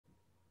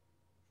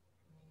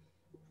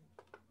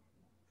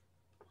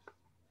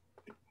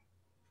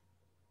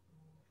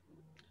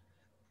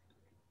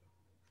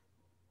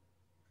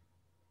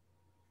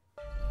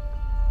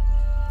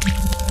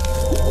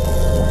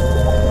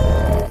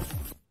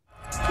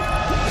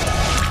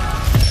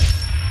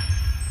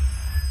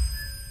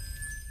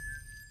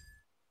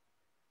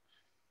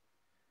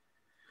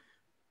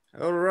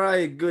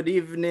right, good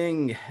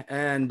evening,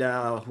 and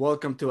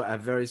welcome to a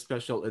very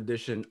special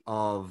edition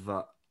of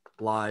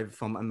Live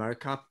from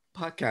America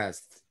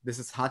podcast. This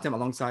is Hatem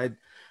alongside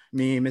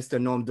me, Mr.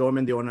 Noam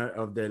Dorman, the owner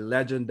of the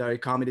legendary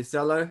Comedy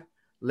Cellar.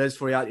 Liz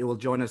Foriati will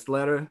join us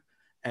later.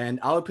 And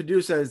our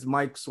producer is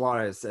Mike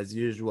Suarez, as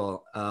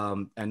usual.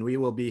 And we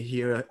will be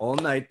here all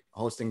night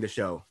hosting the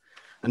show.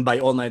 And by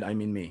all night, I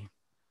mean me.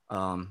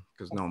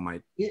 Because no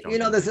might.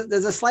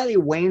 There's a slightly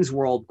Wayne's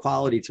World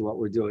quality to what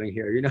we're doing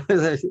here.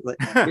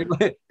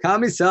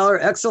 Comedy Cellar,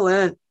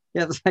 excellent.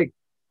 Yeah, it's like,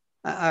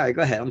 all right,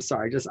 go ahead. I'm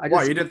sorry.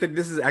 Why, you didn't think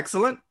this is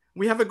excellent?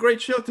 We have a great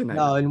show tonight.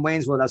 No, in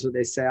Wayne's World, that's what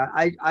they say.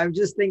 I'm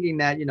just thinking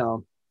that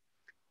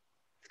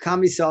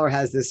Comedy Cellar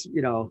has this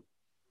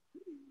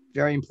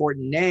very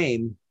important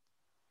name,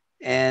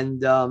 and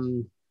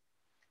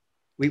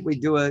we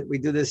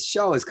do this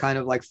show is kind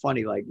of like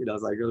funny,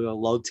 it's like a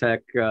little low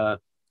tech.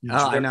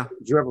 I know.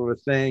 Drip of a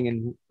thing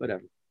and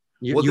whatever.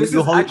 You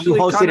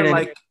hosted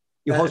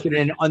it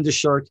in an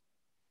undershirt.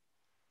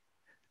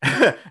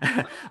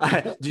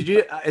 Did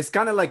you? It's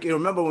kind of like, you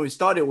remember when we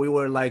started, we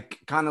were like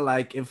kind of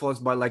like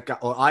influenced by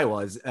or I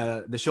was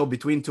the show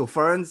Between Two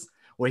Ferns,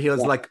 where he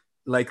was like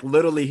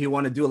literally he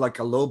wanted to do like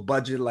a low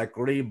budget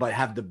read but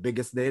have the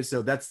biggest names.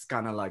 So that's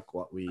kind of like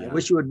what we. I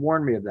wish you would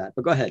warn me of that,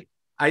 but go ahead.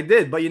 I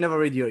did, but you never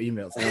read your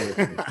emails.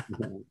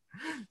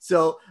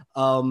 So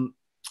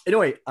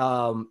anyway.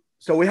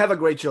 So we have a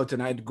great show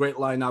tonight. Great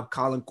lineup: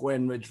 Colin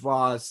Quinn, Rich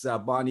Voss,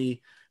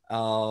 Bonnie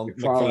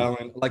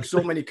McFarlane, like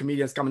so many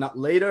comedians coming up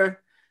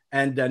later.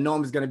 And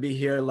Noam is gonna be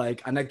here,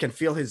 and I can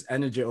feel his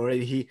energy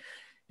already.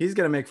 He's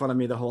gonna make fun of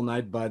me the whole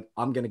night, but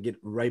I'm gonna get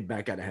right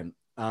back at him.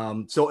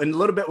 So in a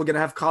little bit, we're gonna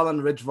have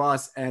Colin, Rich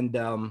Voss, and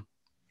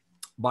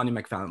Bonnie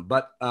McFarlane.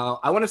 But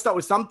I want to start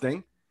with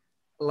something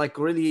like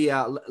really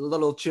a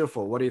little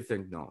cheerful. What do you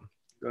think, Noam?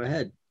 Go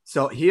ahead.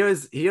 So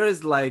here's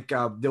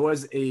there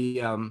was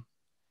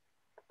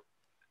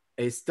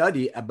a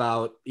study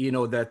about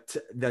that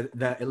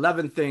the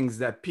 11 things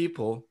that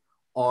people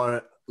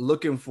are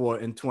looking for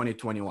in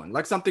 2021,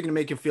 like something to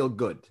make you feel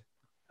good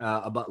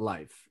about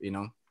life,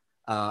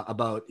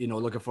 about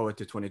looking forward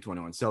to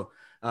 2021. So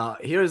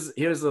here's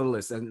the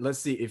list, and let's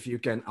see if you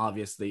can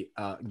obviously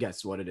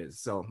guess what it is.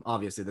 So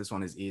obviously this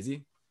one is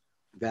easy.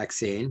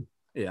 Vaccine.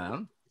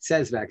 Yeah, it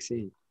says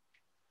vaccine.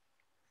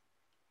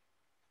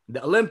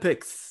 The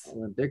Olympics.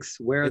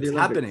 Where are the Olympics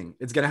happening?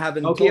 It's gonna happen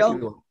in Tokyo.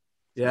 Tokyo.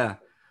 Yeah,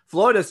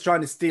 Florida's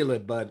trying to steal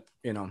it, but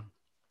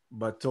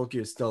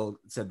Tokyo still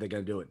said they're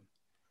gonna do it.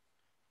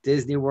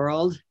 Disney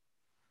World,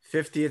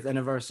 50th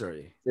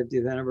anniversary.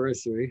 50th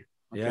anniversary.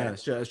 Okay. Yeah,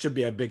 it should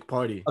be a big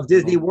party. Of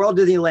Disney World,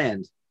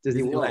 Disneyland.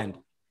 Disneyland.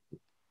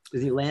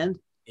 Disneyland.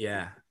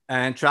 Yeah,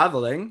 and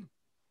traveling.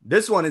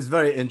 This one is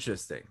very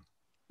interesting.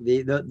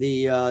 The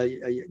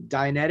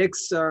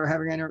Dianetics are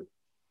having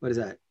what is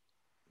that?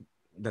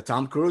 The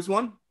Tom Cruise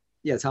one?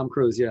 Yeah, Tom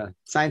Cruise. Yeah,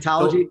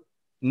 Scientology.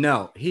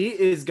 No, he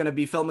is going to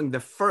be filming the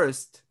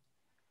first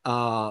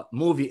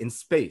movie in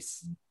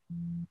space.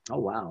 Oh,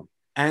 wow.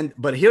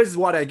 But here's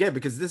what I get,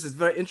 because this is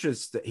very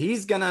interesting.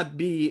 He's going to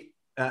be,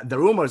 the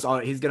rumors are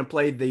he's going to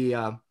play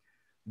the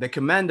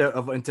commander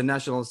of an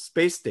International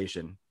Space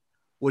Station,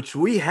 which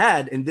we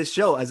had in this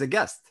show as a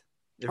guest.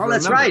 Oh,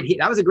 that's right.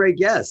 That was a great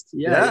guest.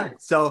 Yeah.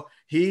 So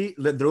the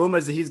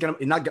rumors that he's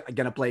not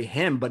going to play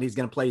him, but he's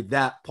going to play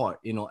that part,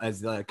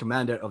 as the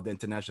commander of the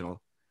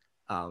International.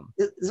 Tom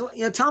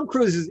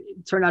Cruise has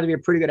turned out to be a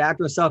pretty good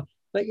actor and stuff,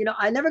 but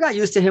I never got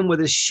used to him with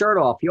his shirt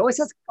off. He always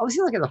seems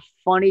like a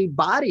funny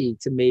body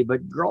to me,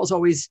 but girls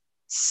always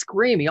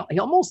scream. He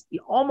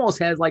almost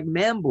has like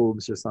man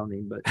boobs or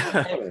something. But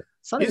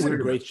he's in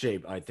great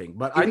shape, I think.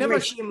 But I never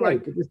see him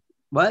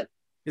what?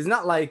 It's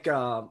not like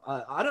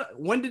I don't.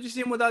 When did you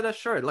see him without that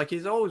shirt? Like,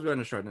 he's always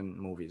wearing a shirt in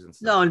movies and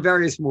stuff. No, in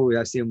various movies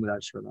I've seen him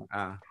without shirt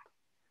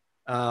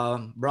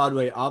on.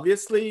 Broadway,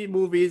 obviously,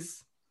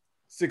 movies.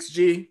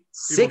 6G.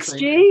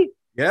 6G?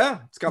 Yeah,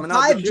 it's coming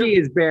out.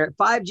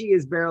 5G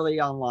is barely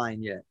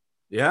online yet.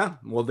 Yeah,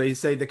 well, they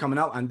say they're coming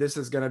out, and this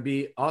is gonna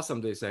be awesome.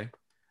 They say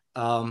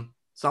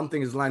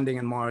something is landing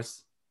in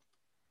Mars.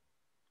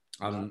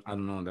 I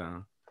don't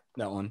know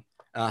that one.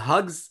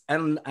 Hugs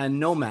and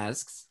no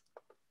masks.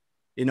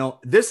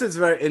 This is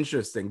very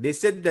interesting. They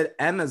said that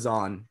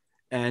Amazon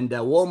and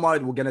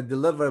Walmart were gonna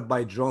deliver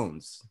by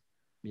drones.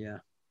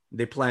 Yeah,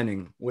 they're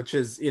planning, which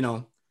is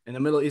in the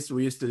Middle East,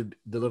 we used to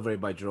deliver it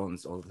by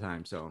drones all the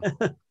time. So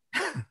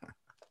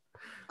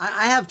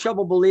I have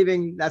trouble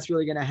believing that's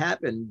really going to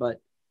happen. But,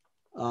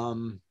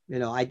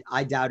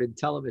 I doubted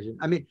television.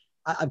 I mean,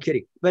 I'm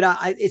kidding. But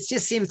it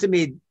just seems to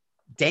me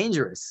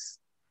dangerous,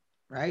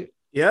 right?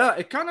 Yeah,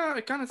 it kind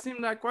of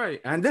seemed that way.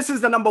 And this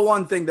is the number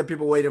one thing that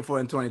people waited for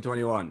in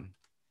 2021.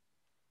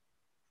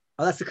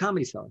 Oh, that's the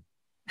Comedy Cellar.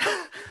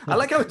 I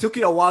like how it took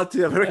you a while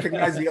to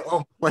recognize your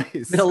own place.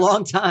 It's been a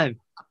long time.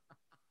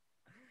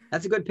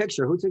 That's a good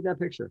picture. Who took that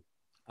picture?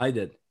 I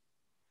did.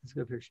 That's a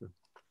good picture.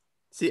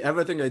 See,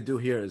 everything I do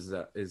here is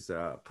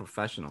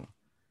professional,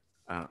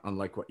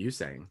 unlike what you're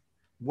saying.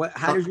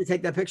 How did you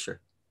take that picture?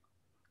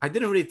 I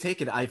didn't really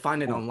take it. I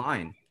find it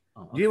online.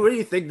 Oh, Do you okay.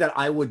 really think that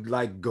I would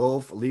like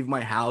leave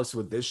my house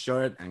with this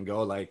shirt and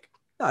go like,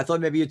 No, I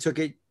thought maybe you took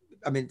it.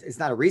 I mean, it's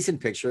not a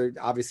recent picture.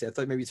 Obviously, I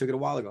thought maybe you took it a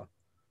while ago.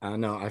 I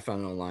don't know, I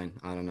found it online.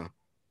 I don't know.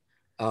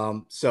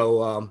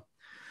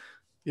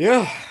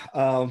 Yeah.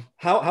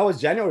 How was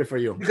January for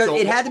you? Because So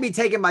it had to be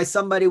taken by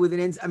somebody with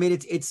an. I mean,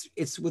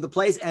 it's with the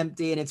place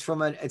empty and it's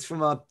from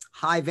a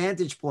high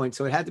vantage point,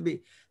 so it had to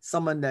be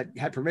someone that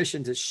had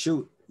permission to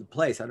shoot the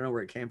place. I don't know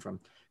where it came from.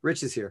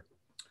 Rich is here.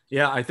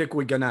 yeah, I think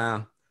we're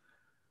gonna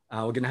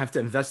have to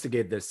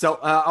investigate this. So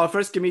our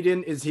first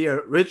comedian is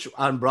here, Rich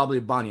and probably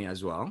Bonnie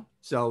as well.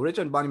 So Rich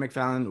and Bonnie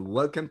McFallon,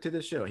 welcome to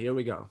the show. Here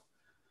we go.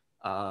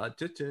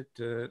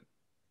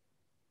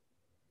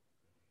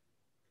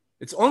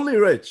 It's only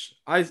Rich.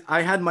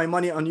 I had my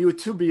money on you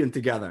two being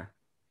together.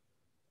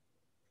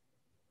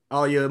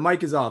 Oh, your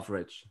mic is off,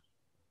 Rich.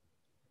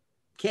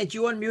 Can't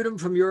you unmute him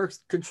from your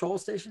control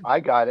station?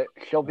 I got it.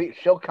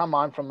 She'll come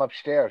on from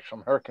upstairs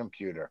from her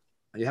computer.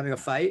 Are you having a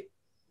fight?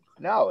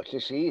 No, it's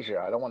just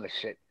easier. I don't want to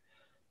sit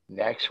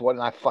next. What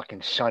not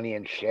fucking Sonny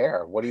and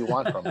Cher? What do you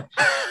want from us?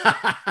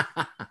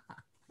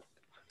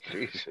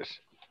 Jesus.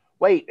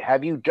 Wait,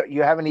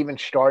 you haven't even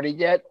started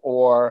yet,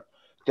 or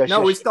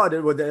no? We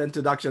started with the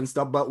introduction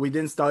stuff, but we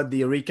didn't start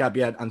the recap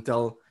yet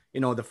until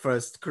the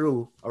first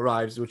crew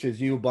arrives, which is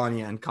you,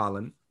 Bonnie, and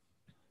Colin.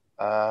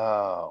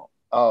 Oh,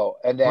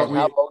 and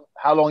then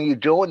how long are you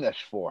doing this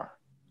for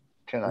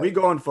tonight? We're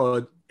going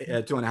for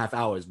 2.5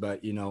 hours,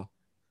 but you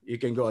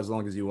can go as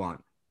long as you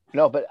want.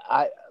 No, but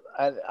I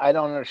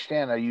don't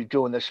understand. Are you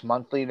doing this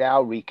monthly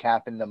now,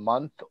 recapping the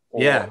month?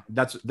 Or? Yeah,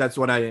 that's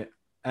what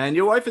and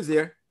your wife is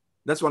here.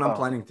 That's what I'm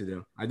planning to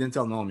do. I didn't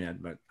tell Noam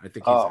yet, but I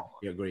think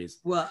he agrees.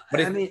 Well, but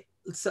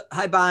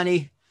hi,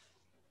 Bonnie.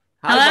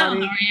 Hi, hello,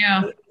 Bonnie.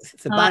 how are you?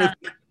 So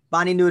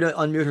Bonnie knew to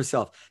unmute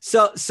herself.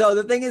 So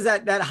the thing is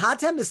that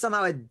Hatem is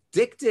somehow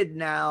addicted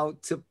now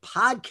to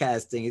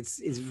podcasting.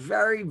 It's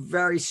very,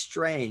 very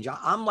strange.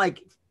 I'm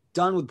like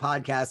done with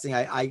podcasting.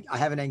 I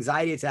have an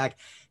anxiety attack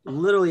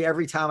literally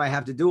every time I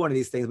have to do one of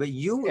these things, but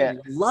you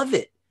love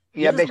it.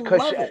 Yeah,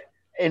 because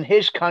in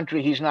his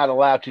country, he's not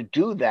allowed to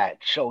do that.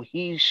 So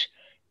he's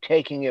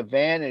taking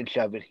advantage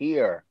of it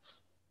here.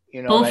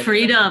 Full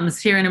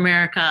freedoms here in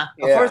America.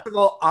 Yeah. First of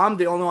all, I'm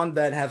the only one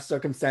that have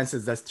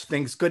circumstances that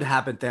things could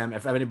happen to him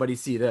if anybody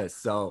see this.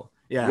 So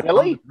yeah,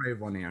 really? I'm the brave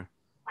one here.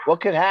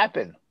 What could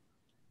happen?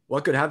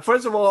 What could happen?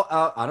 First of all,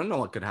 I don't know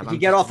what could happen. If you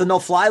get off the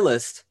no-fly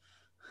list.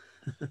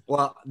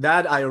 Well,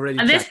 that I already.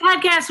 And this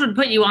podcast would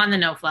put you on the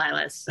no-fly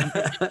list.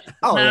 I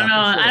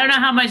don't know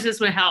how much this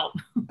would help.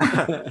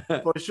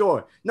 For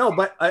sure. No,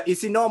 but you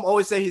see, Noam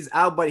always say he's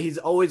out, but he's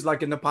always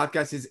like in the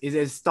podcast.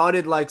 He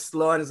started like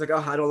slow, and it's like,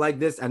 oh, I don't like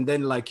this, and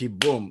then like he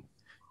jumped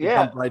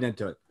right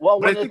into it. Well,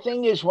 the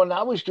thing is, when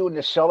I was doing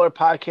the Cellar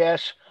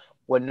podcast,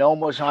 when Noam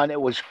was on, it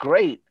was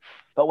great.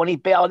 But when he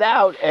bailed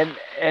out, and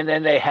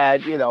then they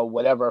had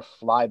whatever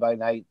fly by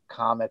night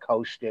comic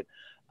hosted,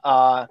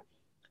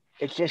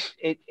 it's just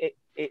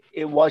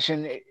it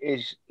wasn't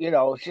it's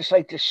just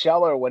like the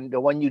Cellar the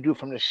one you do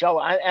from the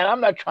Cellar. And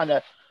I'm not trying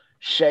to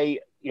say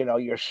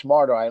you're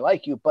smarter, I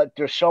like you, but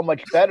they're so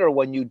much better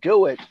when you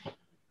do it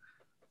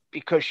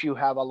because you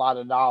have a lot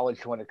of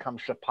knowledge when it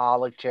comes to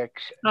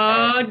politics.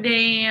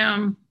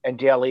 Damn. And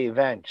daily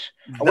events.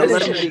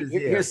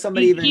 Here's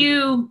somebody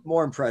even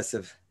more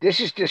impressive. This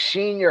is the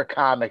senior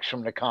comics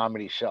from the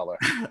Comedy Cellar.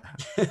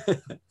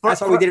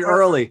 That's why we did it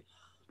early.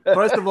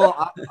 First of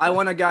all, I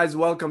want to guys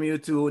welcome you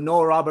to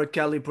No Robert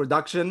Kelly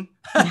production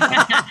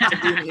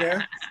being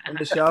here on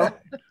the show.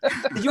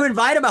 Did you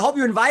invite him? I hope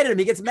you invited him.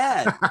 He gets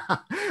mad.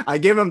 I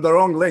gave him the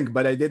wrong link,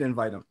 but I did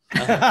invite him.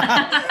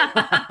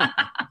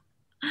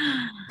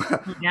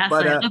 Yes,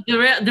 but,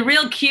 the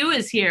real Q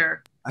is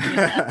here.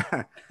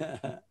 The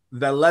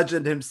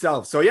legend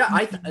himself. So yeah,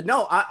 I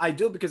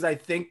do, because I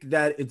think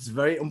that it's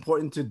very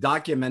important to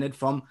document it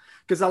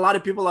because a lot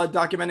of people are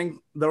documenting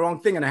the wrong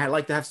thing, and I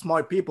like to have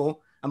smart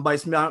people. And by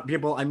smart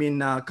people, I mean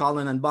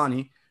Colin and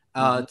Bonnie,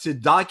 to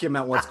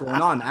document what's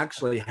going on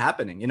actually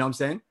happening. You know what I'm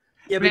saying?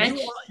 Yeah,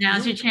 Rich,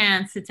 now's your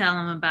chance to tell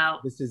them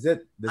about. This is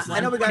it. I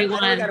know we got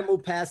to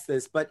move past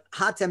this, but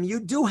Hatem,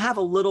 you do have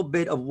a little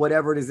bit of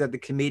whatever it is that the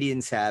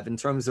comedians have in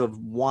terms of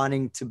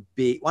wanting to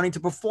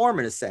perform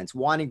in a sense,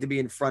 wanting to be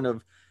in front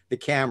of the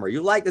camera.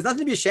 There's nothing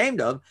to be ashamed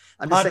of.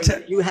 I'm just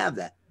saying you have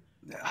that.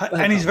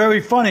 And he's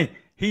very funny.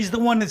 He's the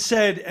one that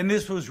said, and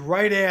this was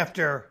right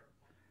after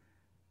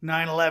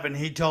 9/11,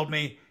 he told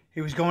me he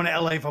was going to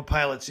LA for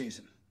pilot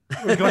season.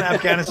 He was going to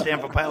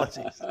Afghanistan for pilot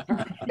season.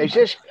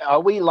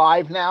 Are we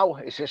live now?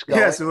 Is this going?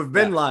 Yes, we've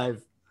been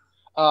live.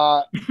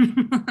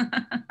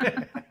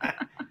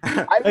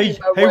 Hey,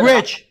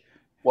 Rich.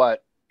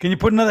 What? Can you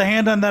put another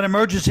hand on that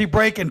emergency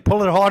brake and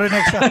pull it harder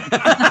next time?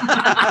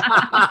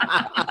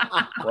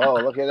 Whoa,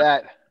 look at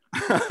that.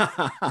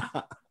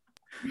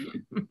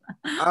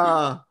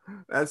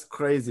 That's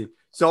crazy.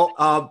 So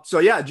I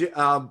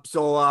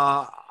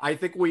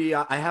think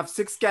I have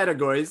 6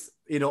 categories,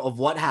 of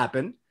what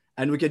happened,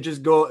 and we could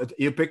just go.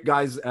 You pick,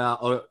 guys,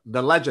 or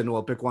the legend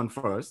will pick one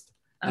first.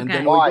 Okay. And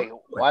then why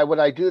would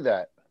I do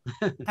that?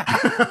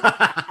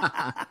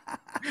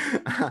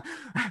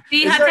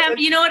 See, Hatem,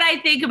 you know what I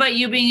think about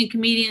you being a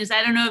comedian is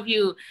I don't know if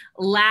you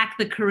lack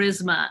the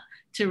charisma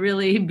to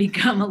really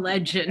become a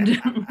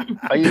legend.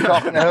 Are you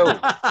talking to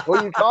who? Who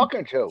are you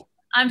talking to?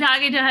 I'm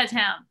talking to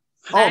Hatem.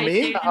 Oh,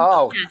 me?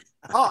 Oh. Yes.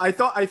 Oh, I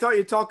thought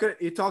you're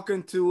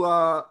talking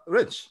to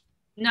Rich.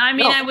 No, I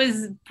mean, No.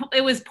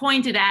 it was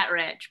pointed at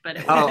Rich, but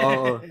it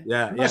Oh,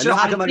 yeah. I'm Yeah. not sure No,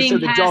 Hatem was being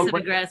understood the joke. passive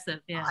But aggressive.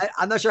 Yeah.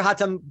 I'm not sure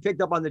Hatem picked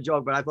up on the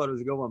joke, but I thought it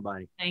was a good one,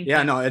 Bonnie. Thank yeah,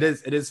 you. no, it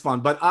is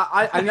fun. But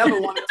I never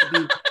wanted to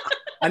be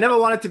I never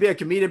wanted to be a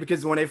comedian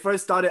because when I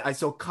first started, I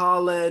saw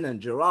Colin and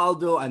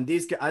Geraldo and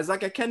these guys. I was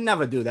like, I can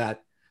never do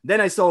that.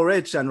 Then I saw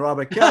Rich and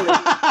Robert Kelly.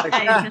 Like,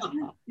 Hey,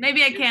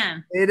 maybe I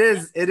can. it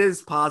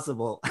is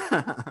possible.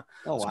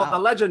 Oh, So, wow. a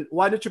legend,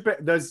 why don't you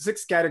pick? There's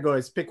 6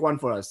 categories. Pick one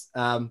for us.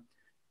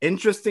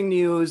 Interesting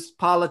news,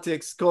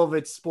 politics,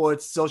 COVID,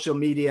 sports, social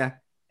media,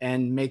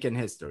 and making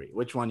history.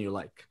 Which one you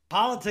like?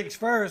 Politics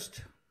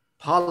first.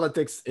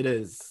 Politics it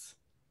is.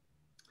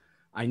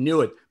 I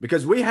knew it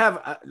because we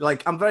have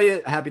I'm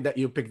very happy that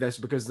you picked this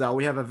because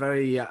we have a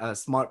very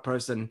smart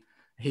person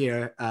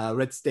here,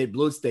 Red State,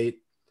 Blue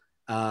State.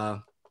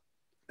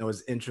 It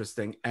was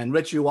interesting. And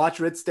Rich, you watch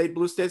Red State,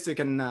 Blue State, so you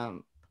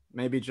can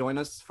maybe join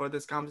us for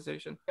this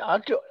conversation.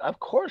 Of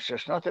course,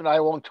 there's nothing I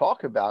won't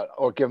talk about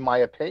or give my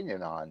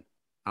opinion on.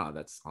 Oh,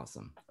 that's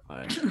awesome. All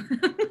right.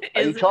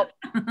 Are you Is it? talk?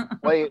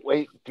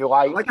 Wait. Do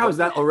I? Like how is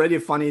that already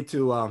funny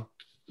to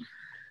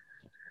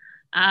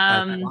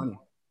Bonnie?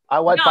 I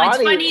want No, Bonnie.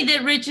 it's funny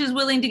that Rich is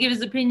willing to give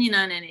his opinion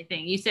on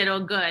anything. You said, "Oh,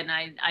 good," and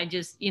I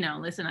just,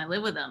 listen. I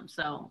live with him,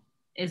 so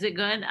is it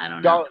good? I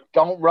don't know.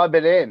 Don't rub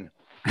it in.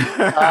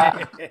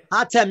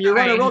 Hatem, you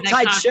run a Sorry, real that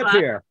tight cock ship block.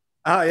 here.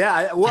 Oh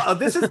yeah. Well,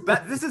 this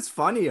is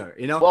funnier,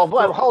 you know.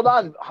 Well, hold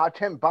on,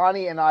 Hatem.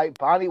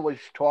 Bonnie was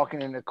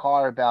talking in the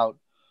car about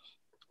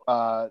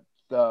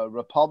the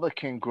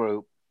Republican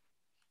group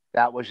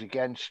that was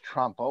against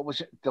Trump. What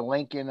was it? The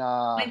Lincoln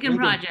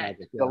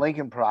Project. the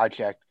Lincoln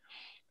Project,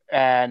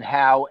 and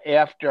how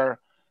after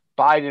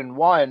Biden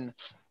won,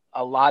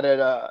 a lot of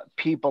the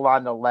people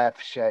on the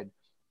left said,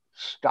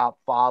 "Stop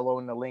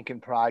following the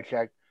Lincoln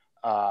Project,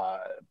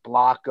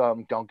 block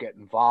them, don't get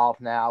involved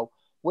now."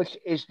 Which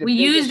is We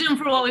used him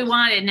for what we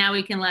wanted. Now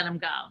we can let him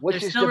go. Which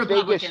There's is still the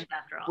Republicans biggest,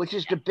 after all. which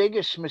is the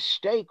biggest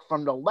mistake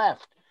from the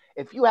left.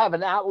 If you have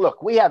an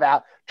outlook, we have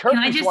out. Can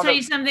I just tell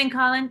you something,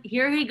 Colin?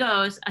 Here he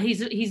goes.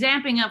 He's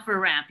amping up for a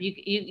rant.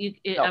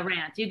 A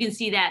rant. You can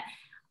see that.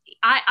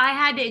 I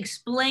had to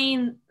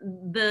explain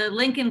the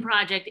Lincoln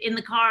Project in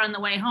the car on the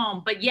way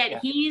home, but yet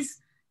he's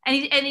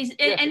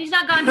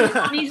not gone to his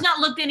phone. He's not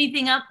looked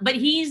anything up, but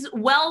he's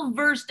well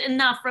versed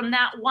enough from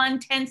that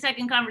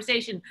 10-second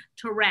conversation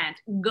to rant.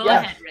 Go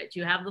ahead, Rich.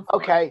 You have the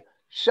floor. Okay,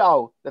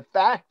 so the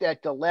fact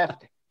that the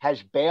left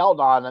has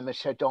bailed on him and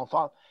said don't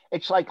follow,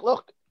 it's like,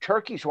 look,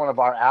 Turkey's one of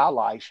our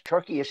allies.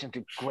 Turkey isn't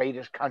the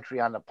greatest country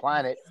on the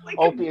planet.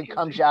 Opium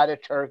comes out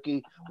of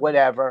Turkey,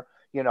 whatever.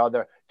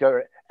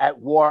 They're at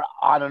war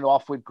on and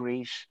off with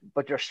Greece,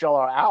 but they're still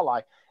our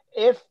ally.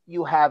 If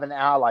you have an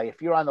ally,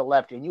 if you're on the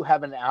left and you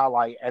have an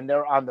ally and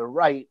they're on the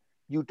right,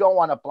 you don't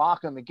want to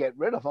block them and get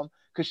rid of them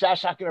because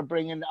that's not going to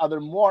bring in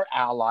more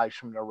allies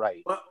from the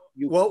right.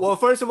 Well,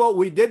 first of all,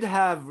 we did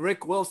have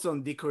Rick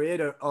Wilson, the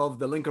creator of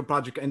the Lincoln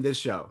Project, in this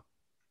show.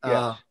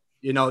 Yes.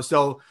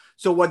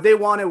 So what they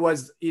wanted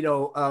was,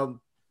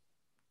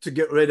 to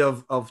get rid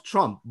of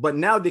Trump, but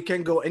now they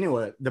can go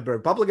anywhere. The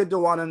Republican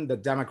don't want him, the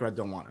Democrat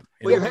don't want him.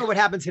 Well, you heard what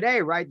happened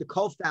today, right? The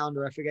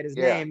co-founder, I forget his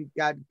name,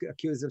 got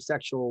accused of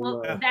sexual.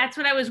 Well, that's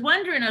what I was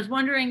wondering. I was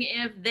wondering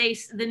if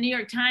the New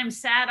York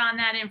Times sat on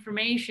that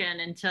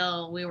information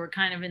until we were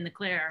kind of in the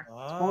clear.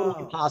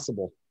 Totally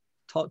possible.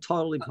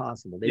 Totally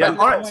possible. All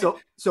right.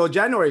 So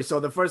January. So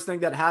the first thing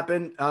that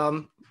happened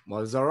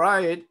was a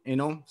riot.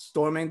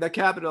 Storming the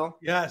Capitol.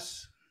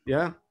 Yes.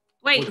 Yeah.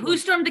 Wait, who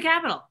stormed the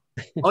Capitol?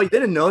 Oh, you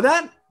didn't know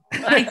that?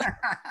 I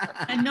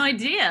had no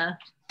idea.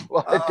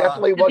 Well, it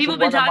definitely Have wasn't. people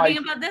been one of talking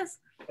my, about this?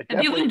 it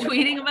Have you been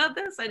definitely tweeting about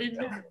this? I didn't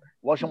know.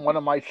 wasn't one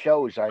of my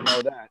shows. I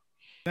know that.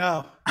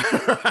 No.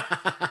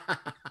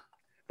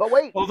 But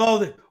wait,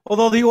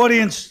 Although the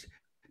audience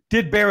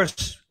did bear a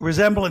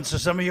resemblance to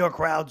some of your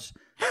crowds.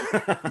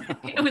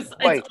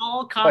 It's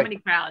all comedy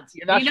crowds.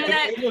 You know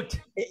that?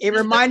 It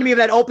reminded me of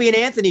that Opie and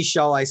Anthony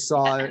show I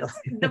saw.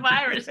 The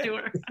virus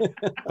tour.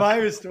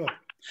 Virus tour.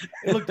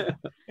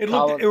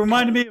 It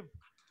reminded me of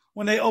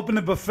when they opened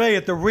the buffet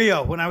at the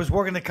Rio when I was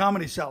working the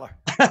Comedy Cellar.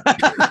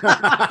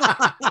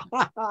 I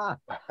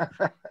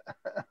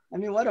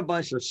mean, what a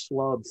bunch of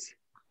schlubs.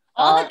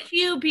 All the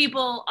Q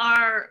people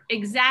are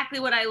exactly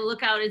what I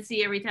look out and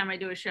see every time I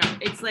do a show.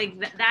 It's like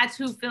that's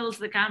who fills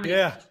the comedy.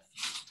 Yeah.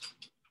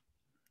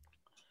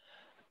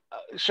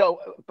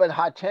 But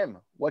Hatem,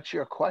 what's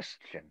your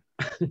question?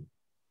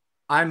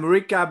 I'm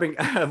recapping.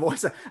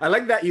 I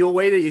like that you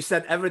waited. You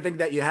said everything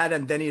that you had,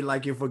 and then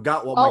you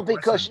forgot what. Oh,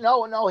 because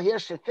no.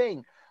 Here's the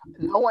thing.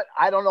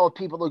 I don't know if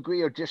people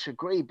agree or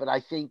disagree, but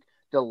I think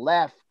the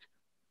left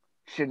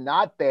should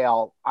not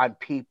bail on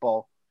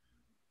people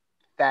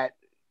that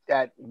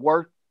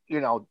were,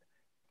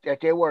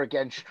 that they were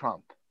against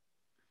Trump.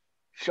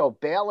 So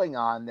bailing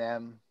on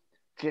them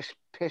just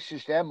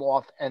pisses them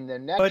off. And the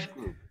next But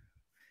group.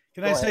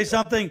 can I say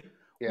something?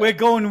 Yeah. We're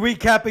going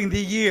recapping the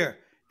year.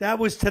 That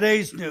was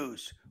today's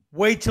news.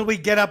 Wait till we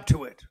get up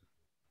to it.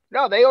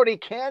 No, they already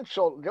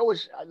canceled. There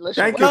was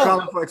listen. Thank you, No,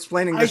 Colin, for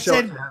explaining the I show.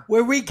 said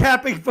we're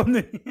recapping from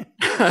the.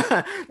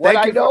 What Thank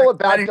I you know for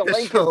about explaining the the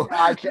Lincoln show.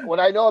 Project, what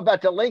I know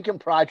about the Lincoln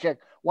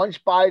Project, once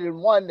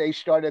Biden won, they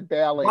started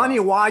bailing. Bonnie,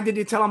 out. why did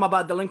you tell him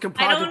about the Lincoln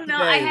I Project don't know.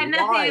 today? I had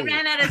nothing. Why? I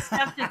ran out of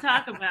stuff to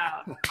talk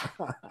about.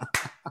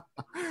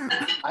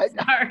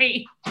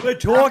 Sorry. We're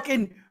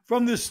talking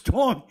from the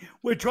storm.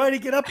 We're trying to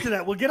get up to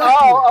that. We'll get up to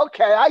Oh, it.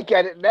 okay, I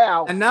get it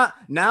now. And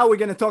now we're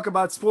gonna talk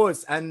about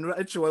sports, and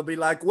Rich will be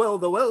like, "Well,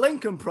 the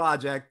Lincoln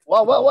Project."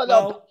 Well, no,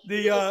 Well,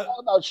 it's all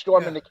about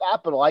storming the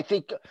Capitol. I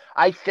think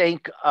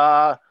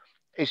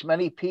as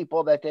many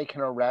people that they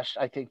can arrest,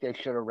 I think they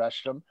should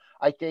arrest them.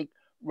 I think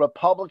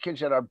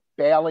Republicans that are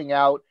bailing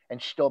out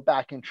and still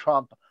backing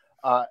Trump,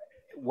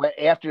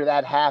 after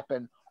that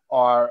happened,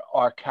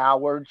 are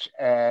cowards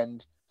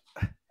and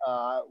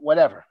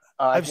whatever.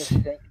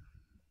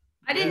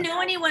 I didn't know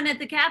anyone at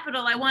the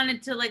Capitol. I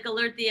wanted to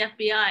alert the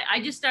FBI.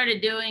 I just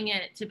started doing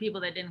it to people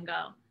that didn't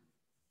go.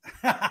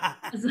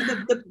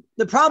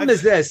 The problem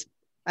is this: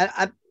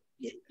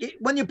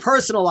 when you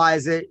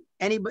personalize it,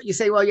 you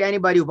say, well, yeah,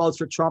 anybody who votes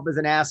for Trump is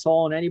an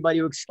asshole, and anybody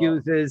who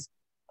excuses.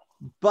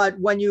 But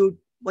when you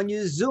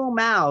zoom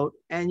out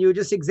and you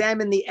just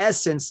examine the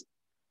essence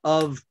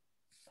of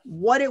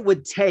what it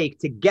would take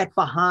to get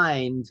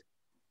behind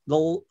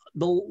the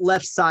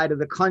left side of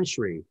the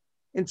country,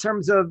 in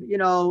terms of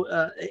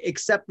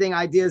accepting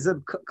ideas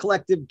of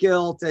collective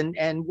guilt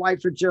and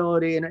white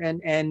fragility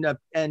and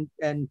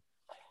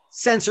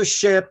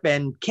censorship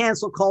and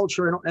cancel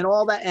culture and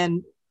all that,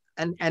 and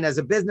as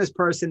a business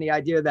person, the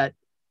idea that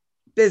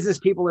business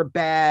people are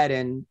bad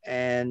and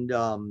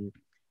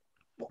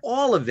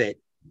all of it,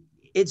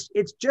 it's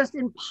just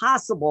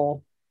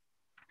impossible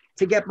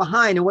to get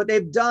behind. And what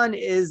they've done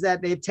is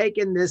that they've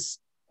taken this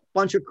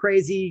bunch of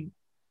crazy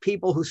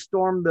people who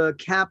stormed the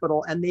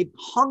Capitol and they've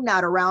hung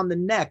that around the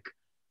neck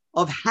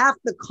of half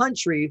the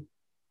country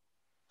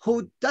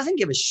who doesn't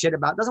give a shit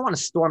doesn't want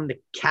to storm the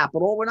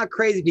Capitol. We're not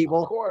crazy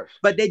people, of course,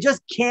 but they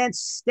just can't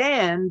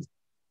stand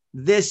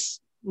this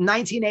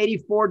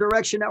 1984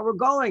 direction that we're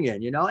going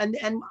in, and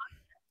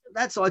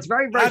that's all. It's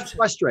very, very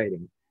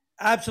frustrating.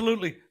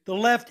 Absolutely. The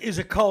left is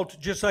a cult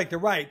just like the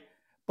right,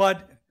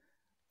 but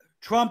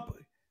Trump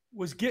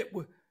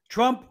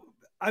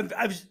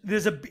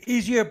there's a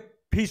easier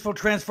peaceful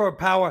transfer of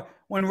power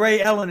when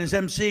Ray Allen is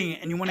emceeing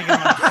and you want to get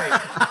him on stage.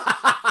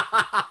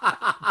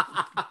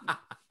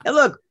 And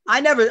look,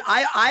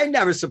 I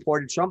never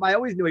supported Trump. I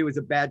always knew he was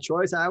a bad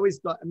choice. I always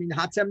thought,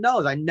 Hatem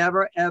knows, I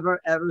never, ever,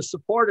 ever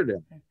supported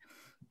him.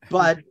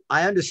 But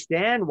I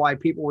understand why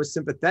people were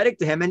sympathetic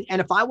to him. And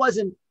if I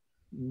wasn't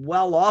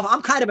well off,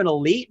 I'm kind of an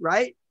elite,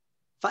 right?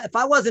 If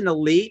I wasn't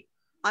elite,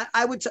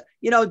 I would,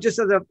 just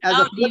as a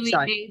flip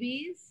side.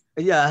 Babies?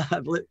 Yeah.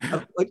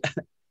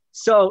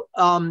 So,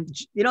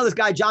 this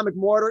guy, John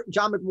McWhorter.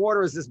 John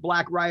McWhorter is this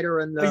black writer.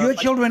 And Are your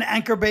children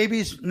anchor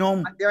babies?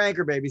 No. They're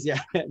anchor babies.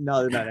 Yeah.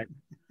 No, they're not.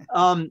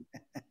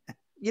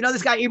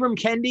 This guy, Ibram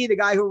Kendi, the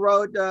guy who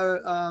wrote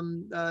How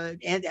to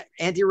Be an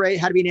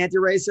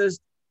Anti-Racist.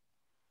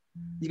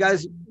 You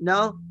guys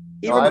know?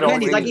 Ibram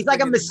Kendi, he's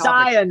like a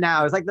messiah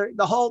now. It's like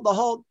the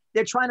whole,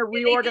 they're trying to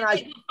reorganize.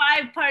 They did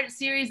a 5-part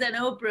series on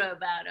Oprah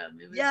about him.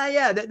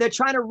 Yeah. They're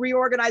trying to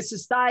reorganize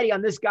society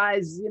on this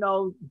guy's,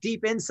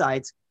 deep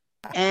insights.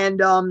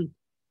 And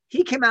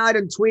he came out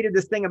and tweeted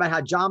this thing about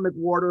how John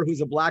McWhorter,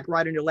 who's a black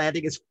writer in the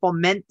Atlantic, is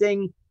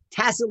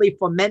tacitly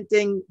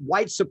fomenting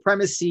white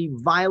supremacy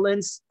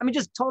violence.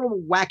 Just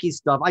total wacky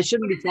stuff. I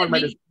shouldn't be talking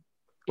about this.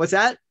 What's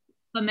that?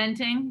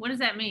 Fomenting? What does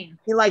that mean?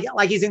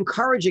 Like he's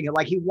encouraging it.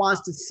 Like he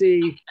wants to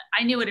see.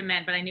 I knew what it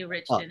meant, but I knew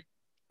Rich didn't.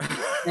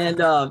 And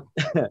oh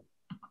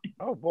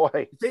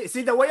boy.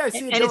 See the way I see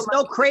it. And it's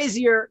no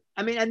crazier.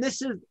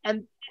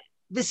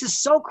 This is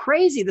so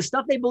crazy. The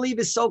stuff they believe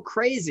is so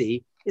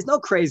crazy. It's no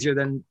crazier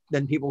than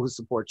people who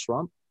support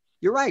Trump.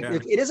 You're right. Yeah.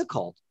 It is a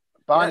cult.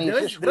 Bonnie, is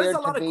this weird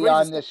to be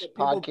on this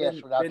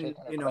podcast without taking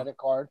a credit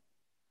card?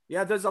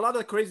 Yeah, there's a lot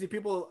of crazy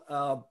people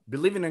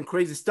believing in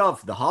crazy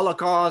stuff. The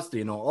Holocaust,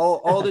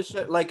 all this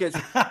shit. Like it's,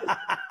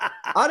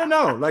 I don't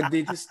know. Like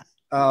they just.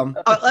 Can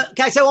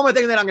I say one more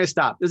thing and then I'm going to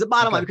stop? There's a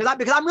bottom line because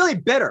I'm really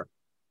bitter.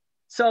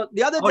 So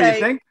the other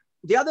day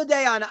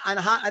on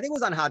I think it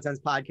was on Hatem's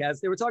podcast,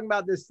 they were talking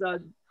about this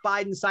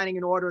Biden signing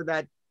an order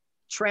that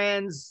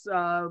trans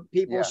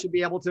people should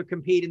be able to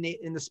compete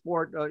in the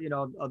sport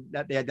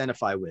that they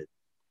identify with,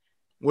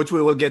 which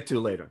we will get to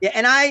later. Yeah,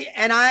 and I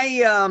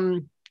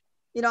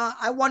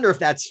wonder if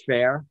that's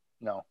fair.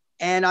 No.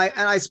 And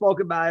I spoke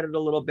about it a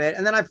little bit,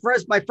 and then my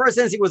first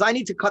instinct was I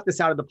need to cut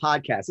this out of the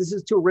podcast. This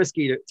is too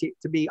risky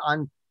to be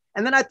on.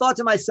 And then I thought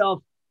to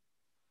myself,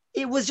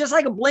 it was just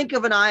like a blink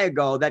of an eye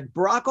ago that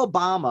Barack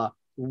Obama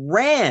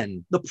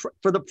ran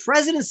for the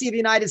presidency of the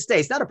United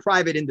States, not a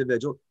private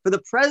individual, for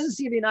the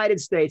presidency of the United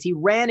States. He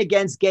ran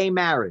against gay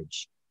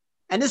marriage,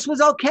 and this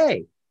was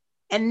okay.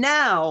 And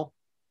now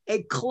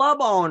a club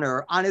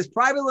owner on his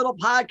private little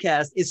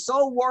podcast is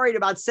so worried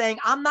about saying,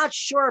 I'm not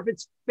sure if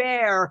it's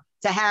fair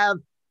to have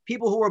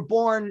people who were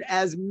born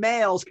as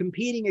males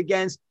competing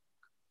against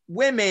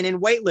women in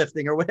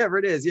weightlifting or whatever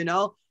it is, you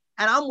know?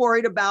 And I'm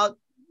worried about,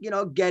 you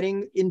know,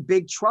 getting in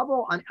big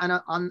trouble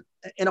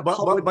in a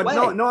public way.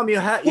 No, I mean,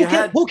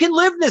 who can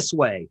live this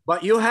way?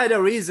 But you had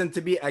a reason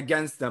to be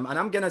against them. And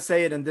I'm going to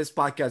say it in this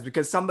podcast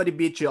because somebody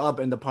beat you up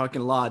in the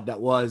parking lot that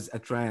was a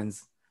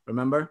trans.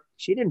 Remember?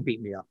 She didn't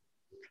beat me up.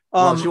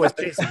 Well, she was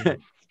chasing you.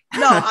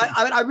 No,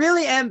 I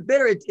really am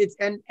bitter.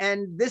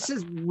 And this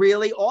is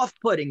really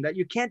off-putting that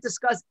you can't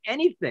discuss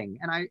anything.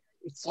 And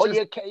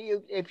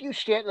if you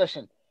stand,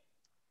 listen,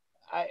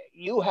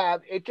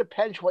 it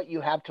depends what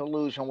you have to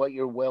lose and what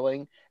you're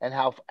willing and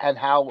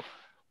how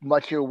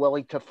much you're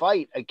willing to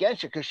fight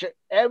against it. Because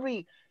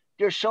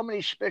there's so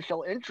many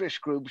special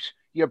interest groups,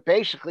 you're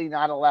basically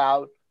not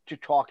allowed to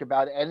talk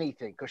about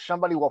anything because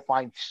somebody will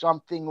find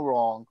something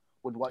wrong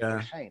with what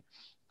you're saying.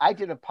 I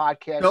did a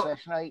podcast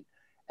last night.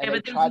 Yeah,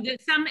 but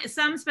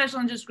some special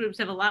interest groups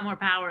have a lot more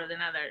power than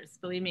others.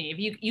 Believe me, if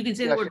you can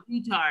say the word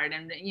retard,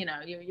 and you know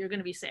you're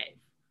going to be safe.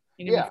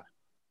 You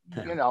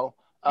know,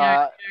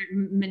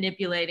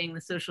 manipulating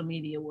the social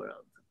media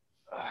world.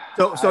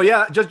 So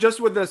yeah, just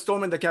with the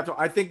storming the Capitol,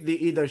 I think they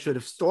either should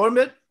have stormed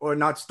it or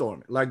not storm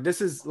it. Like this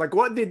is like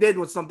what they did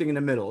was something in the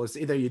middle. It's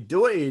either you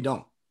do it or you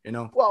don't. You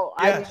know. Well,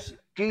 yes,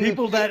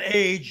 people that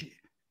age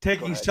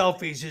taking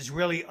selfies is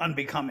really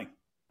unbecoming.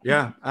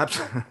 Yeah,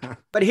 absolutely.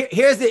 But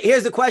here's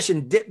the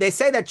question. They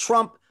say that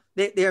Trump,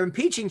 they're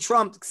impeaching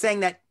Trump, saying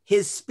that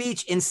his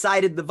speech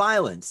incited the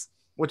violence.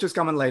 Which is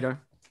coming later.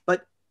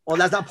 But, well,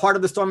 that's not part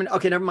of the storming.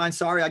 Okay, never mind.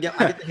 Sorry, I get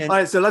the hint. All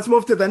right, so let's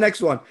move to the next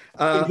one.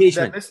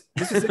 Impeachment. The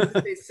Mississippi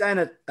State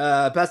Senate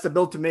passed a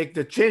bill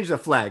to change the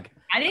flag.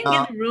 I didn't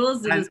get the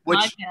rules of this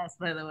podcast,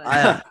 by the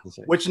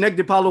way. Which Nick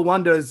DiPaolo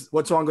wonders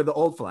what's wrong with the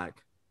old flag.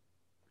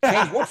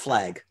 Change what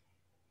flag?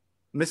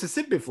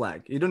 Mississippi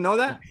flag. You don't know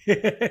that?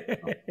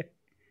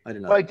 I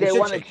don't know. Like they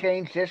want to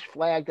change this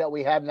flag that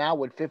we have now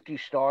with 50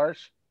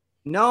 stars?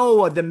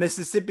 No, the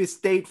Mississippi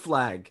State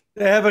flag.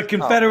 They have a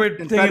Confederate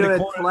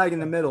flag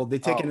in the middle. They're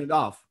taking it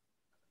off.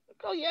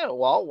 Oh yeah,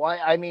 well, why?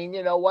 I mean,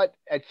 you know what?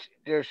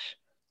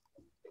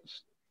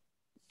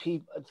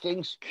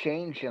 Things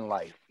change in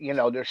life. You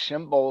know, there's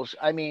symbols.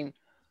 I mean,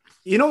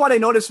 you know what I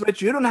noticed,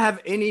 Rich? You don't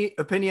have any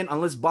opinion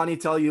unless Bonnie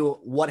tell you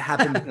what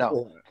happened.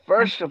 No.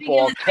 First of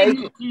all, take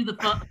through the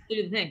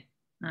thing.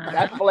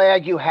 That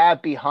flag you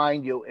have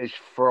behind you is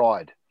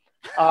fraud.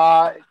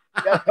 Okay.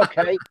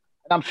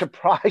 And I'm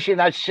surprised you're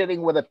not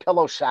sitting with a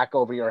pillow sack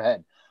over your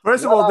head.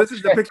 First of all, this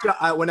is the picture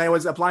when I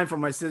was applying for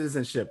my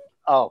citizenship.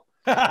 Oh.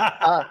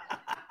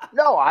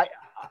 No, I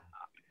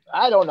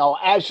don't know.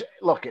 I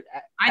think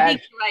you're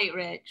right,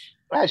 Rich.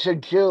 As a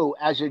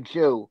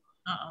Jew,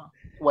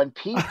 when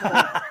people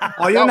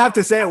oh, you don't have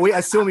to say it. We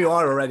assume you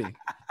are already.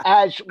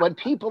 When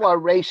people are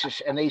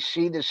racist and they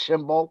see the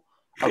symbol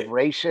of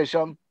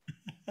racism,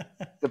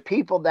 the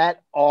people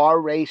that are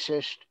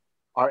racist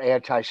are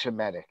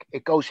anti-Semitic.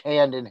 It goes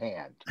hand in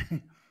hand.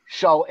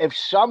 So if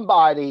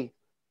somebody,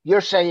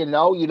 you're saying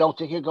no, you don't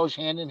think it goes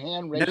hand in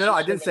hand? No,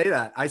 I didn't say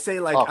that. I say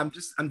I'm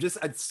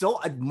so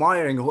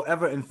admiring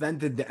whoever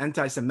invented the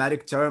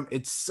anti-Semitic term.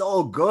 It's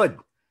so good.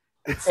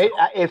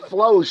 It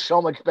flows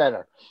so much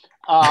better.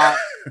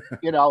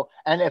 You know,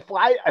 and if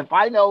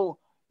I know,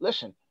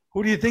 listen.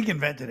 Who do you think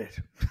invented it?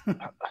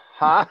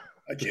 Huh?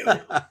 A Jew.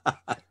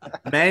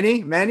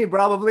 Manny,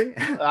 probably.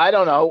 I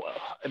don't know.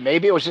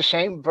 Maybe it was the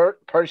same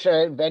person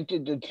that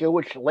invented the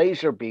Jewish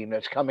laser beam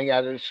that's coming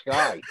out of the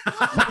sky.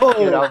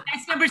 You know?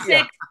 That's number 6.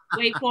 Yeah.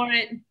 Wait for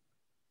it.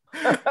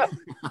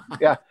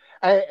 Yeah,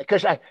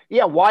 because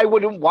why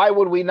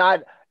would we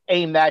not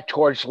aim that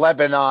towards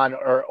Lebanon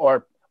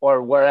or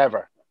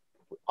wherever?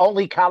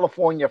 Only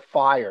California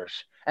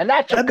fires, and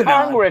that's a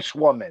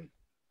congresswoman.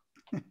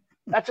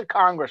 That's a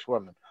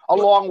congresswoman.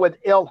 Along with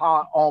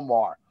Ilhan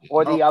Omar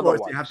or the other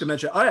ones. You have to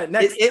mention. All right,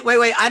 next.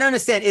 Wait. I don't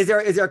understand. Is there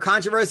a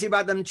controversy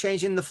about them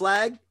changing the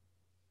flag?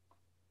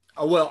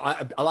 Oh, well,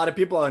 a lot of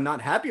people are not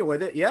happy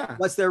with it. Yeah.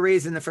 What's their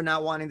reason for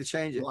not wanting to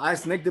change it? Well,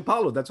 ask Nick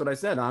DiPaolo. That's what I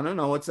said. I don't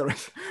know what's the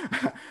reason.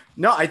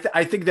 No,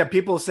 I think that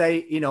people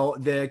say, you know,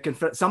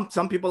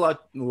 some people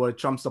who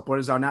Trump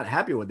supporters are not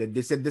happy with it.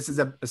 They said this is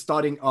a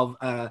starting of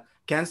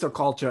cancel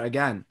culture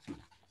again.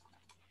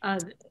 I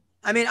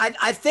mean,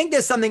 I think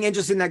there's something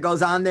interesting that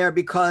goes on there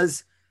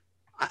because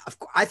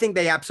I think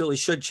they absolutely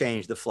should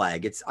change the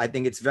flag. I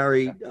think it's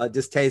very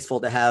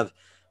distasteful to have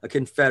a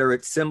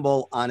Confederate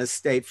symbol on a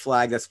state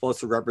flag that's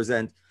supposed to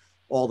represent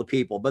all the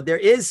people. But there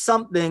is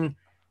something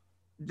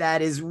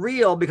that is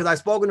real because I've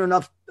spoken to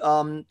enough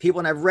people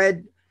and I've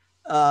read,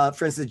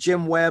 for instance,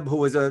 Jim Webb, who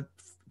was a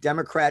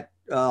Democratic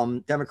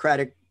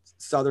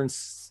Southern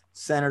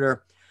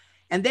senator,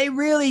 and they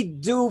really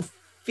do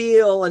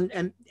feel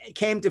and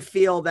came to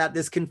feel that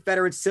this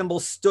Confederate symbol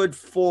stood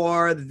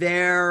for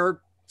their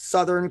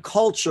Southern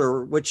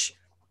culture, which,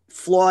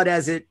 flawed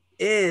as it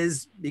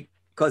is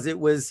because it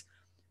was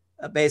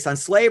based on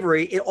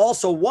slavery, it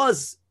also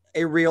was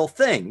a real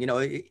thing,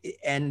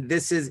 and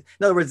this is,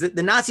 in other words,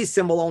 the Nazi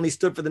symbol only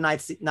stood for the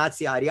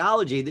Nazi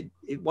ideology.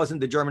 It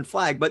wasn't the German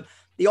flag, but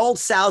the Old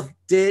South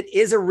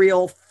is a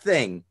real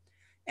thing.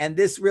 And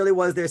this really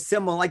was their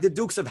symbol. Like the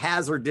Dukes of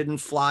Hazzard didn't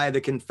fly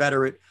the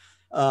Confederate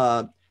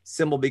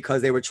symbol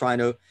because they were trying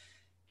to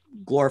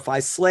glorify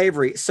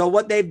slavery. So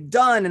what they've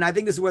done, and I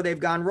think this is where they've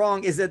gone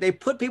wrong, is that they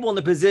put people in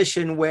the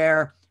position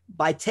where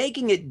by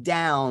taking it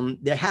down,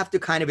 they have to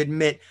kind of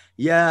admit,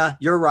 yeah,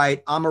 you're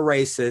right, I'm a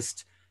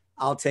racist,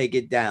 I'll take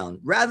it down.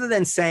 Rather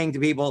than saying to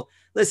people,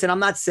 listen, I'm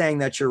not saying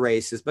that you're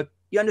racist, but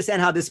you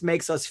understand how this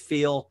makes us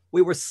feel?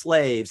 We were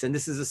slaves, and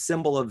this is a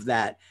symbol of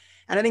that.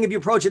 And I think if you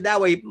approach it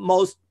that way,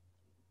 most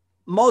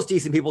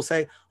decent people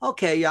say,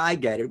 okay, yeah, I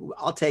get it,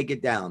 I'll take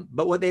it down.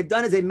 But what they've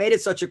done is they made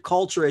it such a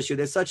culture issue.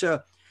 There's such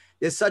a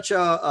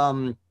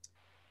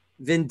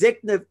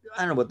vindictive,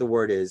 I don't know what the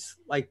word is,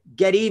 like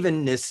get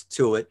evenness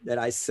to it that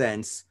I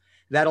sense,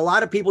 that a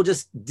lot of people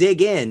just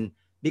dig in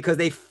because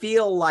they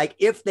feel like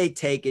if they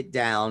take it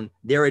down,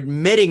 they're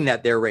admitting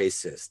that they're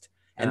racist,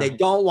 and they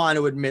don't want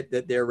to admit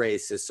that they're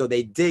racist. So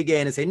they dig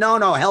in and say, no,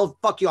 hell,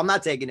 fuck you, I'm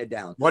not taking it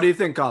down. What do you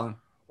think, Colin?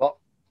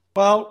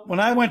 Well,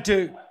 when I went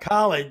to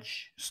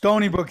college,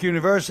 Stony Brook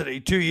University,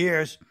 2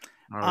 years.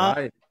 All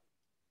right.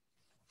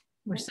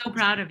 We're so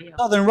proud of you.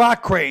 Southern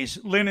rock craze,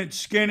 Lynyrd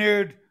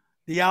Skynyrd,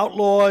 the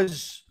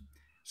Outlaws.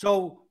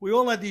 So we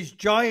all had these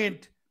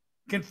giant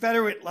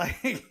Confederate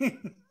like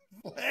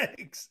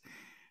flags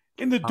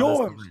in the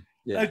dorms.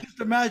 Yeah. I just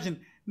imagine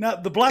now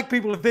the black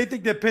people, if they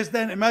think they're pissed,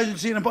 then imagine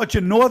seeing a bunch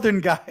of Northern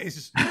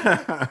guys.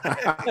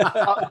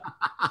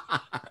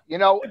 You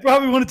know, they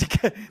probably wanted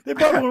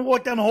to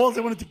walk down the halls.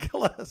 They wanted to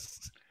kill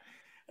us.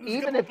 And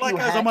even if black you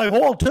guys had, on my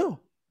hall too.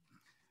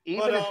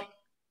 Even if,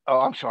 oh,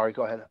 I'm sorry.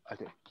 Go ahead.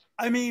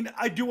 I mean,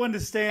 I do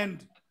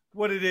understand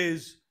what it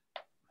is,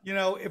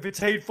 if it's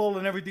hateful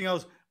and everything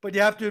else, but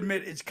you have to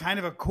admit it's kind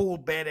of a cool,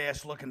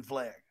 badass looking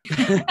flag. We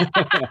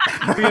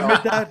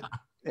admit that?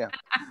 Yeah.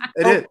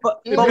 It is.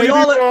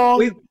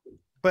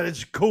 But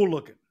it's cool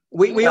looking.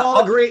 We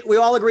all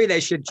agree they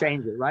should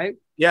change it, right?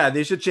 Yeah,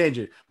 they should change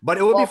it. But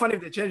it would be funny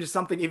if they changed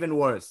something even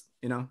worse,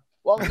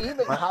 Well,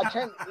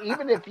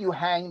 even if you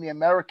hang the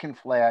American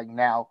flag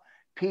now,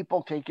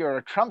 people think you're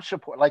a Trump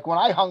supporter. Like when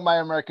I hung my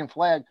American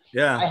flag,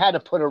 I had to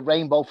put a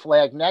rainbow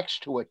flag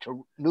next to it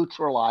to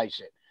neutralize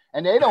it.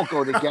 And they don't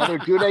go together,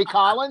 do they,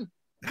 Colin?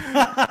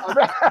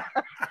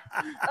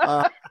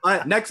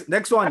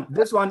 Next one.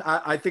 This one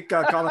I think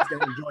Colin's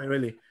going to enjoy,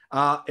 really.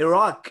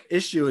 Iraq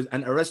issued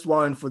an arrest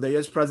warrant for the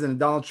U.S. President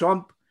Donald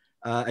Trump,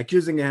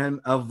 accusing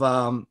him of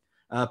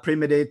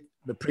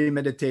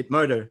premeditated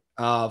murder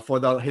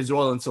for his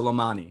role in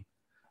Soleimani.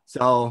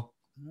 So,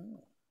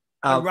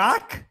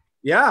 Iraq?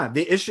 Yeah,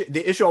 the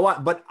issue of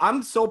what? But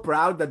I'm so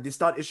proud that they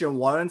start issuing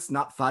warrants,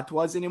 not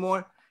fatwas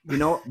anymore.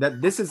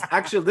 That this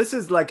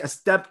is like a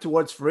step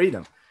towards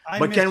freedom.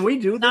 But can we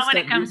do this? Not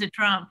when it comes to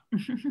Trump.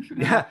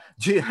 Yeah.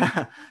 Do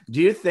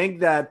you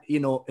think that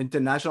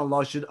international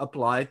law should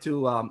apply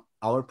to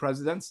our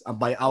presidents?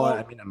 By our,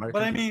 I mean American.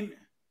 But I mean,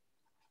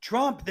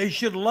 Trump. They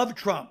should love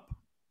Trump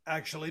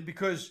actually,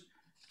 because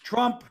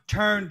Trump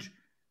turned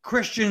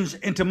Christians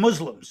into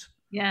Muslims.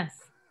 Yes.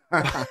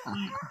 I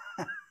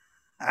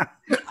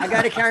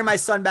got to carry my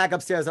son back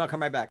upstairs, and I'll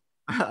come right back.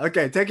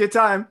 Okay, take your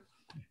time.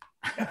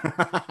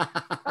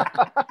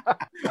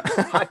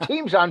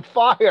 Hakeem's on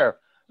fire.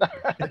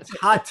 It's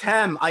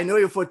Hatem. I know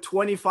you for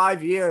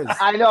 25 years.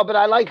 I know, but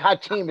I like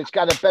Hatem. It's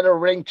got a better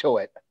ring to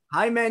it.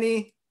 Hi,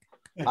 Manny.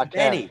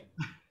 Benny.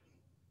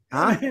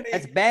 Huh?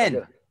 That's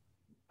Ben.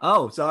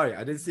 Oh, sorry.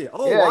 I didn't see it.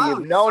 Oh, yeah, wow.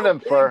 You've known him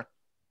for.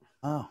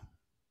 Oh.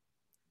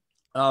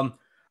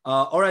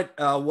 All right.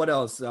 What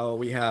else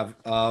we have?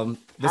 The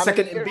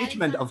second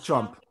impeachment of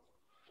Trump.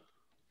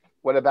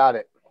 What about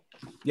it?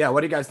 Yeah.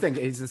 What do you guys think?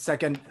 Is the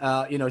second,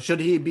 should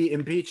he be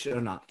impeached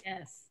or not?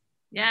 Yes.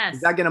 Yes.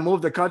 Is that going to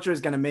move the country?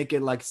 Is going to make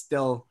it like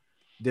still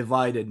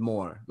divided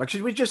more? Like,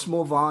 should we just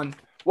move on?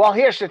 Well,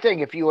 here's the thing.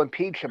 If you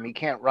impeach him, he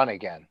can't run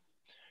again.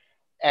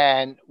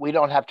 And we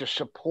don't have to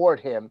support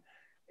him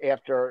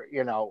after,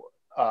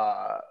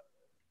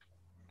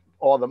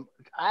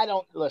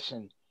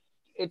 listen,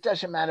 it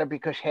doesn't matter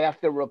because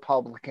half the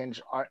Republicans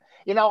are,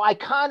 I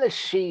kind of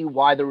see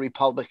why the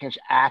Republicans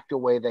act the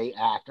way they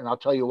act. And I'll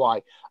tell you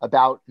why,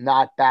 about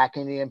not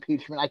backing the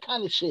impeachment. I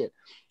kind of see it.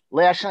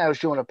 Last night I was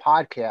doing a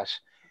podcast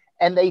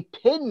and they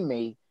pinned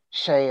me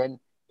saying,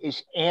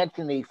 is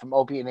Anthony from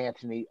Opie and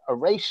Anthony a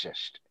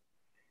racist?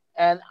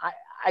 And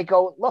I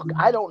go, look,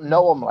 I don't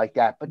know him like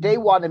that, but they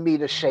wanted me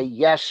to say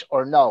yes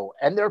or no.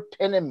 And they're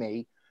pinning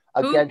me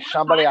against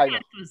somebody I know.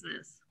 Was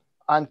this?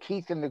 On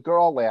Keith and the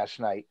Girl last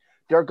night.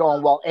 They're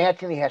going, well,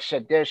 Anthony has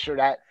said this or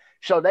that.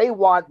 So they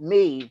want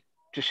me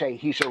to say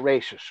he's a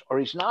racist or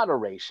he's not a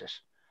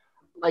racist.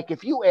 Like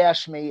if you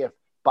ask me if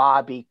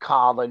Bobby,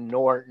 Colin,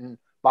 Norton,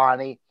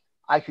 Bonnie,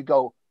 I could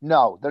go,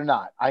 no, they're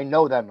not. I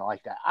know them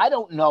like that. I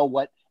don't know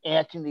what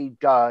Anthony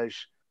does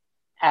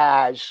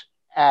as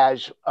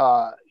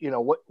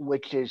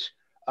which is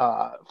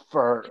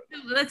for.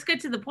 Let's get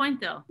to the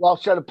point though. Well,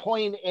 so the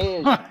point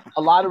is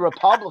a lot of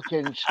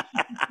Republicans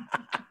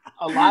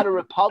a lot of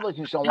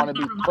Republicans don't want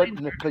to be put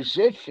in a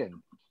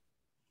position.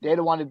 They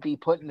don't want to be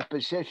put in a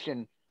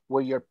position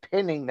where you're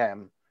pinning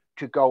them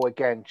to go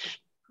against.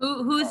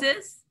 Who's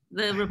this?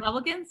 The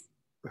Republicans?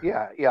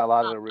 Yeah, a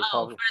lot of the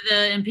Republicans. For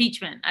the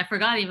impeachment. I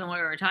forgot even what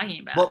we were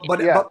talking about.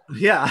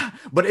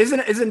 But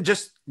isn't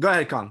just go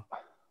ahead, Con.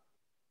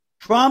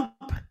 Trump,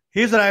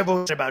 here's what I've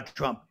always said about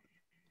Trump.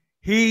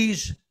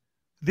 He's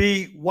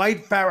the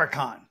white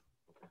Farrakhan.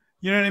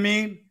 You know what I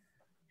mean?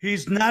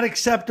 He's not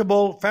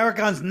acceptable.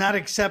 Farrakhan's not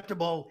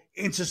acceptable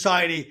in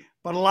society,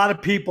 but a lot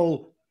of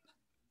people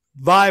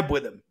vibe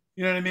with him.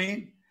 You know what I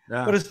mean?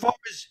 Yeah. But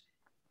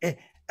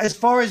as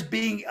far as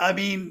being, I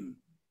mean,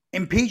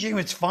 impeaching,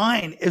 it's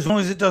fine as long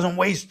as it doesn't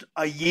waste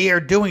a year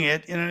doing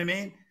it. You know what I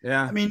mean?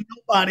 Yeah. I mean,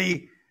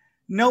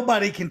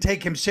 nobody can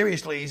take him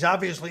seriously. He's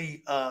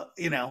obviously,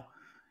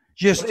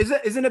 just.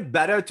 Isn't it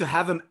better to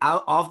have him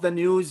out of the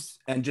news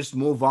and just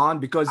move on?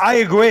 Because I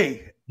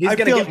agree. He's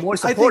going to get more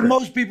support. I think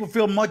most people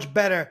feel much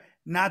better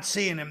not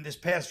seeing him this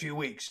past few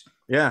weeks.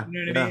 Yeah.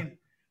 You know what I mean?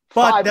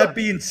 But that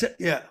being said,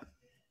 yeah.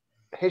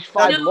 His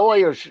five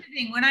lawyers.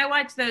 When I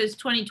watch those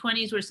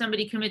 2020s where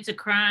somebody commits a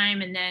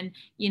crime and then,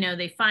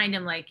 they find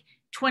him like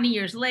 20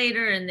 years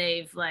later and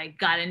they've like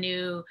got a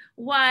new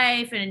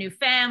wife and a new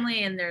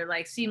family and they're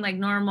like seem like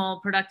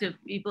normal, productive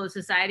people in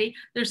society.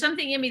 There's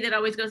something in me that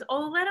always goes,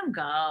 oh, let them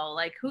go.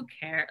 Like, who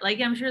cares? Like,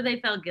 I'm sure they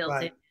felt guilty.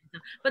 Right.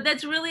 But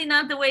that's really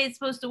not the way it's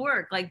supposed to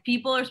work. Like,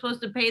 people are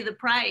supposed to pay the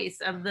price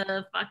of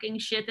the fucking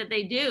shit that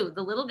they do.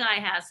 The little guy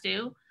has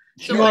to.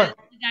 So Sure. the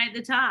guy at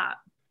the top.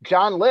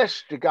 John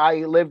List, the guy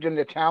who lived in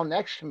the town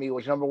next to me,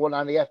 was #1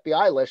 on the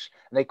FBI list,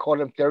 and they caught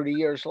him 30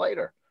 years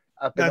later.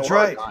 That's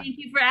right. Thank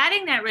you for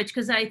adding that, Rich,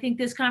 because I think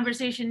this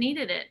conversation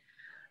needed it.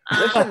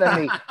 Listen to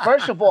me.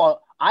 First of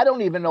all, I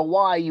don't even know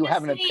why you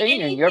have an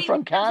opinion. You're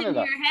from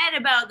Canada. In your head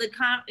about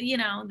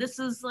this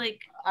is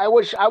like. I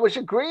was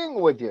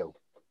agreeing with you.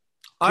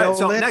 All right.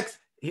 So next,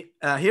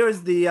 here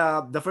is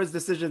the first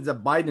decisions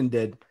that Biden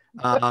did,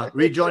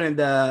 rejoining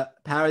the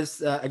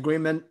Paris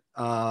Agreement,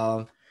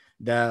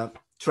 the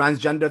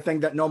transgender thing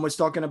that Norm was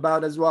talking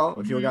about as well.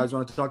 If you guys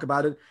want to talk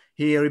about it,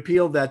 he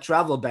repealed the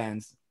travel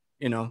bans,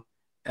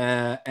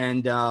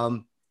 and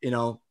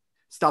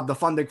stop the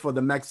funding for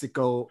the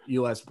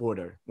Mexico-U.S.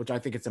 border, which I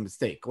think it's a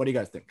mistake. What do you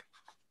guys think?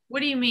 What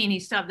do you mean he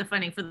stopped the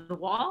funding for the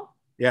wall?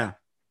 Yeah.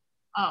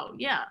 Oh,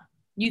 yeah.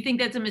 You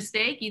think that's a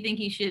mistake? You think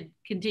he should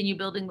continue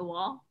building the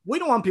wall? We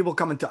don't want people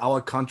coming to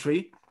our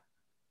country.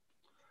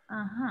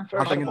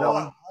 First of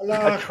all,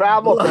 a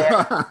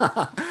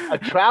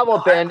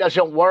travel ban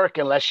doesn't work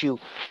unless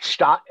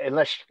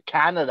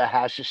Canada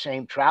has the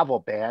same travel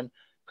ban,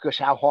 because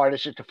how hard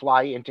is it to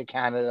fly into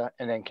Canada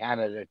and then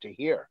Canada to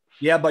here?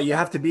 Yeah, but you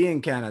have to be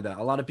in Canada.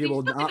 A lot of people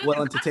are not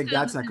willing to take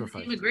that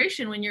sacrifice.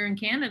 Immigration when you're in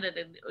Canada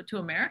to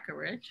America,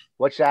 Rich.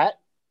 What's that?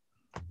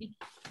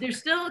 There's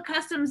still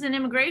customs and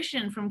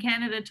immigration from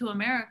Canada to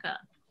America.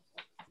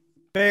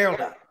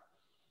 Barely.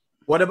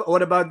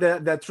 What about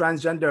the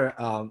transgender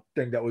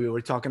thing that we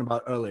were talking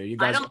about earlier? You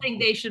guys, I don't think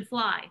they should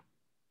fly.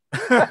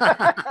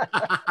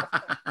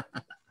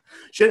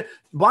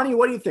 Bonnie,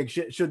 what do you think?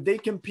 Should they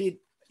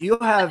compete? You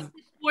have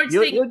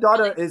your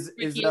daughter is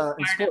in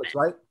sports,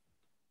 right?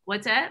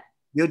 What's that?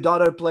 Your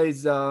daughter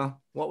plays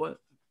what?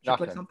 She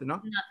plays something,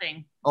 no?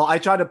 Nothing. Oh, I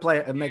tried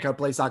to make her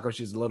play soccer.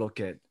 She's a little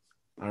kid.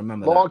 I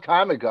remember long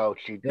time ago.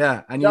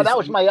 Yeah, no, that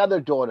was my other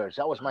daughters.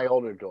 That was my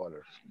older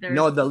daughters.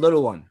 No, the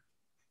little one.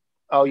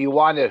 Oh, you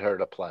wanted her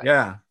to play.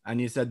 Yeah,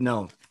 and you said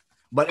no.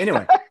 But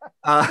anyway.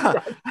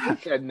 I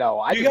said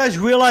no. Do you guys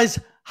realize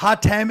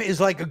Hatem is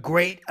like a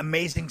great,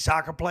 amazing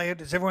soccer player?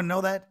 Does everyone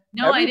know that?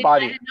 No, I had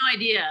no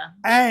idea.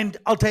 And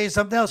I'll tell you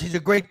something else. He's a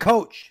great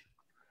coach.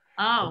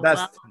 Oh,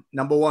 best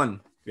 #1.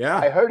 Yeah.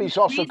 I heard he's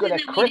also good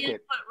at cricket. We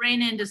didn't put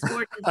Raina into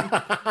sports.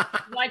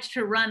 We watched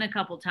her run a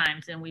couple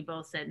times, and we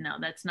both said, no,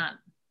 that's not.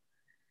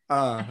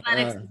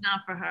 Athletics is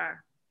not for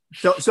her.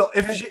 So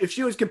if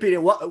she was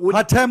competing, what would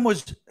Hatem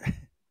was...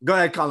 Go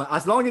ahead, Colin.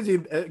 As long as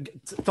you're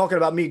talking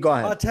about me, go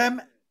ahead. Hatem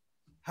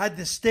had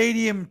the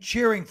stadium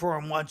cheering for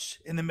him once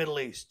in the Middle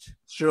East.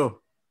 Sure.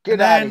 Get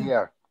out of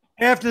here.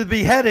 After the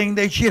beheading,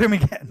 they cheered him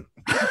again.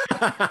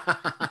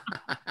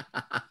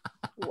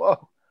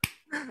 Whoa.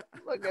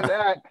 Look at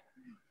that.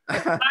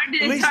 At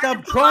least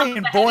I'm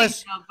trying,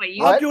 boss.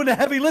 I'm doing the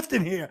heavy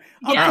lifting here.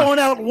 I'm throwing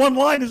out one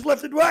line is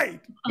left and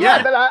right.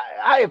 Yeah, but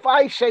if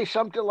I say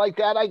something like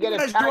that, I get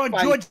attacked drawing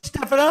George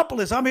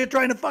Stephanopoulos. I'm here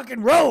trying to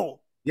fucking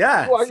roll.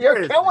 Yeah. Well,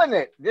 you're killing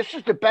it. This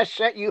is the best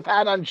set you've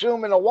had on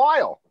Zoom in a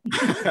while.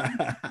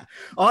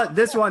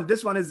 This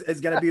one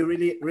is going to be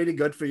really, really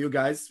good for you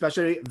guys,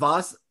 especially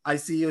Vas. I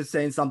see you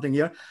saying something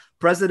here.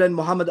 President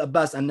Mohammed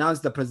Abbas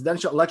announced the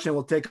presidential election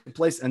will take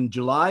place in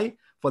July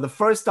for the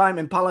first time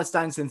in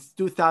Palestine since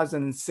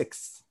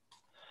 2006.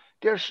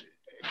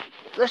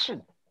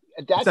 Listen,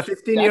 it's a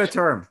 15-year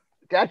term.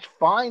 That's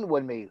fine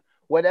with me.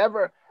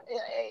 Whatever.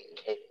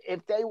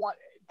 If they want,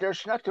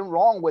 there's nothing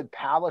wrong with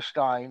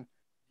Palestine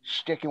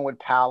sticking with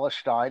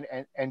Palestine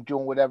and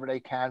doing whatever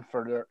they can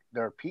for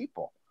their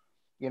people.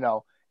 You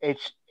know,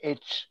 it's. Do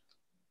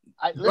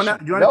you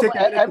want to take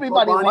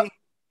everybody.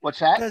 What's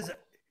that?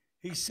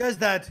 He says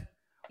that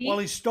while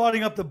he's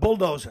starting up the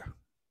bulldozer.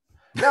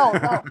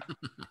 No.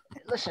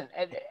 Listen,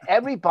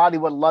 everybody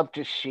would love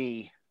to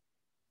see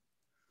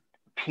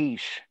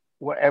peace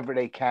wherever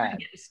they can.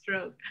 Get a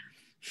stroke.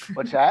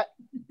 What's that?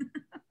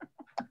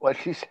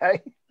 What'd she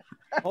say?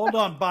 Hold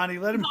on, Bonnie.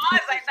 Let him.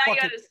 Pause. I thought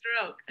you had a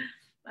stroke.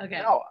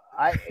 Okay.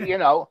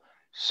 No,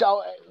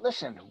 so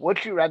listen,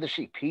 would you rather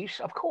see peace?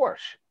 Of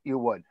course you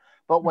would.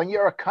 But when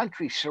you're a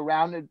country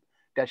surrounded,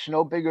 that's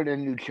no bigger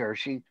than New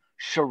Jersey,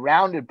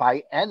 surrounded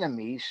by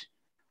enemies,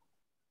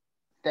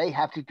 they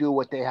have to do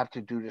what they have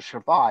to do to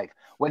survive.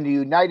 When the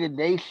United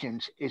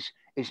Nations is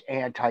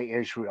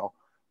anti-Israel,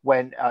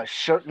 when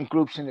certain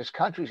groups in this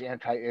country is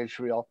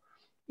anti-Israel,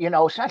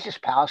 it's not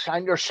just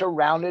Palestine. They're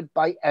surrounded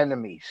by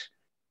enemies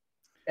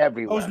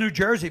everywhere. That was New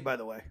Jersey, by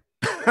the way.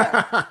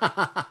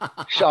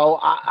 So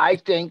I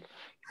think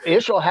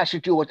Israel has to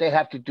do what they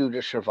have to do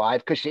to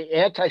survive, because the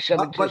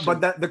anti-Semitism.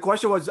 But the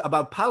question was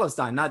about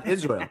Palestine, not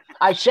Israel.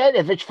 I said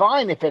if it's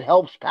fine, if it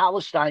helps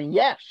Palestine,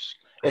 yes.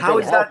 How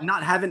is that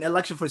not having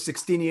election for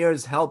 16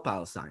 years help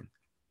Palestine?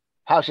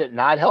 How's it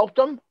not helped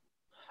them?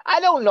 I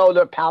don't know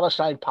their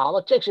Palestine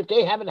politics. If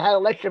they haven't had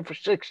election for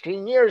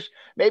 16 years,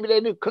 maybe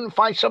they couldn't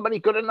find somebody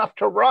good enough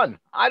to run.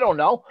 I don't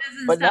know.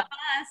 Doesn't stop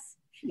us.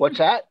 What's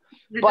that?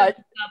 It But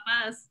doesn't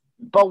stop us.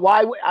 But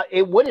why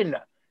it wouldn't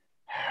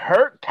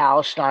hurt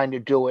Palestine to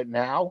do it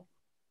now?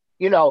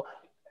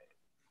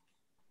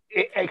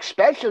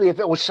 Especially if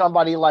it was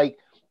somebody like,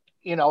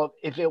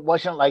 if it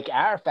wasn't like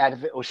Arafat,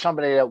 if it was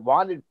somebody that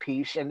wanted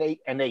peace and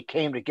they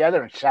came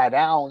together and sat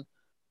down.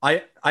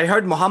 I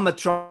heard Muhammad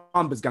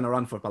Trump is going to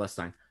run for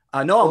Palestine.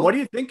 Noam, what do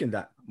you think in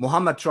that?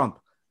 Muhammad Trump.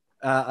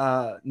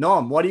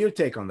 Noam, what do you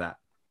take on that?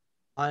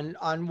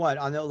 On what?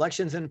 On the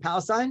elections in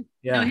Palestine?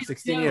 Yeah,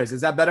 16 years.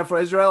 Is that better for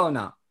Israel or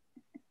not?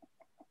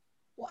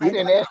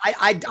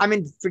 I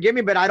mean, forgive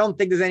me, but I don't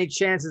think there's any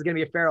chance it's going to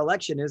be a fair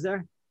election, is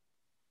there?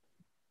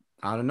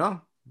 I don't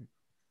know.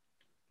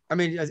 I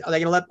mean, are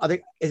they going to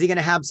is he going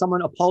to have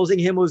someone opposing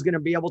him who's going to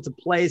be able to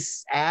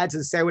place ads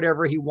and say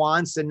whatever he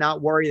wants and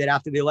not worry that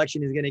after the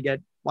election he's going to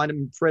wind up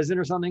in prison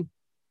or something?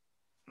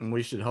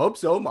 We should hope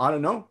so. I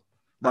don't know,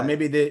 but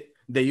maybe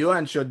the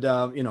UN should,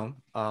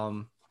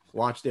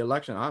 watch the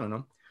election. I don't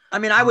know. I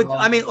mean,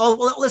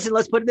 listen,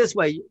 let's put it this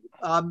way.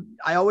 I'm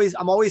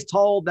always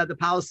told that the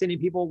Palestinian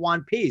people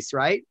want peace,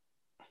 right?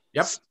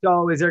 Yep.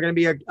 So is there going to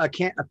be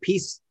a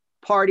peace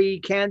party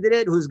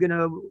candidate who's going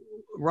to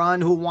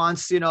run, who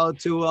wants,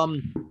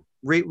 to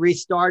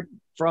restart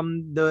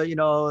from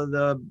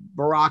the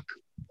Barak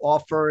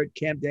offer at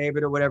Camp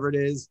David or whatever it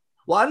is?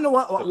 Well, I don't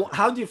know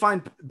how do you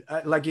find,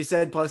 like you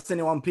said,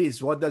 Palestinian want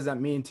peace? What does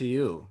that mean to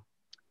you?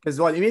 Because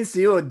what it means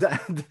to you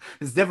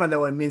is different than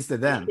what it means to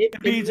them.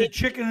 It means a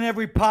chicken in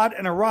every pot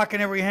and a rock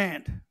in every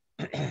hand.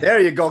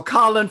 There you go.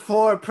 Calling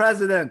for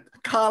president.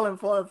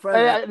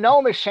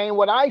 Noam is saying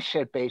what I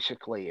said,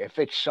 basically. If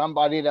it's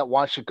somebody that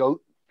wants to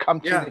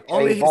come to the table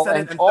only he said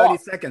it in 30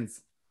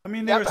 seconds. I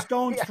mean, they're a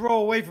stone's throw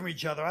away from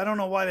each other. I don't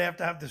know why they have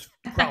to have this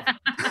problem.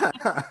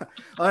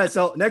 All right,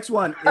 so next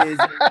one is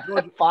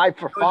Georgia, 5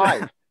 for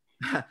 5.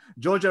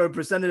 Georgia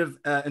representative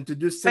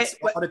introduced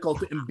article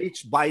to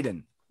impeach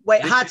Biden.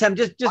 Wait, Hatem,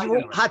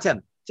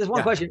 just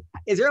one question.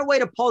 Is there a way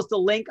to post a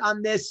link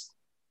on this?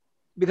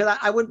 Because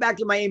I went back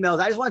to my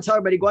emails. I just want to tell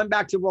everybody, going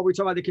back to what we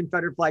talked about, the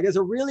Confederate flag, there's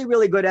a really,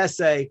 really good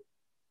essay.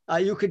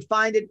 You could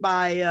find it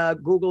by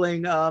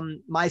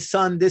Googling "My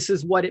Son, This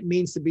Is What It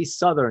Means to Be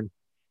Southern."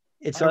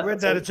 I read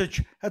that.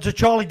 That's a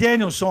Charlie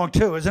Daniels song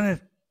too, isn't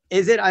it?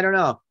 Is it? I don't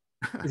know.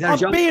 Is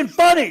that I'm being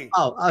funny.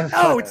 No,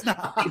 it's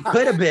not. It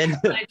could have been.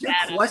 Good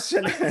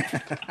question.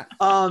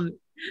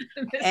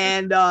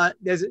 And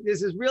there's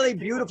this really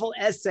beautiful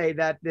essay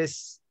that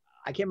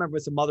I can't remember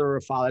if it's a mother or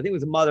a father. I think it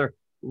was a mother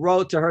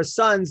wrote to her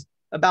sons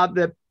about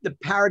the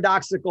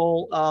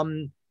paradoxical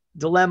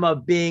dilemma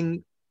of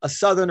being a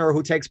Southerner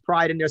who takes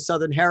pride in their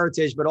Southern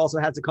heritage, but also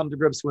had to come to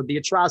grips with the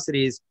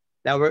atrocities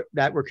that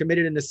were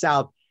committed in the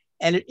South.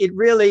 And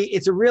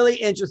it's a really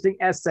interesting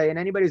essay. And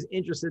anybody who's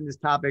interested in this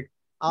topic,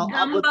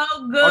 I'm going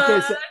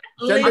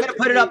to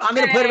put it up. I'm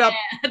going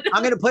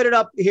to put it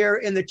up here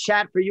in the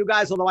chat for you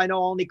guys. Although I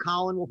know only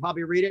Colin will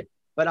probably read it,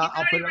 but I'll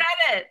put it. Read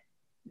it.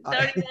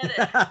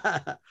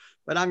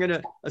 But I'm going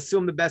to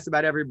assume the best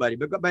about everybody.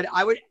 But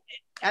I would,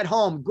 at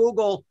home,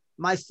 Google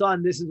 "My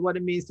Son, This Is What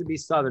It Means to Be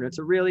Southern." It's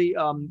a really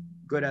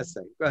good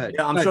essay. Go ahead.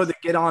 Yeah, I'm sure they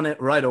get on it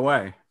right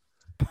away.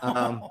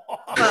 I've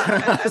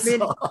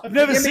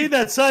never seen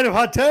that side of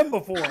Hatem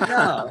before.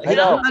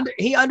 No,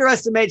 he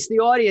underestimates the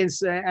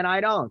audience, and I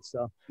don't.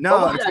 So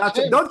no, it's not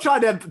true. Don't try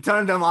to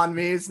turn them on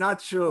me. It's not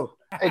true.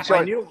 It's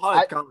my new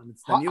heart, Colin.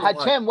 It's the new heart.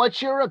 Hatem, what's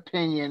your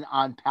opinion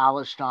on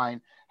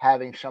Palestine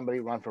having somebody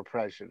run for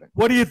president?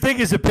 What do you think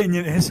his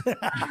opinion is?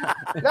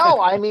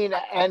 No, I mean,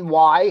 and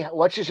why?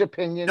 What's his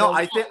opinion? No,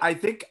 I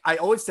think I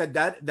always said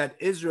that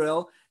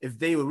Israel, if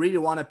they really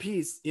want a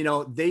peace,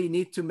 they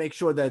need to make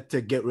sure that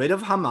to get rid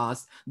of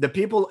Hamas. The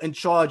people in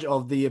charge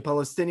of the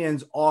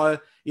Palestinians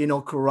are,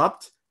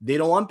 corrupt. They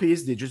don't want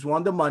peace. They just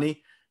want the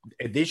money.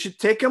 They should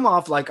take him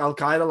off, like Al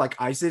Qaeda, like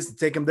ISIS,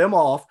 take them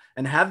off,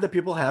 and have the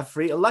people have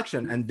free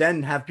election, and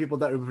then have people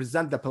that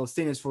represent the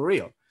Palestinians for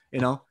real.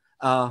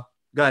 Go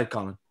ahead,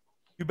 Colin.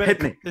 You better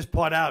Hit me. cut this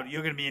part out.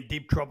 You're going to be in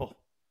deep trouble.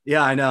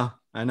 Yeah, I know.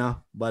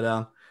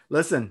 But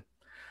listen,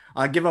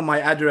 I'll give him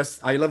my address.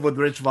 I live with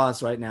Rich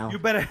Voss right now. You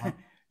better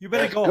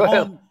go Good.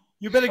 home.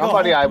 You better go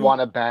Somebody home. I want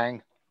to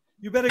bang.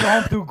 You better go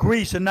home through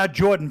Greece and not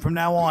Jordan from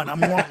now on. I'm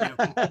warning you.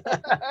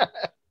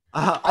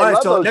 All I right,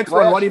 love so those next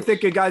one. What do you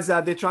glasses. think, you guys?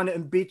 They're trying to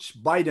impeach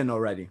Biden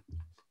already.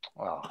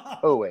 Well,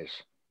 who is?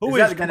 Who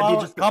Is is that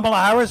gonna be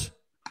Kamala just-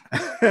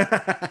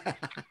 Harris?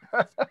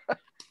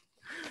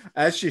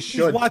 As she She's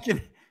should.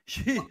 watching.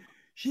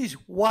 She's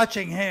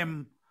watching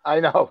him. I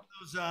know.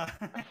 Those,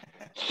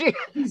 She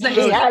He's like,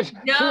 she has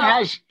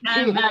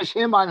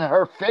him on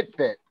her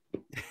Fitbit.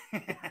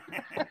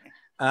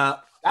 That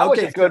was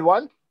Okay, a good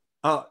one.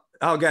 Oh,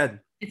 good.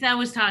 I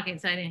was talking,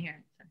 so I didn't hear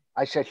it.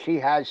 I said she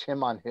has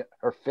him on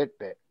her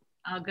Fitbit.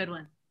 Oh, good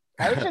one.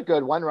 That was a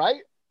good one,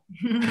 right?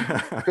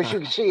 Because you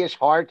can see his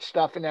heart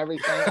stuff and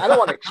everything. I don't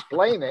want to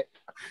explain it.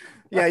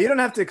 Yeah, you don't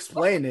have to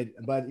explain it,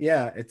 but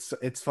yeah, it's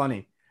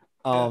funny.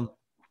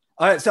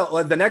 All right,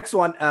 so the next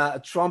one,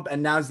 Trump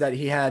announced that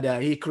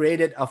he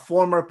created a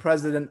former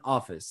president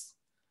office.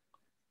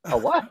 A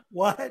what?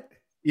 what?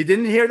 You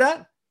didn't hear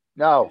that?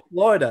 No.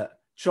 Florida,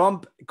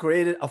 Trump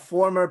created a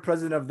former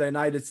president of the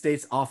United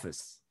States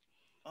office.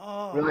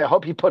 Oh, Really, I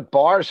hope he put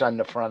bars on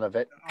the front of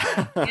it.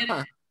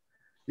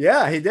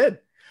 Yeah, he did.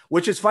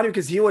 Which is funny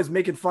because he was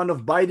making fun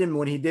of Biden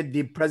when he did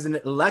the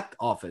president-elect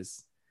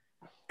office.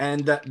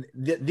 And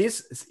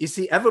this, you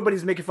see,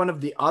 everybody's making fun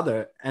of the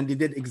other, and they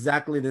did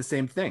exactly the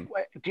same thing.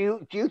 Wait,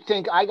 do you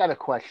think, I got a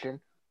question.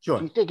 Sure.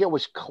 Do you think it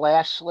was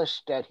classless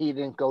that he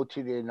didn't go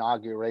to the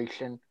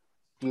inauguration?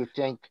 Do you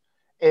think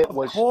it of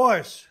was?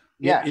 course.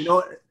 Yes. You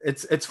know,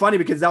 it's funny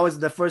because that was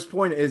the first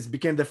point, is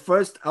became the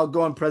first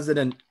outgoing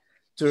president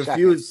to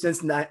refuse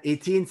since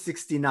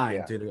 1869.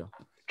 Yeah. To go.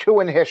 Two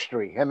in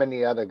history, him and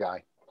the other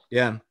guy.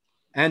 Yeah.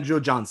 Andrew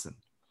Johnson.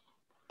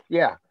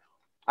 Yeah.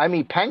 I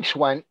mean, Pence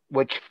went,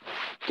 which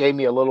gave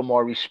me a little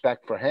more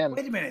respect for him.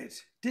 Wait a minute.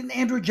 Didn't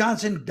Andrew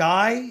Johnson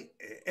die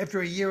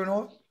after a year and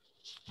all?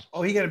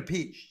 Oh, he got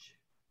impeached.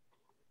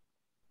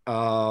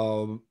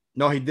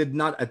 No, he did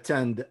not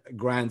attend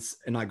Grant's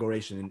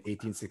inauguration in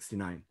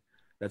 1869.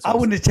 That's I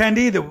wouldn't attend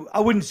either. I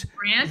wouldn't.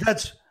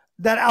 Grant?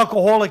 That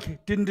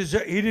alcoholic didn't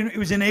deserve. He didn't. He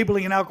was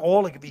enabling an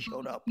alcoholic if he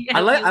showed up. Yeah,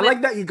 I we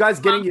like that you guys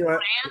getting your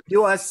Grant?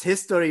 U.S.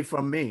 history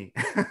from me.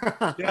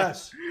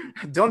 Yes,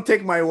 Don't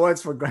take my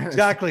words for granted.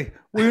 exactly.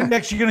 We're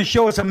next. You're going to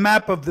show us a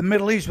map of the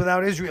Middle East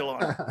without Israel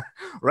on it.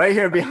 Right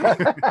here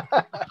behind.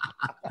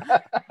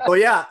 Oh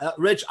yeah,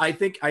 Rich. I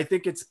think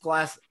it's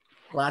classless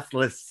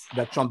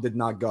that Trump did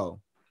not go.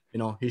 You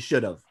know, he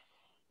should have.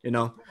 You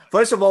know,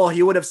 first of all,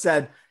 he would have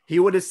said. He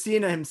would have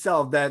seen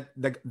himself that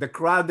the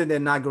crowd in the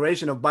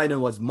inauguration of Biden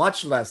was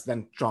much less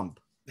than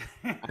Trump,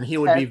 and he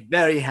would be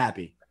very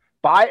happy.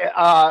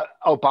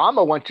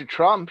 Obama went to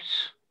Trump's,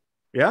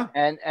 Yeah,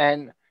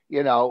 and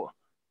you know,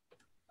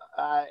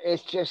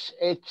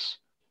 it's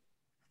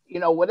you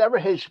know, whatever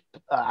his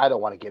I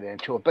don't want to get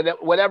into it,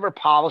 but whatever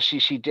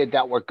policies he did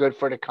that were good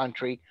for the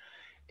country,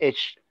 it's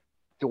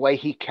the way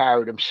he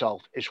carried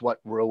himself is what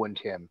ruined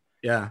him.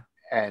 yeah.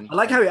 And I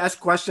like how you ask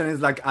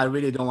questions like I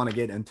really don't want to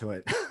get into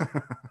it.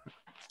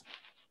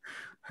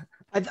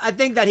 I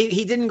think that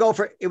he didn't go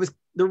for it. Was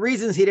the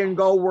reasons he didn't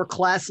go were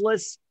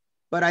classless,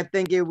 but I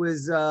think it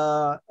was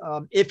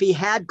if he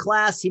had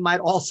class, he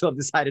might also have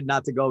decided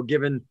not to go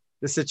given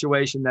the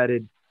situation that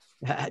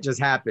had just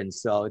happened.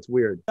 So it's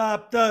weird.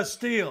 Stop the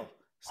steal.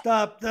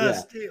 Stop the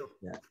steal.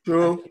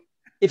 True.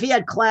 If he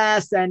had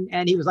class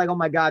and he was like, oh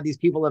my God, these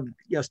people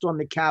have stormed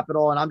the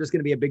Capitol, and I'm just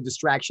going to be a big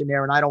distraction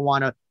there, and I don't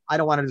want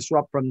to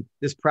disrupt from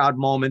this proud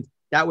moment.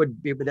 That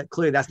would be, but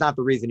clearly that's not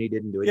the reason he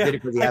didn't do it. Yeah, He did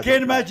it because he I has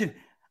can't no class. imagine.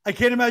 I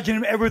can't imagine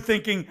him ever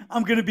thinking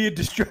I'm going to be a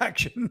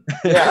distraction.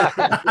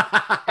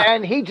 yeah,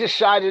 and he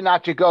decided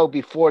not to go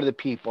before the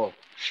people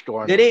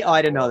stormed. Did he? Oh,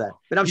 I didn't know that.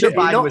 But I'm sure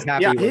Biden was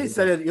happy. Yeah, with he it.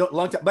 said it a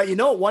long time. But you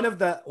know, one of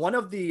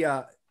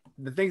the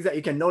things that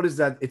you can notice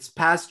that it's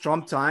past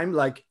Trump time.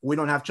 Like we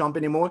don't have Trump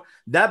anymore.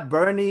 That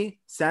Bernie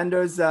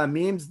Sanders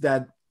memes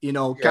that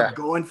kept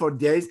going for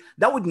days.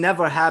 That would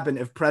never happen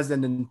if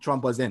President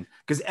Trump was in,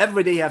 because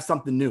every day you have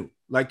something new.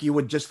 Like you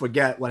would just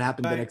forget what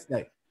happened the next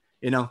day.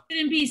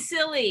 Shouldn't be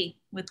silly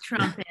with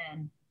Trump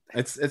in.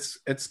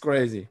 It's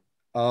crazy.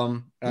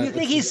 Do you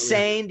think he's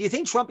sane? Do you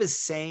think Trump is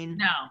sane?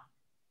 No.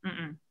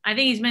 Mm-mm. I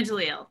think he's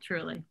mentally ill,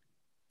 truly.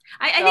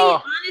 I think he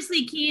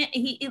honestly can't.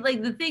 He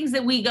like the things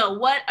that we go,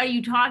 what are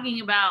you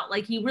talking about?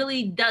 Like he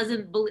really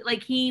doesn't believe.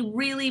 Like he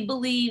really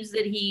believes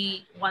that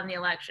he won the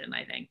election.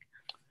 I think.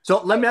 So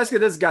let me ask you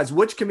this, guys: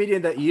 which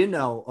comedian that you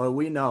know or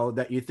we know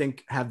that you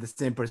think have the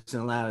same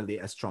personality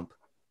as Trump?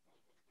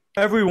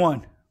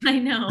 Everyone. I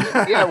know.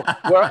 Yeah,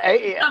 well,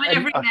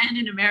 Every man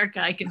in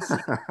America I can see.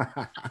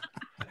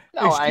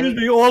 Excuse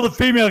me, all the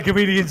female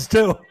comedians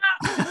too.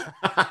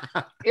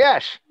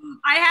 Yes.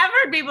 I have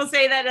heard people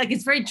say that like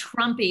it's very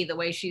Trumpy the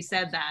way she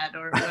said that,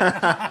 or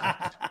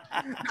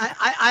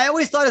I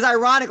always thought it was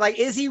ironic. Like,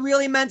 is he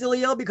really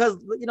mentally ill? Because,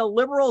 you know,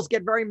 liberals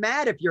get very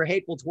mad if you're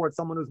hateful towards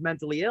someone who's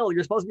mentally ill.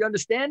 You're supposed to be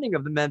understanding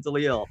of the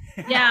mentally ill.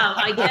 Yeah,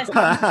 I guess.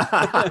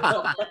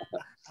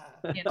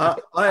 All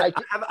right,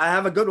 I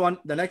have a good one.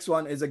 The next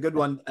one is a good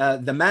one.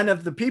 The man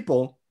of the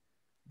people,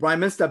 Prime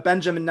Minister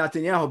Benjamin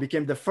Netanyahu,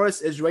 became the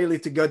first Israeli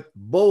to get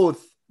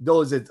both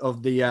doses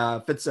of the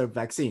Pfizer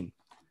vaccine.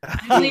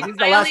 He's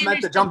the last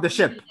man to jump the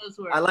ship.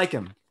 I like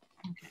him.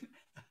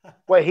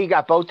 Wait, he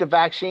got both the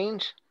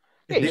vaccines?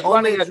 Yeah, the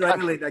only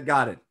Israeli that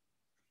got it,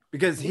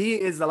 because he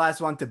is the last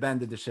one to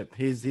abandon the ship.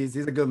 He's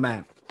a good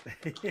man.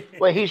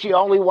 Wait, he's the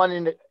only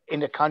one in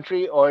the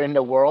country or in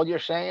the world, you're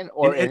saying,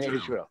 or in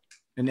Israel?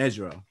 In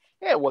Israel.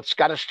 Yeah, well, it's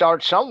got to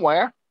start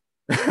somewhere.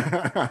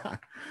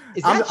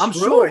 I'm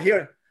sure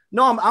here.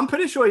 No, I'm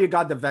pretty sure you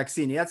got the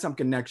vaccine. You had some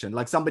connection,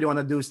 like somebody want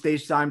to do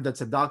stage time. That's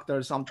a doctor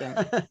or something.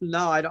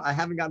 No, I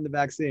haven't gotten the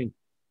vaccine.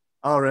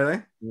 Oh,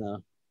 really?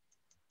 No.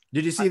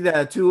 Did you see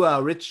the two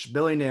rich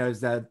billionaires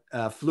that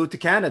flew to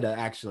Canada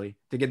actually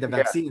to get the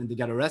vaccine and they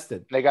got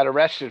arrested? They got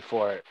arrested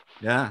for it.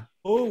 Yeah.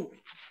 Oh.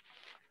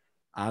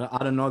 I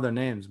don't know their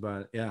names,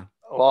 but yeah.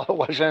 Well, it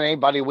wasn't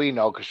anybody we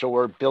know because the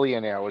word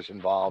billionaire was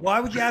involved. Why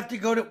would you have to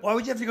go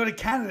to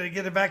Canada to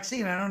get a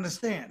vaccine? I don't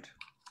understand.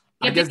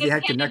 Yeah, I guess they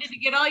had Canada connection to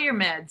get all your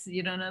meds.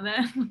 You don't know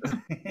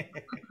that?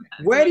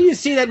 Where do you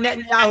see that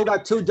Netanyahu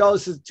got two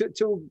doses,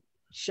 two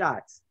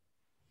shots?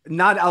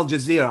 Not Al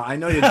Jazeera. I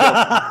know you're joking.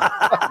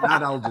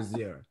 Not Al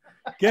Jazeera.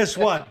 Guess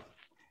what?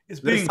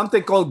 There's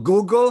something called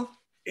Google.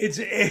 It's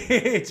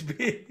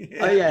being,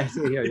 Oh yeah, I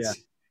see here. Yeah.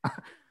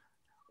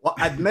 Well,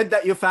 admit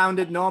that you found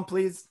it, Noam,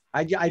 please.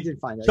 I did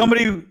find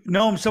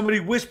that. Somebody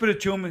whispered it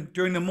to him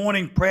during the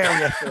morning prayer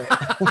yesterday.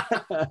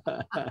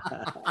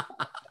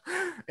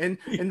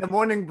 in the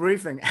morning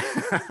briefing.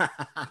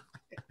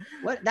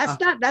 What? That's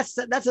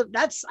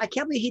I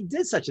can't believe he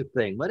did such a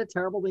thing. What a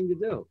terrible thing to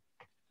do.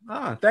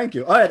 Oh, thank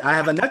you. All right, I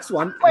have a next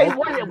one. Wait,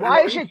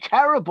 why is it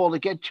terrible to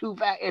get two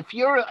if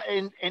you're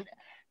in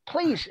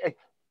please,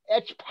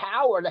 it's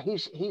power.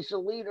 He's the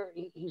leader.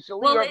 He's the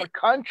leader of the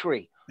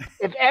country.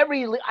 If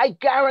I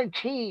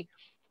guarantee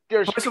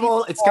there's first of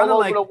all, it's kind of all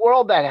over like the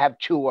world that have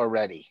two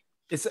already.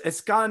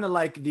 It's kind of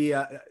like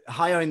the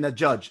hiring the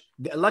judge.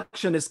 The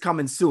election is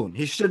coming soon.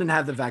 He shouldn't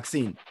have the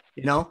vaccine.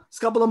 You know, it's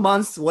a couple of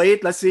months.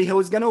 Wait, let's see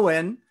who's gonna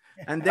win,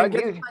 and then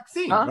get the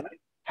vaccine. Huh? Right?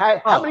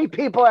 How many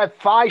people at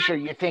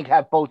Pfizer you think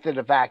have both of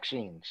the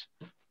vaccines?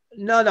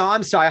 No,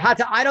 I'm sorry.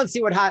 I don't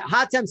see what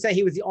Hatem said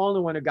he was the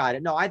only one who got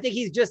it. No, I think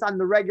he's just on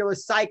the regular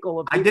cycle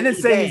of. I didn't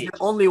say he's the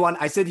only one.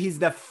 I said he's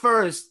the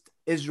first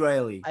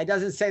Israeli. It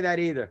doesn't say that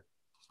either.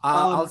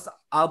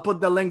 I'll put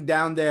the link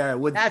down there.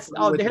 Here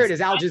it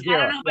is. Al Jazeera.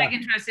 I don't know if I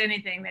can trust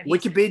anything that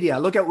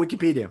Wikipedia. Look at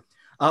Wikipedia.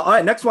 All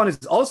right, next one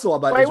is also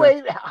about.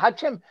 Wait,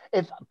 Hatem.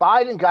 If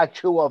Biden got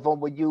two of them,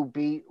 would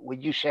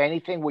you say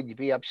anything? Would you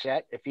be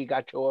upset if he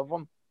got two of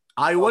them?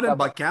 I wouldn't,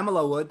 but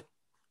Kamala would.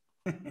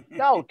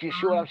 No, do you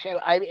see what I'm saying?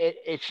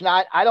 It's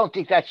not. I don't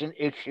think that's an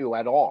issue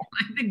at all.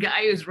 The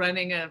guy who's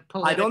running a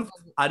political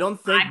I don't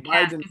think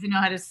Biden doesn't know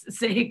how to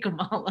say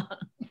Kamala.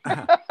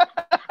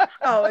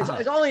 No,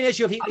 it's only an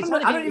issue if he.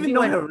 I don't even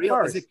know her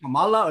real. Is it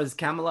Kamala or is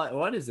Kamala?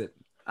 What is it?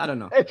 I don't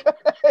know. No,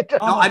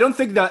 I don't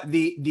think that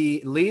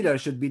the leader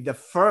should be the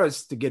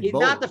first to get He's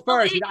both. not the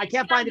first. I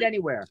can't find it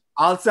anywhere.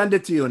 I'll send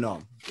it to you,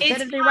 Noam.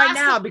 Send it to me right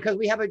now because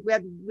we have to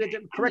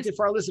correct it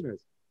for our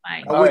listeners.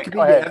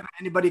 Wikipedia.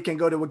 Anybody can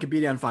go to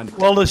Wikipedia and find it.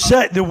 Well,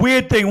 the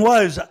weird thing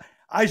was,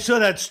 I saw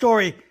that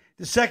story.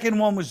 The second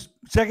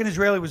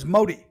Israeli was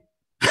Modi.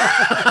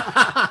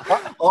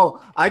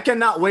 Oh, I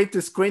cannot wait to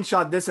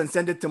screenshot this and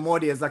send it to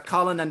Modi as a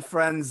Colin and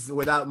Friends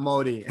without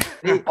Modi.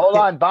 Hold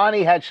on,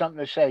 Bonnie had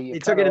something to say. He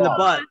took it in the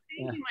butt.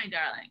 Thank you, my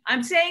darling.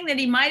 I'm saying that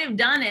he might have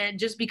done it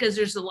just because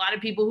there's a lot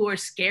of people who are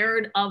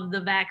scared of the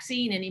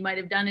vaccine, and he might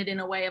have done it in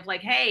a way of like,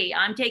 hey,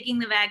 I'm taking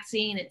the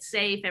vaccine. It's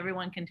safe.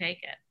 Everyone can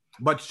take it.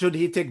 But should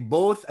he take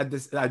both at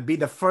this? Be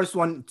the first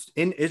one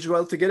in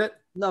Israel to get it?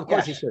 No, of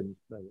course he shouldn't.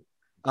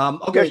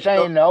 Okay, you're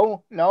saying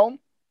no. No,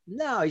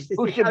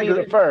 Who should be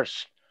the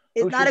first?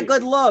 It's not a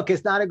good look.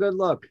 It's not a good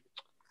look.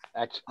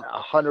 That's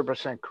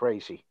 100%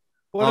 crazy.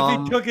 What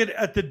if he took it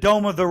at the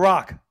Dome of the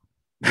Rock?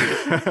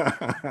 If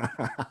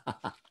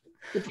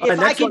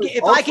I could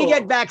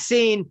get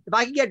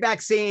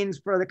vaccines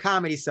for the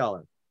Comedy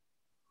Cellar,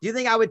 do you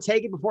think I would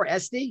take it before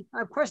Esty?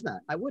 Of course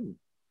not. I wouldn't.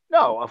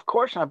 No, of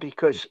course not,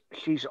 because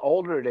she's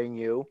older than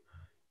you.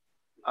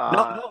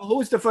 No,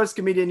 who's the first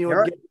comedian you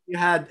would give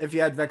if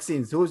you had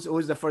vaccines?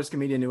 Who's the first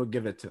comedian you would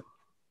give it to?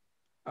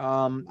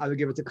 I would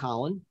give it to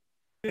Colin.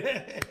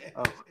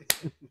 Oh.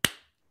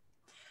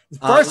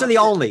 First or the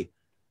only?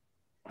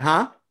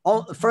 Huh?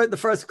 The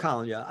first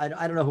Colin. Yeah, I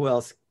don't know who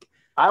else.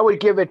 I would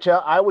give it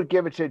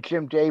to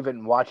Jim David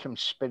and watch him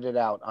spit it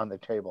out on the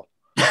table.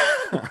 Is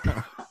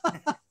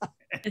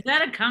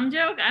that a cum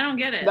joke? I don't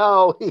get it.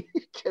 No, he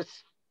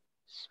just.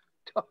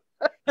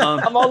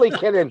 I'm only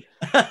kidding.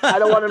 I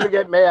don't want him to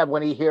get mad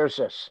when he hears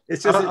this.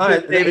 It's just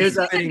is this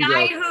a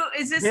guy who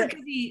is this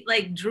because he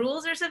like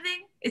drools or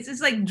something? Is this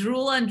like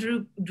drool on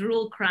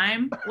drool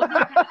crime? What is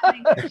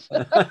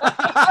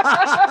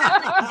happening?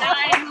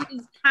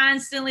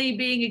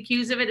 being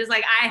accused of it is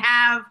like,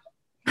 I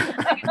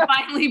can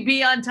finally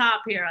be on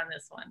top here on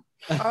this one.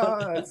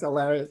 Oh, that's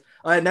hilarious.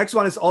 All right, next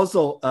one is also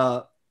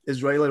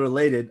Israeli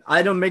related. I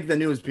don't make the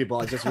news, people.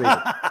 I just read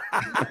it.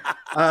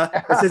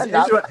 It says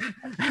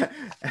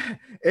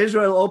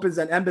Israel opens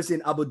an embassy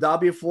in Abu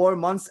Dhabi 4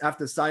 months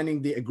after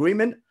signing the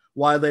agreement,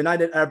 while the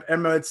United Arab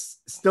Emirates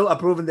still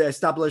approving the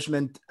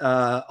establishment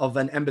of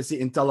an embassy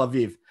in Tel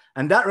Aviv.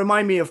 And that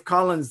remind me of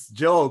Colin's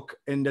joke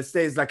in the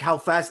States, like how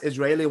fast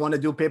Israeli want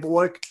to do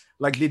paperwork.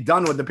 Like they're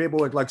done with the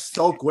paperwork like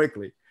so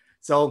quickly.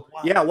 So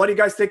yeah, what do you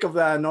guys think of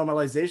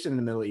normalization in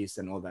the Middle East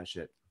and all that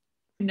shit?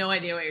 No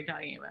idea what you're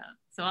talking about.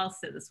 So I'll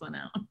sit this one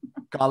out.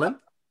 Colin?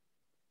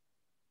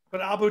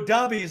 But Abu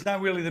Dhabi is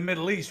not really the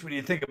Middle East when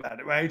you think about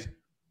it, right?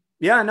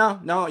 Yeah,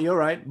 no,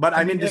 you're right. But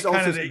I mean there's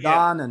also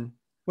Sudan and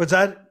what's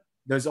that?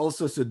 There's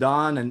also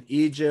Sudan and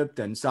Egypt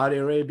and Saudi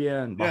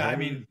Arabia and Bahrain. Yeah, I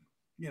mean,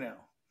 you know,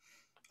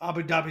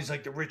 Abu Dhabi's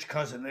like the rich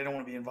cousin. They don't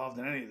want to be involved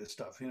in any of this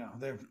stuff. You know,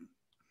 they're.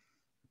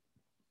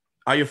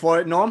 Are you for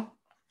it, Norm?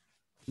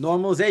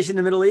 Normalization in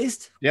the Middle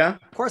East? Yeah.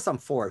 Of course I'm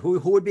for it. Who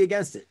would be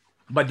against it?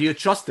 But do you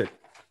trust it?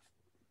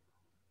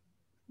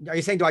 Are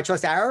you saying, do I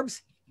trust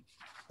Arabs?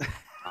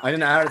 I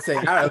didn't say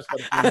Arabs,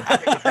 but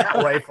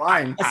that way,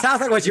 fine. It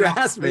sounds like what you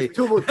asked me. There's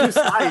two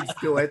sides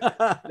to it.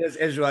 There's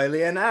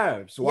Israeli and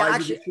Arabs. Why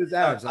did you choose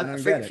Arabs? I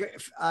don't get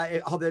it.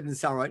 I hope that didn't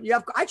sound right.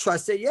 Yeah, I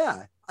trust it.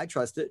 Yeah, I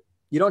trust it.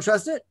 You don't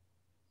trust it?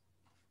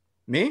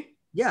 Me?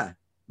 Yeah.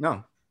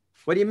 No.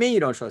 What do you mean you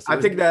don't trust it? I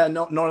think that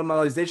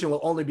normalization will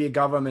only be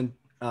government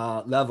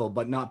level,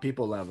 but not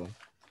people level.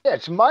 Yeah,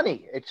 it's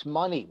money. It's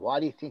money. Why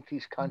do you think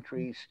these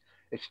countries?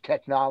 It's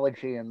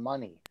technology and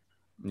money.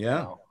 Yeah.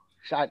 You know,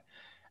 it's not.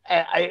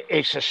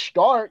 It's a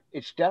start.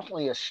 It's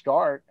definitely a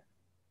start,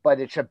 but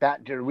it's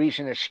about the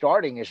reason it's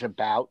starting is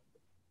about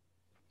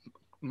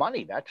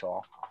money. That's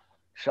all.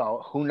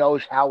 So who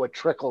knows how it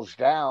trickles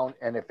down,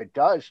 and if it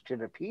does to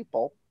the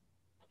people.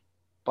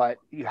 But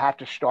you have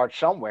to start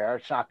somewhere.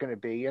 It's not going to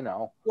be, you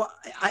know. Well,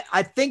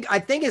 I think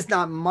it's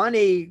not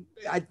money.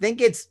 I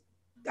think it's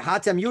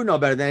Hatem. You know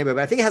better than anybody,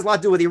 but I think it has a lot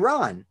to do with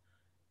Iran.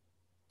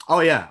 Oh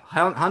yeah,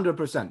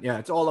 100%. Yeah,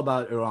 it's all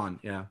about Iran.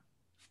 Yeah.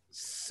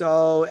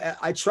 So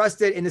I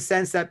trust it in the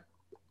sense that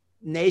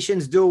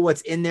nations do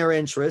what's in their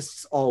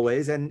interests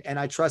always, and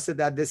I trusted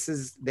that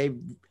they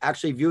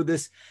actually view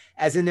this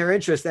as in their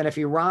interest. And if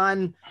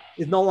Iran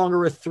is no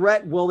longer a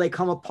threat, will they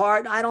come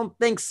apart? I don't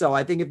think so.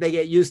 I think if they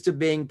get used to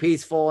being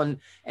peaceful and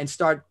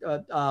start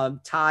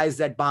ties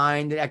that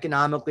bind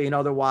economically and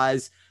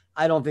otherwise,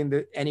 I don't think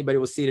that anybody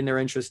will see it in their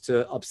interest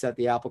to upset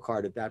the apple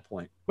cart at that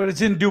point. But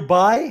it's in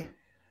Dubai?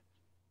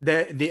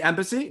 The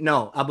embassy?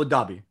 No, Abu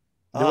Dhabi.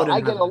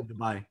 I get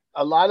Dubai.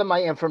 A lot of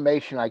my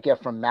information I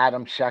get from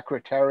Madam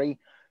Secretary.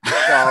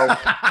 So,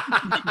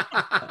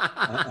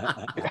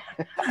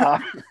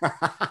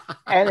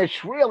 and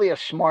it's really a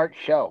smart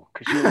show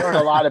because you learn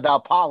a lot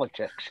about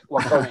politics,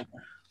 what goes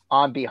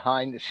on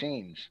behind the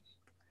scenes.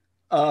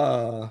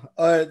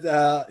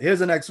 Here's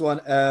the next one.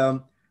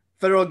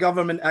 Federal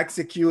government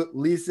execute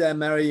Lisa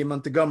Mary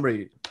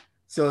Montgomery.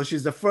 So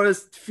she's the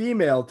first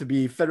female to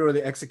be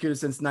federally executed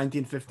since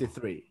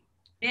 1953.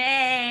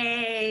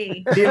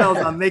 Yay! Females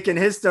are making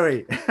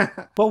history.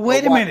 But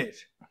wait a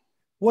minute.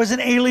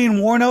 Wasn't Aileen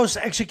Wuornos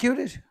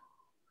executed?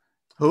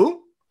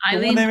 Who? The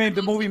one they made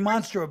the movie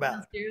Monster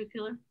about. Serial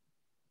killer.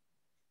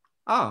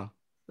 Oh,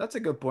 that's a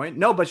good point.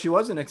 No, but she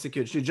wasn't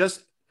executed.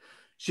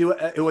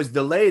 It was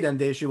delayed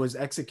and she was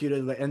executed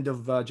at the end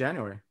of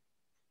January.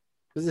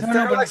 There's a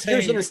federal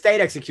execution and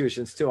state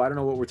executions too. I don't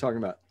know what we're talking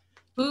about.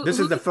 This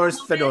is the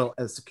first federal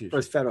execution.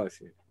 First federal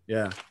execution.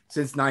 Yeah,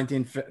 since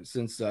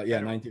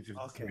 1953.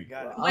 Okay,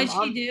 got it. What did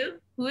she do?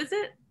 Who is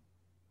it?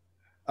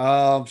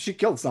 She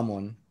killed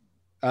someone.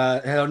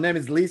 Her name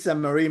is Lisa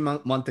Marie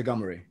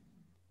Montgomery.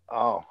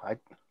 Oh, I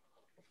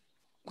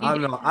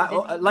don't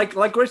know.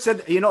 Like Rich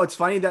said, you know, it's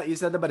funny that you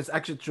said that, but it's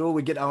actually true.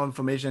 We get our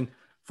information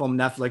from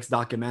Netflix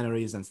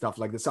documentaries and stuff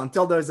like this. So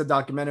until there's a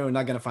documentary, we're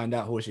not going to find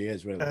out who she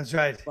is, really. That's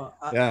right.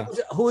 Yeah.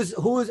 Who's?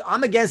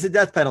 I'm against the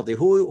death penalty.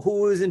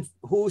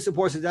 Who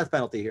supports the death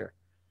penalty here?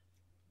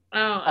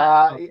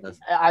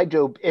 I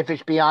do. If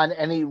it's beyond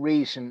any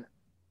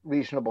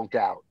reasonable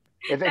doubt.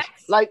 If it's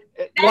like,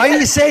 why do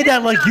you say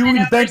that? Like you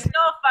invented? There's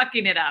no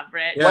fucking it up,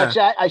 Rich. Yeah. What's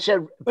that? I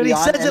said, but he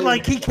says it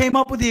like he came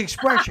up with the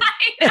expression.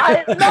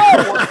 I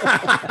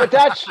know, but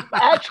that's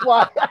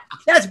why.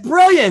 That's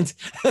brilliant.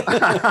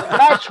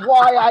 That's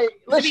why I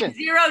listen.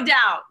 Zero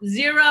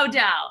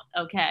doubt.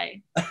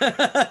 Okay.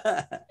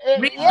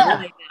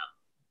 Yeah.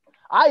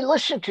 I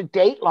listen to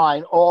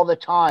Dateline all the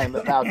time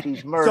about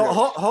these murders. So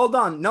hold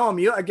on,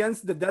 Noam, you're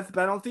against the death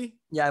penalty?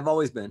 Yeah, I've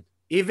always been.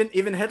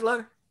 Even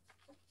Hitler?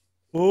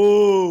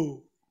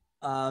 Ooh.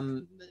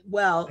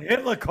 Well,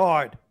 Hitler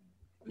card.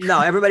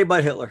 No, everybody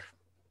but Hitler.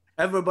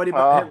 Everybody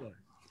but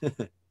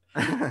Hitler.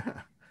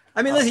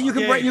 I mean, listen,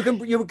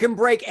 you can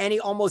break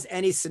almost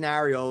any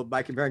scenario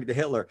by comparing it to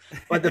Hitler.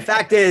 But the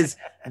fact is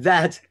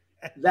that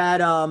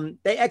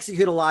they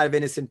execute a lot of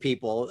innocent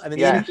people. I mean,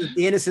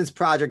 the Innocence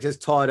Project has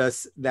taught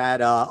us that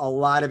a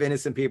lot of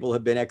innocent people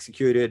have been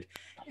executed.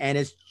 and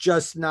it's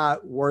just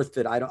not worth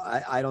it.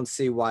 I don't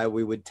see why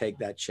we would take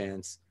that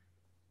chance.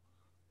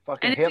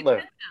 Fucking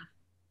Hitler.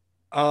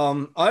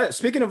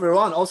 Speaking of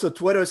Iran, also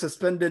Twitter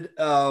suspended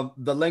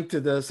the link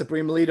to the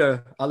Supreme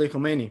Leader Ali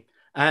Khamenei.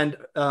 And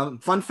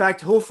fun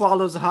fact: who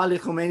follows Ali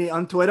Khamenei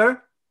on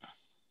Twitter?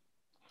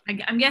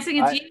 I'm guessing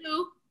it's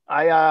you.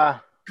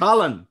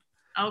 Colin.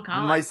 Oh,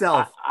 Colin.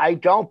 Myself. I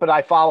don't, but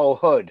I follow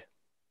Hood.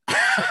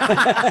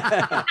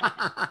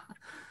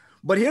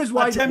 But here's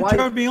why. Tim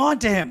turned me on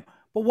to him.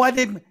 But why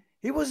didn't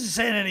he? Wasn't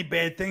saying any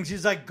bad things.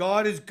 He's like,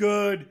 God is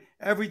good.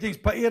 Everything's.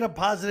 But he had a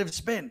positive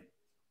spin.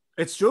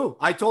 It's true.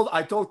 I told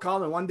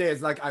Colin one day.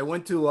 It's like I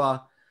went to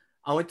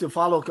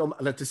follow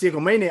to see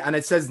Khomeini, and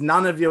it says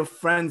none of your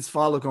friends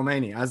follow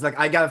Khomeini. I was like,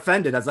 I got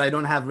offended as I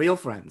don't have real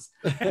friends.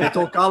 I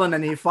told Colin,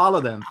 and he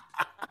followed them.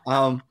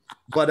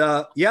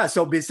 Yeah.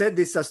 So they said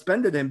they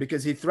suspended him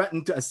because he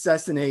threatened to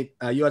assassinate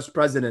U.S.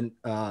 President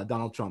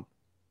Donald Trump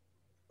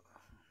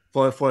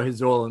for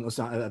his role in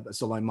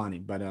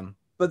Soleimani.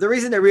 But the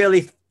reason they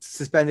really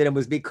suspended him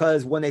was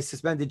because when they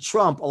suspended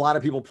Trump, a lot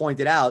of people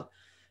pointed out,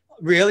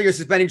 really, you're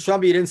suspending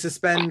Trump? You didn't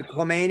suspend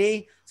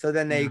Khomeini? So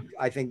then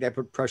I think they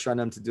put pressure on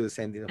them to do the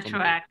same thing.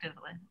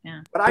 Retroactively,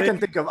 yeah. But I can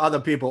think of other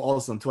people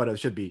also on Twitter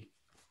should be.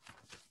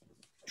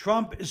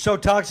 Trump is so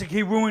toxic,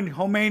 he ruined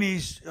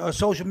Khomeini's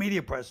social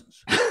media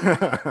presence.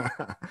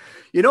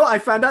 I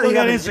found out he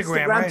got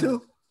Instagram right?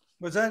 too.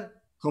 What's that?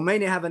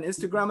 Khomeini have an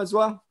Instagram as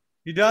well?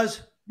 He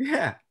does?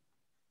 Yeah.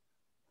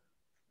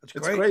 That's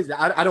it's great. Crazy.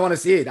 I don't want to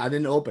see it. I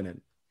didn't open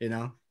it,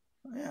 Yeah.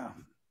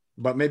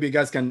 But maybe you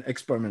guys can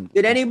experiment.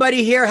 Did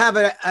anybody here have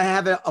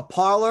a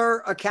Parler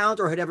account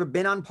or had ever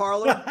been on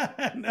Parler?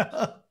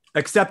 No.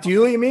 Except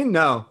you mean?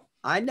 No.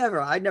 I'd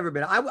never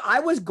been. I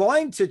was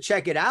going to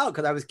check it out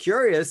because I was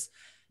curious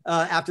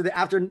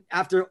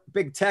after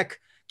Big Tech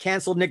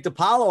canceled Nick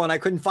DiPaolo and I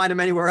couldn't find him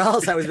anywhere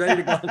else. I was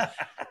ready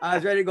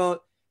to go.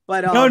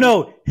 But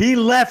no, he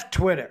left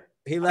Twitter.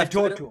 He left. I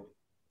talked to him.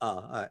 Oh,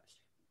 all right.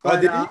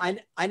 But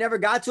I never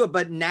got to it.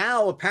 But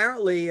now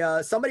apparently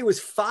somebody was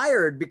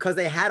fired because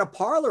they had a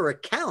Parler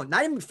account.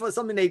 Not even for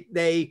something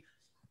they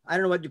I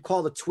don't know what you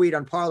call the tweet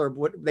on Parler.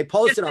 What they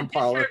posted on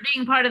Parler. Just for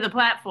being part of the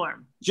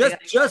platform.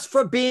 Just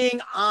for being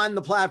on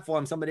the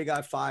platform, somebody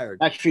got fired.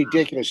 That's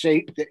ridiculous.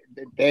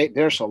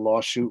 There's a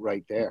lawsuit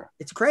right there.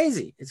 It's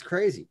crazy. It's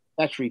crazy.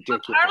 That's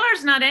ridiculous. But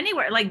Parler's not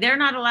anywhere. Like they're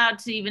not allowed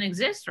to even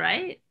exist,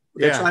 right?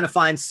 They're trying to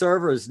find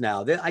servers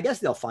now. I guess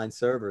they'll find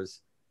servers.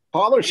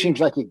 Parler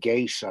seems like a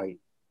gay site.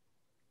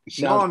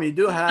 No, you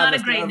do have a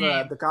server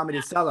at the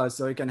Comedy Cellar,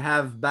 so you can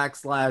have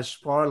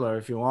 /Parler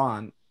if you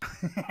want.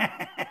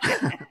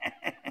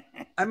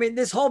 I mean,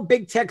 this whole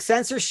big tech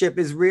censorship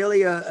is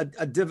really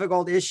a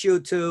difficult issue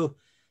to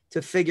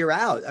figure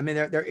out. I mean,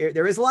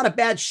 there is a lot of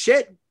bad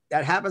shit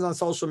that happens on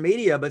social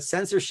media, but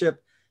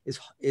censorship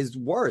is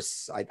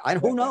worse.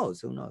 Who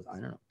knows? I don't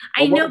know.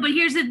 I know, but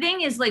here's the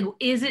thing: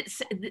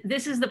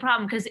 this is the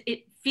problem because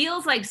it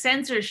feels like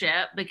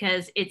censorship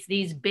because it's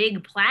these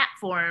big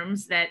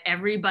platforms that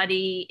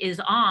everybody is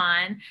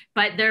on,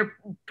 but they're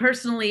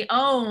personally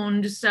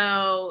owned.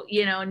 So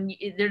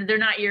they're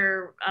not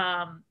your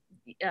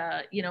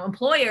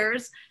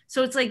employers.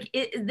 So it's like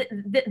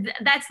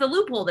that's the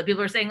loophole that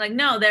people are saying. Like,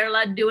 no, they're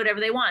allowed to do whatever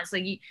they want. It's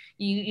like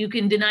you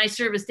can deny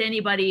service to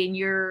anybody, and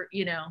you're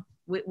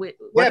but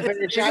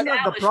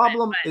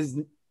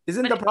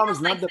isn't the problem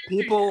is not the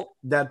people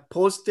that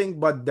posting,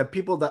 but the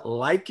people that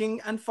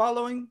liking and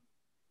following?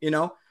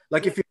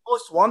 Like if you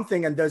post one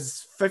thing and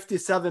there's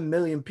 57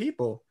 million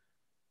people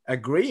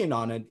agreeing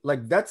on it,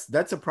 like that's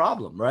a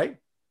problem, right?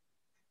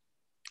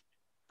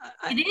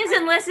 It is,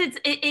 unless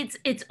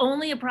it's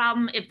only a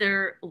problem if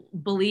they're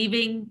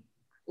believing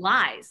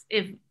lies.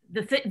 If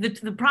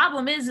the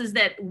problem is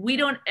that we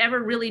don't ever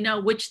really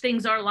know which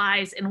things are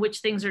lies and which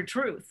things are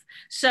truth.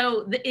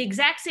 So the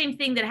exact same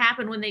thing that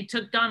happened when they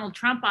took Donald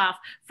Trump off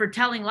for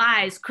telling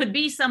lies could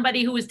be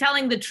somebody who was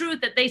telling the truth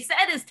that they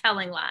said is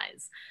telling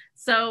lies.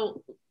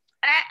 So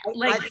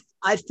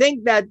I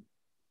think that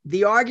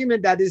the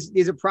argument that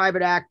these are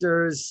private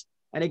actors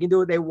and they can do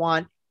what they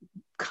want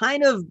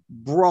kind of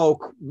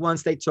broke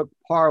once they took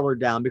Parler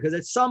down, because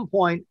at some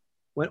point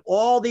when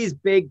all these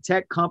big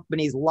tech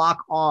companies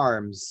lock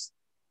arms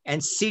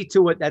and see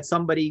to it that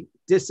somebody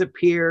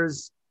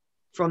disappears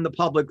from the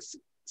public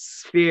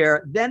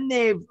sphere, then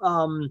they've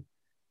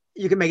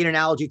you can make an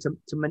analogy to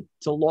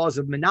laws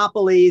of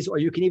monopolies, or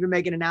you can even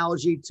make an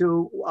analogy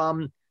to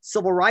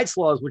civil rights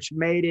laws, which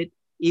made it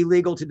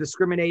illegal to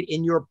discriminate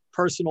in your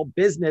personal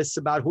business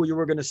about who you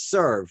were going to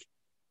serve.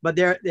 But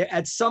there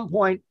at some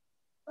point,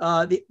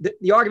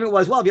 the argument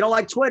was, well, if you don't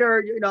like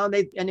Twitter, and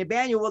they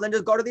ban you, well, then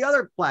just go to the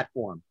other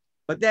platform.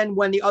 But then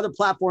when the other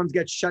platforms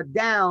get shut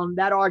down,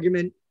 that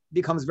argument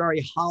becomes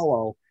very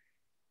hollow.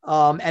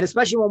 And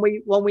especially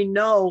when we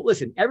know,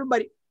 listen,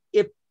 everybody,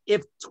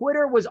 if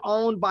Twitter was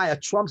owned by a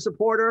Trump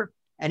supporter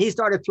and he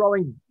started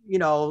throwing,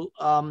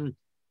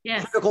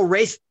 critical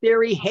race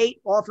theory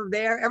hate off of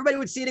there, everybody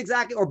would see it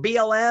exactly. Or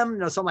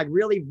BLM, some like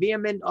really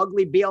vehement,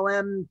 ugly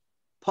BLM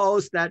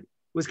post that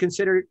was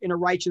considered in a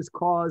righteous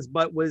cause,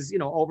 but was,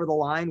 over the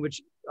line,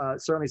 which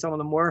certainly some of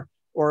them were.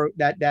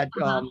 that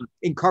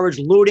encouraged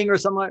looting or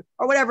something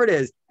or whatever it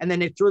is, and then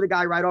they threw the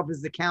guy right off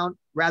his account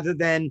rather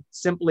than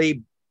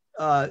simply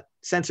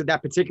censored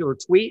that particular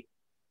tweet,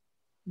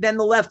 then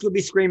the left would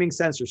be screaming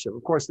censorship.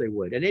 Of course they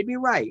would, and they'd be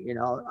right,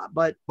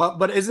 But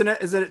isn't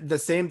it the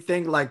same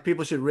thing? Like,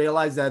 people should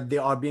realize that they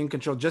are being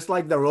controlled, just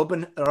like the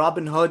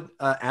Robinhood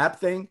app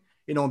thing.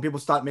 When people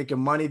start making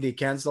money, they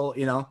cancel.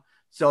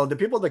 So the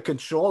people that are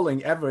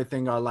controlling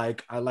everything are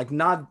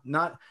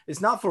not.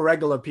 It's not for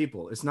regular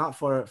people. It's not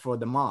for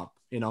the mob.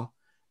 Yeah,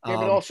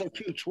 but also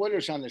too,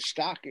 Twitter's on the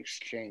stock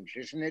exchange,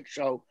 isn't it?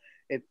 So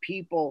if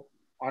people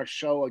are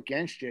so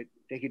against it,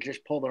 they could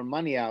just pull their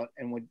money out.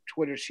 And when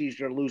Twitter sees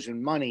they're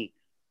losing money,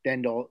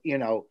 then they'll,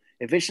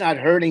 if it's not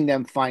hurting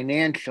them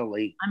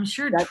financially. I'm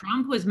sure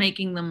Trump was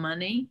making the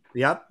money.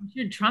 Yep. I'm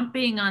sure Trump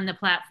being on the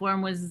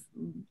platform was,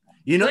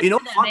 any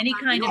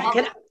kind of.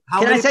 Can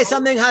I say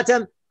something,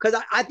 Hatem?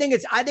 Because I think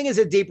it's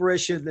a deeper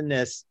issue than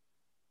this.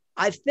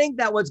 I think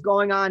that what's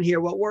going on here,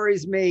 what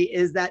worries me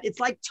is that it's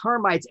like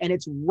termites and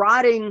it's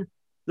rotting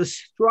the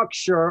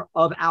structure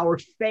of our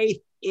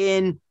faith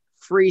in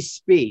free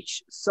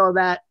speech, so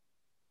that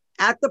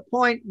at the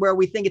point where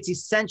we think it's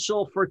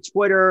essential for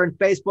Twitter and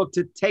Facebook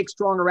to take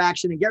stronger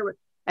action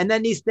and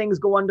then these things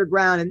go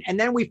underground and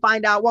then we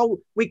find out,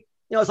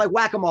 it's like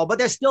whack-a-mole, but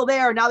they're still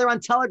there. Now they're on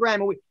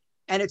Telegram.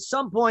 And at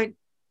some point,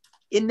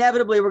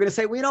 inevitably, we're going to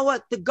say, well, you know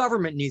what? The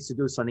government needs to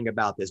do something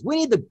about this. We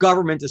need the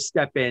government to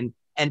step in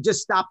and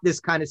just stop this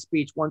kind of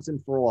speech once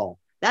and for all.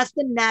 That's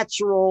the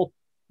natural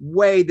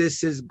way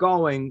this is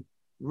going,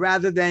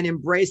 rather than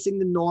embracing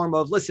the norm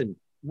of, listen,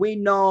 we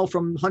know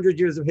from 100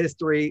 years of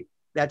history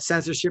that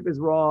censorship is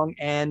wrong,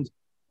 and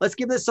let's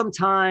give this some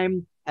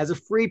time. As a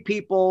free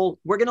people,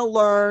 we're going to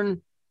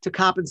learn to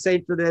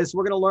compensate for this.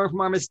 We're going to learn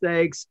from our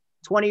mistakes.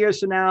 20 years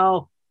from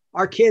now,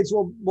 our kids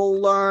will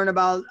learn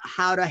about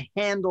how to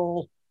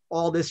handle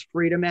all this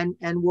freedom,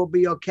 and we'll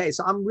be okay.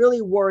 So I'm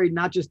really worried,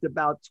 not just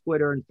about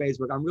Twitter and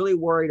Facebook. I'm really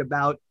worried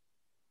about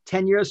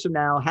 10 years from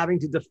now having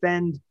to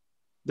defend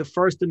the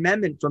First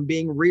Amendment from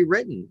being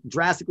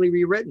drastically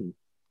rewritten.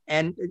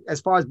 And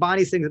as far as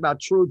Bonnie's things about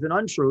truth and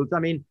untruth, I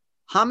mean,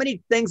 how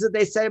many things that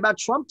they say about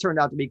Trump turned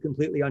out to be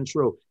completely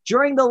untrue?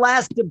 During the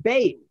last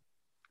debate,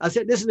 I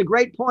said, this is a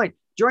great point.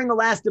 During the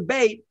last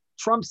debate,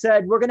 Trump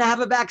said, we're going to have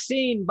a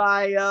vaccine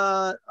by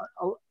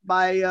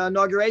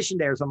inauguration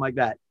day or something like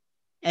that.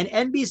 And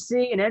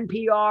NBC and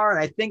NPR, and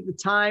I think the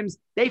Times,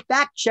 they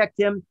fact-checked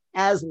him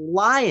as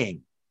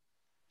lying.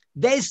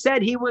 They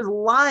said he was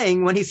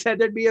lying when he said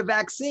there'd be a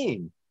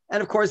vaccine.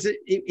 And of course,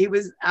 he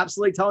was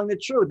absolutely telling the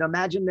truth. Now,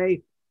 imagine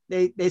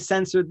they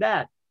censored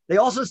that. They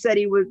also said,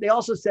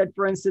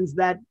 for instance,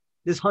 that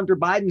this Hunter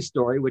Biden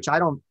story, which I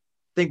don't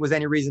think was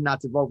any reason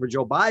not to vote for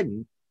Joe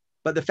Biden,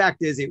 but the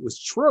fact is it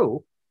was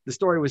true. The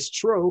story was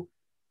true.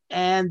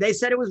 And they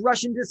said it was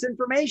Russian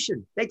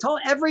disinformation. They told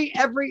and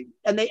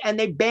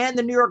they banned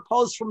the New York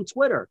Post from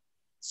Twitter.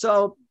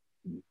 So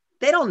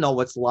they don't know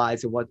what's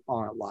lies and what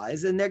aren't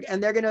lies, and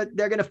they're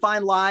gonna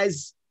find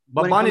lies.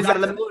 But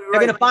they're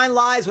gonna find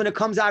lies when it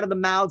comes out of the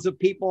mouths of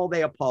people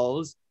they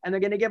oppose, and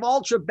they're gonna give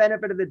ultra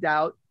benefit of the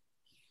doubt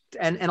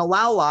and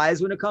allow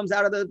lies when it comes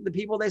out of the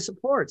people they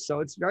support. So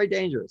it's very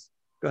dangerous.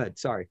 Go ahead.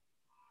 Sorry.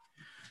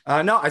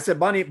 No, I said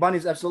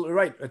Bonnie's absolutely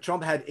right.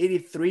 Trump had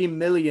 83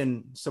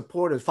 million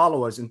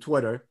followers in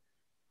Twitter,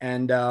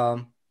 and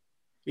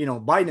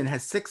Biden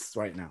has 6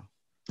 right now,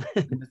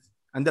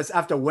 and that's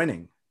after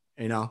winning.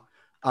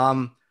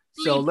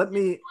 So let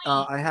me.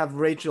 I have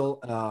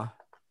Rachel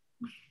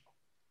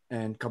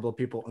and a couple of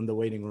people in the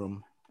waiting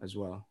room as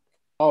well.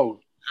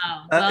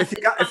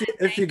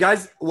 If you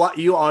guys want,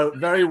 you are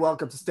very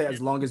welcome to stay as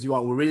long as you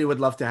want. We really would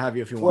love to have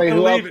you if you want. Wait,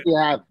 who else do you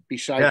have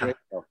besides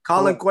Rachel?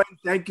 Colin Quinn,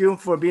 thank you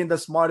for being the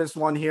smartest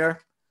one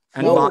here.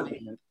 And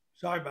Bonnie.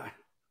 Sorry, bye.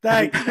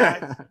 Thanks,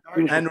 guys.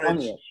 And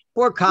Rich.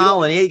 Poor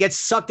Colin. He gets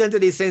sucked into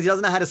these things. He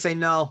doesn't know how to say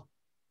no.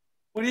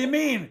 What do you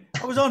mean?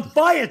 I was on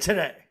fire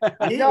today.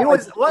 He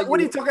was. What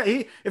are you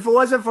talking? If it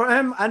wasn't for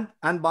him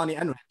and Bonnie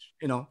and Rich,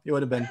 he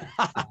would have been.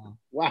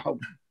 Wow.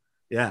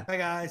 Yeah. Hi,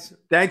 guys.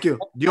 Thank you.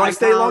 Do you want to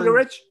stay longer,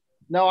 Rich?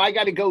 No, I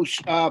got to go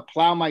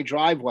plow my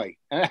driveway.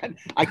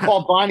 I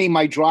call Bonnie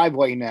my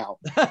driveway now.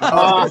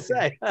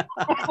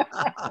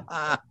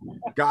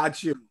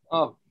 Got you.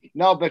 Oh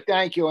no, but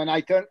thank you. And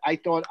I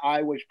thought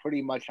I was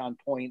pretty much on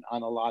point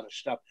on a lot of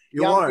stuff.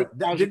 You are.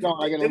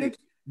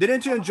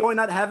 Didn't you enjoy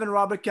not having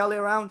Robert Kelly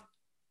around?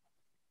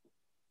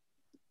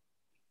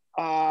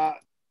 I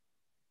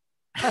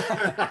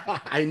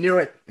knew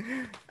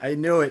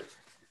it.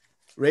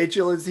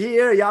 Rachel is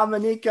here.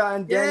 Yamanika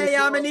and Dennis. Hey,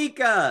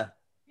 Yamanika.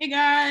 Hey,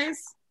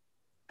 guys.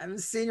 I haven't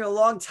seen you in a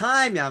long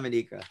time,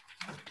 Yamanika.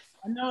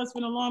 I know it's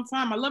been a long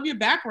time. I love your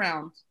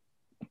background.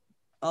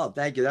 Oh,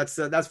 thank you. That's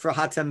for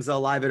Hatem's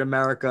Live from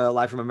America.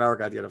 I had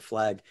to get a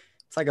flag.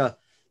 It's like a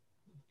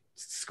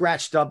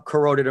scratched up,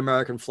 corroded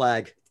American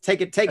flag.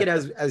 Take it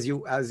as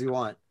you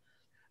want.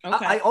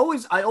 Okay. I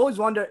always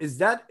wonder, is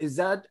that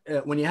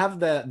when you have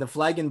the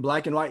flag in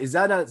black and white, is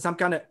that some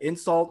kind of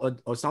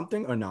insult or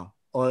something, or no,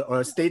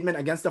 or a statement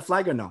against the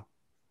flag, or no?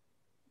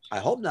 I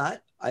hope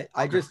not.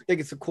 I just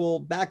think it's a cool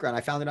background.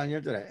 I found it on the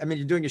internet. I mean,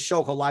 you're doing a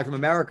show called Live from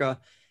America.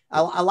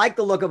 I like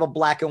the look of a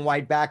black and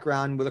white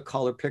background with a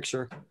color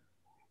picture.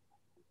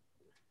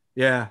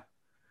 Yeah.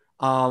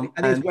 I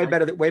think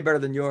it's way better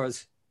than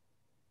yours.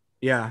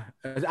 Yeah,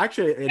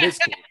 actually, it is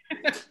cool.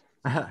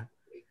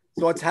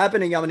 So what's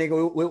happening,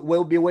 Yamanika?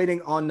 We'll be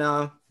waiting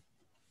on.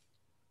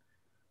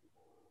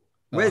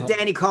 Where's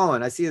Danny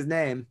Cohen? I see his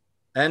name.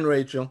 And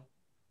Rachel.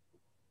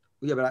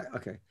 Yeah, but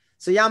okay.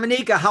 So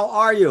Yamanika, how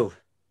are you?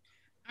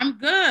 I'm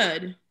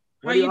good.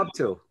 What are you up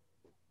to?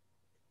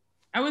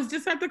 I was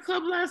just at the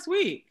club last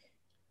week.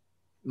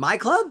 My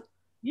club?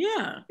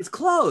 Yeah. It's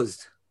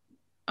closed.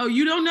 Oh,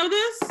 you don't know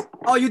this?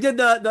 Oh, you did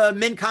the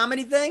Mint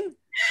comedy thing?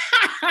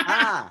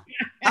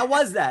 How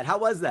was that? How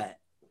was that?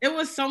 It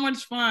was so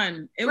much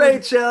fun.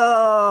 Rachel.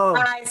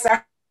 Hi,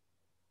 sir.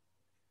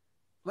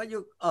 Why'd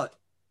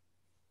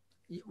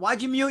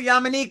you mute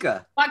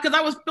Yamanika? Why? Because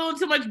I was spilling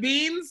too much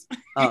beans.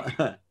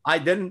 I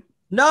didn't.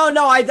 No,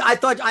 I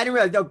thought I didn't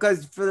realize,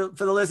 because for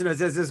the listeners,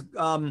 there's this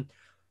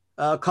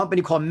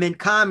company called Mint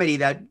Comedy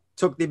that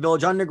took the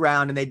Village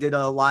Underground and they did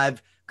a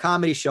live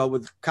comedy show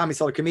with Comedy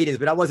Cellar comedians,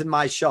 but that wasn't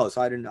my show,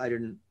 so I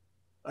didn't.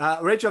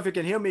 Rachel, if you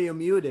can hear me, you're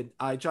muted.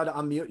 I try to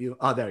unmute you.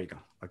 Oh, there you go.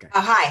 Okay.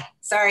 Oh, hi.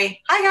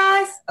 Sorry.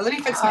 Hi, guys. Let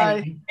me fix my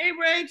name. Hey,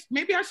 Rach,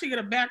 maybe I should get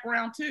a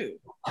background too.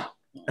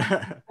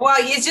 Well,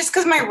 it's just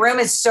because my room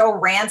is so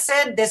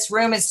rancid. This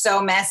room is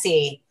so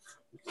messy.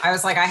 I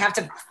was like, I have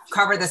to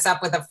cover this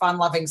up with a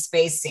fun-loving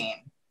space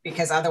scene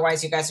because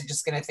otherwise you guys are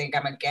just going to think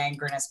I'm a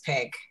gangrenous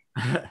pig.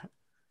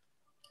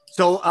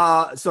 So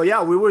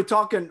yeah, we were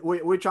talking,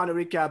 we're trying to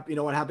recap,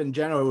 what happened in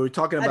January. We were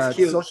talking about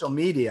social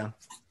media.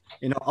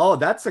 Oh,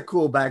 that's a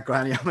cool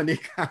background,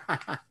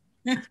 Yamanika.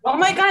 Oh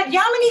my God,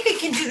 Yamanika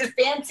can do the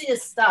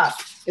fanciest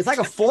stuff. It's like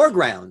a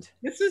foreground.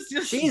 This is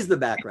just. She's the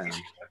background.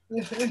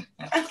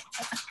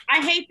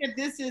 I hate that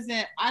this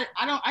isn't. I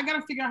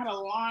gotta figure out how to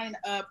line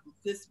up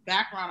this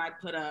background I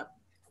put up.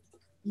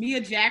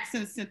 Mia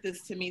Jackson sent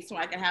this to me so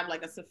I can have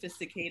like a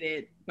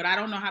sophisticated, but I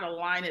don't know how to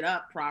line it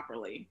up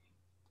properly.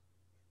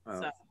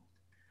 Oh.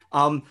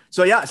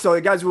 So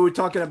guys, we were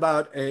talking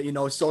about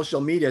social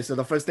media. So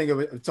the first thing we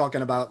were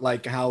talking about,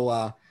 like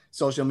how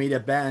social media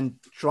banned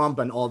Trump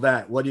and all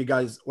that.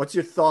 What's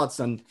your thoughts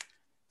on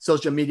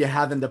social media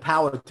having the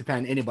power to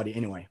ban anybody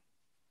anyway?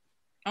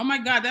 Oh my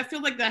God, that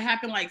feels like that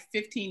happened like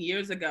 15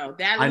 years ago.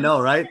 I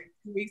know, right?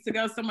 2 weeks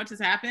ago, so much has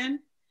happened.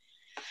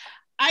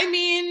 I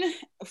mean,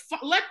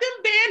 let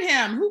them ban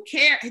him. Who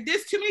cares?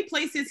 There's too many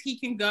places he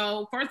can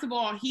go. First of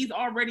all, he's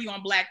already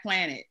on Black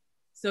Planet.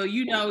 So,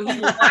 he plus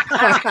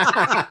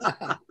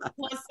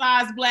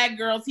size Black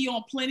girls. He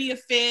on Plenty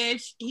of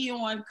Fish. He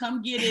on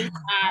Come Get It.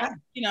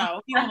 He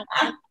don't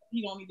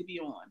need to be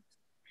on.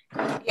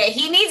 Yeah,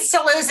 he needs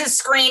to lose his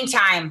screen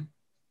time.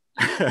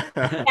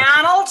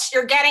 Donald,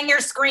 you're getting your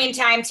screen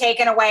time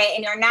taken away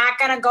and you're not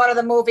going to go to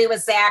the movie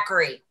with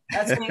Zachary.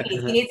 That's what he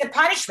needs. He needs a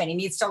punishment. He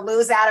needs to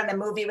lose out on the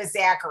movie with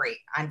Zachary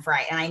on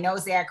Friday. And I know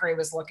Zachary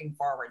was looking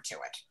forward to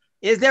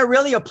it. Is there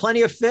really a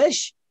Plenty of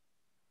Fish?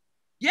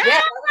 Yeah.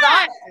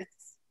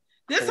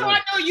 This is how I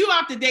know you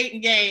off the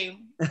dating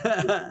game.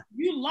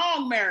 You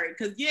long married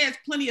because it's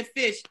Plenty of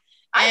Fish.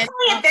 I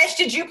Plenty of Fish.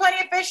 Did you Plenty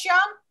of Fish, Yum?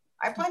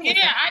 I Plenty of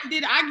Fish. Yeah, I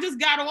did. I just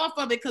got off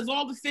of it because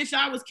all the fish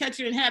I was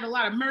catching had a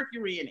lot of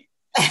mercury in it.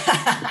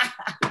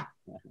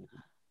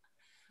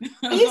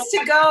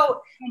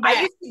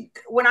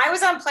 When I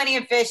was on Plenty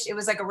of Fish, it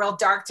was like a real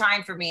dark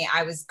time for me.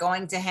 I was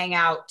going to hang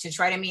out to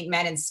try to meet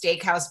men in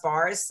steakhouse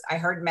bars. I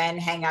heard men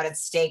hang out at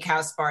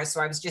steakhouse bars.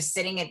 So I was just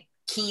sitting at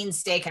Keen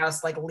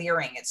Steakhouse, like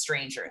leering at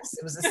strangers.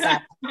 It was a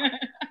sad.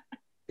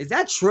 Is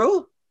that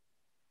true?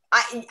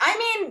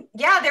 I mean,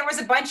 yeah, there was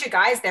a bunch of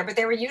guys there, but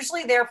they were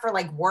usually there for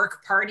like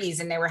work parties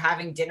and they were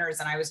having dinners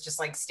and I was just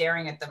like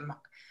staring at them.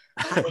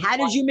 How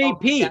did you meet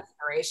Pete?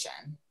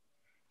 Desperation.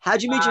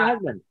 How'd you meet your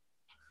husband?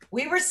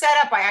 We were set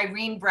up by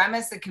Irene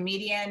Bremis, the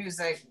comedian, who's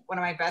one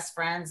of my best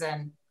friends.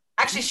 And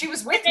actually she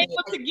was with me.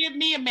 Able to give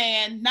me a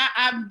man.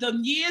 The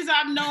years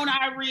I've known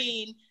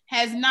Irene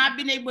has not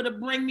been able to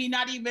bring me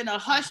not even a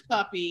hush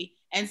puppy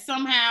and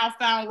somehow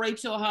found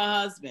Rachel her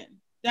husband.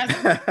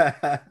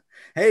 That's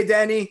Hey,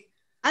 Danny.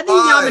 I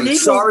think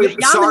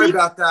sorry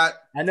about that.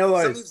 I know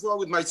something's wrong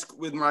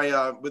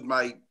with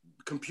my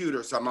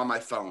computer, so I'm on my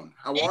phone.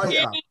 How are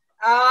you?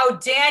 Oh,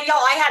 Daniel,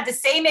 I had the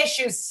same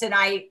issues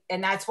tonight,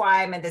 and that's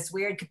why I'm in this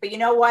weird. But you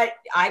know what?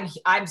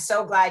 I'm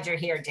so glad you're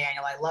here,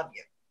 Daniel. I love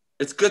you.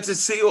 It's good to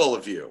see all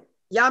of you.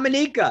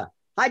 Yamanika.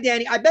 Hi,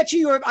 Danny. I bet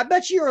you're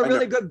a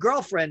really good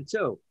girlfriend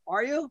too.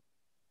 Are you?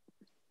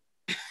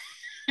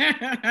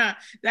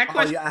 That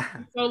question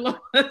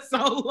is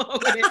so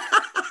loaded.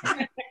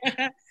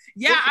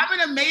 Yeah, I'm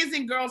an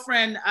amazing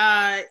girlfriend.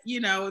 If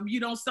you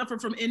don't suffer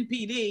from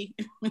NPD.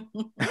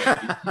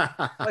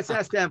 What's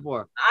that stand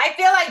for? I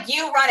feel like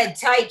you run a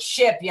tight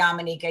ship,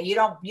 Yamanika. You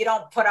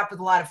don't put up with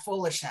a lot of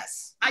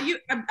foolishness.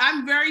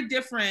 I'm very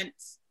different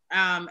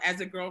as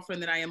a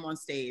girlfriend than I am on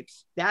stage.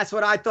 That's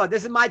what I thought.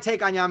 This is my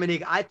take on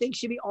Yamanika. I think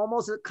she'd be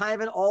almost a kind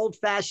of an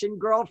old-fashioned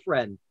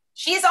girlfriend.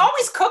 She's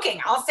always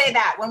cooking. I'll say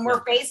that. When we're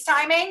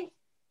FaceTiming,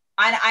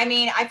 I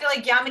mean, I feel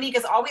like Yamanika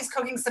is always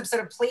cooking some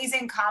sort of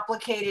pleasing,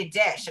 complicated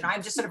dish. And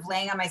I'm just sort of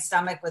laying on my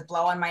stomach with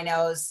blow on my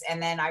nose. And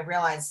then I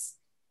realize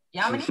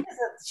Yamanika,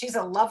 she's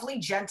a lovely,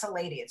 gentle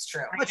lady. It's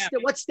true.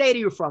 What state are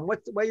you from? Where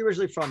are you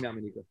originally from,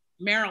 Yamanika?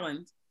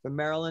 Maryland. From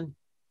Maryland?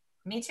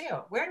 Me too.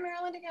 Where in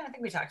Maryland again? I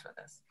think we talked about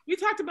this. We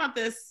talked about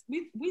this.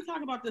 We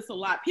talk about this a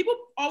lot. People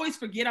always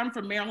forget I'm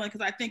from Maryland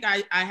because I think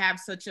I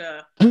have such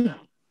a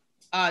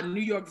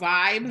New York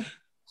vibe.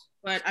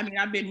 But I mean,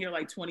 I've been here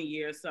like 20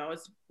 years, so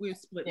we're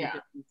splitting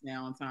distance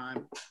now in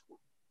time.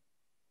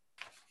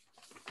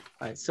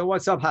 All right. So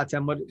what's up,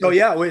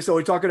 Hatem? So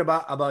we're talking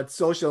about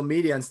social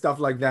media and stuff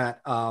like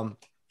that.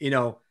 You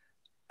know,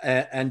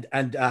 and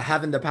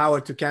having the power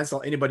to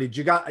cancel anybody.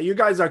 You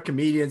guys are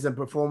comedians and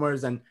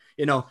performers, and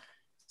you know,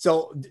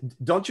 so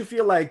don't you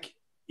feel like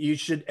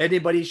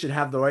anybody should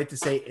have the right to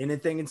say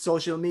anything in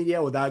social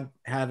media without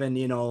having,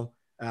 you know,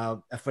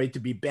 afraid to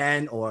be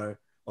banned or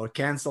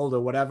canceled or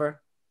whatever?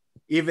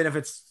 Even if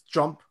it's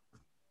Trump?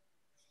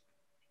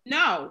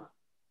 No.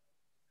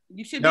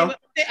 You should be able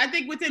to, I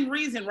think within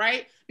reason,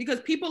 right? Because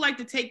people like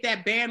to take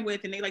that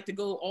bandwidth and they like to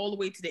go all the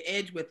way to the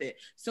edge with it.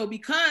 So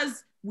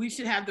because we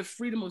should have the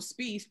freedom of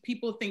speech,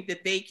 people think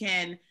that they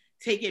can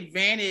take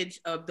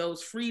advantage of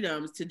those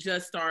freedoms to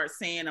just start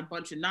saying a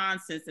bunch of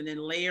nonsense and then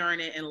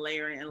layering it and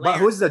layering it and layering.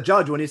 But who's the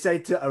judge when you say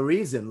to a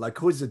reason? Like,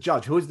 who's the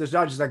judge? Who's the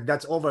judge? Like,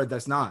 that's over,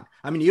 that's not.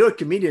 I mean, you're a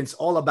comedian. It's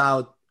all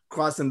about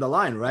crossing the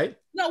line, right?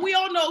 No, we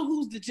all know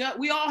who's the judge.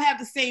 We all have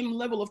the same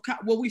level of,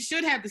 we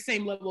should have the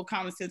same level of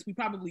common sense. We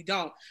probably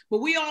don't. But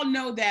we all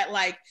know that,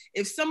 like,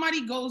 if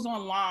somebody goes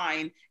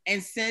online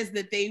and says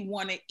that they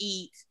want to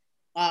eat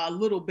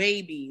little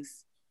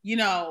babies, you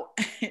know,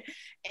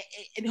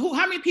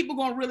 how many people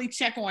going to really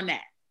check on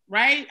that?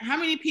 Right? How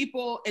many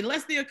people,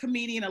 unless they're a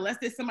comedian, unless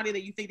there's somebody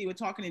that you think they were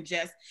talking in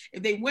jest,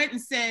 if they went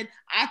and said,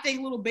 I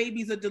think little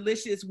babies are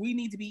delicious, we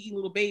need to be eating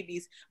little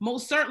babies,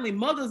 most certainly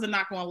mothers are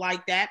not going to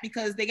like that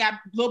because they got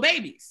little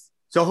babies.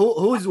 So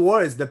who's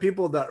worse, the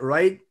people that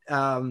write,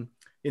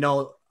 you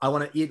know, I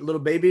want to eat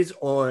little babies,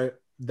 or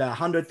the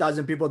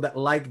 100,000 people that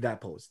like that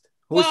post?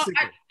 But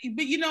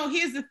you know,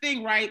 here's the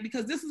thing, right?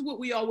 Because this is what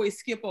we always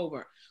skip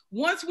over.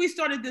 Once we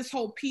started this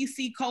whole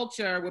PC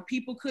culture where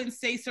people couldn't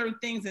say certain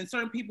things and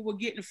certain people were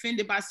getting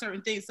offended by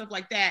certain things, stuff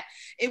like that,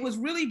 it was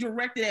really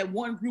directed at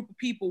one group of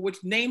people, which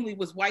namely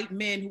was white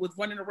men who was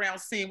running around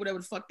saying whatever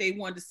the fuck they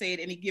wanted to say at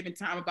any given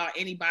time about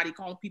anybody,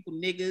 calling people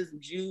niggas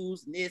and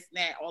Jews and this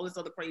and that, all this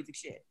other crazy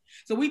shit.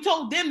 So we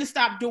told them to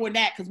stop doing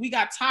that because we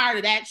got tired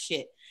of that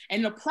shit.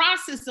 And the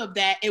process of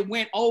that, it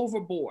went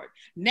overboard.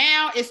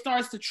 Now it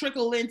starts to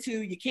trickle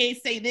into, you can't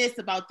say this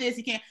about this,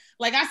 you can't.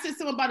 Like I said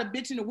something about a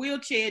bitch in a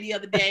wheelchair the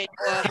other day,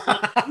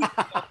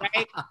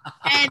 right?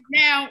 And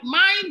now,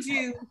 mind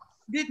you,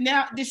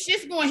 the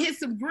shit's going to hit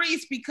some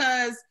grease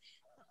because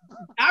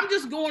I'm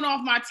just going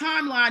off my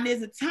timeline.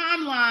 There's a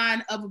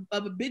timeline of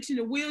a bitch in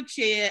a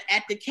wheelchair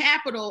at the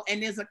Capitol,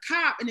 and there's a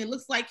cop, and it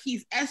looks like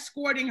he's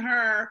escorting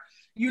her,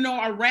 you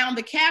know, around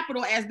the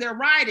Capitol as they're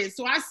riding.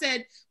 So I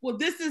said, well,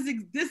 this is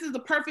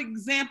the perfect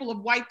example of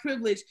white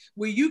privilege,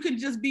 where you can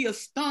just be a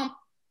stump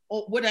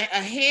or with a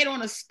head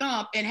on a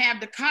stump and have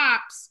the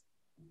cops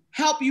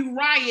help you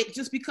riot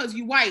just because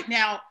you white.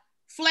 Now,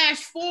 flash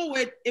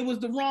forward, it was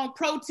the wrong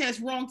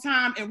protest, wrong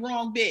time, and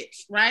wrong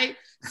bitch, right?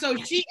 So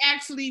she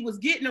actually was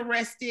getting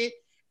arrested,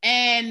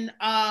 and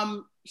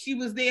she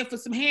was there for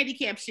some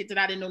handicap shit that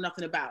I didn't know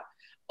nothing about.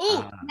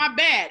 Oh, my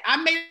bad. I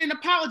made an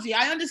apology.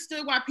 I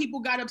understood why people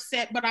got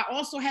upset, but I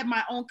also had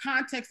my own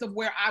context of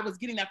where I was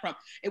getting that from.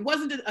 It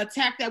wasn't to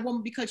attack that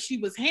woman because she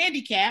was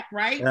handicapped,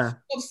 right? Yeah.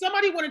 If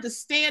somebody wanted to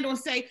stand and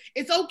say,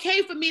 it's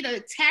okay for me to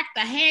attack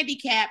the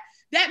handicap,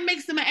 that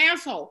makes them an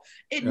asshole.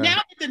 Now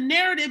that the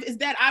narrative is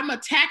that I'm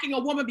attacking a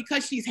woman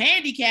because she's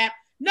handicapped,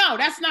 no,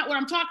 that's not what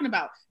I'm talking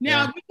about.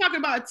 Now, if we're talking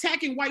about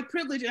attacking white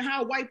privilege and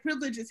how white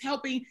privilege is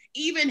helping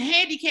even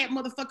handicapped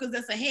motherfuckers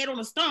that's a head on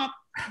a stump,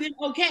 then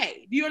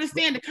okay. Do you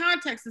understand? The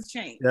context has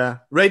changed. Yeah.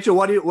 Rachel,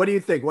 what do you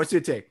think? What's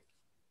your take?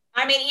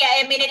 I mean,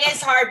 it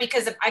is hard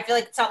because I feel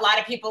like a lot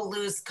of people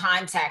lose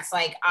context.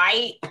 Like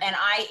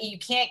you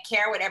can't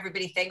care what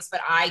everybody thinks,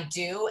 but I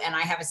do. And I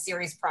have a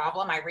serious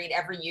problem. I read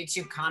every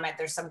YouTube comment.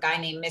 There's some guy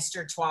named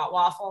Mr. Twat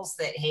Waffles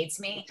that hates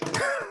me.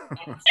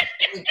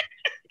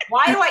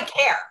 Why do I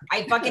care?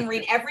 I fucking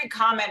read every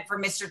comment for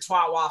Mr.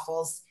 Twat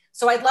Waffles.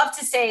 So I'd love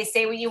to say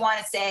what you want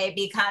to say,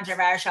 be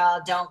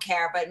controversial, don't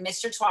care. But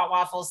Mr. Twat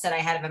Waffles said I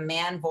had a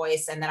man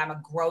voice and that I'm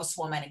a gross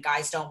woman and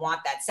guys don't want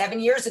that 7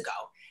 years ago.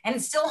 And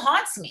it still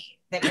haunts me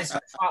that Mr.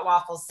 Twat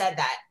Waffles said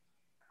that.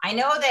 I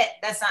know that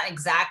that's not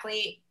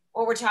exactly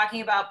what we're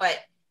talking about, but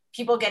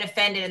people get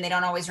offended and they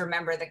don't always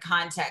remember the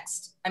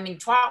context. I mean,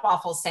 Twat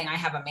Waffles saying I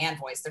have a man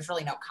voice. There's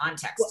really no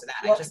context to that.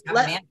 I just have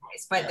a man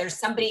voice. But there's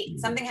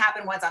something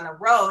happened once on the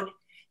road.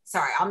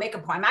 Sorry, I'll make a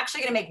point. I'm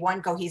actually going to make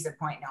one cohesive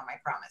point now, I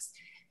promise.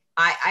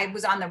 I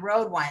was on the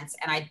road once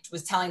and I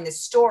was telling this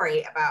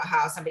story about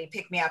how somebody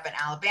picked me up in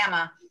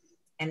Alabama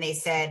and they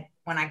said,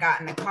 when I got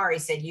in the car, he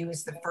said, you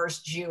was the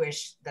first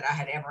Jewish that I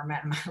had ever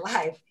met in my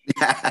life.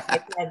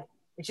 I said,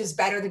 which is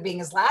better than being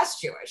his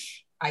last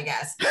Jewish. I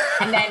guess.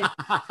 And then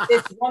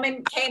this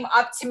woman came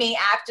up to me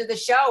after the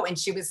show and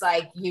she was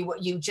like,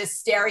 you just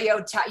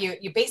stereotype,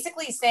 you're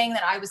basically saying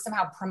that I was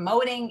somehow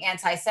promoting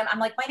anti-Semitism. I'm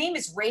like, my name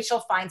is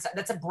Rachel Feinstein.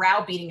 That's a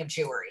browbeating of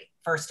Jewry,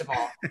 first of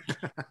all.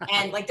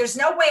 And like, there's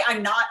no way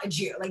I'm not a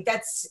Jew. Like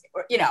that's,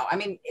 I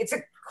mean, it's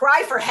a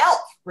cry for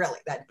help, really.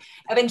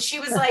 And then she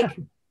was like,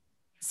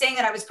 saying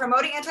that I was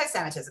promoting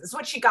anti-Semitism. This is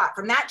what she got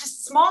from that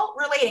just small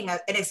relating an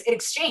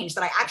exchange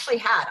that I actually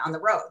had on the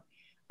road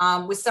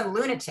with some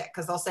lunatic,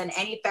 because they'll send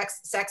any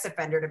sex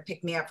offender to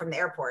pick me up from the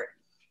airport.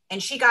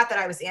 And she got that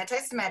I was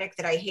anti-Semitic,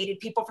 that I hated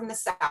people from the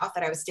South,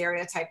 that I was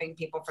stereotyping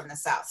people from the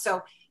South.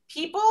 So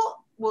people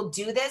will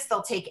do this.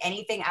 They'll take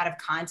anything out of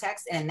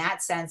context. And in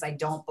that sense, I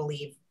don't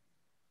believe,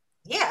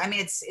 I mean,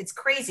 it's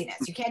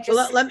craziness. You can't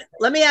just-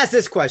 Let me ask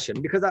this question,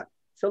 because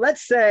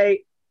let's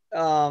say,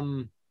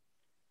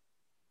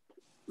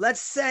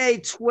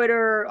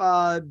 Twitter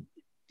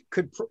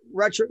could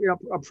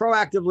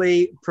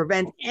proactively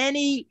prevent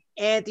any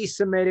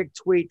anti-Semitic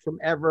tweet from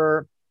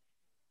ever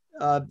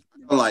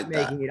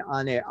making it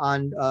on there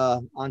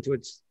onto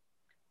its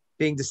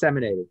being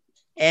disseminated,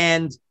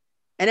 and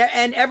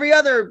every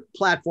other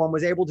platform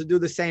was able to do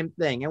the same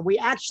thing, and we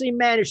actually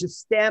managed to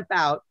stamp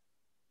out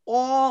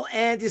all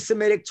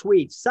anti-Semitic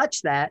tweets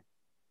such that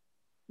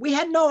we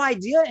had no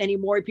idea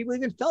anymore people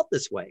even felt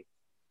this way.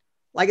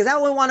 Like, is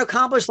that what we want to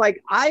accomplish?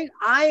 Like, I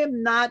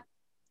am not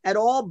at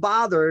all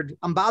bothered.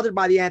 I'm bothered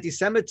by the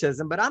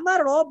anti-Semitism, but I'm not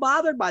at all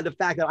bothered by the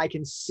fact that I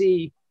can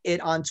see it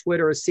on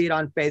Twitter or see it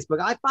on Facebook.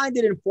 I find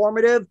it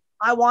informative.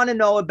 I want to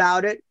know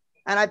about it.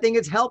 And I think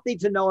it's healthy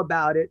to know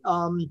about it.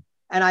 And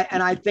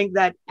I think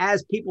that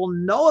as people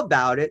know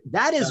about it,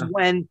 that is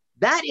when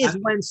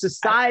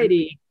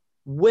society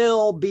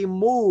will be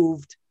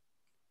moved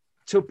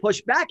to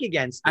push back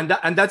against it.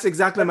 And that's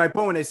exactly my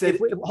point. I said,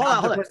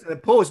 hold on. The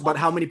post, but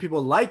how many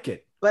people like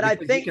it? But I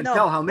think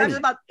tell how many.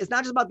 It's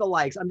not just about the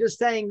likes. I'm just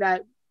saying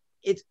that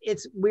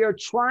we are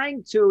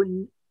trying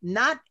to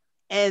not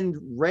end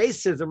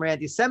racism or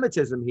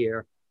anti-Semitism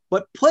here,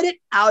 but put it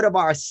out of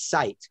our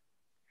sight.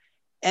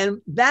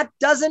 And that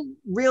doesn't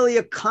really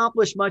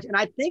accomplish much. And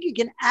I think it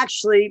can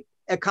actually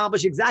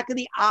accomplish exactly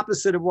the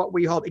opposite of what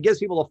we hope. It gives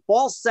people a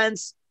false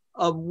sense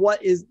of what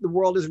the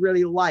world is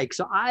really like.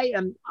 So I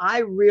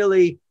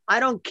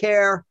don't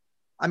care.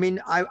 I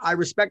mean, I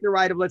respect the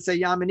right of, let's say,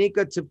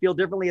 Yamanika to feel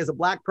differently as a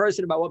Black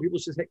person about what people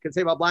could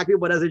say about Black people.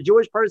 But as a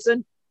Jewish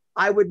person,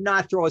 I would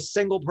not throw a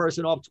single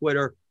person off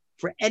Twitter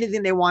for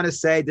anything they want to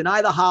say.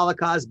 Deny the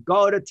Holocaust.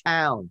 Go to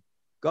town.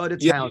 Go to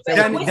town.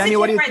 Danny,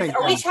 what do you think?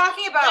 Are we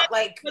talking about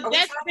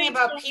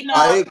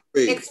people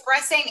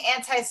expressing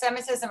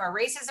anti-Semitism or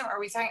racism? Or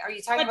are you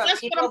talking about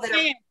people that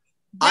are?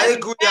 I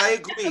agree.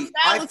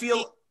 I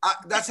feel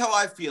that's how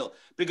I feel,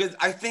 because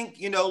I think,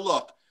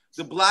 look,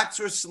 the Blacks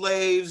were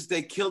slaves.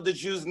 They killed the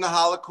Jews in the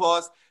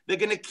Holocaust. They're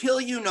going to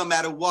kill you no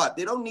matter what.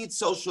 They don't need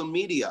social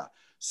media.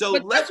 So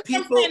let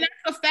people. That's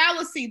a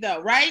fallacy,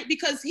 though, right?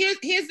 Because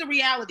here's the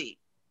reality.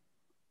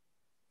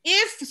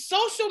 If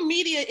social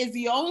media is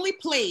the only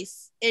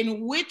place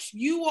in which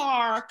you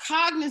are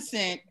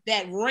cognizant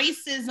that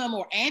racism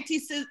or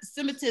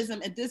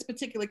anti-Semitism in this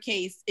particular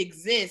case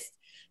exists,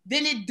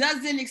 then it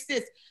doesn't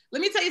exist.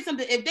 Let me tell you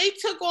something. If they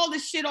took all the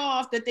shit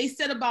off that they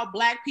said about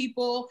Black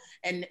people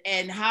and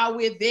how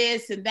we're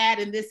this and that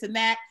and this and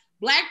that,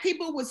 Black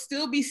people would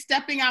still be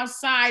stepping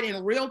outside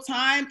in real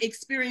time,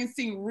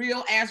 experiencing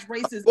real ass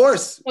racism. Of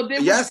course. So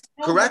yes,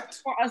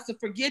 correct. For us to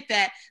forget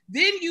that,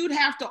 then you'd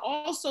have to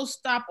also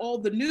stop all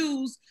the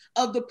news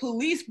of the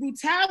police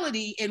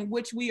brutality in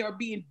which we are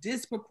being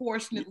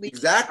disproportionately.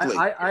 Exactly.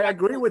 I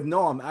agree with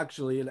Noam,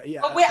 actually.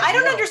 Yeah, but I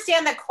don't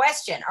understand the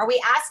question. Are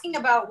we asking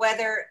about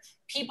whether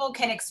people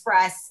can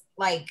express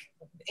like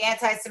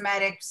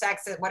anti-Semitic,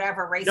 sexist,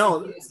 whatever,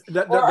 racist views?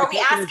 Or are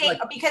we asking,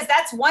 because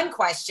that's one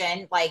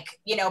question, like,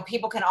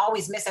 people can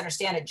always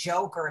misunderstand a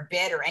joke or a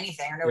bit or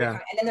anything. And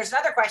then there's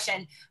another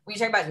question when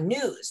you're talking about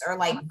news or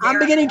like, I'm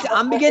beginning to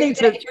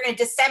if you're going to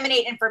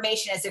disseminate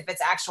information as if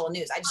it's actual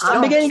news.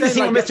 I'm beginning to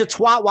see where Mr.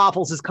 Twat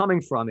Waffles is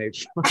coming from,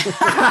 H.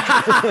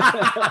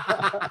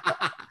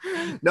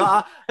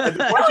 No, it's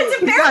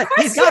a fair question.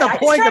 He's got a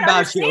point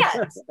about you.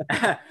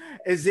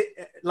 Is it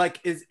like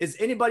is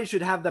anybody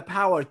should have the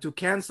power to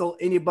cancel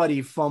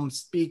anybody from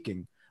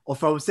speaking or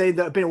from saying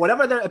their opinion,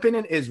 whatever their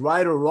opinion is,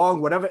 right or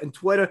wrong, whatever, in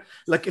Twitter?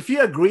 Like, if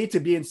you agree to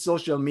be in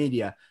social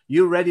media,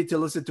 you're ready to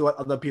listen to what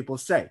other people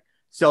say.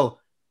 So,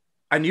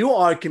 and you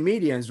are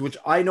comedians, which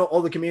I know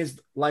all the comedians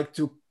like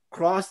to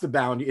cross the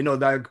boundary,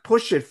 like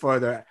push it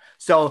further.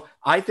 So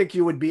I think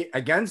you would be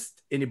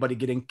against anybody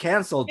getting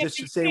canceled just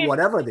to say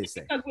whatever they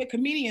say. Because we're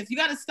comedians. You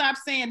got to stop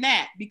saying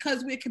that.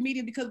 Because we're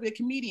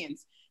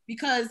comedians,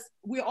 because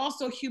we're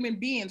also human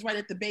beings right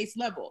at the base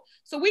level.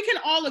 So we can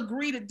all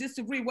agree to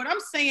disagree. What I'm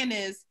saying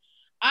is,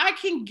 I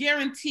can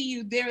guarantee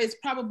you there is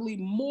probably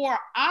more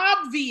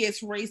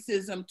obvious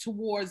racism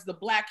towards the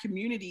Black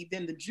community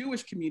than the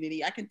Jewish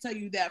community. I can tell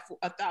you that for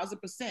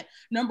 1,000%.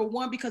 Number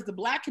one, because the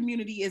Black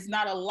community is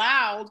not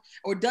allowed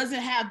or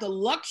doesn't have the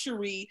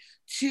luxury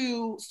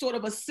to sort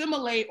of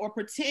assimilate or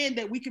pretend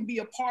that we can be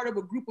a part of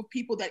a group of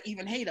people that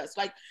even hate us.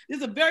 Like,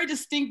 there's a very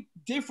distinct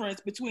difference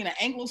between an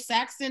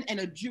Anglo-Saxon and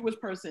a Jewish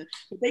person.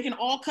 But they can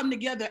all come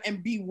together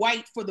and be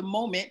white for the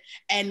moment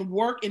and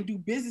work and do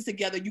business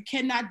together. You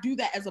cannot do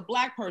that as a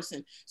Black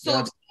person. So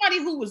if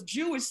somebody who was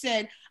Jewish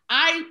said,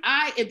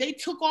 if they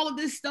took all of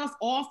this stuff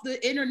off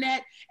the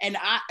internet and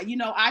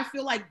I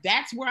feel like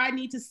that's where I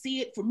need to see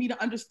it for me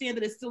to understand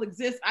that it still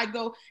exists, I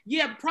go,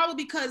 yeah, probably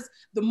because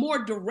the more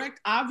direct,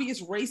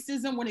 obvious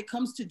racism when it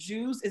comes to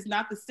Jews is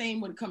not the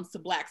same when it comes to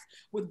Blacks.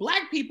 With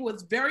Black people,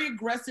 it's very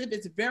aggressive,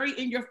 it's very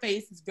in your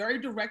face, it's very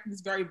direct,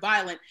 it's very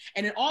violent.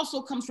 And it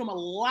also comes from a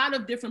lot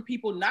of different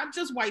people, not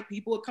just white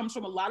people. It comes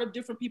from a lot of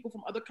different people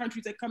from other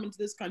countries that come into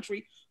this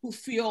country who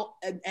feel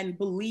and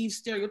believe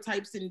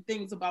stereotypes and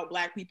things about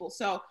Black people.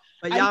 So,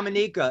 but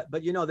Yamaneika,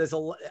 there's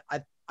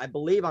I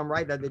believe I'm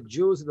right that the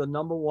Jews are the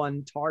number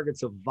one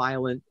targets of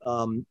violent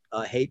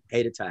hate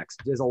attacks.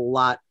 There's a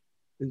lot.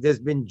 There's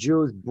been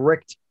Jews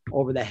bricked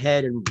over the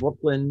head in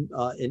Brooklyn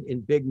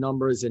in big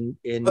numbers.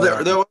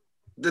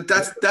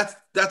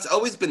 That's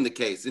always been the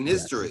case in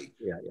history.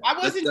 Yeah.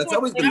 That's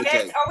always been the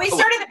case. Are we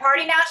starting the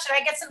party now? Should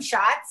I get some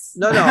shots?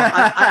 No.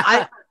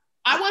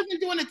 I wasn't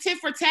doing a tit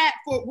for tat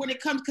for when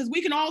it comes, because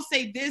we can all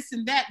say this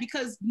and that,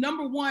 because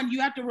number one, you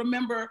have to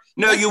remember.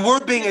 No, you were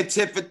being a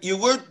tit for, you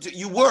were,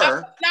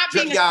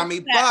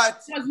 Yami,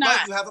 but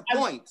you have a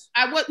point.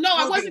 I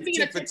wasn't being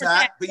a tit for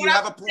tat, but you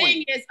have a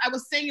point. I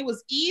was saying it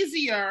was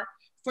easier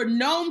for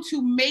Noam to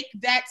make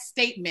that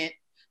statement,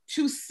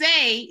 to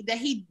say that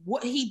he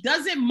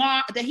doesn't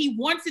mind, that he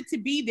wants it to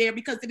be there,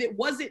 because if it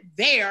wasn't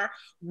there,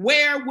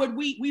 where would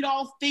we'd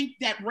all think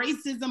that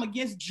racism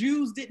against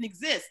Jews didn't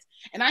exist.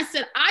 And I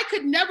said, I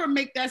could never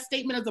make that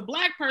statement as a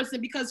Black person,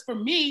 because for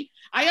me,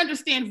 I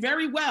understand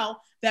very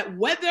well that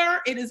whether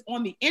it is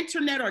on the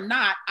internet or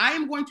not, I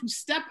am going to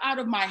step out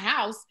of my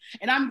house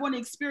and I'm going to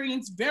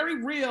experience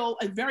very real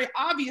and very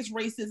obvious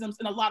racisms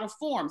in a lot of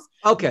forms.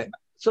 Okay.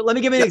 So let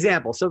me give you an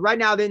example. So right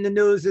now in the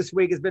news this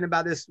week has been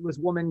about this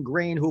woman,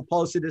 Green, who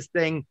posted this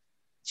thing.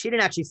 She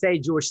didn't actually say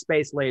Jewish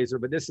space laser,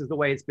 but this is the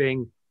way it's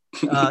being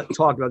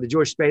talked about, the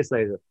Jewish space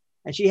laser.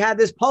 And she had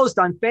this post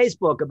on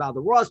Facebook about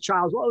the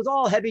Rothschilds. Well, it was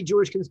all heavy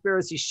Jewish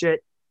conspiracy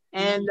shit.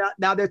 And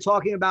now they're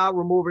talking about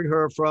removing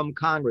her from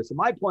Congress. And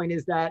my point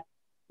is that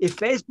if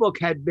Facebook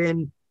had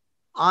been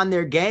on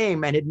their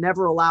game and had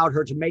never allowed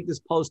her to make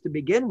this post to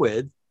begin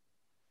with,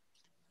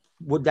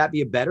 would that be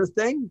a better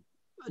thing?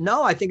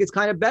 No, I think it's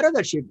kind of better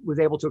that she was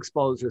able to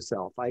expose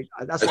herself.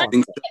 That's all.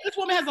 This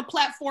woman has a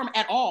platform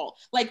at all.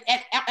 Like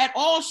at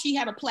all, she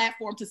had a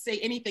platform to say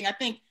anything. I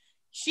think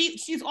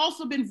she's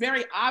also been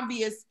very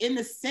obvious in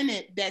the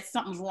Senate that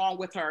something's wrong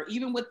with her,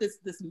 even with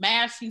this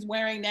mask she's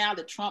wearing now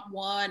that Trump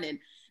won, and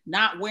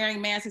not wearing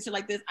masks and shit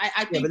like this.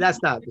 I think, but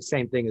that's not the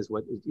same thing as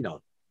what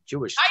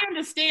Jewish. I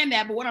understand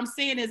that, but what I'm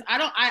saying is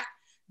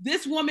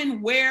this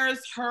woman wears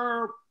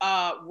her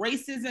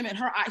racism and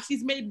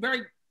she's made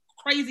very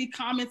crazy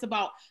comments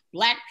about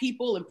Black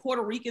people and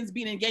Puerto Ricans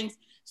being in gangs.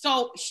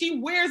 So she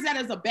wears that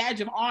as a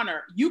badge of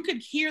honor. You could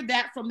hear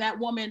that from that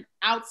woman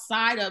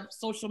outside of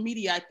social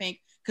media, I think,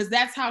 because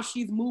that's how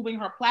she's moving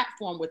her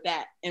platform with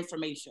that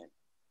information.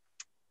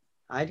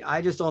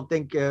 I just don't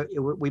think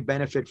we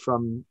benefit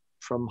from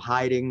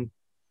hiding.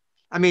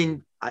 I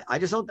mean, I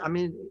just don't. I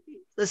mean,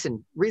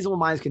 listen, reasonable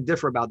minds can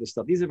differ about this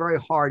stuff. These are very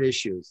hard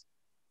issues.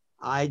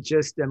 I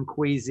just am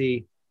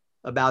queasy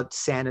about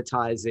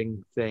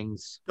sanitizing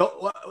things.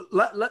 So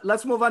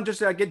let's move on. Just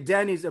to get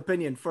Danny's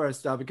opinion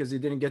first, because he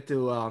didn't get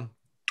to.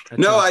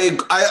 No,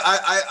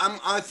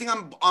 I think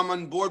I'm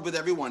on board with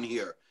everyone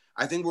here.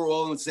 I think we're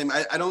all in the same.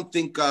 I don't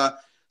think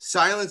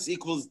silence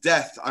equals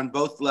death on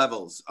both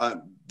levels,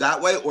 that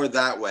way or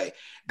that way.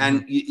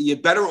 And you're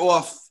better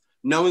off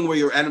knowing where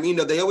your enemy.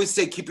 They always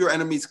say keep your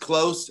enemies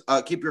close,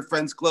 keep your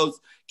friends close,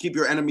 keep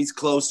your enemies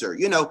closer.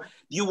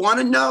 You want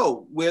to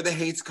know where the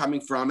hate's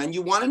coming from, and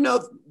you want to know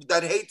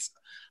that hate's.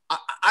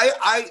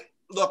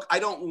 Look, I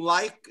don't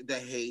like the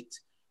hate,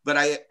 but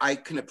I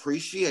can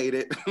appreciate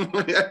it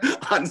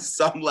on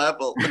some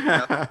level.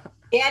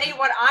 Danny,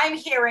 what I'm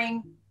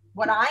hearing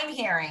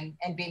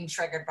and being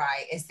triggered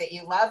by is that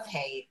you love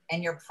hate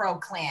and you're pro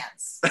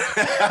clans.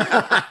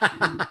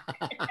 That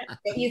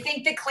you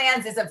think the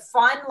clans is a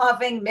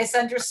fun-loving,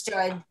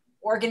 misunderstood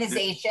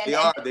organization. They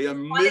are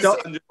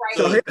misunderstood.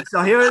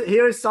 So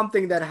here's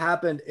something that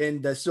happened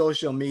in the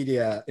social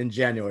media in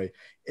January.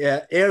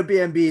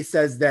 Airbnb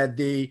says that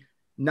they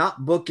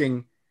not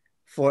booking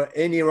for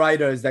any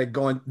writers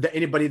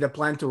anybody that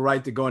plan to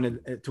write to go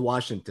to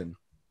Washington.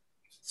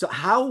 So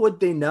how would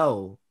they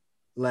know?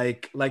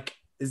 Like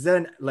is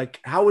there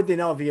how would they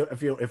know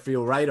if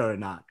you're a writer or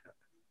not?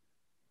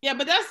 Yeah,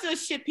 but that's the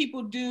shit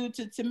people do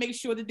to make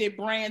sure that their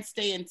brands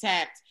stay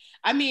intact.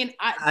 I mean,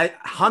 I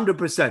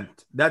 100%.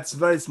 That's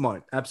very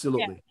smart.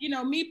 Absolutely. Yeah, you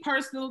know, me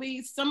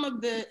personally, some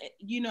of the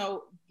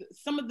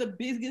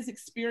biggest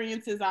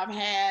experiences I've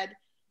had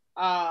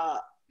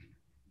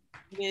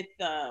with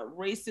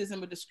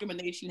racism or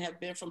discrimination have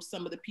been from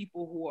some of the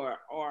people who are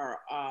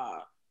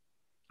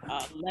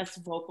less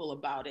vocal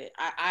about it.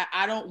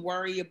 I don't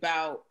worry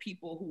about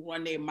people who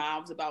run their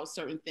mouths about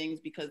certain things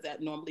because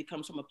that normally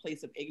comes from a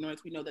place of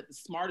ignorance. We know that the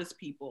smartest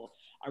people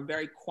are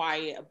very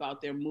quiet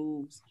about their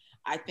moves.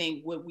 I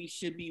think what we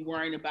should be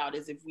worrying about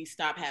is if we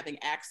stop having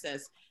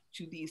access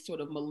to these sort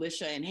of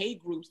militia and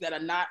hate groups that are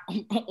not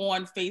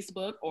on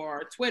Facebook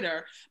or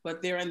Twitter,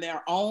 but they're in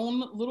their own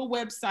little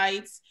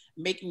websites,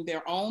 making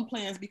their own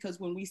plans. Because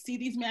when we see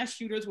these mass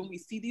shooters, when we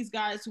see these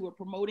guys who are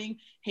promoting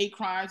hate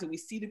crimes, and we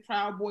see the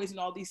Proud Boys and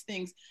all these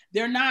things,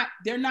 they're not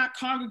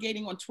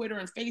congregating on Twitter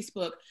and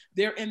Facebook.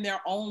 They're in their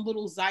own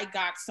little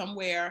zygote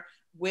somewhere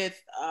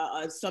with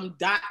some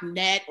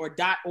 .net or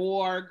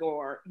 .org,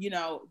 or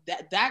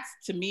that's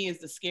to me is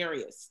the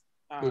scariest.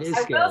 It is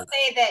scary.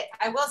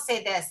 I will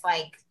say this,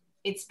 like,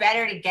 it's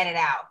better to get it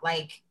out.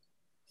 Like,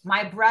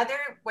 my brother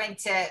went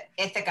to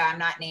Ithaca. I'm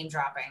not name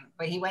dropping,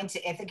 but he went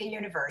to Ithaca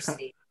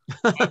University.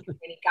 And when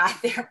he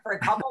got there for a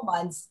couple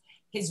months,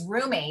 his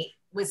roommate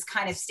was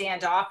kind of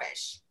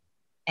standoffish.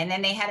 And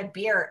then they had a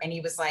beer and he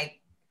was like,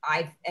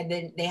 and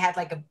then they had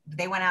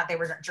they went out, they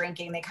were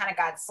drinking, they kind of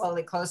got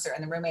slowly closer.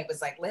 And the roommate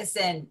was like,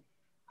 listen,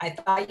 I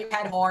thought you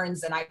had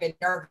horns and I've been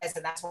nervous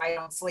and that's why I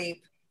don't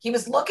sleep. He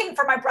was looking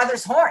for my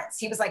brother's horns.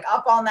 He was like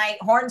up all night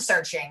horn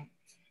searching.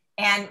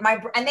 And my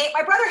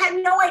brother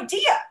had no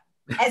idea.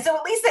 And so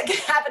at least they could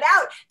have it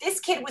out. This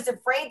kid was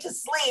afraid to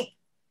sleep.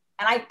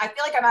 And I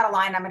feel like I'm out of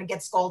line. I'm going to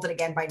get scolded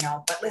again by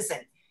Noam. But listen,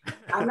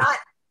 I'm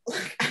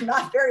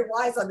not very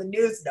wise on the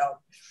news, though.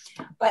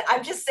 But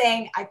I'm just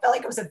saying, I felt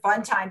like it was a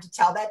fun time to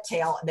tell that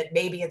tale and that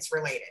maybe it's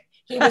related.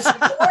 He was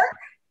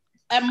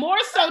and more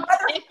so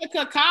to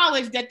Ithaca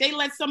College, that they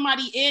let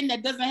somebody in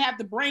that doesn't have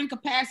the brain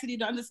capacity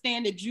to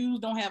understand that Jews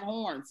don't have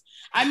horns.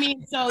 I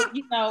mean, so,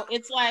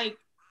 it's like,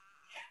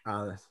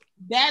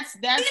 that's he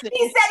said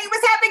he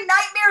was having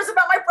nightmares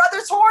about my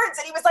brother's horns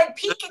and he was like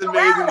peeking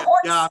around.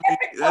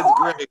 That's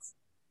great.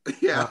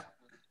 Yeah.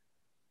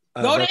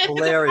 Go to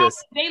hilarious.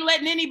 They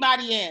letting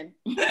anybody in.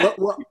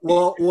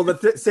 well,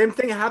 the same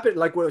thing happened.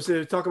 Like we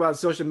talk about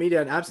social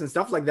media and apps and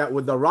stuff like that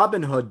with the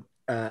Robinhood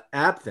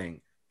app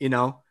thing.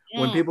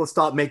 When people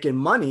start making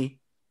money,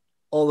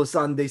 all of a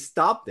sudden they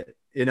stopped it.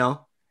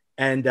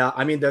 And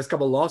I mean, there's a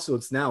couple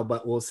lawsuits now,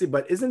 but we'll see.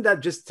 But isn't that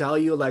just tell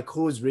you like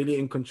who's really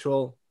in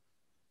control?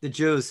 The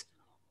Jews.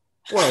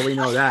 Well, we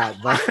know that,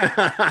 but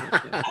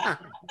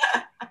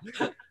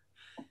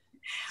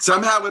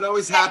somehow it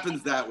always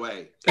happens that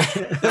way.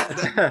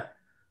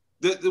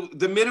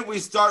 The minute we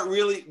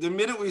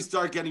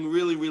start getting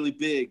really, really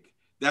big,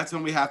 that's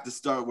when we have to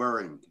start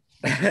worrying.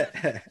 And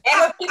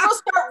when people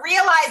start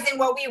realizing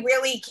what we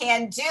really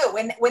can do,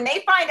 when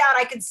they find out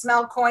I can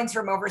smell coins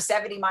from over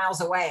 70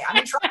 miles away, I'm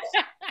in trouble.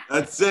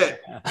 That's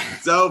it.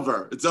 It's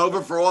over. It's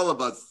over for all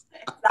of us.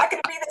 It's not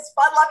going to be this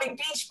fun-loving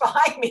beach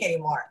behind me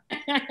anymore.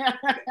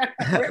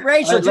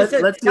 Rachel,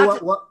 let's see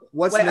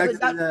what's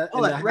next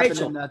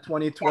Rachel, in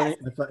 2020. Yes.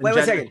 Wait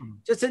a second.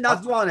 Just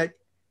enough on it.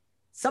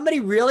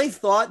 Somebody really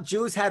thought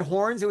Jews had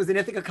horns. It was in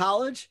Ithaca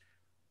College?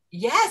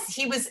 Yes,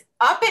 he was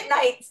up at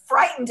night,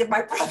 frightened of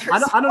my brother's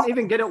I don't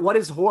even get it. What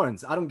is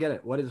horns? I don't get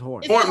it. What is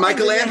horns?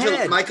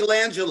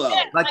 Michelangelo.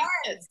 Yeah, like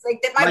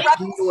my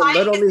you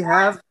literally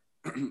have.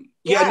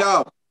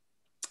 No.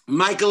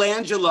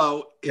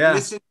 Michelangelo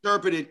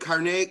misinterpreted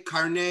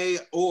Carne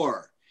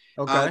Or.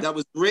 Okay. That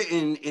was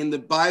written in the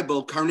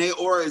Bible. Carne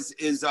Or is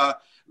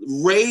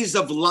rays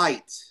of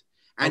light,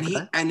 and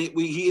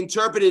he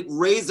interpreted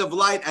rays of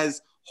light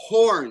as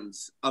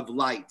horns of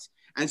light.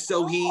 And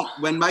so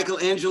when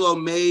Michelangelo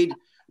made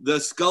the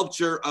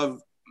sculpture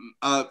of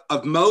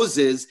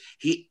Moses,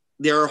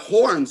 there are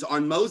horns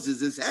on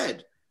Moses'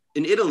 head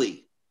in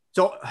Italy.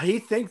 So he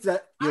thinks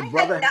that your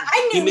brother.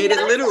 He made it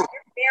literal.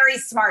 Very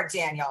smart,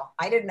 Daniel.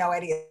 I didn't know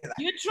any of that.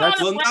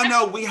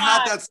 No, we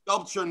had that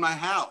sculpture in my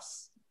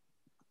house.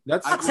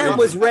 Hatzem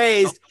was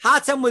raised.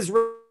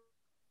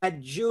 That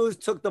Jews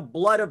took the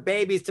blood of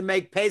babies to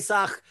make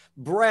Pesach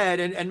bread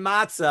and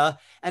matzah,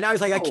 and I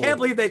was like, I can't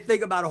believe they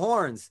think about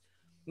horns.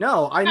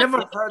 No, I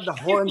never heard the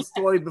horn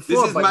story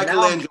before. This is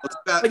Michelangelo.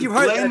 But you've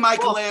heard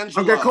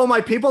Michelangelo. I'm gonna call my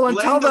people and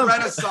tell them.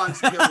 Renaissance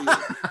period.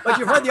 But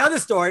you've heard the other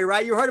story,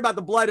 right? You heard about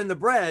the blood in the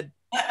bread.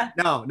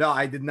 No,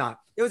 I did not.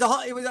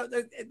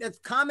 It's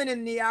common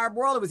in the Arab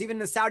world. It was even in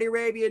the Saudi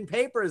Arabian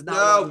papers.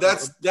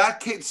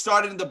 That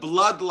started in the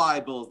blood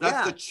libels.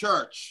 That's the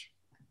church.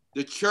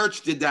 The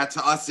church did that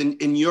to us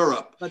in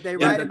Europe. But they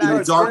write about it. In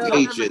the Dark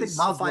Ages.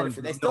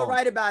 They still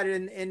write about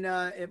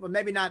it well,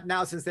 maybe not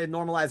now since they're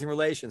normalizing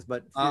relations.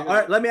 But all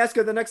right, let me ask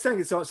you the next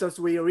thing. So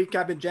we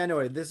recap in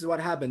January. This is what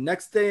happened.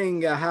 Next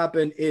thing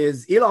happened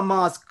is Elon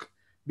Musk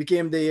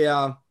became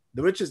the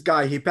richest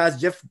guy. He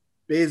passed Jeff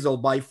Bezos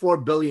by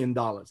 $4 billion.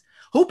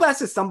 who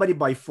passes somebody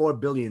by $4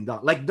 billion?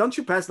 Like, don't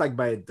you pass like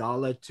by $1,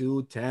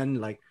 $2, $10?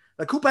 Like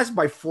who passes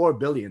by $4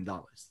 billion?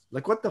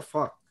 Like, what the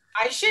fuck?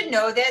 I should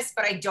know this,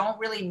 but I don't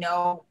really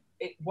know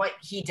what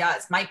he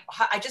does.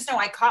 I just know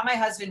I caught my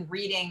husband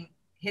reading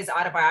his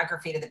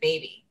autobiography to the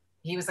baby.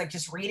 He was like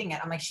just reading it.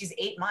 I'm like, she's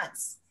 8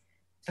 months.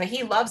 But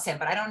he loves him,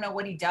 but I don't know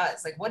what he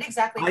does. Like, what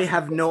exactly? I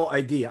have no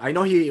idea. I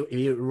know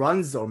he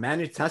runs or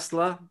manages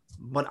Tesla,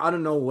 but I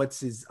don't know what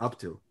he's up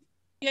to.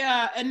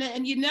 Yeah,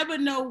 and you never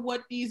know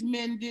what these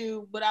men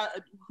do. But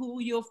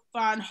who you'll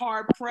find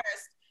hard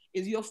pressed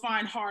is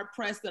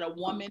that a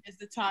woman is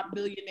the top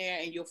billionaire,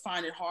 and you'll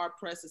find it hard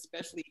pressed,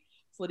 especially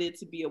for there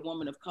to be a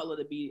woman of color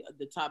to be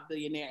the top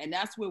billionaire. And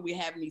that's where we're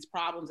having these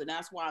problems. And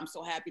that's why I'm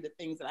so happy the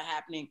things that are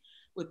happening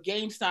with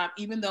GameStop,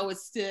 even though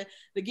it's still,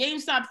 the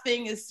GameStop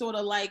thing is sort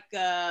of like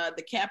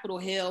the Capitol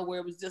Hill,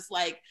 where it was just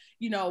like,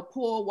 you know,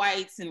 poor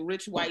whites and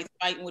rich whites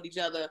fighting with each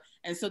other.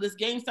 And so this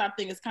GameStop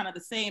thing is kind of the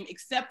same,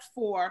 except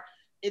for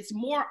it's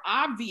more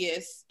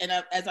obvious. And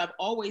as I've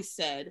always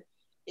said,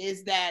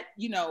 is that,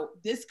 you know,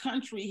 this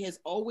country has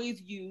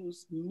always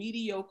used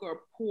mediocre,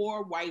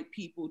 poor white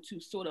people to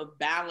sort of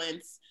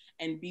balance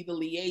and be the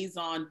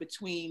liaison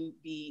between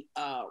the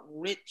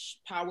rich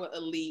power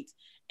elite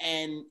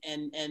and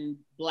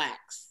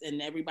blacks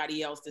and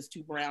everybody else that's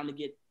too brown to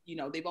get, you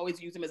know, they've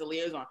always used them as a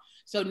liaison.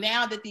 So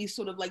now that these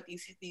sort of like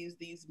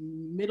these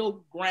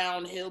middle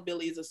ground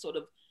hillbillies are sort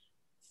of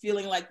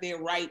feeling like their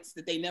rights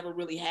that they never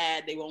really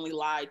had, they were only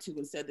lied to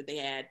and said that they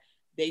had,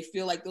 they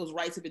feel like those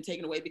rights have been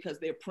taken away because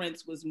their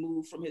prince was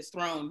moved from his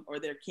throne or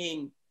their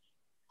king.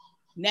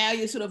 Now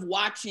you're sort of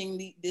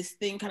watching this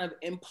thing kind of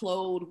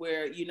implode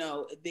where, you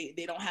know, they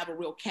don't have a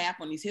real cap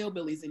on these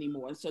hillbillies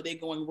anymore. And so they're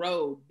going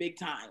rogue big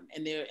time,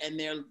 and they're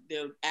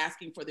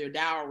asking for their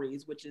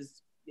dowries, which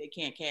is they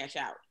can't cash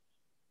out.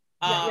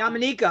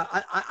 Yamaneika,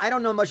 I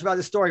don't know much about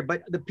the story,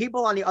 but the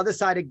people on the other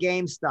side of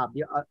GameStop,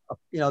 you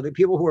know, the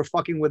people who are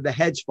fucking with the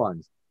hedge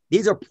funds,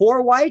 these are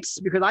poor whites?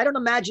 Because I don't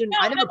imagine,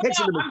 I never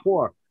pictured them as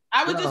poor.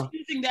 I was just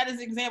using that as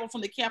an example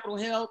from the Capitol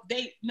Hill.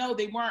 They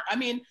weren't. I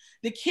mean,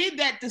 the kid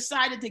that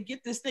decided to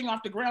get this thing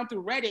off the ground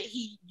through Reddit,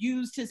 he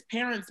used his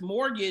parents'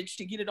 mortgage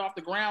to get it off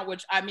the ground,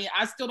 which, I mean,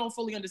 I still don't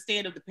fully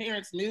understand if the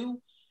parents knew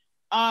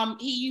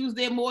he used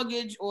their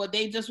mortgage, or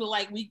they just were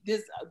like,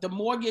 the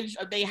mortgage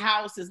of their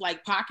house is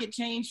like pocket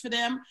change for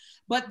them.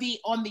 But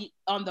on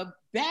the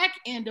back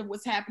end of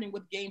what's happening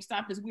with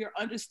GameStop is we are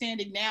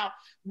understanding now,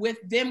 with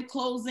them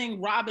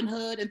closing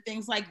Robinhood and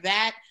things like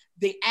that,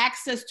 the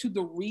access to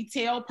the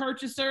retail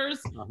purchasers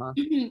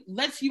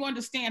lets you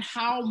understand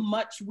how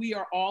much we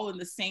are all in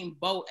the same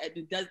boat.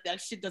 And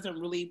that shit doesn't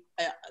really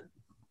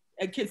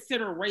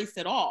consider race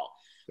at all.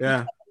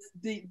 Yeah.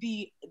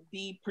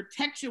 The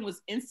protection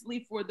was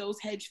instantly for those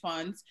hedge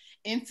funds,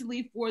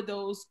 instantly for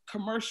those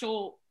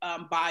commercial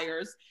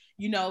buyers,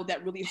 you know,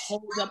 that really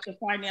hold up the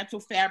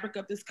financial fabric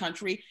of this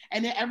country,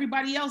 and then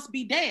everybody else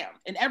be damned.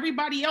 And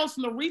everybody else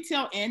on the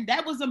retail end,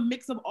 that was a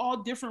mix of all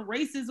different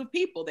races of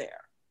people there.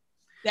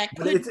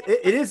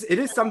 It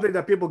is something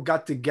that people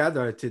got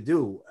together to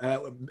do,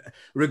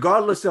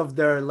 regardless of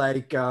their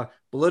like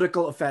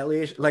political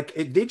affiliation. Like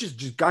they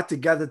just got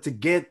together to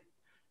get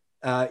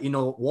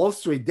Wall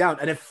Street down,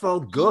 and it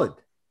felt good.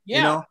 Yeah.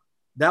 You know,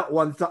 that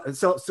one.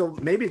 So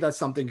maybe that's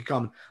something to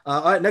come.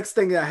 All right, next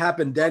thing that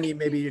happened, Danny,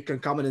 maybe you can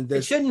comment on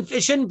this.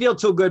 It shouldn't feel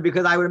too good,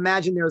 because I would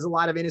imagine there was a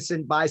lot of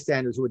innocent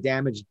bystanders who were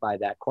damaged by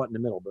that, caught in the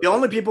middle. The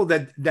only people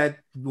that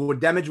were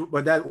damaged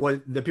were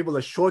the people that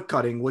are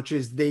shortcutting, which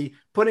is they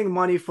putting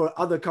money for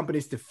other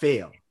companies to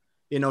fail.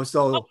 You know,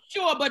 so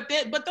sure, but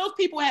those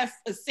people have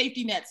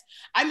safety nets.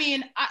 I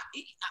mean,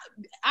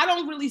 I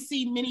don't really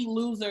see many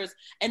losers.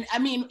 And I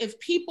mean, if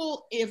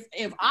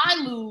I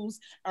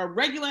lose, or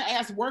regular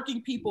ass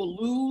working people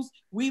lose,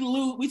 we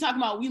lose. We talking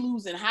about we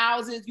lose in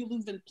houses, you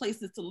lose in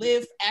places to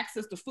live,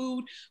 access to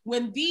food.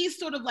 When these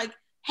sort of like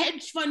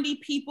hedge fundy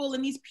people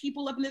and these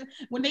people up in the,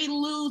 when they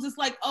lose, it's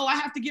like, oh, I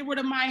have to get rid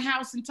of my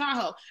house in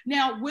Tahoe.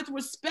 Now, with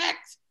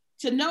respect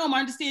to Noam, I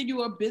understand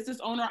you're a business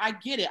owner. I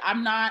get it.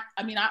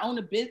 I own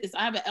a business.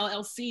 I have an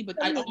LLC, but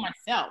I own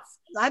myself.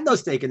 I have no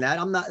stake in that.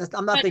 I'm not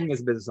thinking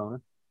as a business owner.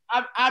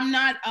 I'm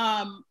not.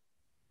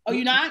 Oh,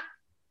 you're not?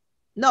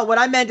 No, what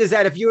I meant is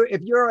that if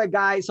you're a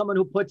guy, someone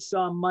who puts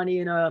some money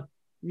in a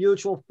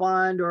mutual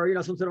fund, or, you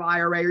know, some sort of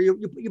IRA, or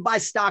you buy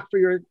stock for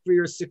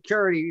your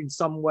security in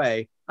some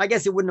way. I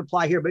guess it wouldn't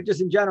apply here, but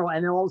just in general.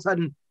 And then all of a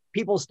sudden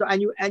people start,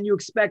 and you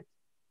expect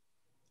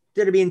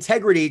there to be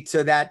integrity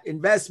to that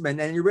investment,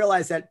 and you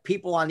realize that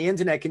people on the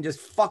internet can just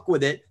fuck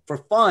with it for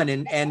fun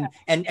and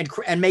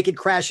make it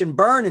crash and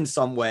burn in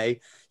some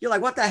way. You're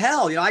like, what the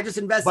hell? You know, I just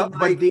invested.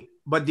 The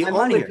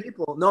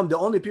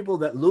only people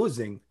that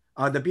losing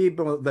are the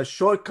people that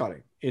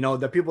shortcutting. You know,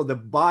 the people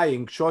that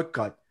buying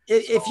shortcut.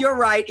 If you're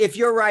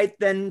right,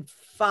 then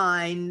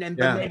fine. And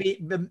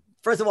maybe,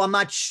 first of all,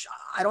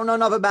 I don't know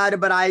enough about it,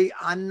 but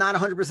I'm not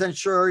 100%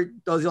 sure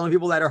those are the only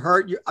people that are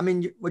hurt. I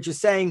mean, what you're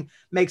saying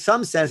makes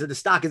some sense, that the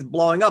stock is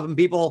blowing up and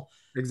people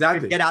get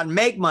out and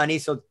make money.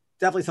 So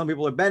definitely some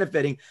people are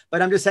benefiting.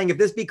 But I'm just saying, if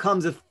this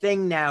becomes a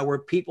thing now where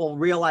people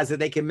realize that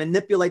they can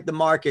manipulate the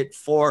market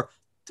for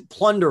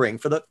plundering,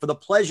 for the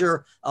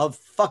pleasure of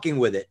fucking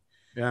with it.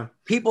 Yeah.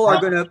 People are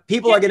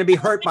gonna be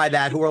hurt by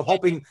that, who are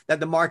hoping that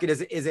the market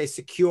is a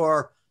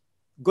secure,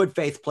 good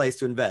faith place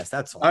to invest.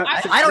 That's all.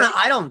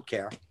 I don't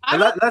care.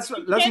 Let's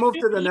move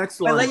to the next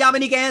one. Let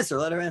Yamaneika answer.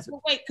 Let her answer.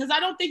 Wait, because I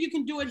don't think you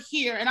can do it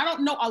here, and I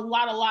don't know a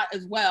lot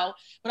as well.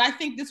 But I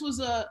think this was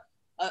a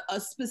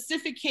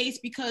specific case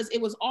because it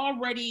was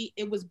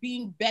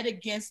being bet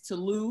against to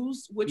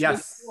lose, which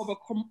was more of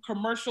a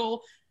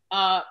commercial.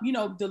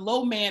 The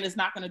low man is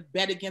not going to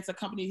bet against a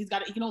company. He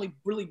can only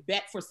really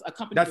bet for a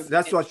company.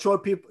 That's what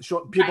short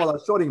people are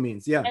shorting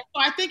means. Yeah. And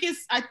so I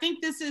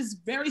think this is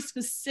very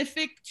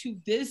specific to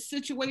this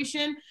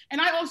situation. And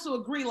I also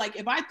agree. Like,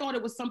 if I thought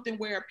it was something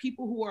where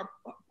people who are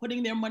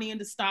putting their money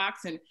into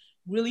stocks and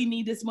really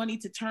need this money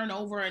to turn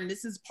over, and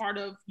this is part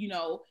of,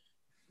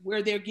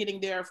 where they're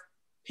getting their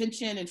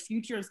pension and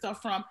future and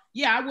stuff from.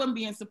 Yeah, I wouldn't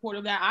be in support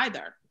of that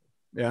either.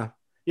 Yeah.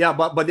 Yeah,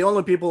 but the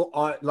only people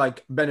are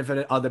like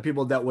benefited are the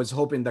people that was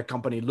hoping the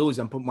company lose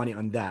and put money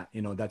on that.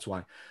 That's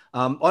why.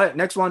 All right,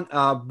 next one.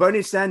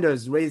 Bernie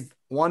Sanders raised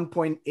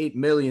 1.8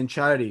 million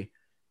charity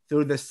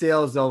through the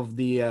sales of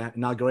the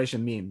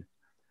inauguration meme.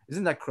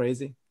 Isn't that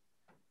crazy?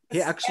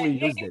 He actually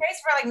used it.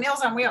 It's for like Meals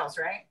on Wheels,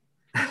 right?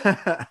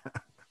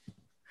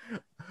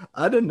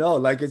 I don't know.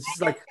 Like, it's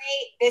just like,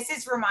 this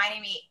is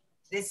reminding me.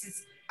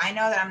 I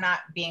know that I'm not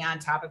being on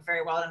topic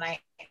very well tonight.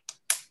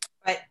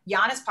 But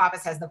Giannis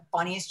Pappas has the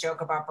funniest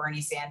joke about Bernie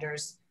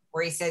Sanders,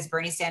 where he says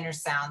Bernie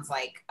Sanders sounds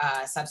like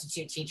a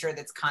substitute teacher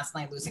that's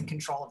constantly losing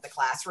control of the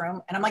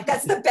classroom. And I'm like,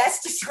 that's the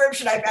best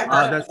description I've ever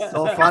heard. Oh, that's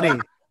so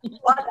funny.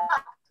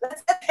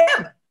 That's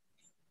him.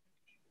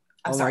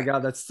 My God,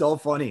 that's so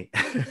funny.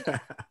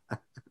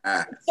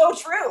 It's so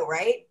true,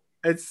 right?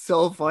 It's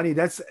so funny.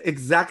 That's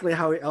exactly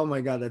how oh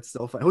my God, that's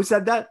so funny. Who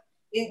said that?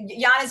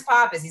 Giannis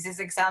Pappas. He says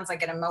it sounds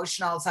like an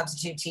emotional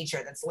substitute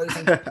teacher that's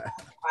losing the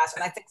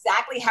classroom. That's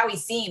exactly how he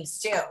seems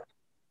too.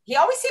 He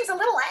always seems a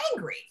little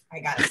angry, I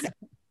gotta say.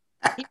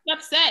 He's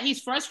upset.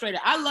 He's frustrated.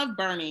 I love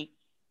Bernie,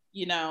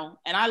 and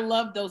I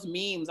love those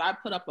memes. I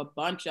put up a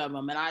bunch of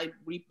them and I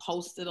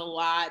reposted a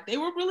lot. They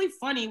were really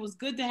funny. It was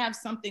good to have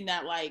something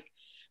that like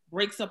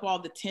breaks up all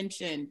the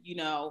tension,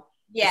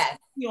 Yeah.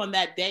 On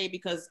that day,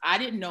 because I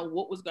didn't know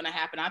what was going to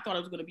happen. I thought it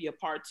was going to be a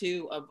part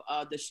 2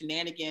 of the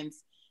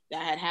shenanigans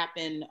that had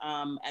happened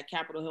at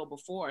Capitol Hill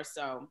before.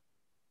 So,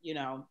 he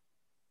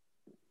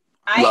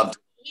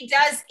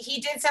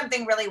did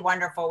something really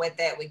wonderful with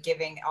it, with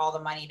giving all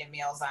the money to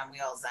Meals on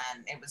Wheels,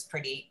 and it was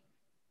pretty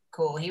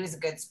cool. He was a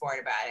good sport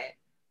about it.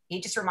 He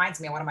just reminds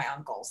me of one of my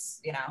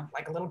uncles,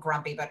 like a little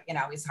grumpy, but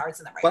his heart's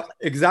in the right place.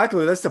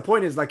 Exactly. That's the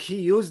point, is like he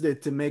used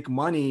it to make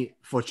money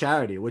for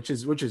charity, which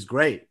is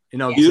great.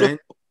 Beautiful.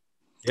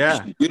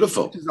 Yeah,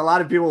 beautiful. Because a lot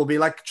of people will be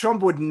like,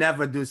 Trump would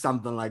never do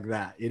something like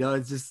that.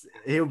 It's just,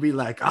 he'll be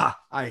like,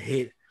 I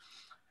hate it.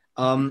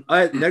 All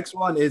right, next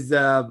one is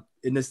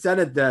in the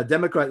Senate, the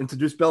Democrat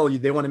introduced bill.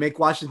 They want to make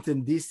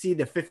Washington, D.C.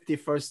 the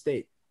 51st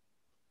state.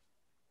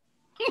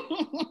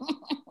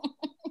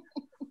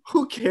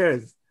 Who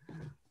cares?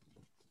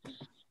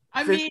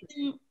 I mean,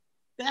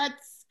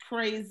 that's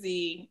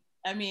crazy.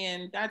 I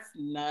mean, that's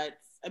nuts.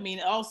 I mean,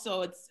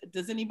 also,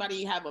 does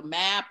anybody have a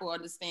map or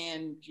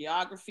understand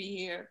geography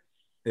here?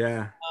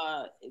 Yeah.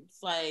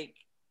 It's like,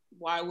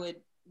 why would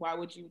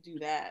you do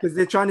that? Because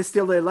they're trying to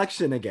steal the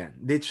election again.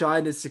 They're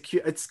trying to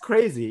secure. It's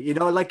crazy.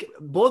 Like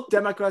both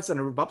Democrats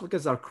and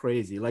Republicans are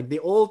crazy. Like they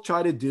all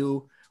try to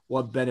do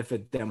what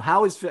benefit them.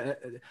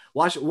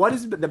 What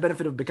is the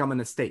benefit of becoming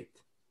a state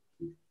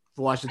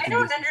for Washington? I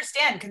don't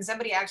understand. Can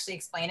somebody actually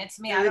explain it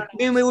to me?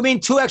 We mean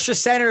 2 extra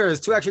senators,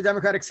 2 extra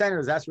Democratic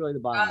senators. That's really the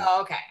bottom.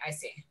 Oh, okay. I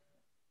see.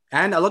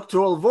 And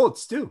electoral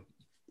votes too.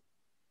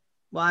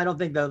 Well, I don't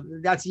think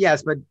that's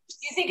yes, but do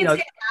you think it's going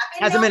to happen?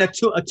 Hasn't been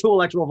a two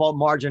electoral vote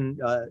margin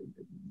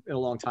in a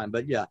long time,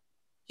 but yeah.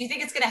 Do you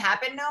think it's going to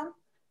happen? No.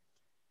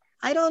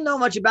 I don't know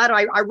much about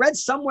it. I read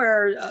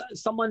somewhere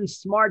someone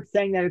smart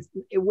saying that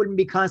it wouldn't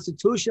be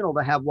constitutional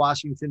to have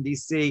Washington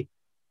D.C.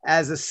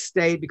 as a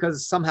state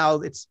because somehow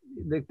it's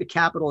the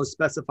capital is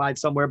specified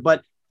somewhere.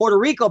 But Puerto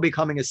Rico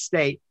becoming a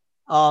state,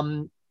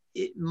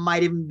 it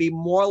might even be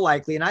more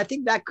likely, and I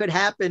think that could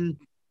happen.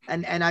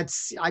 And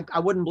I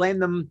wouldn't blame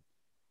them.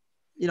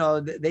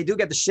 They do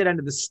get the shit end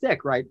of the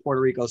stick, right?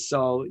 Puerto Rico.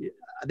 So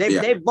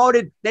they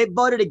voted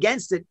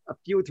against it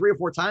 3 or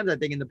 4 times, I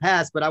think, in the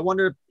past. But I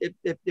wonder if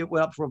it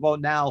went up for a vote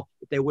now,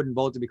 if they wouldn't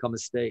vote to become a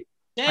state.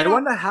 I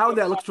wonder how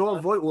the electoral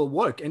vote will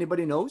work.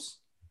 Anybody knows?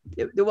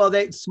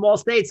 Small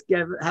states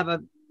get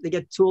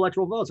 2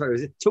 electoral votes, right?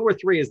 Is it 2 or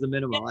 3 is the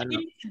minimum? I don't know.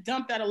 We need to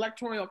dump that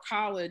electoral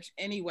college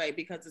anyway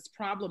because it's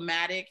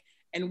problematic,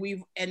 and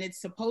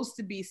it's supposed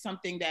to be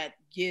something that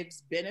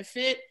gives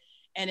benefit.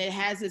 And it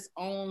has its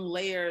own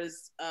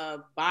layers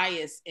of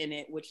bias in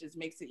it, which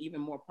makes it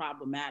even more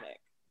problematic.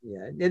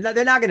 Yeah,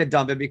 they're not going to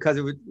dump it because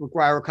it would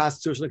require a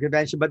constitutional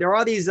convention. But there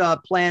are these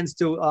plans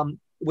to,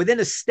 within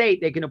a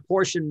state, they can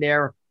apportion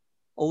their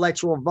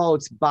electoral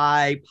votes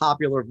by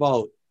popular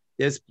vote.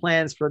 There's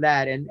plans for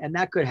that, and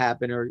that could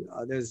happen. Or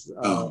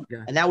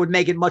and that would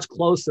make it much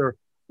closer.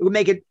 would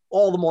make it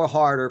all the more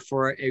harder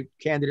for a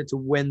candidate to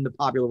win the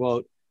popular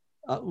vote.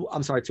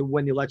 To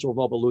win the electoral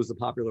vote but lose the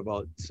popular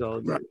vote.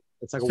 So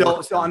it's like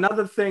so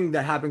another thing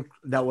that happened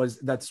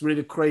that's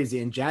really crazy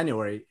in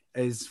January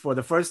is for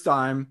the first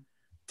time,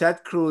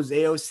 Ted Cruz,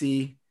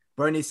 AOC,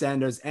 Bernie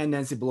Sanders, and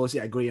Nancy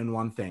Pelosi agree on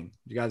one thing.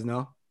 You guys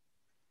know?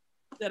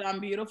 That I'm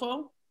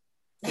beautiful.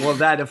 Well,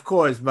 that of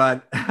course,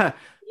 but to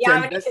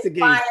investigate.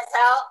 Fine as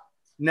hell.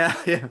 No,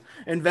 yeah,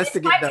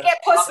 investigate. It's time to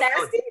get puss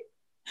nasty.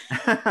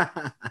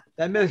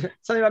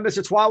 Something about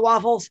Mr. Twat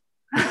Waffles.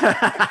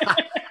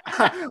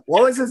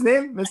 What was his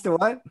name? Mr.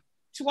 What?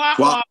 Twat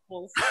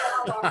Waffles.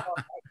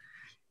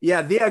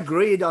 Yeah, they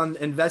agreed on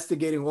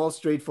investigating Wall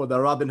Street for the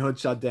Robin Hood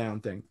shutdown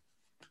thing.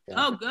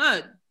 Oh,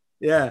 good.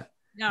 Yeah.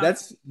 No.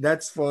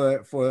 That's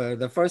for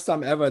the first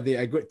time ever they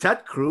agree.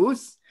 Ted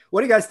Cruz?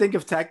 What do you guys think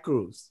of Ted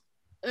Cruz?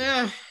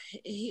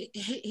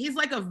 He's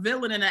like a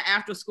villain in an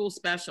after-school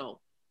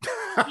special.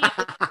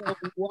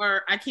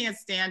 I can't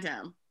stand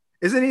him.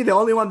 Isn't he the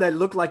only one that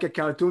looked like a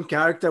cartoon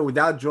character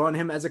without drawing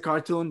him as a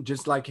cartoon,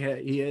 just like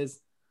he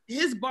is?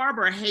 His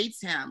barber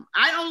hates him.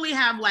 I only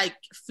have like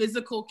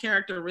physical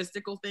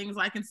characteristical things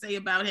I can say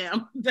about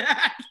him.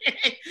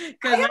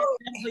 Because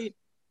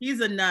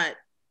he's a nut.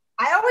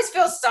 I always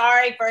feel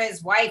sorry for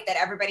his wife that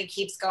everybody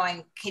keeps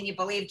going, can you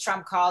believe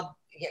Trump called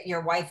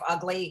your wife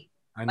ugly?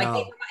 I know.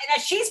 Like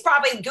she's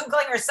probably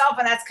Googling herself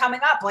and that's coming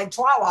up like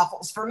twat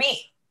waffles for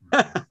me.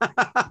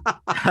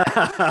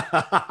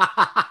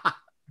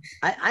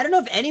 I don't know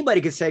if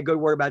anybody could say a good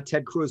word about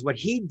Ted Cruz. What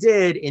he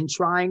did in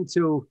trying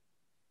to,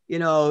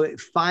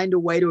 find a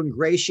way to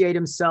ingratiate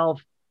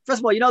himself. First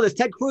of all, this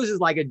Ted Cruz is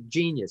like a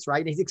genius,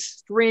 right? He's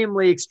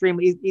extremely, he's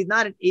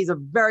a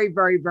very,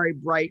 very, very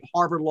bright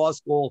Harvard Law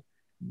School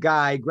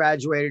guy,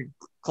 graduated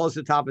close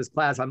to the top of his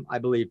class, I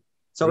believe.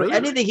 So really?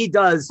 Anything he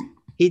does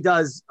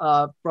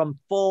from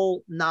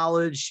full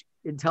knowledge,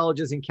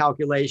 intelligence, and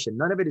calculation.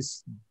 None of it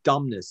is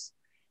dumbness.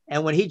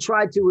 And when he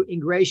tried to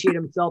ingratiate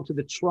himself to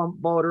the Trump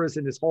voters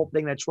and this whole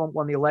thing that Trump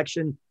won the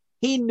election,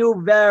 he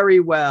knew very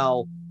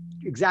well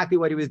exactly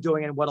what he was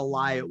doing and what a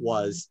lie it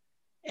was.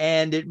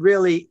 And it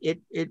really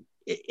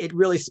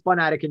spun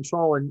out of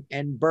control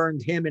and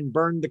burned him and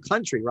burned the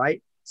country,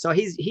 right? So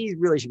he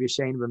really should be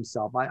ashamed of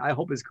himself. I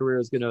hope his career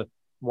is going to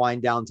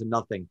wind down to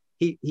nothing.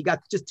 He got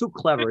just too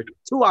clever,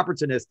 too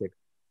opportunistic.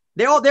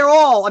 They're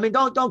all. I mean,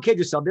 don't kid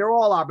yourself. They're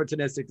all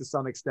opportunistic to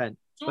some extent,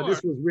 but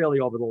this was really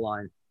over the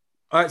line.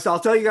 All right, so I'll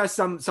tell you guys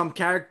some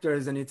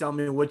characters, and you tell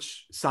me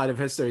which side of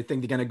history you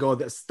think they're gonna go.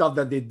 The stuff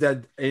that they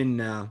did in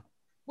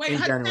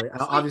January.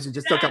 Obviously,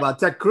 just talk about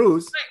Ted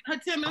Cruz.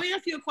 Wait, Tim, let me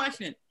ask you a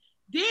question.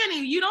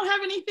 Danny, you don't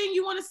have anything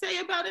you want to say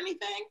about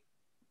anything?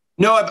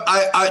 No,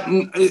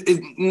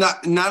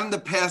 not in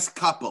the past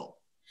couple.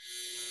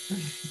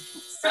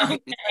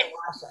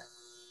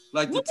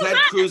 Like the Ted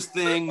Cruz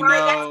thing,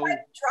 no.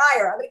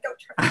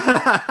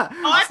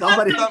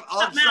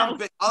 I'll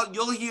jump in.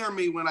 You'll hear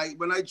me when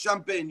I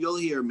jump in. You'll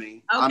hear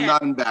me. Okay. I'm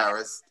not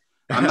embarrassed.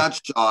 I'm not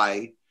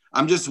shy.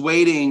 I'm just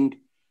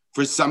waiting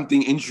for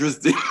something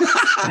interesting.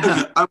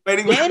 I'm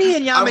waiting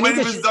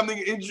for something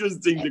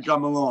interesting to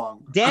come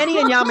along. Danny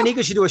and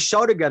Yamanika should do a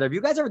show together. Have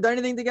you guys ever done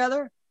anything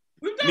together?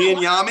 Me and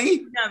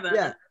Yami?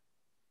 Together.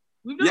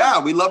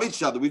 Yeah. We love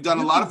each other. We've done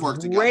a lot of work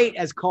together. Great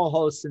as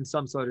co-hosts in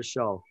some sort of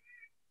show.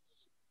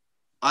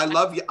 I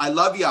love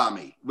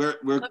Yami.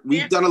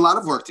 We've done a lot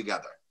of work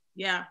together.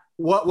 Yeah.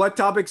 What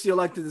topics do you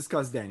like to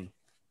discuss, Danny?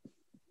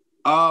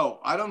 Oh,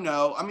 I don't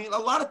know. I mean, a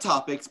lot of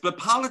topics, but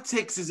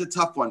politics is a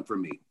tough one for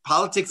me.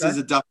 Politics is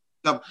a tough.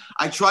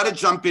 I try to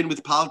jump in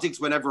with politics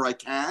whenever I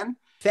can.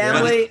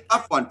 Family, it's a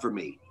tough one for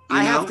me.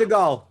 I have to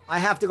go.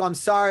 I'm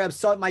sorry.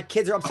 My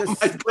kids are upset.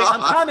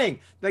 I'm coming.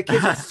 My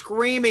kids are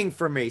screaming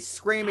for me.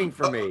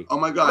 Oh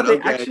my God. They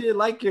actually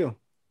like you.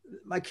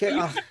 My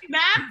kid.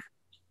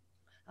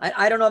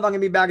 I don't know if I'm going to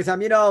be back in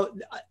time.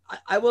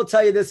 I will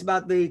tell you this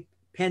about the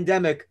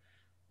pandemic.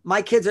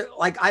 My kids are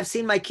I've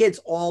seen my kids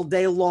all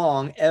day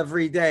long,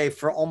 every day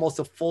for almost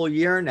a full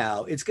year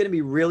now. It's going to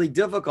be really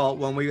difficult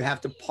when we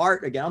have to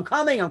part again. I'm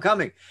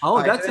coming.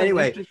 Oh, that's an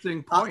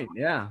interesting point.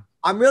 Yeah.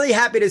 I'm really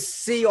happy to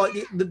see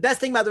the best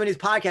thing about doing these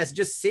podcasts is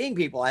just seeing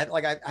people. I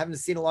haven't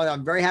seen a long time.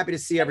 I'm very happy to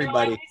see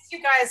everybody. I miss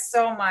you guys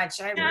so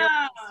much. I really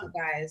miss you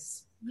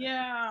guys.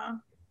 Yeah.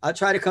 I'll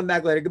try to come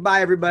back later.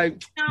 Goodbye, everybody.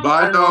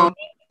 Bye, Noam.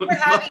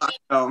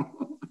 All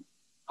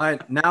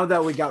right, now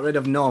that we got rid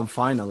of Noam,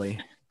 finally.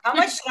 How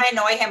much did I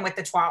annoy him with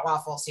the twat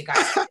waffles, you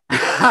guys?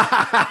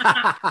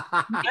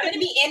 I'm going to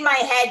be in my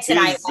head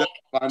tonight,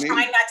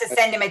 trying not to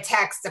send him a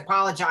text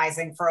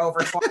apologizing for over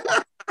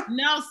 12.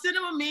 No, send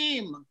him a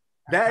meme.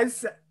 That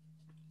is,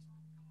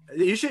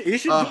 you should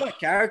do a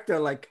character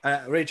like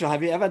Rachel.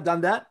 Have you ever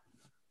done that?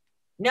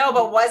 No,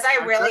 but was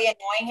I really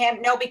annoying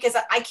him? No, because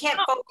I can't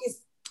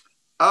focus.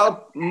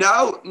 Oh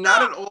no,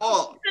 not at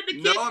all.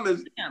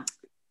 Noam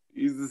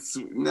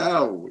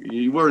no,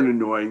 you weren't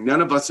annoying.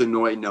 None of us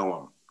annoy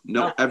Noam.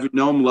 No,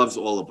 Noam loves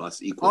all of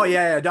us equally. Oh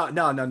yeah.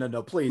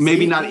 No, please.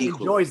 Maybe he not equally. He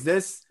enjoys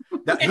this.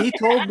 He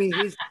told me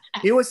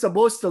he was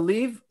supposed to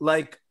leave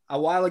like a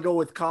while ago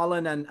with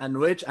Colin and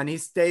Rich, and he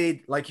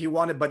stayed like he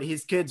wanted, but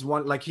his kids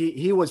want like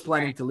he was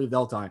planning to leave the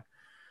whole time.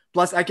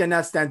 Plus, I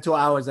cannot stand 2.5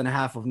 hours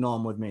of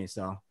Norm with me.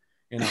 So,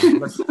 you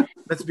know,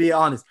 let's be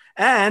honest.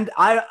 And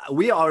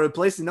we are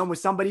replacing Norm with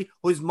somebody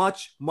who's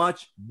much,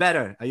 much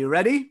better. Are you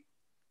ready?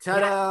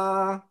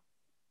 Ta-da! Yeah.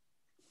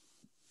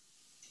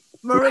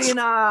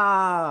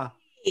 Marina!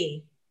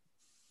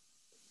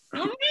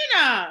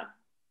 Marina!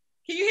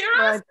 Can you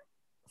hear us?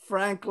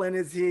 Franklin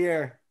is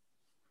here.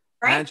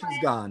 And she's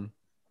gone.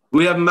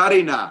 We have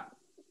Marina.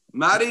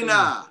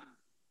 Marina.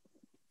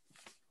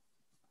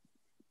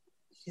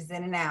 She's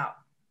in and out.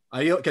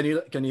 Are you? Can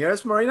you hear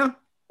us, Marina?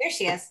 There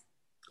she is.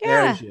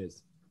 Yeah. There she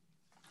is.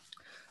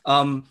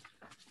 All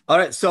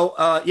right.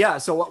 So yeah.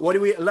 So what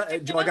do you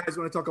guys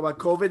want to talk about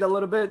COVID a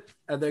little bit?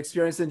 The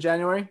experience in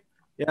January.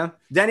 Yeah.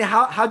 Danny,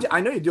 how do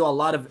I know you do a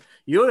lot of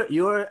your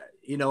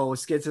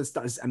skits and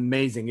stuff is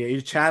amazing.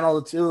 Your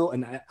channel too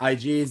and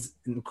IG is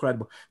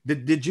incredible.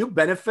 Did you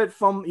benefit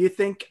from, you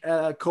think,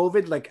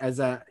 COVID, like as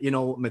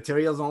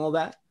materials and all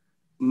that?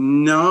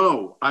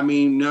 No, I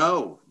mean,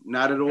 no,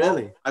 not at all.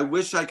 Really? I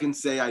wish I can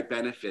say I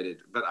benefited,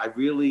 but I've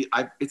been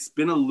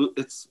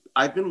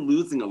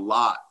losing a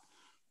lot.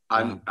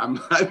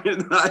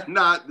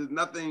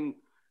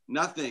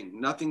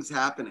 Nothing's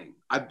happening.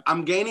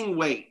 I'm gaining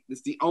weight.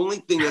 It's the only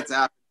thing that's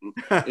happening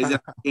is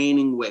that I'm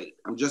gaining weight.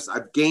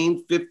 I've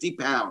gained 50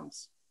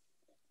 pounds.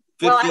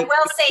 50, well, I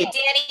will say,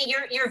 Danny,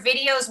 your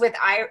videos with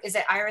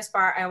Iris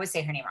Bar? I always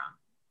say her name wrong.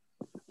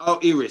 Oh,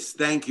 Iris,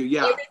 thank you.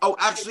 Yeah. Oh,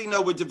 actually,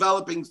 no, we're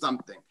developing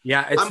something.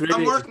 Yeah,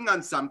 I'm working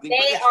on something.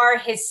 They are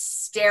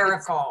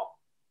hysterical.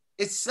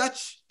 It's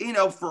such,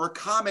 for a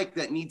comic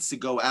that needs to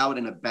go out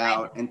and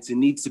about and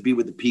needs to be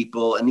with the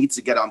people and needs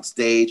to get on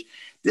stage.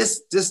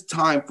 This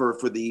time for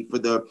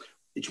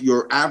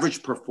your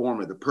average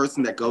performer, the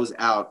person that goes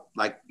out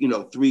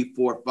 3,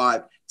 4,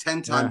 5,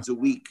 10 times a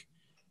week.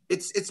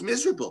 It's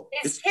miserable.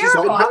 It's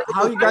terrible. So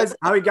how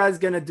are you guys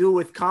gonna do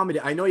with comedy?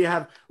 I know you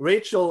have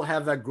Rachel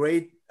have a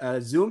great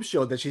Zoom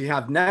show that she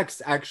have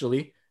next,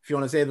 actually, if you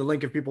want to say the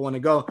link if people want to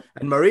go.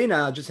 And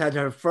Marina just had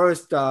her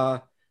first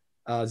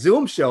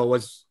Zoom show,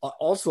 was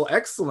also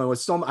excellent.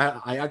 With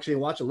I actually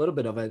watched a little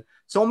bit of it.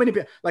 So many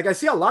people, like I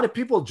see a lot of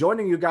people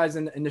joining you guys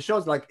in the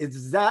shows. Like,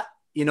 is that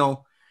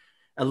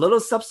a little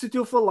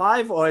substitute for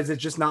live, or is it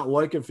just not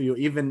working for you,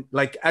 even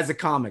like as a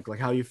comic? Like,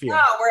 how you feel?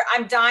 No,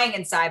 I'm dying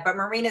inside. But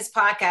Marina's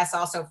podcast,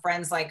 also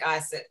Friends Like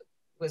Us, it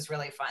was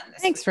really fun.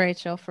 Thanks,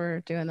 Rachel,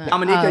 for doing that.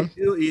 Dominica,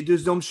 you do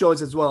Zoom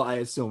shows as well, I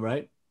assume,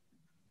 right?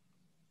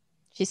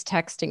 She's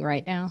texting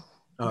right now.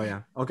 Oh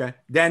yeah. Okay,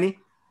 Danny.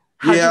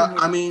 Yeah,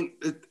 I mean,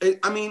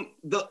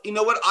 you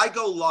know what? I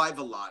go live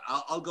a lot.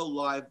 I'll go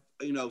live,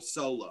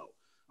 solo.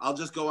 I'll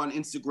just go on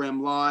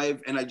Instagram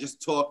Live and I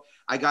just talk.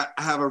 I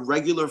have a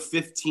regular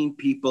 15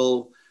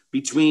 people,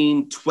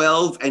 between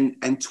 12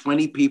 and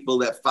 20 people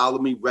that follow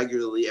me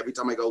regularly every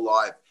time I go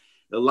live.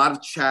 A lot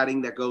of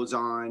chatting that goes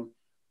on,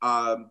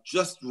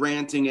 just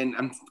ranting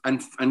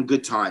and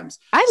good times.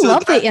 I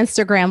love the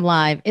Instagram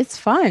Live. It's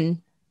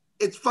fun.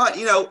 It's fun,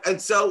 and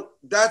so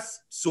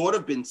that's sort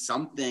of been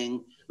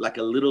something like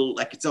a little,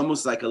 like it's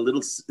almost like a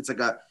little, it's like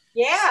a,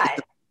 yeah.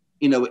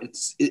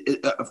 It's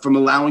from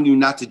allowing you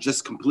not to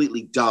just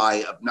completely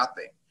die of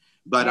nothing.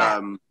 But,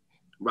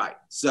 right.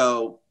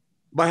 So.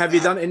 But have you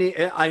done any,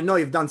 I know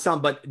you've done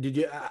some, but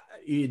did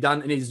you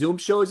done any Zoom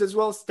shows as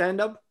well,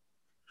 stand-up?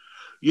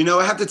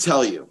 I have to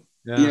tell you,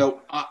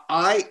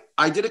 I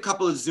did a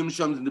couple of Zoom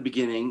shows in the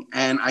beginning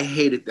and I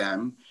hated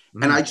them.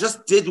 Mm-hmm. And I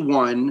just did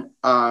one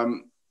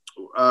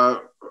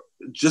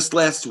just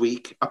last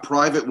week, a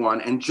private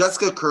one, and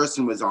Jessica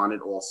Kirsten was on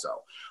it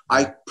also.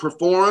 I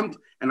performed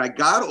and I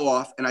got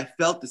off and I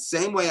felt the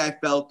same way I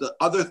felt the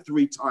other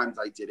 3 times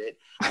I did it.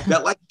 I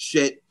felt like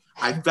shit.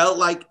 I felt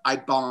like I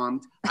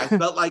bombed. I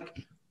felt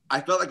like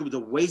it was a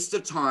waste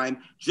of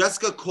time.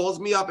 Jessica calls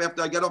me up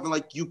after I get off and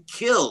like, you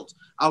killed.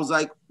 I was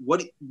like,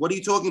 what are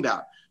you talking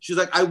about? She's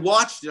like, I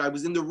watched it. I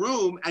was in the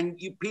room and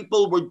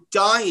people were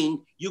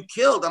dying. You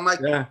killed. I'm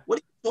like, What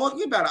are you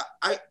talking about?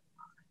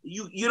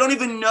 You don't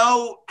even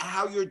know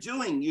how you're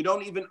doing. You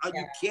don't even,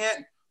 you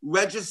can't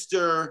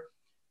register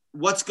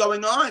what's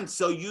going on.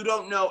 So you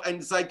don't know. And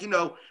it's like,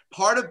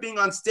 part of being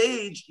on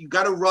stage, you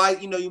got to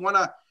ride, you want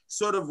to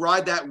sort of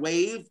ride that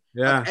wave.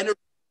 Yeah.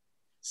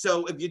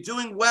 So if you're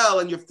doing well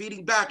and you're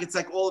feeding back, it's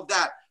like all of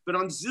that. But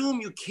on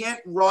Zoom, you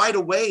can't ride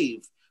a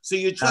wave. So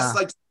you're just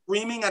like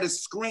screaming at a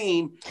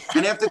screen.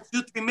 And after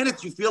 2-3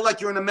 minutes, you feel like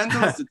you're in a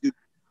mental institute.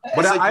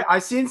 But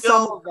I've seen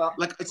some of the,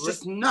 like, it's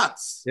just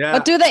nuts. Yeah.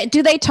 But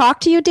do they talk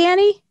to you,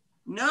 Danny?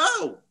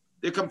 No,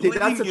 they're completely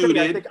that's the muted.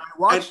 thing. I think I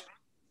watched.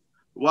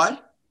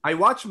 What? I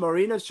watched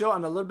Marina's show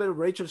and a little bit of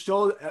Rachel's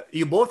show.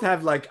 You both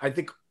have I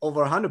think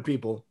over 100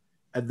 people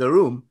at the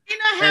room.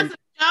 Marina has a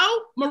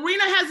show.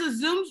 Marina has a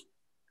Zoom.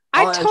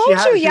 I told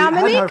you,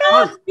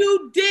 Yamanika.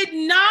 You did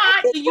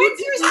not. You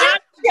did not.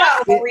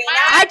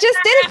 I just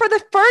did it for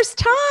the first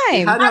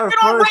time. I've been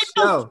on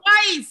Rachel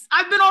twice.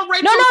 I've been on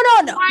Rachel.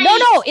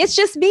 No. It's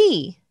just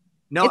me.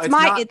 No, it's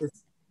my. Not.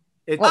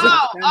 It's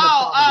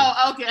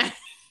okay.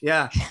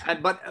 Yeah,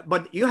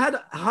 but you had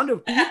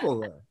 100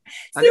 people there.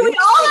 See, we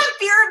all have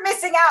fear of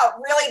missing out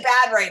really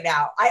bad right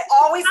now. I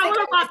always think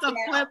I'm about to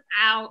flip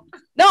out.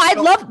 No, I'd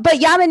love, but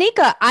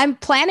Yamanika, I'm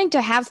planning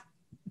to have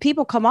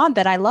people come on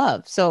that I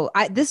love. So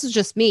this is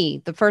just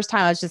me. The first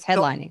time I was just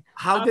headlining.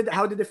 So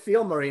how did it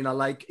feel, Marina?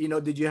 Like,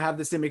 did you have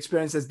the same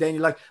experience as Danny?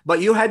 Like, but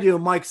you had your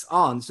mics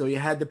on, so you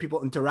had the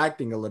people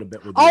interacting a little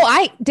bit with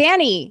you.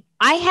 Danny,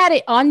 I had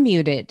it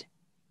unmuted.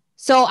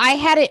 So I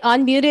had it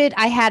unmuted.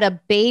 I had a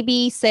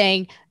baby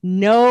saying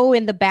no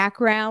in the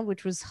background,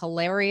 which was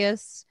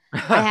hilarious.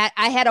 I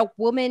had a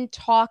woman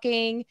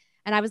talking,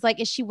 and I was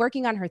like, is she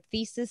working on her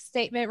thesis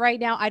statement right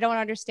now? I don't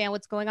understand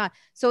what's going on.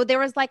 So there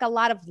was like a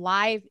lot of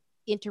live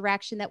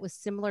interaction that was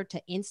similar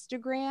to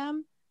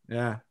Instagram.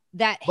 Yeah.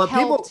 But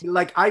helped. People,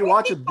 like, I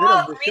watch a bit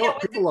of the show.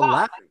 People are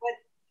laughing.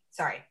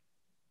 Sorry.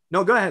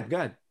 No, go ahead.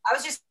 I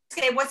was just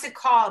saying, what's it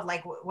called?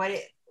 Like, what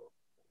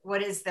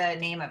is the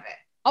name of it?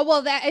 Oh,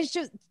 well, that is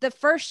just the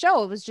first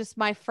show. It was just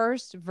my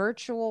first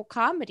virtual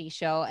comedy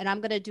show. And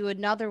I'm going to do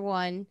another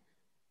one,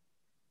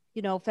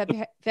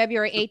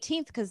 February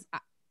 18th, because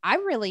I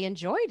really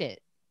enjoyed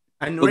it.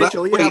 And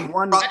Rachel, you have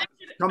one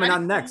coming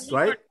on next,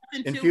 right?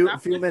 In a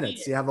few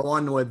minutes. You have a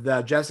one with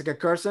Jessica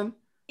Kirson.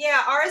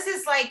 Yeah, ours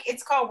is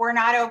it's called We're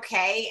Not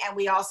Okay. And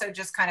we also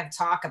just kind of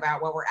talk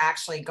about what we're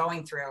actually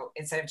going through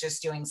instead of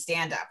just doing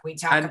stand-up. We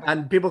talk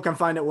and people can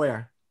find it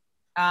where?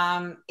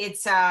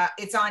 It's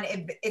on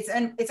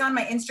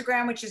my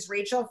Instagram, which is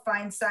Rachel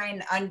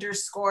Feinstein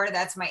 _.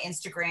 That's my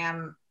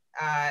Instagram.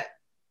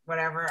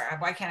 Whatever.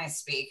 Why can't I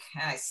speak?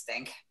 I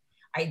stink.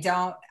 I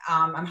don't.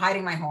 I'm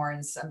hiding my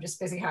horns. I'm just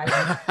busy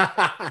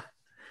hiding.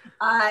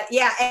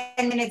 Yeah,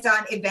 and then it's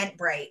on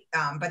Eventbrite.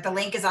 But the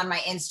link is on my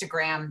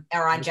Instagram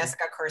or on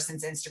Jessica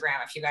Kirson's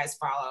Instagram if you guys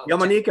follow.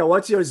 Yamanika,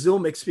 what's your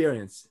Zoom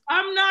experience?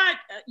 I'm not.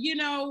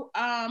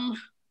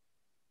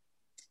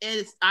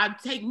 I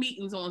take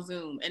meetings on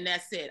Zoom and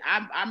that's it.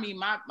 I mean,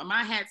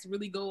 my hats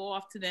really go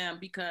off to them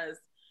because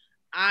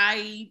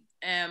I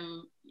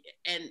am,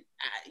 and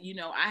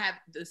I have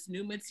this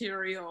new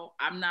material.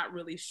 I'm not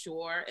really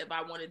sure if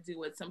I want to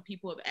do it. Some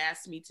people have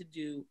asked me to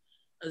do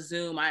a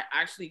Zoom. I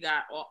actually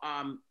got,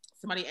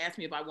 somebody asked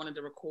me if I wanted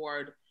to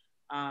record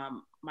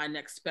my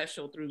next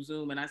special through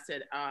Zoom. And I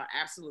said,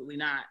 absolutely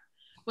not.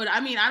 But I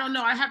mean, I don't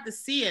know. I have to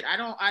see it.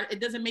 It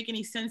doesn't make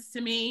any sense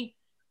to me.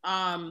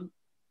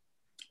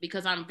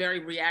 Because I'm very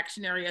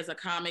reactionary as a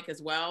comic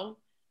as well.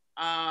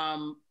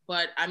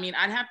 But I mean,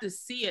 I'd have to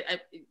see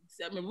it.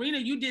 Marina,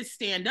 you did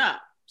stand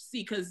up.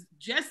 See, because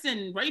Jess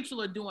and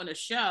Rachel are doing a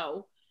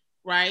show,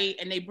 right?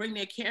 And they bring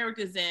their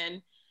characters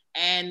in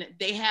and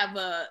they have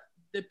the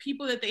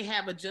people that they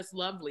have are just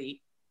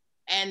lovely.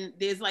 And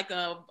there's like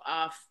a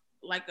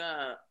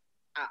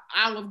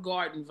Olive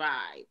Garden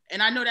vibe.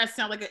 And I know that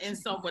sounds like an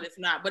insult, but it's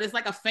not. But it's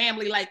like a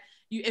family,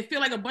 it feel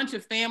like a bunch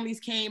of families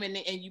came and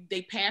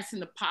they passed in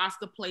the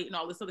pasta plate and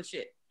all this other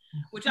shit,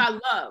 which I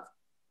love.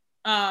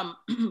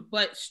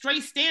 But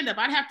straight stand up,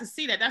 I'd have to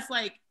see that. That's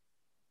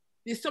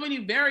there's so many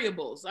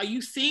variables. Are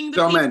you seeing the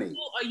people? Many.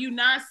 Are you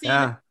not seeing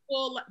the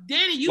people?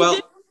 Danny,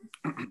 you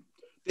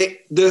did.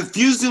 The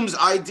few Zooms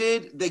I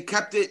did, they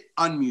kept it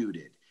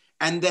unmuted.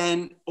 And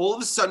then all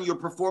of a sudden you're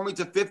performing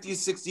to 50,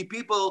 60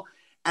 people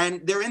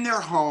and they're in their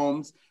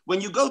homes.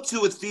 When you go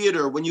to a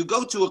theater, when you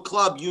go to a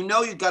club, you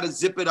got to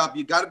zip it up.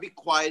 You got to be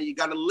quiet. You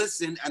got to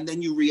listen and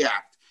then you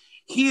react.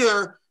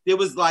 Here, there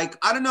was I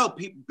don't know,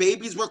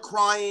 babies were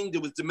crying.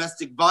 There was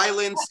domestic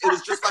violence. It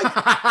was just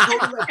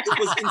it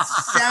was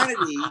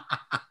insanity.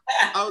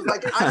 I was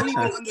like, I don't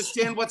even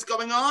understand what's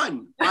going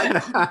on. I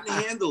couldn't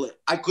handle it.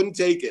 I couldn't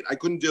take it. I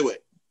couldn't do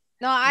it.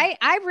 No,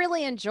 I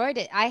really enjoyed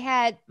it.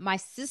 My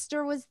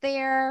sister was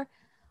there.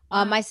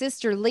 My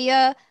sister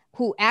Leah,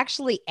 who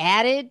actually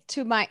added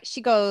to she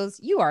goes,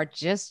 you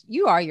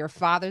are your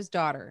father's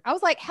daughter. I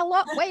was like,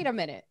 hello, wait a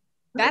minute.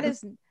 That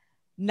is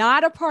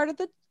not a part of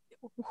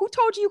who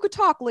told you could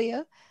talk,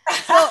 Leah?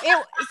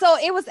 So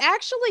it was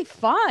actually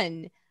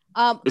fun.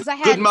 Because I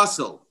had good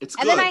muscle. It's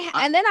and good.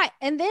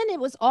 Then it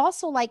was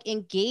also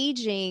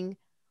engaging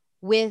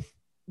with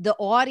the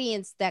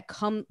audience that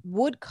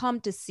would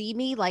come to see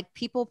me, like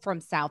people from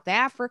South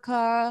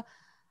Africa.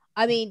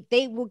 I mean,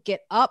 they will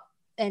get up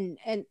and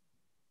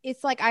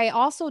it's I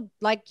also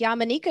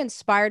Yamanika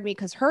inspired me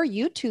because her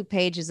YouTube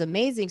page is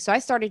amazing. So I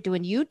started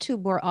doing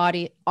YouTube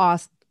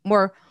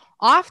more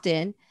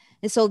often.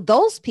 And so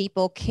those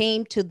people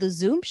came to the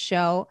Zoom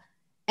show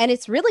and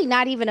it's really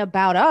not even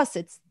about us.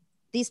 It's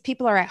these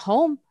people are at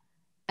home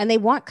and they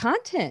want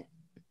content.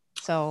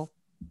 So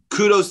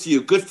kudos to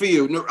you. Good for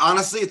you. No,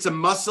 honestly, it's a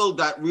muscle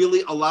that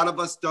really a lot of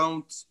us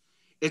don't.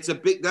 That's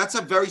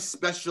a very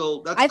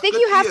special. I think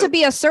you have to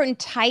be a certain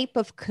type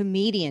of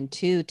comedian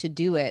too to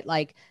do it.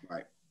 Right.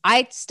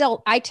 I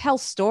tell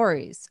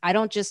stories. I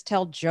don't just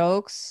tell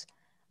jokes,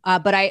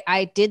 but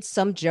I did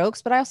some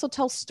jokes, but I also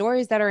tell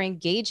stories that are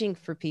engaging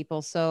for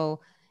people.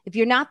 So if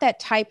you're not that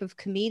type of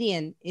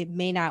comedian, it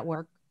may not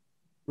work.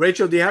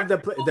 Rachel, do you have the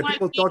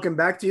people talking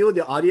back to you,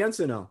 the audience,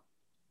 or no?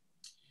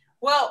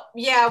 Well,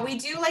 yeah, we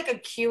do like a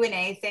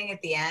Q&A thing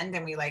at the end,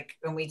 and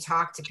when we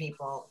talk to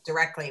people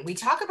directly, we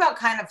talk about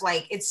kind of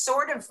like, it's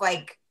sort of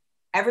like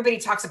everybody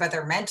talks about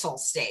their mental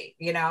state,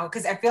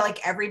 because I feel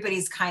like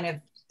everybody's kind of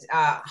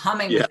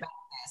humming with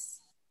madness.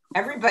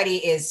 Everybody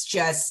is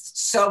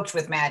just soaked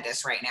with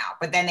madness right now,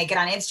 but then they get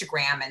on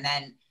Instagram, and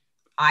then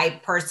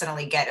I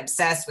personally get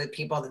obsessed with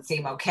people that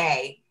seem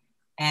okay.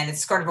 And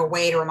it's sort of a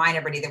way to remind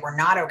everybody that we're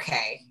not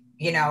okay.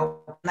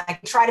 I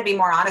try to be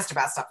more honest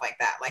about stuff like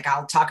that. Like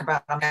I'll talk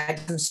about, I had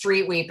some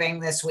street weeping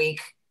this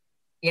week,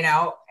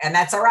 and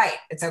that's all right.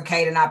 It's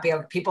okay to not be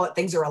people,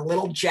 things are a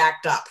little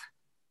jacked up,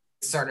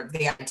 sort of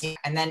the idea.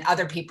 And then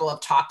other people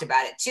have talked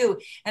about it too.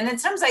 And then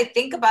sometimes I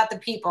think about the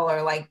people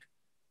or like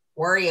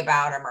worry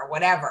about them or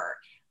whatever.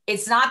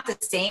 It's not the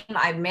same.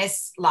 I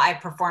miss live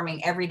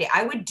performing every day.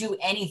 I would do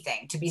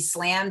anything to be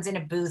slammed in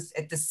a booth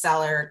at the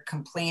Cellar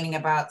complaining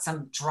about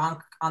some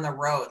drunk on the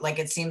road. Like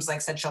it seems like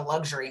such a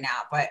luxury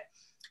now, but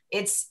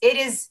it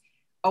is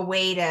a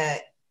way to,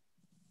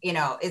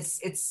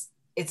 it's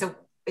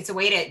a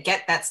way to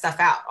get that stuff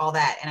out, all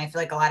that. And I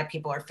feel like a lot of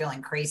people are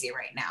feeling crazy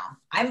right now.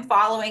 I'm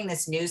following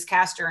this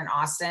newscaster in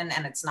Austin,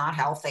 and it's not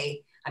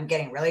healthy. I'm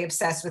getting really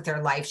obsessed with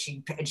her life.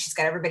 She's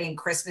got everybody in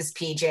Christmas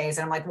PJs.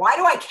 And I'm like, why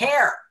do I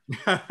care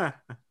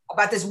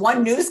about this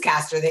one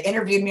newscaster that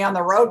interviewed me on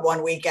the road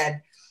one weekend?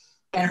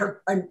 And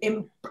her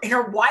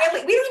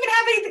wildly, we don't even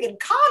have anything in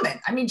common.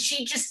 I mean,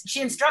 she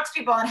instructs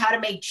people on how to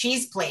make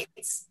cheese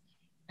plates.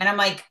 And I'm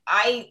like,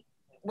 I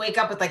wake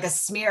up with like a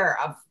smear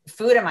of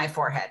food on my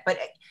forehead. But,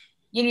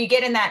 you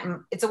get in that,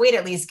 it's a way to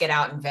at least get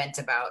out and vent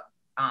about.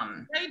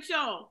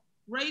 Rachel,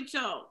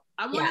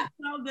 I want to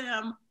tell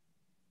them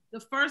the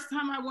first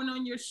time I went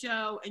on your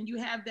show and you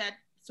have that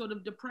sort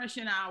of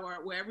depression hour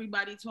where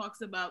everybody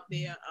talks about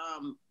their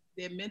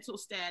mental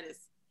status.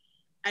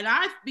 And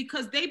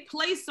because they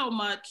play so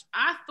much,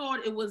 I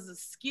thought it was a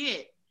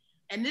skit.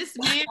 And this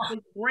man was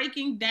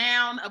breaking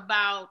down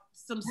about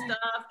some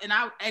stuff, and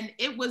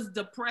it was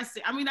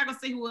depressing. I'm not gonna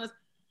say who it was.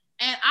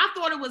 And I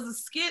thought it was a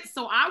skit,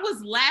 so I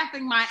was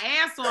laughing my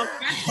ass off.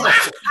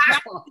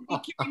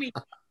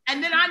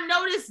 And then I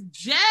noticed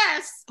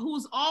Jess,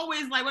 who's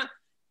always like, well,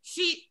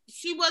 she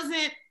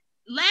wasn't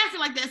laughing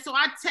like that. So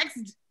I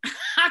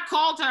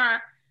called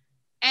her,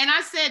 and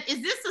I said,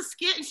 "Is this a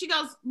skit?" And she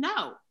goes,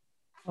 "No."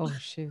 Oh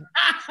shoot!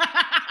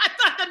 I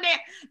thought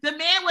the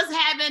man was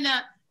having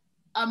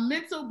a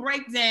mental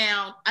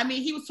breakdown. I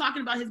mean, he was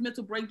talking about his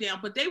mental breakdown,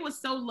 but they were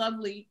so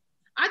lovely.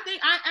 I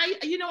think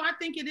I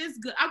think it is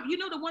good.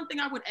 The one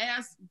thing I would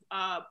ask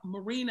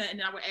Marina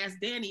and I would ask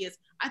Danny is,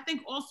 I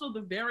think also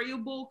the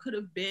variable could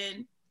have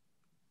been,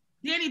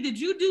 Danny, did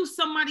you do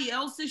somebody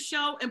else's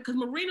show? And because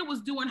Marina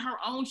was doing her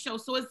own show,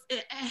 so it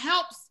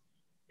helps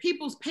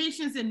people's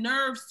patience and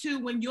nerves too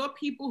when you're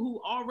people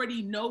who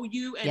already know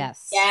you. And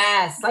yes,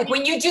 like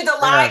when you do the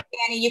live,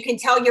 Danny, you can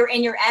tell you're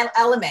in your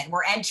element.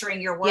 We're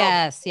entering your world.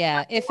 Yes,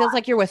 yeah. It feels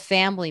like you're with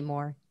family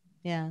more.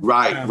 Yeah.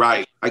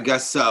 Right. I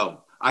guess so.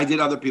 I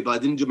did other people. I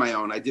didn't do my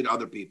own. I did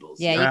other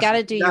people's. Yeah, you got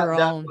to do your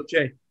own.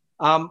 Okay.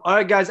 All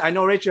right, guys. I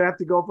know, Rachel, you have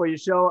to go for your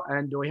show,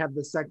 and we have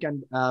the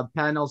second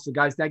panel. So,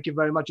 guys, thank you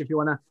very much. If you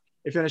wanna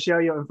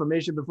share your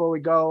information before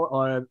we go,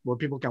 or where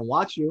people can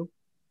watch you,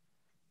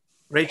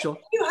 Rachel.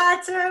 Thank you,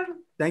 Hatem.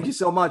 Thank you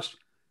so much.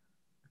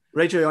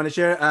 Rachel, you want to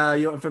share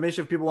your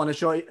information if people want to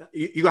show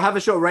you have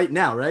a show right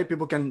now, right?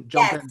 People can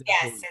jump in.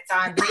 Yes, it's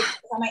on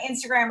my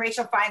Instagram,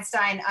 Rachel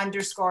Feinstein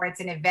 _ It's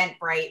an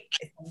Eventbrite.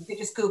 You could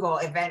just Google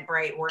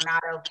Eventbrite. We're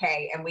not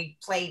okay. And we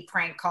play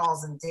prank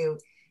calls and do,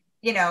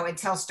 and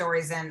tell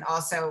stories and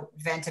also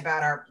vent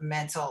about our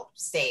mental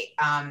state.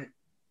 And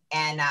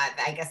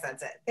I guess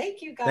that's it.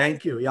 Thank you, guys.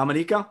 Thank you.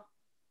 Yamaneika?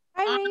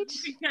 You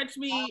can catch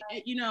me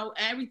at,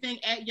 everything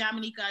at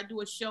Yamaneika. I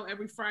do a show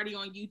every Friday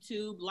on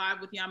YouTube,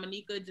 Live with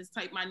Yamaneika. Just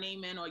type my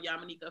name in, or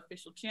Yamaneika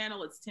official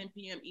channel. It's 10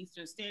 p.m.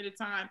 Eastern Standard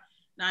Time,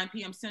 9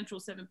 p.m. Central,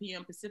 7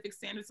 p.m. Pacific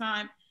Standard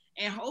Time.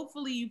 And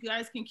hopefully you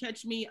guys can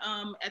catch me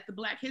at the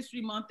Black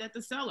History Month at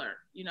the Cellar,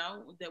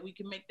 that we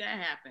can make that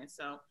happen.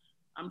 So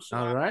I'm sure.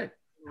 All right.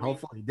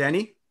 Hopefully.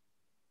 Danny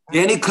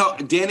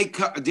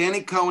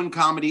Cohen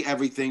comedy,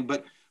 everything,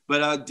 but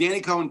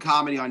Danny Cohen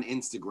comedy on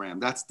Instagram.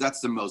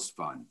 That's the most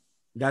fun.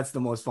 That's the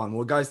most fun.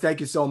 Well, guys,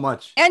 thank you so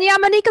much. And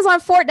Yamaneika's on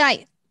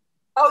Fortnite.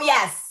 Oh,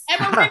 yes. And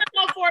Marina's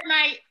on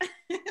Fortnite.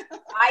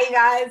 Bye, you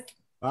guys.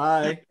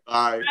 Bye.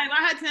 Bye,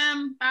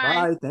 Hatem.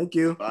 Bye. Thank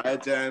you. Bye,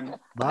 Hatem.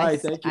 Bye.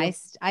 Thank you.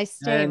 I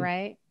stay,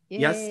 right? Yay.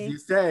 Yes, you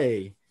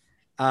stay.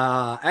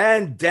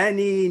 And Dan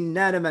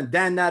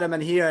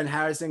Natterman here, and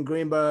Harrison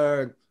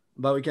Greenberg.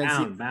 But we can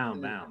see.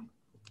 Bound.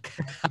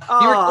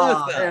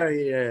 Oh, there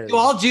he is. Do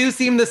all Jews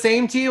seem the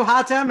same to you,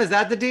 Hatem? Is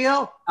that the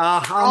deal?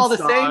 All the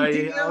same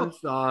to you? I'm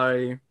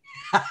sorry.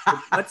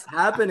 What's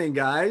happening,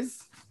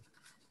 guys?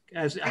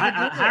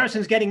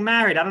 Harrison's getting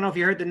married. I don't know if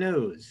you heard the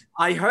news.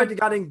 I heard he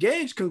got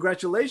engaged.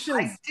 Congratulations.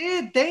 I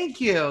did.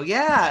 Thank you.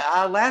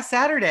 Yeah. Last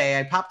Saturday,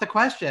 I popped the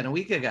question a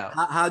week ago.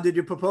 How did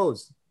you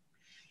propose?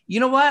 You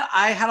know what?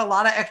 I had a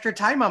lot of extra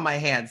time on my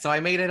hands, so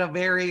I made it a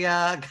very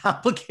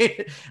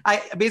complicated.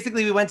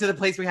 We went to the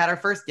place we had our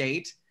first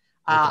date.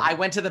 I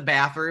went to the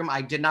bathroom.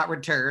 I did not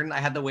return. I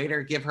had the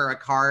waiter give her a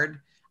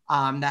card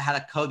that had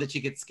a code that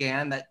she could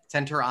scan that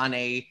sent her on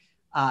a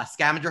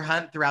scavenger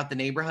hunt throughout the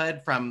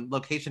neighborhood from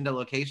location to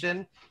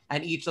location.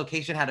 And each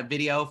location had a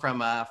video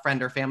from a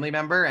friend or family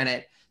member. And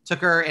it took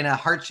her in a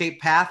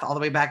heart-shaped path all the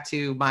way back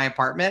to my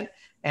apartment.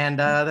 And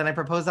then I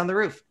proposed on the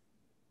roof.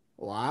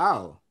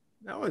 Wow.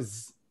 That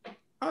was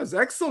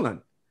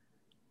excellent.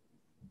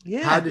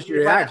 Yeah. How did she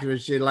react?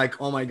 Was she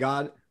like, oh my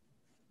God?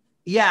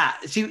 Yeah,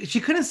 she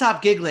couldn't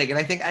stop giggling,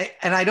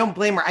 and I don't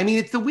blame her. I mean,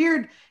 it's a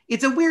weird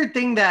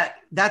thing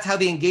that's how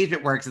the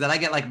engagement works. That I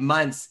get like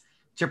months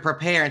to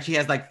prepare, and she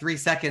has like 3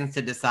 seconds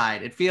to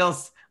decide. It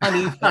feels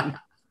uneven.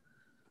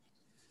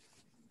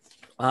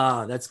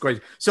 That's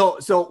great.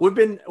 So we've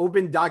been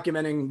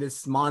documenting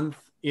this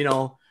month. You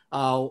know,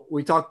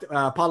 we talked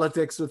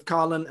politics with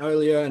Colin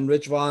earlier and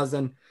Rich Voss,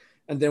 and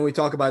then we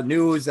talk about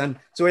news. And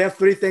so we have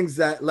 3 things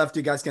that left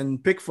you guys can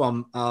pick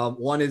from.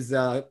 One is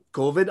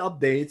COVID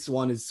updates,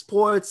 one is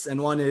sports, and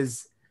one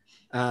is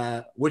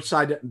which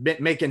side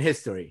making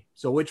history.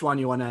 So which one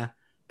you want to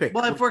pick?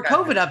 Well, if we're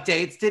COVID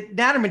updates,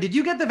 Natterman, did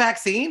you get the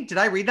vaccine? Did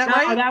I read that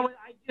right? I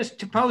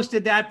just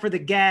posted that for the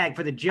gag,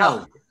 for the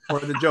joke. For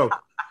the joke.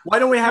 Why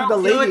don't we have the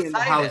lady in the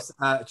house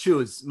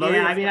choose?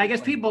 Maria, I mean, I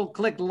guess people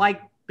clicked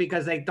like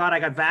because they thought I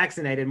got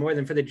vaccinated more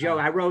than for the joke.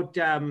 I wrote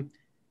on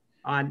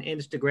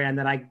Instagram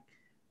that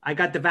I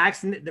got the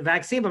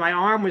vaccine, but my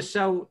arm was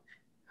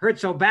hurt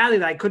so badly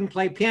that I couldn't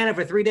play piano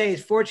for 3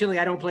 days. Fortunately,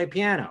 I don't play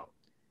piano.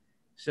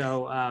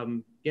 So,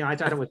 you know, I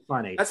thought it was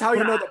funny. That's how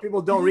you know that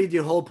people don't read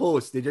your whole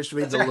post. They just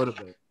read a little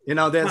bit. You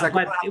know, there's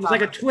but it was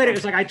like a Twitter. It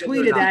was like I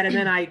tweeted that, and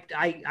then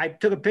I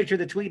took a picture of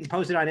the tweet and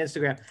posted it on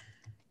Instagram.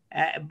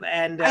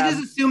 And I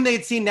just assumed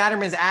they'd seen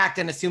Natterman's act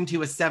and assumed he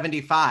was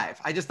 75.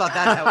 I just thought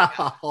that's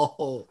how.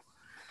 All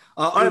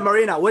right,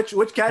 Marina, which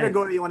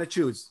category do you want to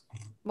choose?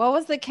 What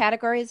was the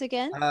categories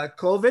again?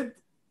 COVID-19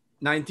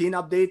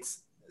 updates,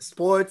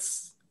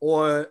 sports,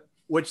 or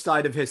which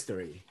side of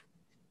history?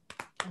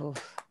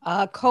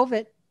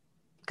 COVID,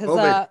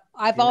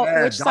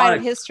 because which side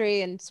of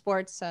history and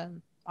sports?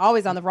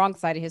 Always on the wrong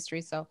side of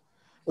history. So,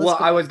 well,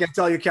 I was gonna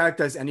tell you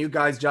characters, and you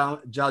guys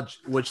judge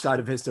which side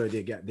of history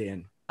they're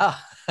in. Oh.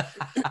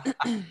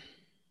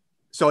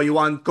 So you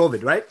want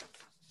COVID, right?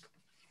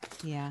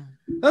 Yeah.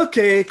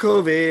 Okay,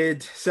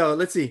 COVID. So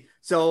let's see.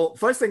 So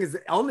first thing is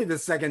only the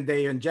second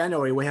day in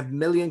January, we have 1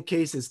 million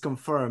cases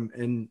confirmed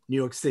in New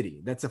York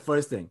City. That's the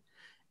first thing.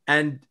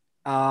 And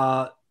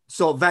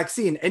so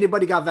vaccine,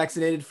 anybody got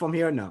vaccinated from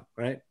here? No,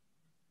 right?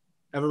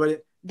 Everybody?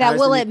 That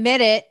will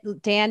admit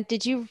it. Dan,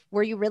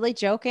 were you really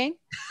joking?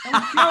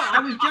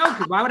 I was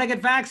joking. Why would I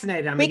get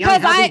vaccinated? I mean,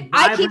 because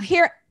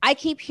I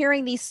keep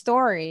hearing these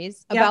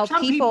stories about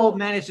some people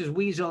managed to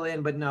weasel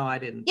in, but no, I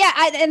didn't. Yeah,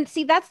 and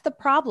see, that's the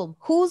problem.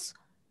 Who's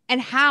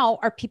and how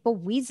are people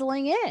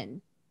weaseling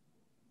in?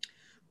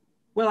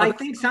 Well, I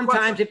think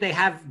sometimes if they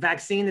have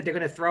vaccine that they're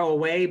going to throw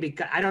away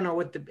because I don't know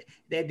what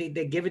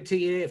they give it to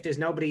you if there's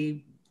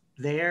nobody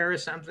there or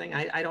something.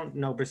 I don't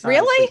know. Besides,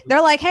 really?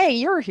 They're like, hey,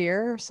 you're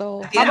here,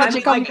 so how about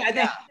you come? At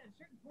a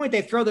certain point,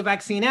 they throw the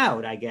vaccine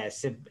out, I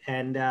guess,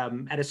 and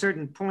at a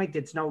certain point,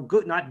 it's not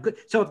good.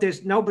 So if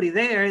there's nobody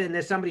there, and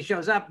there's somebody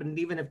shows up, and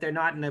even if they're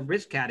not in the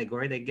risk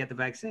category, they get the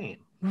vaccine.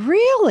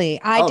 Really?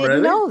 I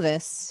didn't know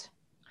this.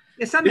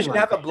 Yeah, something we should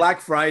have a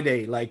Black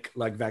Friday like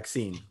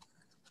vaccine.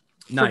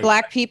 For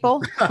Black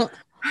people?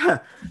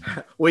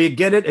 Well, you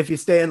get it if you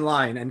stay in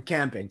line and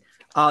camping.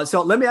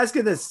 So let me ask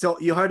you this. So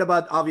you heard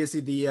about,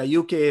 obviously, the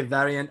UK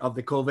variant of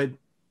the COVID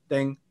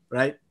thing,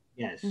 right?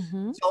 Yes.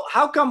 Mm-hmm. So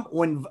how come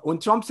when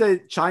Trump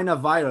said China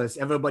virus,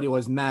 everybody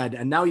was mad,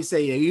 and now you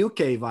say a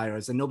UK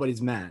virus and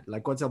nobody's mad?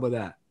 Like, what's up with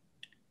that?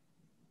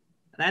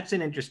 That's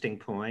an interesting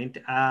point.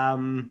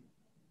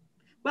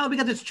 Well,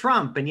 because it's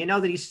Trump, and you know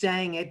that he's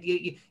saying it.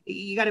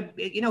 You got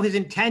to, his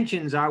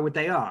intentions are what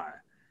they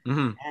are.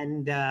 Mm-hmm.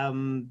 And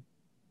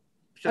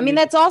I mean,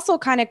 that's also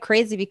kind of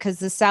crazy because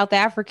the South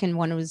African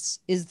one is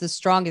the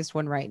strongest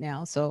one right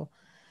now. So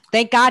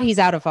thank God he's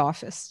out of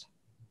office.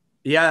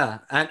 Yeah,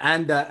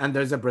 and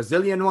there's a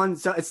Brazilian one.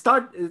 So it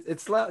start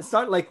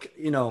like,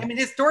 I mean,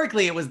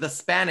 historically it was the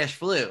Spanish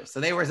flu,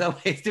 so it was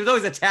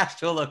always attached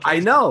to a location. I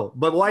know,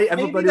 but why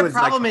everybody the was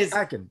problem like is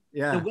attacking?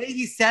 Yeah, the way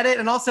he said it,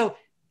 and also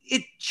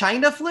it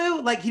China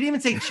flu. Like, he didn't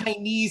even say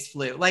Chinese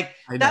flu. Like,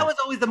 that was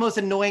always the most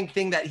annoying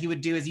thing that he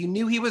would do. Is you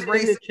knew he was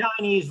racist. The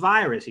Chinese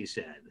virus, he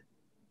said.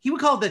 He would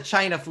call it the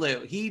China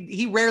flu.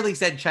 He rarely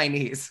said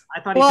Chinese. I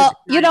thought he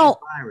said Chinese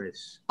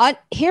virus.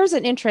 Here's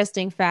an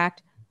interesting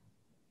fact.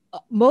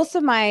 Most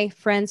of my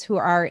friends who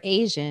are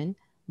Asian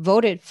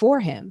voted for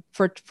him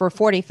for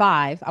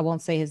 45. I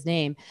won't say his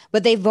name,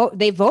 but they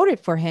voted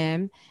for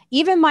him.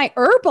 Even my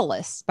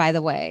herbalist, by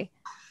the way,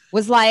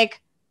 was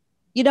like,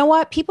 you know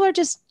what? People are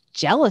just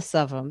jealous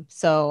of him.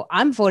 So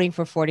I'm voting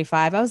for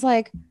 45. I was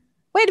like,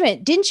 wait a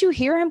minute. Didn't you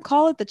hear him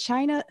call it the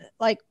China?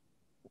 Like,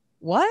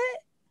 what?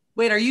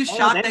 Wait, are you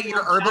shocked that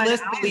your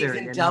herbalist believes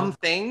in dumb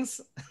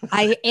things?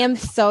 I am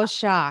so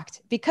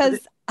shocked because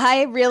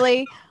I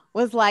really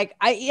was like,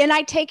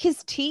 I take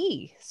his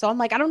tea. So I'm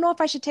like, I don't know if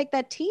I should take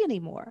that tea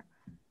anymore.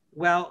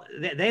 Well,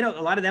 they don't.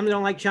 A lot of them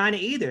don't like China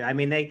either. I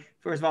mean, they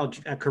first of all,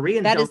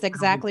 Koreans. That don't is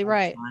exactly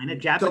right. China.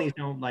 Japanese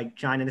don't like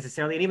China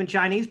necessarily, and even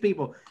Chinese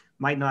people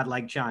might not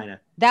like China.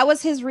 That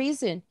was his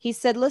reason. He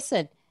said,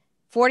 "Listen,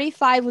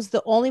 45 was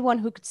the only one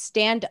who could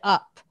stand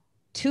up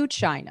to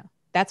China."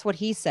 That's what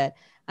he said,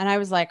 and I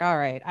was like, "All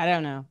right, I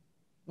don't know,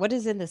 what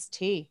is in this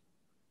tea."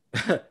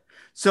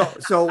 So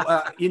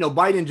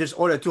Biden just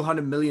ordered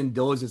 200 million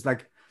doses.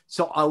 Like,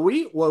 so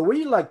were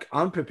we like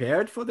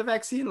unprepared for the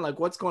vaccine? Like,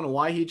 what's going on?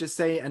 Why he just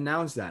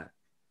announced that?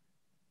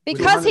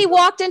 Because he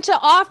walked into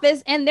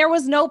office and there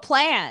was no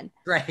plan.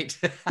 Right.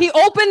 He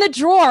opened the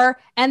drawer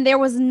and there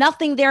was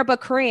nothing there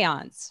but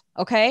crayons.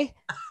 Okay.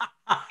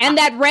 And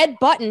that red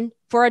button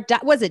for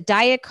was it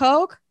Diet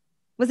Coke?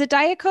 Was it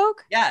Diet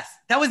Coke? Yes.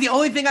 That was the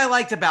only thing I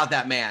liked about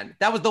that man.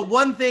 That was the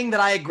one thing that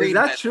I agreed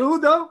with. Is that true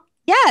though?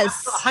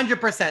 Yes. That's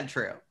 100%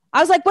 true. I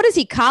was like, what is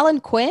he,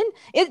 Colin Quinn?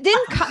 It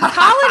didn't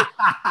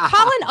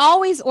Colin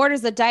always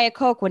orders a Diet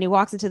Coke when he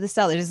walks into the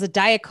cellar. There's a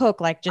Diet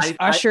Coke like just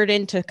ushered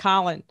into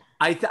Colin.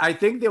 I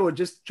think they were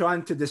just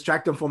trying to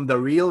distract him from the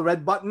real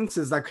red buttons.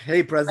 It's like,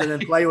 hey,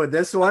 President, play with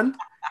this one,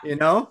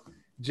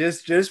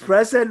 just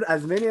press it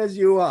as many as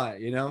you want,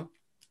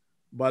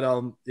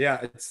 But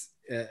yeah,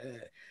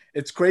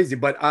 it's crazy.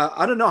 But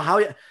I don't know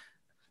how.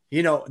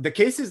 The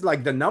cases,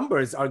 like the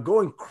numbers are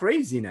going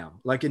crazy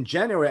now. Like in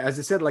January, as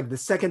I said, like the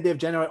second day of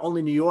January,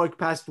 only New York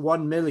passed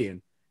 1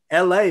 million.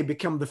 LA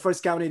became the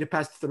first county to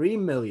pass 3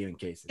 million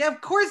cases. Yeah, of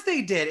course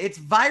they did. It's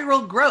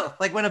viral growth.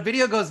 Like when a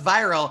video goes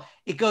viral,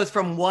 it goes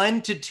from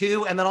 1 to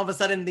 2, and then all of a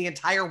sudden the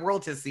entire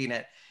world has seen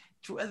it.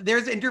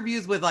 There's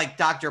interviews with like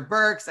Dr.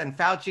 Birx and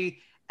Fauci,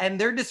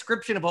 and their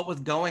description of what was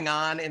going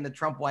on in the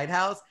Trump White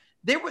House.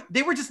 They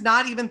were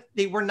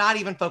not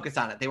even focused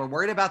on it. They were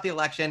worried about the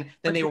election.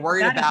 Then they were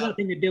worried about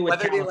nothing to do with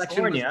whether the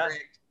election was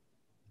rigged.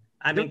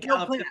 I mean,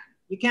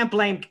 you can't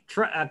blame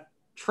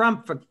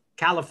Trump for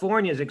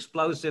California's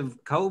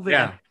explosive COVID.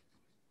 Yeah.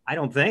 I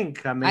don't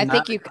think. I mean,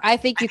 I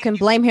think you can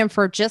blame him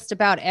for just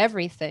about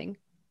everything.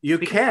 You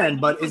can,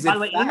 but is it?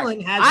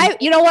 England has.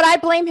 You know what I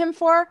blame him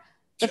for?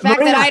 The fact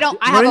that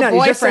I have a boyfriend.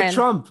 You just said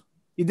Trump.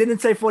 You didn't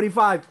say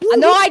 45.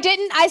 No, I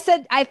didn't. I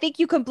said I think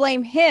you can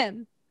blame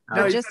him.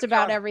 No, just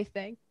about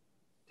everything.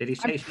 Did he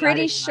say? I'm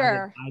pretty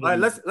sure. All right,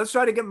 let's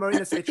try to get Marina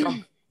to say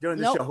Trump during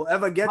the show.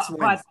 Whoever gets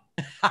wins.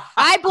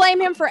 I blame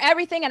him for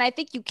everything, and I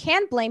think you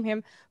can blame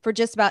him for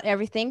just about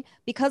everything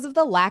because of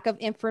the lack of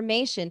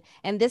information.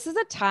 And this is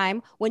a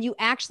time when you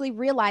actually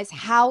realize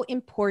how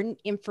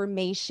important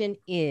information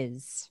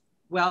is.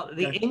 Well,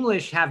 the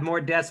English have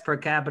more deaths per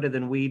capita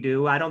than we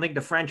do. I don't think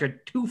the French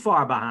are too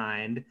far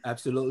behind.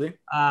 Absolutely.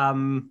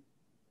 And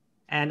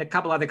a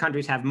couple other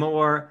countries have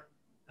more.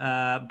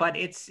 But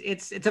it's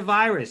a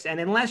virus, and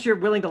unless you're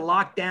willing to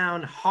lock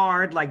down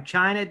hard like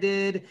China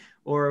did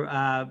or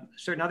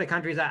certain other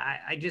countries,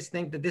 I just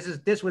think that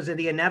this was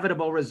the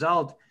inevitable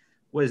result,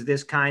 was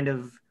this kind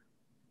of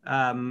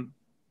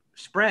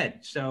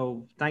spread.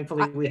 So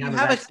thankfully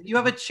you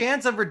have a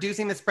chance of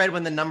reducing the spread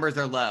when the numbers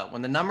are low.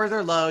 When the numbers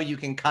are low, you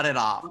can cut it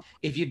off.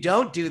 If you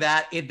don't do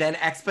that, it then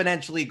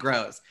exponentially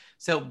grows.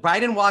 So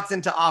Biden walks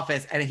into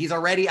office and he's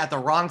already at the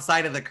wrong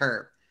side of the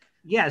curve.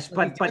 Yes,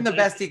 but doing the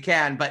best he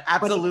can, but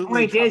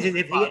absolutely. But the point is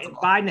if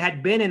Biden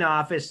had been in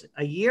office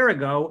a year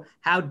ago,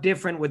 how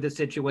different would the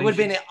situation? It would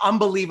have been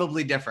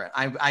unbelievably different.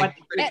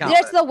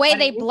 There's the way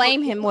they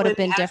blame him would have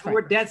been different.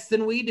 More deaths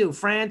than we do.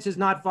 France is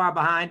not far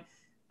behind.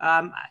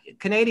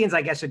 Canadians,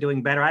 I guess, are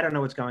doing better. I don't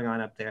know what's going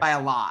on up there by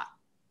a lot.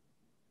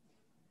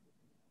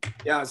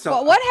 Yeah. So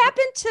well, what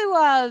happened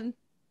to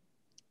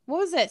what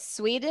was it?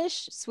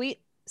 Swedish.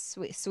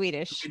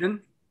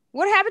 Sweden?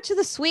 What happened to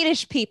the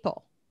Swedish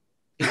people?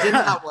 It did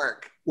not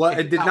work. Well,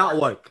 it did not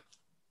work.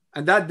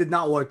 And that did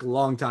not work a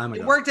long time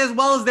ago. It worked as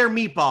well as their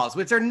meatballs,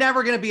 which are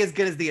never going to be as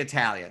good as the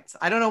Italians.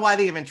 I don't know why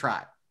they even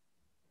try.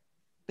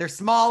 They're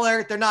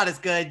smaller. They're not as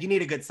good. You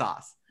need a good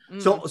sauce.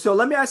 So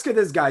let me ask you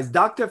this, guys.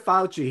 Dr.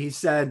 Fauci, he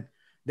said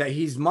that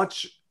he's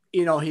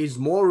he's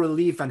more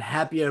relief and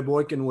happier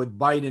working with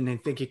Biden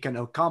and think he can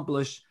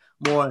accomplish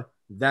more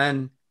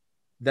than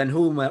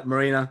who,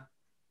 Marina?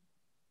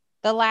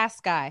 The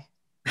last guy.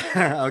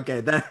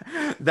 Okay,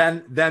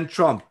 then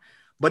Trump.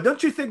 But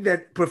don't you think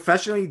that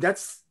professionally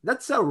that's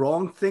a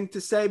wrong thing to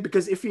say?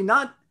 Because if you're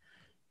not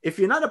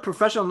a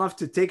professional enough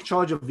to take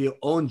charge of your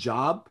own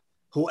job,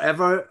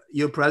 whoever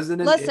your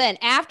president is,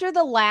 after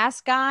the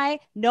last guy,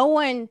 no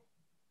one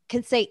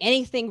can say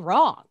anything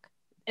wrong.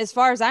 As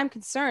far as I'm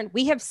concerned,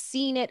 we have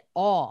seen it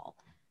all.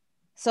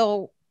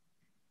 So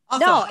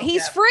no,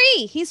 he's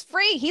free. He's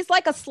free. He's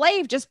like a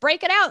slave. Just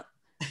break it out.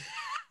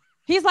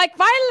 He's like,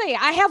 finally,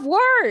 I have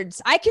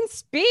words. I can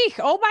speak.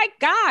 Oh my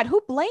God.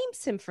 Who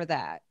blames him for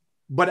that?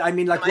 But I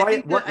mean, like,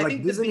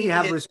 doesn't he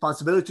have a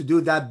responsibility to do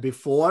that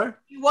before?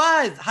 He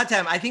was.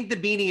 Hatem, I think the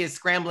beanie is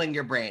scrambling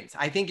your brains.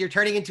 I think you're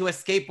turning into a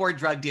skateboard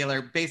drug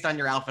dealer based on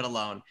your outfit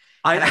alone.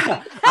 I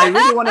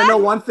really want to know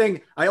one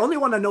thing. I only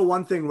want to know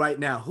one thing right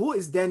now. Who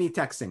is Danny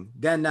texting?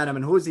 Dan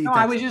Nanaman. Who is he texting?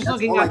 I was just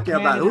looking up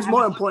Canada. Who's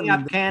more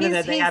important?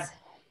 Canada.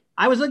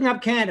 I was looking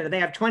up Canada. They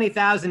have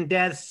 20,000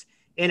 deaths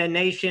in a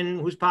nation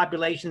whose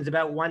population is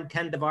about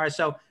 1/10 of ours.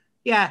 So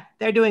yeah,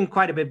 they're doing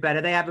quite a bit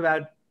better. They have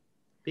about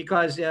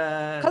because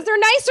they're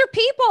nicer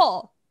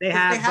people. They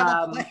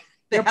have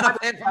they're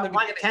probably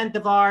 1/10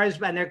 of ours,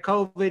 and their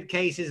COVID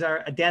cases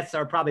deaths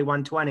are probably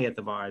 1/20th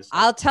of ours. So.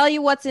 I'll tell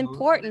you what's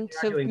important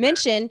to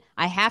mention.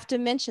 I have to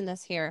mention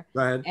this here.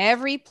 Go ahead.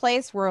 Every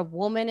place where a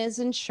woman is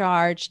in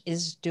charge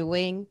is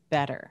doing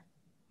better.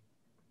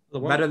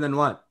 Better than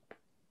what?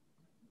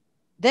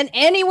 Than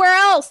anywhere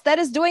else that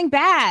is doing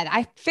bad.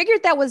 I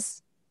figured that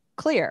was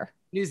clear.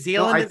 New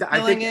Zealand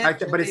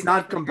but it's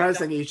not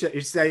comparison. You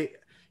say,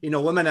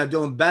 women are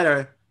doing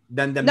better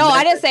than the. No,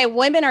 I didn't say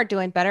women are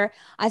doing better.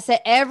 I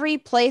said every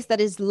place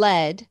that is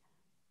led,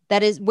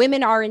 that is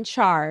women are in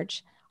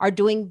charge, are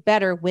doing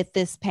better with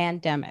this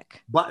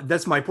pandemic. But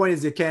that's my point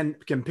is you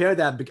can't compare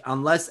that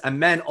unless a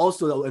man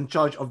also in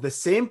charge of the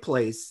same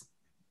place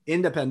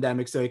in the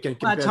pandemic. So you can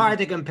compare. Well, it's hard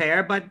to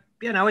compare, but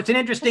it's an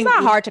interesting. It's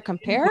not hard to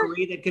compare.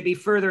 That could be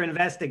further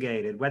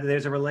investigated, whether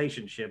there's a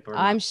relationship or.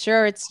 I'm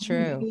sure it's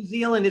true. New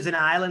Zealand is an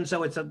island,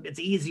 so it's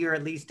easier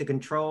at least to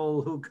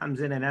control who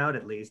comes in and out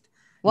at least.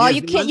 Well,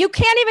 you can't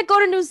even go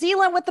to New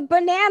Zealand with a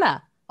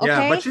banana. Okay?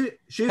 Yeah, but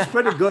she's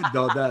pretty good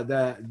though.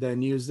 The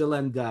New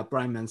Zealand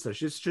prime minister,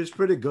 she's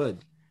pretty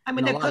good. I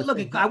mean, they're good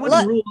looking. I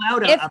wouldn't rule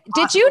out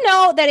did you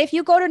know that if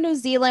you go to New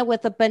Zealand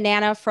with a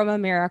banana from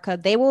America,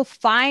 they will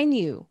fine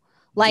you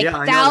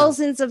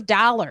thousands of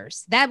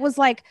dollars? That was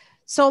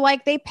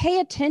they pay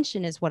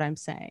attention is what I'm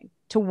saying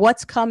to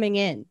what's coming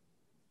in.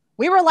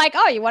 We were like,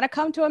 oh, you want to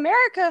come to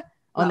America?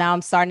 Oh, now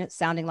I'm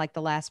sounding like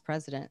the last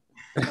president.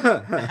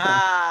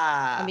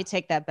 Let me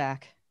take that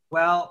back.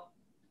 Well,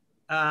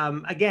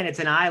 again, it's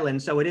an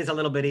island, so it is a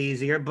little bit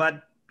easier.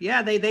 But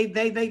yeah, they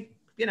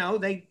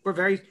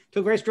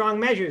took very strong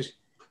measures.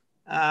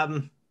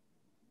 And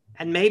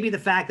maybe the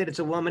fact that it's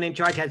a woman in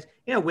charge has,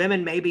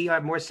 women maybe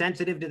are more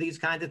sensitive to these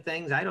kinds of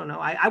things. I don't know.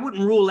 I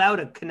wouldn't rule out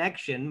a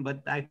connection,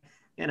 but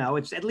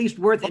it's at least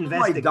worth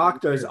investigating.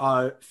 Doctors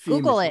are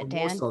females. Google it,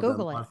 Dan.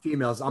 Google it. Are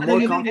females. I'm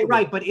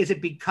right, but is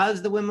it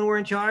because the women were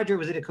in charge, or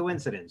was it a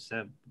coincidence?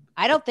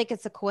 I don't think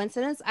it's a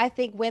coincidence. I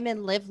think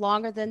women live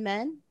longer than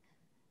men.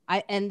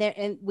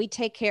 And we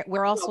take care.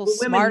 We're also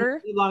smarter.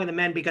 Women live longer than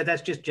men because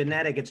that's just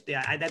genetic.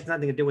 That's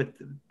nothing to do with.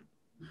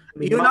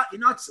 You're not,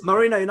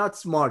 Marina. You're not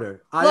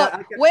smarter.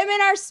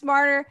 Women are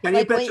smarter. Can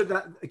you picture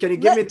that? Can you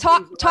give me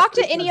talk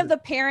to any of the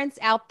parents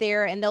out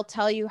there, and they'll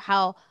tell you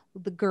how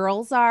the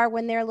girls are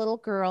when they're little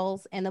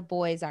girls, and the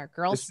boys are.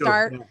 Girls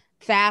start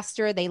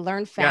faster. They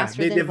learn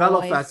faster. They than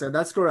develop boys. faster.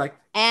 That's correct.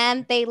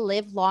 And they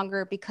live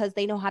longer because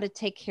they know how to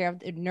take care of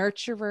the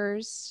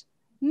nurturers.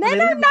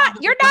 Men are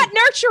not. You're not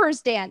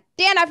nurturers, Dan.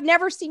 Dan, I've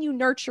never seen you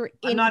nurture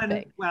anything.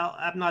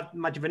 I'm not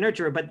much of a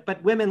nurturer,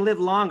 but women live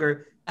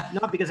longer,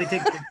 not because they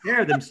take good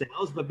care of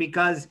themselves, but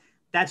because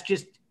that's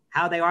just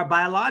how they are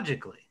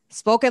biologically.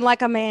 Spoken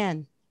like a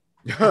man.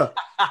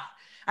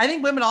 I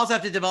think women also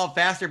have to develop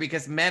faster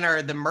because men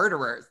are the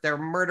murderers. They're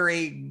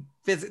murdering.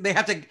 They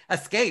have to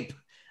escape.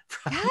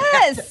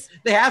 Yes.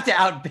 They have to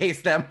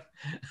outpace them.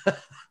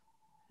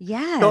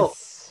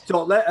 Yes.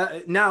 So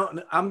now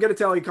I'm going to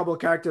tell you a couple of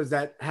characters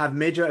that have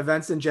major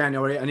events in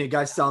January, and you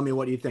guys tell me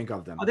what you think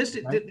of them. Oh, this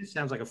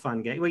sounds like a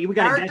fun game. Well, we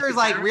got characters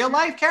like real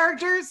life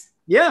characters?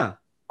 Yeah.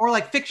 Or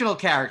like fictional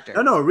characters?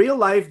 No, real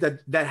life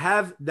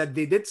that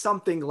they did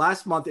something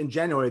last month in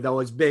January that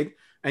was big,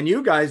 and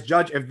you guys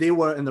judge if they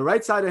were in the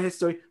right side of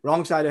history,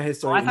 wrong side of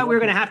history. Oh, I thought we were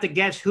going to have to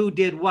guess who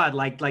did what,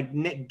 like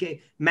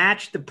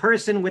match the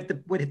person with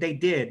what they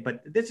did,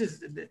 but this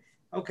is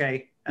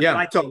okay.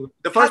 Yeah. So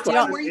the first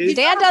one is,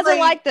 Dan doesn't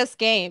like this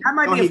game. That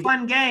might be a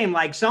fun game.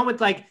 Like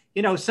someone's like,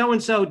 so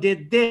and so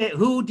did this.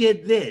 Who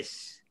did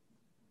this?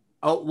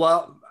 Oh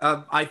well,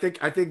 I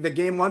think the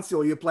game once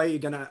you play,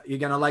 you're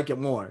gonna like it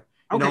more.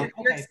 Okay.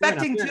 You're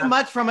expecting too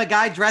much from a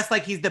guy dressed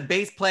like he's the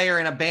bass player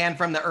in a band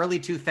from the early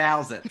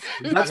 2000s.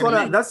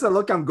 That's the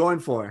look I'm going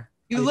for.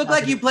 You look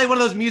like you play one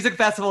of those music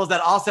festivals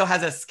that also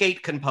has a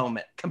skate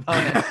component.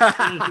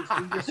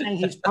 You're saying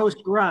he's post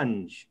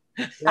grunge.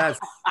 Yes.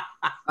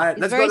 All right,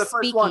 let's go. The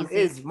first one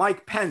is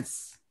Mike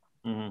Pence.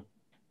 Mm-hmm.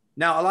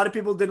 Now, a lot of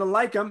people didn't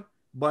like him,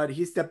 but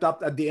he stepped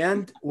up at the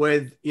end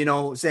with,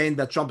 saying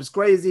that Trump is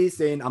crazy,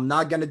 saying, I'm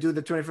not going to do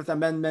the 25th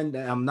Amendment.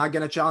 I'm not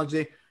going to challenge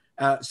it.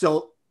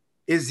 So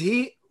is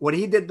what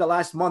he did the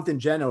last month in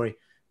January,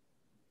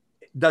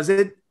 does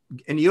it,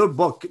 in your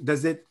book,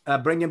 does it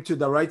bring him to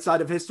the right side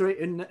of history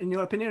in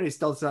your opinion? Or he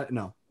still said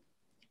no?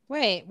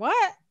 Wait,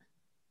 what?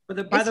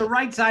 By the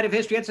right side of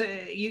history,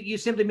 you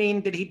simply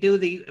mean, did he do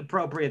the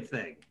appropriate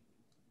thing?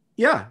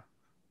 Yeah,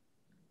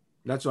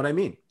 that's what I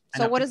mean.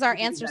 So what is our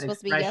answer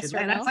supposed to be, yes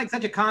or no? That's like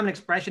such a common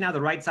expression now,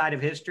 the right side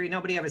of history.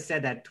 Nobody ever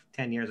said that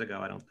 10 years ago,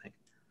 I don't think.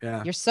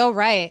 Yeah. You're so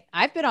right.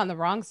 I've been on the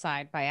wrong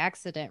side by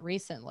accident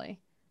recently.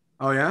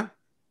 Oh, yeah?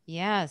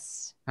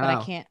 Yes. How? But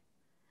I can't.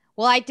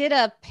 Well, I did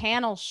a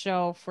panel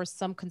show for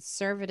some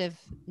conservative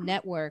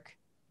network.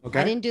 Okay.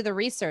 I didn't do the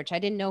research. I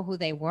didn't know who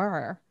they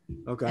were.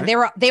 Okay. And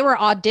they were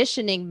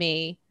auditioning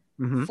me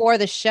for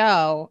the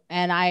show,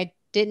 and I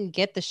didn't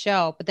get the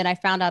show. But then I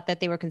found out that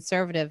they were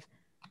conservative,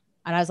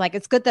 And I was like,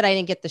 it's good that I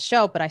didn't get the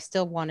show, but I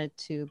still wanted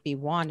to be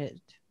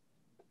wanted.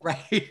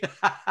 Right.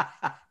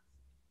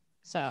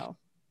 So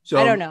So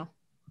I don't know.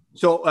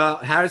 So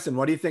Harrison,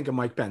 what do you think of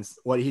Mike Pence?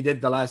 What he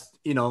did the last,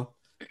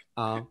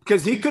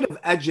 because he could have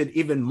edged it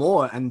even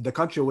more, and the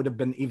country would have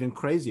been even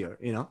crazier.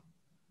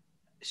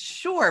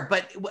 Sure,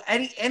 but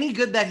any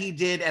good that he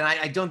did, and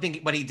I don't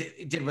think what he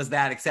did was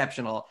that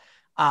exceptional,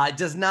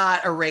 does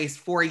not erase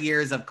 4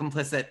 years of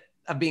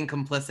being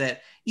complicit.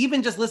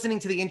 Even just listening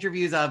to the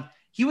interviews of,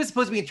 he was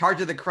supposed to be in charge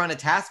of the Corona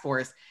task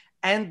force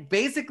and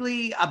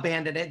basically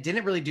abandoned it,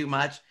 didn't really do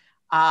much.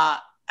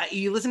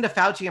 You listen to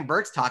Fauci and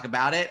Birx talk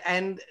about it,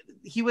 and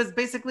he was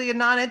basically a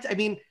I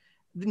mean,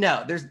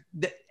 no,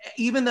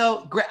 even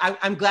though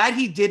I'm glad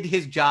he did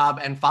his job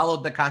and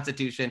followed the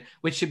Constitution,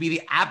 which should be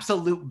the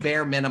absolute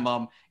bare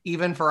minimum,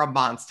 even for a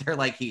monster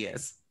like he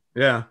is.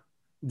 Yeah.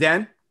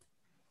 Dan?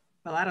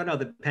 Well, I don't know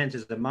that Pence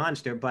is a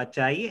monster, but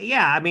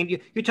yeah, I mean,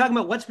 you're talking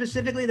about what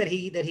specifically that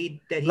he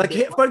like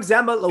did? for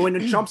example,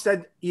 when Trump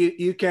said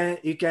you can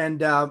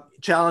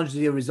challenge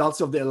the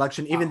results of the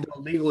election, even though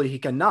legally he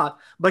cannot,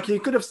 but he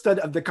could have stood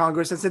up the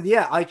Congress and said,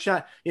 yeah,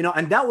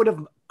 and that would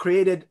have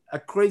created a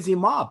crazy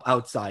mob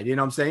outside. You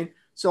know what I'm saying?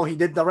 So he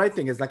did the right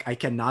thing. It's like, I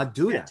cannot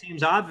do that. It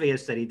seems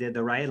obvious that he did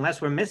the right,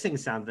 unless we're missing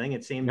something.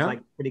 It seems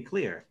like pretty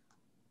clear.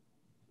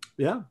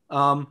 Yeah.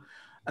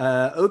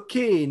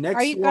 Okay, next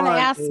one. Are you going to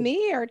ask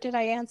me, or did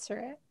I answer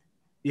it?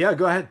 Yeah,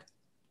 go ahead.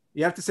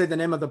 You have to say the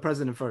name of the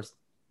president first.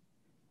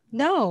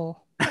 No.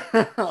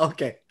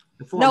 Okay.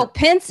 No,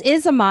 Pence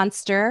is a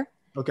monster.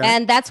 Okay.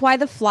 And that's why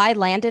the fly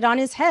landed on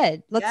his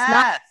head.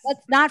 Let's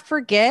not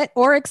forget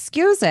or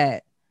excuse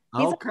it.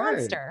 He's a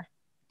monster.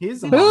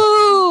 He's a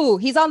monster.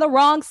 He's on the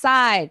wrong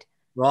side.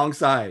 Wrong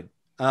side.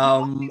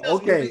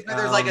 Okay.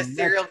 There's like a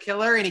serial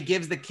killer and he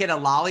gives the kid a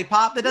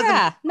lollipop. That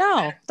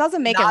doesn't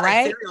doesn't make it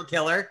right. A serial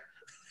killer.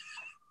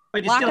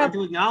 But you still have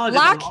to acknowledge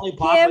that the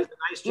lollipop was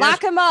a nice gesture.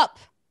 Lock him up.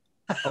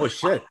 Oh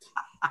shit.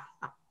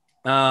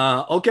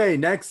 Okay,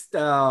 next.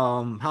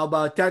 How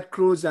about Ted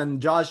Cruz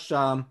and Josh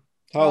Hawley?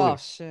 Oh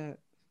shit.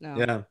 No.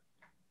 Yeah.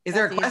 Is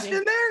there a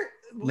question there?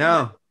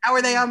 No. How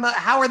are they on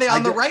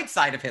the right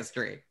side of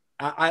history?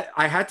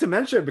 I had to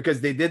mention it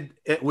because they did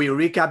it, we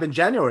recap in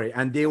January,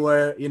 and they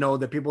were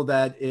the people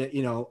that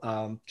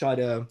try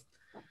to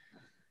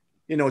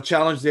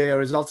challenge the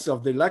results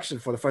of the election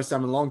for the first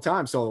time in a long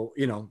time. So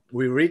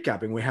we're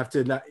recapping. We have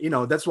to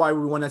that's why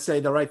we want to say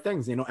the right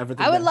things.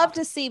 Everything. I would love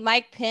to see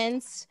Mike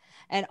Pence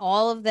and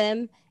all of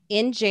them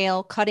in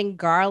jail cutting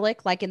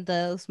garlic, like in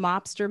those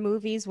mobster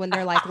movies when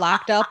they're like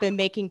locked up and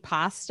making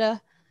pasta.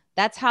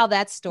 That's how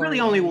that story.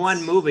 Really, only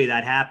one movie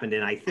that happened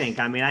in. I think.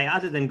 I mean,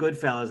 other than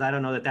Goodfellas, I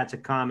don't know that that's a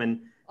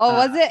common. Oh,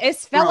 was it? It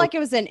felt like it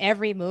was in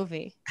every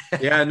movie.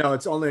 Yeah, no,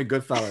 it's only a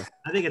Goodfellas.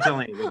 I think it's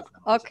only a Goodfellas.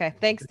 Okay,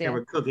 thanks, Dan. They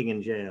were cooking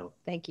in jail.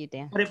 Thank you,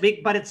 Dan.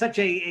 But it's such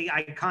a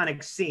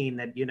iconic scene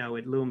that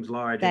it looms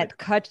large. That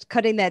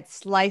cutting that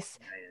slice,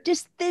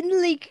 just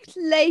thinly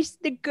slice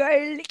the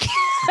garlic.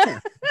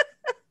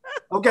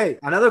 Okay,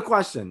 another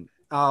question.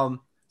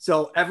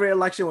 So every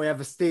election we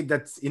have a state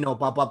that's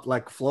pop up,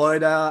 like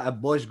Florida,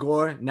 Bush,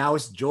 Gore. Now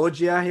it's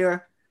Georgia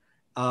here.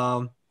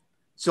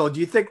 So do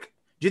you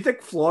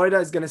think Florida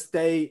is gonna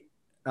stay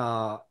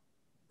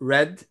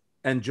red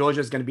and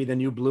Georgia is gonna be the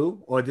new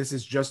blue, or this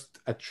is just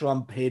a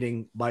Trump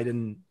hating,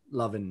 Biden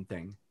loving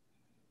thing?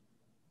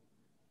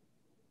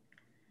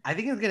 I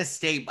think it's gonna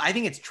stay. I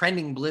think it's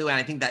trending blue, and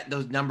I think that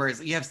those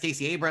numbers. You have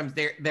Stacey Abrams.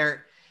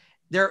 They're.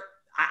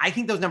 I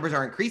think those numbers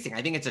are increasing.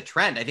 I think it's a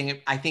trend. I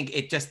think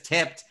it just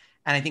tipped.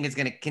 And I think it's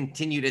going to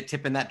continue to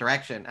tip in that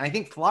direction. And I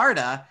think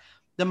Florida,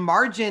 the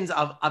margins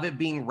of it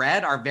being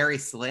red are very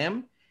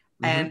slim.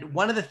 Mm-hmm. And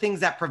one of the things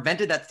that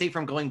prevented that state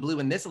from going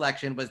blue in this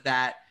election was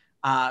that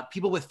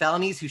people with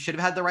felonies who should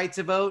have had the right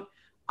to vote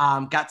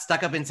got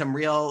stuck up in some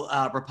real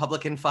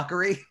Republican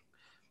fuckery.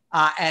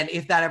 And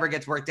if that ever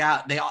gets worked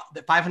out, the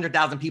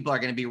 500,000 people are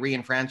going to be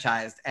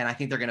re-enfranchised. And I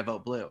think they're going to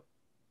vote blue.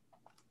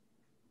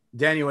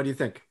 Danny, what do you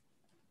think?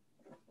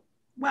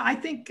 Well, I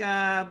think...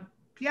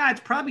 yeah,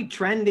 it's probably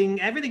trending.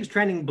 Everything's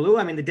trending blue.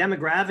 I mean, the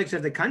demographics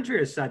of the country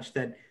are such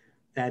that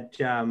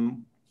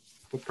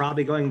we're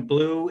probably going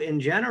blue in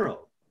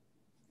general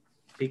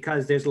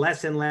because there's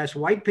less and less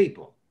white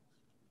people.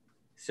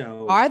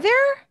 So are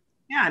there?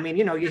 Yeah, I mean,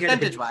 you hear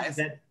percentage-wise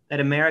that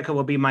America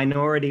will be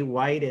minority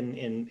white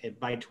in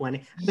by 20.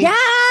 I mean,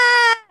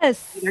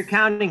 yes, they're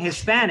counting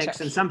Hispanics,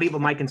 and some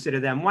people might consider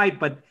them white,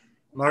 but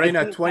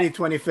Marina,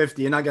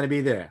 2050, you're not going to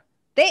be there.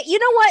 You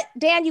know what,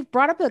 Dan, you've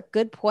brought up a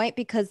good point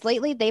because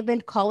lately they've been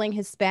calling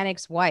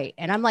Hispanics white.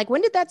 And I'm like,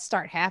 when did that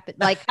start happening?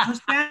 Like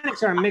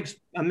Hispanics are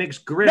a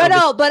mixed grill.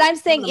 No, but I'm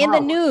saying in the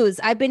news,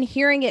 I've been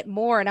hearing it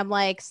more. And I'm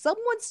like,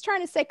 someone's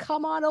trying to say,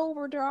 come on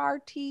over to our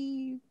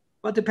team.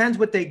 Well, it depends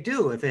what they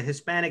do. If a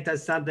Hispanic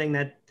does something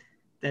that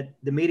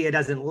the media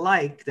doesn't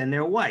like, then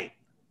they're white.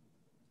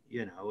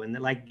 And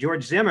like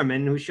George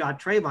Zimmerman, who shot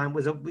Trayvon,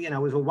 was a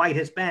white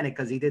Hispanic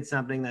because he did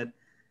something that,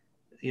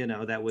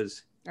 that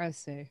was. I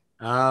see.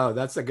 Oh,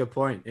 that's a good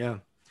point. Yeah.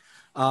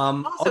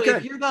 Also, okay.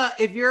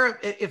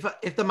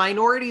 if the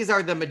minorities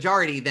are the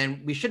majority,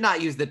 then we should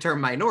not use the term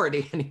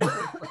minority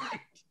anymore.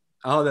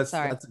 Oh, that's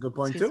a good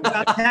point too.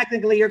 Well,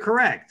 technically, you're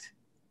correct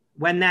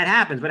when that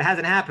happens, but it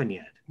hasn't happened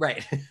yet.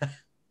 Right.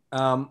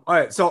 All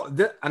right. So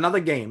another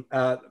game.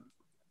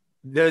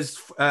 There's.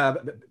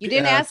 You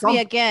didn't ask me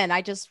again.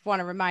 I just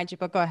want to remind you,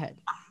 but go ahead.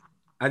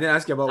 I didn't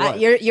ask you about what.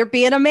 You're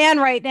being a man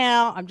right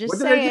now. I'm just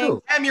saying.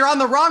 Sam, you're on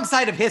the wrong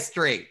side of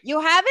history. You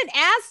haven't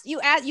asked.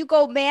 You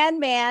go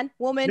man,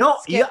 woman. No,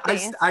 skip yeah,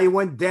 dance. I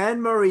went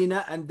Dan,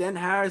 Marina, and then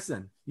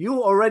Harrison.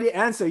 You already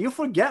answered. You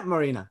forget,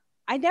 Marina.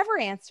 I never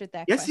answered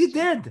that. Yes, question. you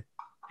did.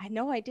 I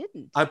know I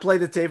didn't. I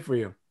played the tape for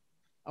you.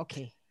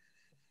 Okay.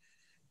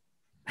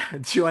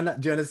 Do you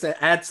want to say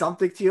add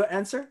something to your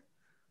answer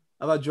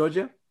about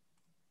Georgia?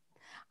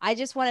 I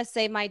just want to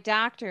say my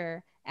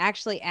doctor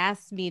actually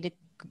asked me to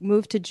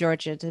move to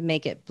Georgia to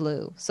make it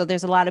blue. So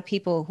there's a lot of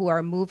people who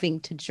are moving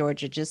to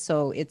Georgia just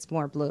so it's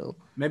more blue.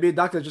 Maybe a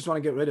doctor just want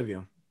to get rid of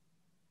you.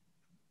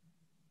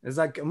 It's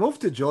like, move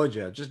to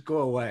Georgia, just go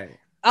away.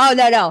 Oh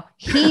no,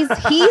 he's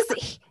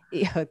okay.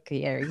 You're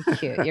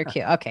cute. You're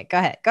cute. Okay, go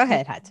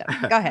ahead, Hot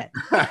Tub. Go ahead.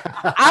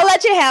 I'll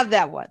let you have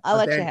that one. I'll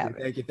let you have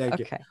it. Thank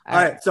you. Okay.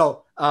 All right.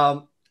 So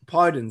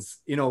pardons.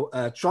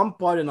 Trump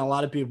pardoned a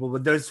lot of people,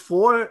 but there's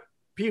 4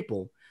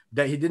 people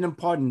that he didn't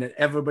pardon that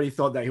everybody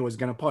thought that he was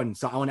going to pardon.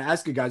 So I want to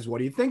ask you guys, what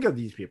do you think of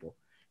these people?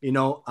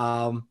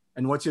 And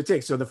what's your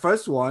take? So the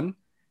first one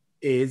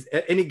is,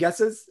 any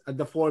guesses at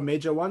the 4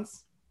 major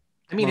ones?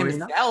 I mean,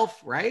 Marina?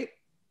 himself, right?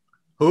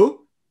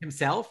 Who?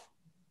 Himself?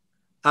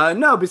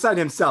 No, beside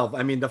himself.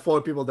 I mean, the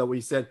 4 people that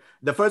we said.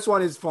 The first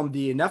one is from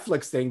the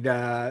Netflix thing,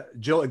 the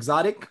Joe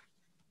Exotic.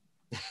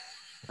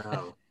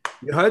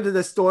 You heard of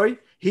the story?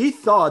 He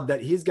thought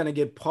that he's going to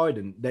get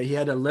pardoned, that he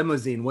had a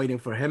limousine waiting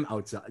for him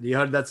outside. You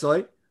heard that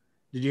story?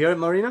 Did you hear it,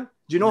 Marina?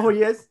 Do you know who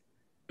he is?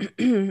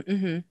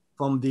 Mm-hmm.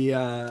 From the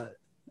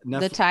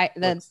Netflix.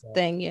 The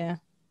thing, yeah.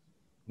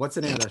 What's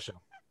the name of that show?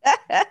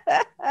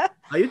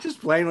 Are you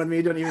just playing with me?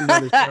 You don't even know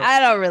the show. I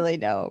don't really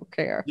know.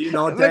 Care. Do you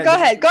know? But go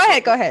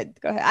ahead.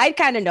 I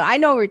kind of know. I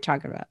know what we're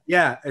talking about.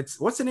 Yeah,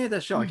 what's the name of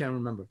that show? I can't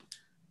remember.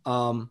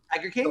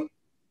 Tiger King?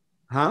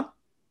 Huh?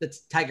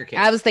 That's Tiger King.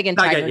 I was thinking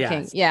Tiger King.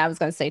 King. Yeah, I was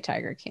going to say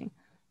Tiger King.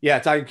 Yeah,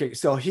 Tiger King.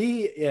 So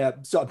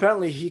so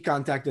apparently he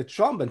contacted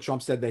Trump, and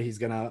Trump said that he's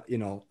gonna,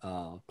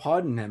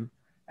 pardon him,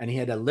 and he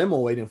had a limo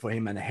waiting for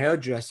him and a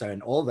hairdresser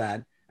and all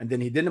that, and then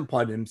he didn't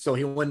pardon him, so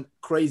he went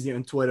crazy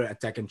on Twitter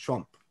attacking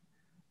Trump,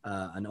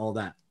 and all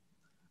that.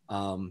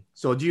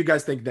 So do you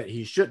guys think that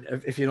he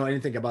should, if you know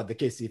anything about the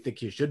case, do you think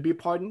he should be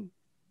pardoned,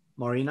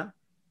 Marina?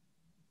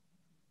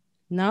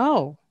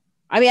 No,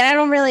 I mean, I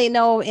don't really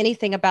know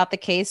anything about the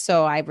case,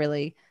 so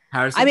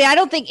Harrison? I mean, I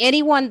don't think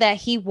anyone that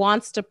he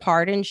wants to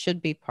pardon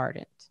should be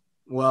pardoned.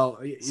 Well,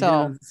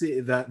 see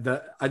I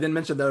didn't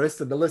mention the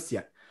rest of the list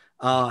yet.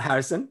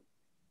 Harrison?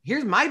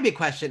 Here's my big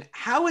question.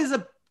 How is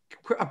a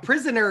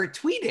prisoner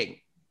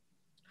tweeting?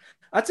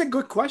 That's a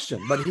good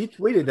question, but he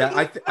tweeted that.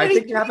 I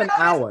think you have an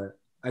hour.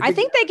 I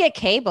think they get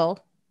cable.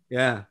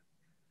 Yeah.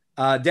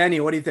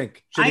 Danny, what do you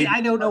think? I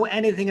don't know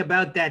anything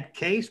about that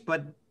case,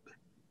 but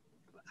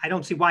I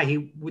don't see why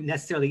he would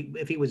necessarily,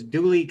 if he was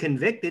duly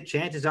convicted,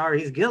 chances are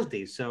he's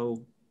guilty.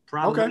 So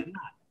probably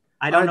not.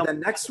 I don't know. The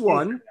next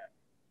one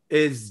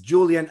is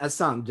Julian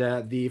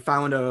Assange, the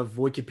founder of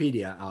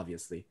Wikipedia,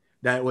 obviously.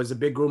 That was a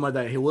big rumor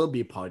that he will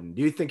be pardoned.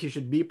 Do you think he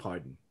should be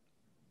pardoned?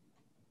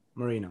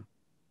 Marina?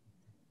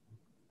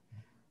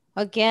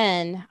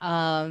 Again,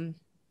 I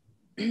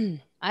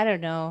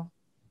don't know.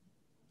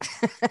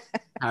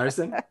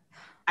 Harrison?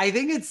 I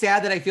think it's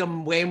sad that I feel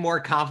way more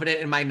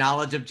confident in my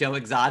knowledge of Joe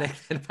Exotic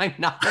than my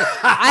knowledge.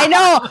 I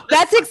know.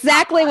 That's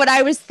exactly what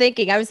I was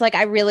thinking. I was like,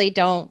 I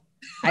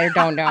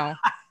don't know.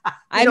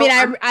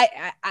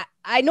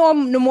 I know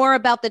more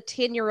about the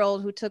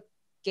 10-year-old who took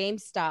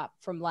GameStop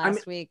from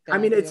last week.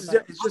 It's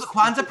just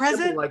Kwanzaa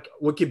present. Like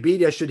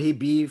Wikipedia, should he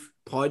be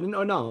pardoned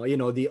or no?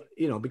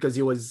 Because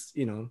he was,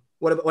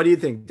 what do you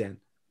think, Dan?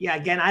 Yeah,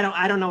 again,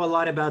 I don't know a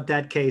lot about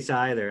that case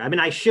either. I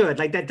mean, I should.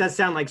 Like, that does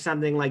sound like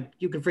something like,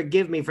 you can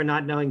forgive me for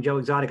not knowing Joe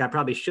Exotic. I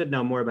probably should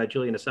know more about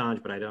Julian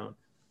Assange, but I don't.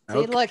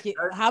 See, look,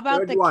 how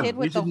about the kid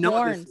with the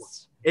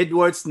horns?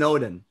 Edward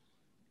Snowden.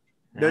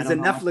 There's a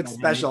Netflix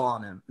special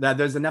on him.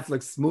 There's a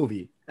Netflix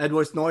movie.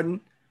 Edward Snowden.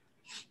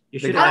 You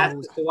should have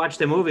asked to watch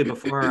the movie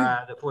before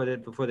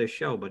the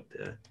show, but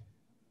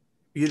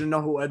you don't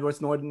know who Edward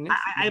Snowden is?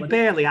 I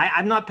barely.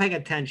 I'm not paying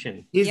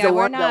attention. He's the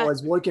one that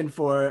was working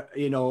for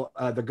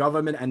the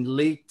government and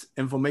leaked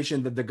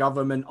information that the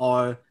government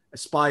are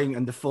spying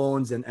on the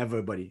phones and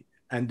everybody.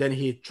 And then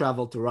he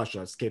traveled to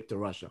Russia, escaped to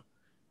Russia.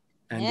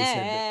 And they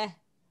said,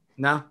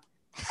 no.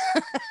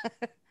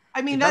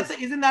 I mean,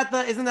 isn't that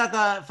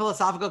the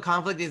philosophical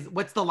conflict? Is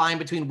what's the line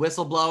between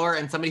whistleblower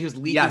and somebody who's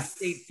leaking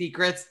state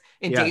secrets,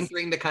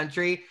 endangering the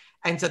country?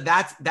 And so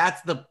that's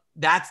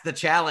the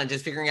challenge,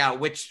 is figuring out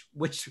which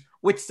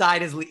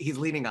side he's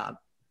leaning on.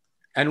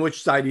 And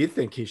which side do you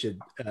think he should?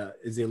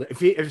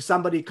 If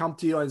somebody come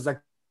to you and is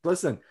like,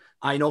 listen,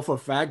 I know for a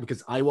fact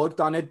because I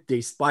worked on it.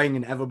 They spying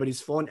in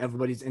everybody's phone,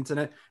 everybody's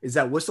internet. Is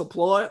that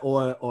whistleblower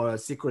or a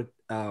secret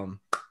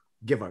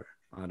giver?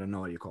 I don't know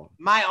what you call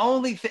it. The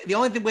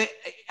only thing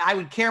I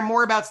would care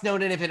more about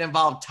Snowden if it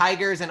involved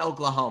tigers in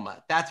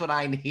Oklahoma. That's what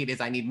I need.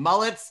 I need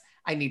mullets.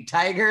 I need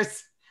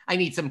tigers. I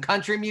need some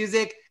country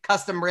music,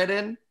 custom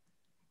written.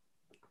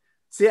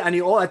 See, and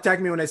you all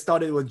attacked me when I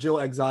started with Joe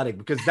Exotic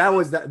because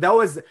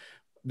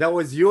that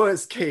was your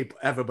escape,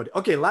 everybody.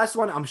 Okay, last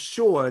one. I'm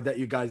sure that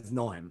you guys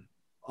know him,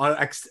 or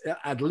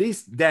at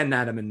least Dan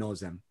Natterman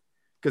knows him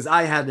because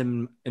I had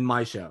him in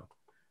my show.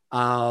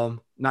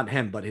 Not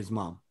him, but his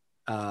mom.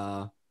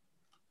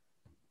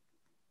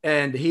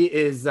 And he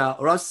is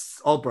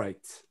Russ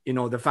Albright,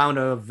 the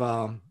founder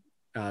of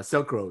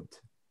Silk Road.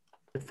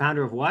 The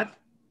founder of what?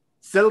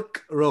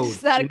 Silk Road.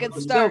 It's not a good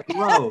start. Silk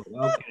Road.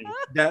 Okay.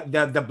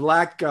 The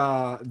black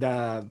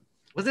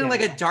wasn't it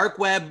like a dark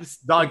web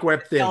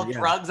thing? Sell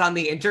drugs on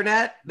the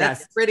internet.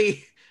 That's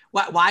pretty.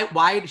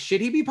 Why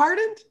should he be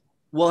pardoned?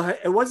 Well,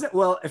 it wasn't.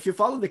 Well, if you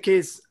follow the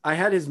case, I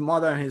had his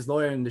mother and his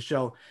lawyer in the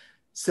show.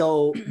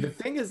 So the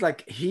thing is,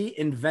 like, he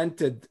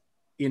invented,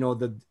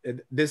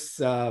 this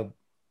web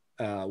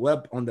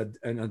on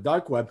the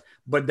dark web,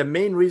 but the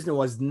main reason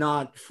was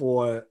not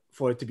for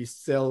it to be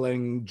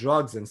selling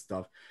drugs and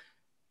stuff,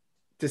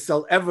 to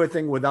sell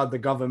everything without the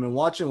government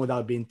watching,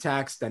 without being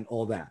taxed and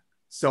all that.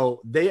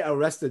 So they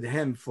arrested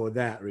him for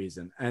that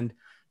reason, and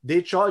they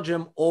overcharge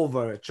him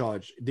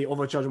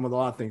with a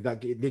lot of things.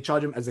 Like they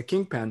charge him as a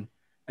kingpin,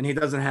 and he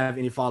doesn't have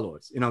any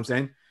followers. You know what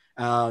I'm saying?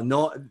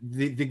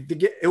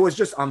 It was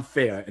just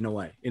unfair in a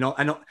way,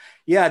 I know.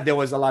 Yeah, there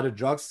was a lot of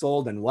drugs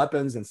sold and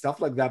weapons and stuff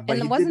like that. But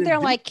and wasn't there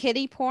like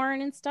kiddie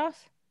porn and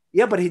stuff?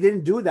 Yeah, but he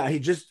didn't do that. He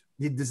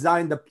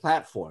designed the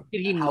platform.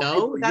 Did he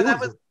know that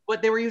was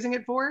what they were using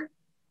it for?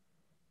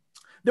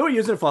 They were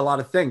using it for a lot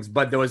of things,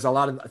 but there was a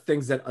lot of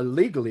things that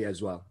illegally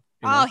as well.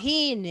 Oh,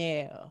 he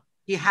knew.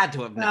 He had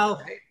to have known.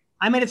 Right?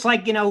 I mean, it's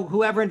like,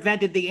 whoever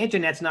invented the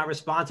internet's not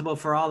responsible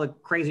for all the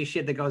crazy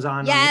shit that goes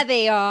on. Yeah,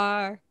 they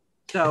are.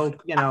 So,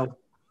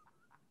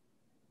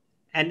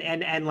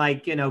 and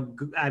like,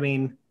 I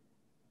mean,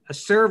 a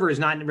server is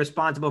not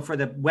responsible for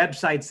the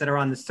websites that are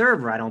on the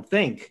server, I don't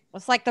think.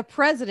 It's like the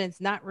president's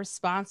not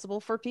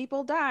responsible for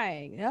people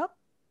dying. Yep.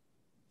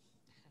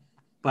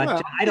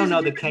 But I don't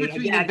know the case.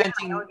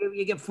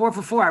 You get 4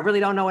 for 4. I really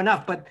don't know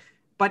enough. But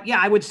yeah,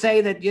 I would say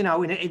that,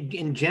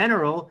 in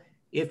general,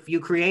 if you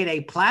create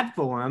a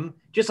platform,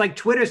 just like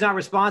Twitter's not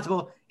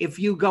responsible, if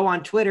you go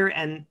on Twitter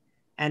and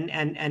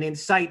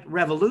incite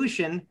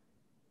revolution,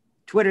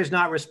 Twitter's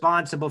not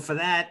responsible for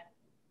that.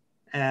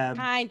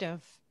 Kind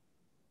of.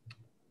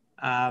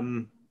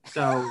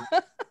 So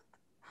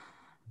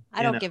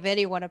I don't give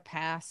anyone a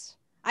pass.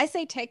 I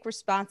say take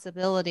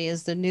responsibility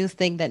is the new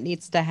thing that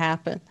needs to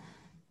happen.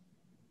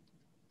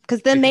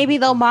 Because then maybe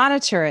they'll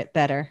monitor it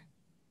better.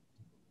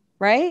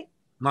 Right?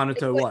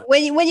 Monitor what?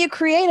 When you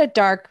create a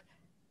dark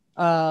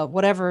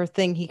whatever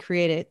thing he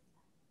created,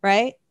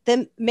 right?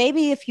 Then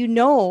maybe if you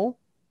know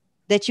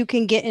that you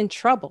can get in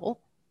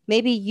trouble,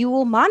 maybe you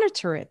will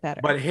monitor it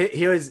better. But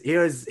here's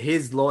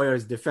his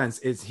lawyer's defense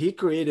is he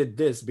created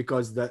this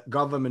because the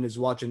government is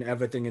watching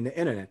everything in the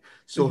internet.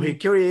 So he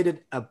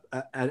created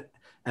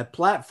a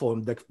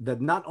platform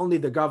that not only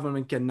the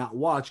government cannot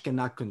watch,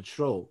 cannot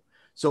control.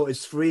 So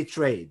it's free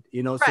trade,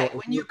 Right. So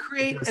when you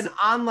create an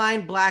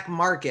online black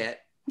market,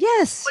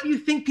 yes. What do you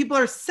think people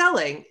are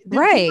selling?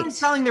 Right. People are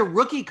selling their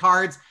rookie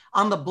cards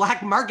on the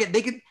black market.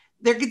 They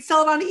could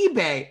sell it on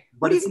eBay.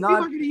 But do you think people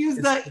are going to use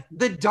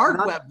the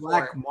dark web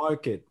black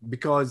market?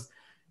 Because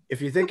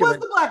if you think it was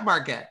the black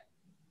market.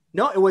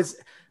 No, there was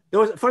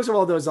first of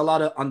all, there was a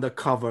lot of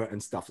undercover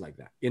and stuff like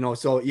that,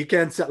 so you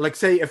can't sell, like,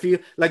 say if you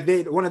like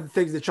one of the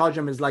things they charge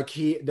him is like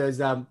there's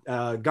a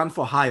gun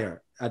for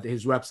hire at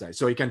his website,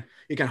 so you can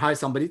hire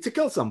somebody to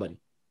kill somebody,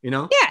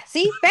 Yeah,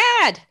 see,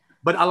 bad.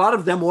 But a lot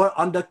of them were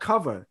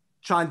undercover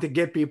trying to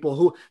get people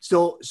who,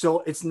 so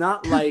it's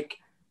not like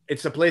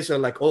it's a place where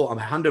like, oh, I'm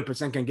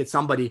 100% can get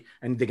somebody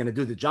and they're going to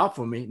do the job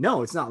for me.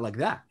 No, it's not like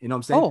that. You know what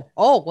I'm saying?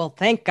 Oh, well,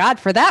 thank God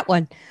for that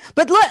one.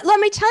 But let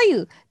me tell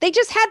you, they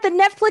just had the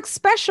Netflix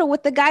special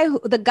with the guy,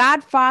 the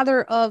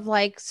godfather of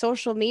like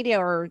social media,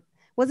 or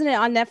wasn't it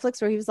on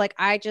Netflix where he was like,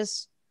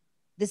 this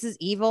is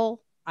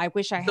evil. I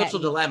wish I had. Social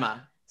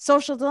Dilemma.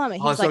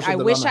 He's like, I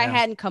wish I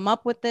hadn't come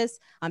up with this.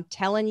 I'm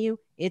telling you,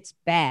 it's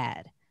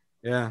bad.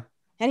 Yeah.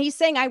 And he's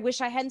saying, I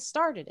wish I hadn't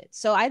started it.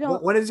 So I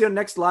don't. When is your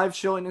next live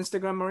show on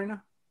Instagram,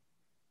 Marina?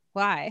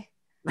 Why?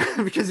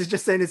 Because he's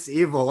just saying it's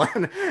evil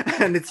and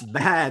it's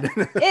bad.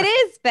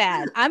 It is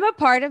bad. I'm a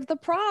part of the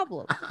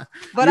problem.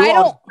 But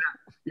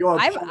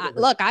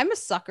look, I'm a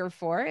sucker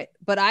for it,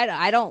 but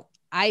I know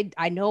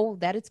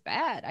that it's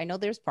bad. I know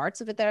there's parts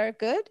of it that are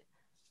good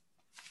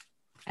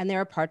and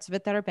there are parts of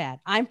it that are bad.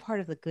 I'm part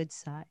of the good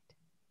side.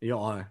 You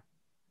are.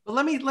 Well,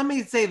 let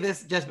me say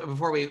this just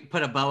before we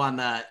put a bow on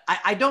the.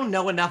 I don't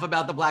know enough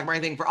about the black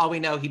market thing. For all we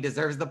know, he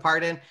deserves the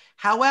pardon.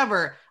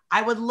 However,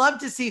 I would love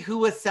to see who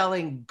was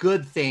selling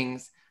good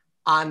things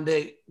on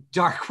the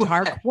dark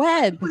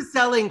web. Who was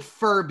selling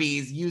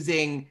Furbies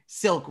using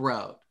Silk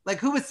Road? Like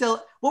who was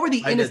still? What were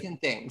the I did.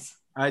 innocent things?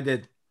 I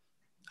did.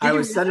 I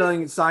was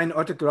sending signed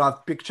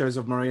autographed pictures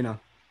of Marina.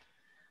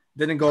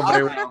 Didn't go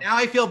very well. Now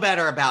I feel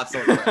better about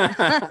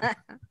Silver.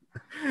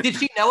 Did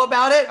she know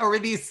about it, or were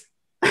these?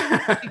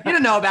 If you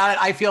didn't know about it,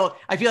 I feel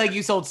like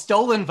you sold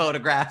stolen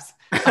photographs.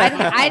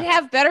 I'd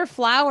have better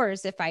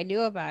flowers if I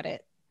knew about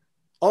it.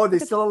 Oh, they're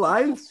still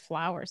alive?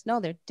 Flowers? No,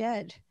 they're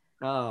dead.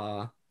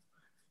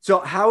 So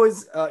how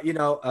is how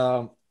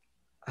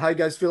you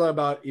guys feel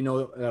about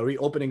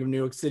reopening of New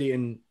York City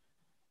in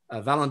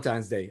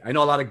Valentine's Day? I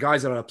know a lot of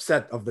guys are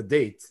upset of the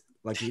date.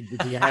 Like, did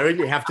you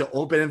really have to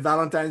open in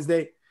Valentine's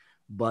Day?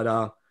 But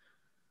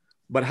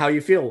how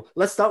you feel?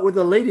 Let's start with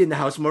the lady in the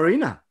house,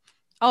 Marina.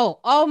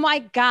 Oh my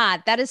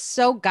God, that is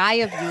so guy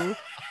of you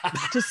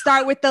to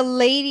start with the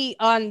lady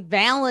on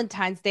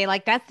Valentine's Day.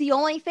 Like, that's the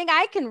only thing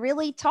I can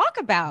really talk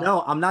about.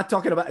 No, I'm not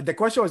talking about. The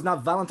question was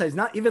not Valentine's.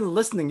 Not even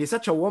listening. You're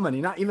such a woman.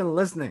 You're not even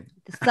listening.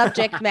 The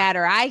subject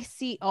matter. I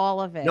see all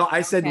of it. No,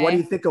 I said, okay? What do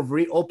you think of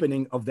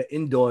reopening of the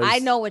indoors? I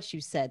know what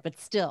you said, but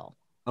still.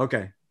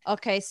 Okay.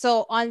 Okay.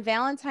 So on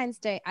Valentine's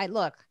Day,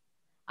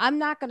 I'm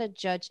not going to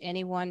judge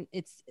anyone.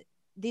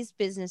 These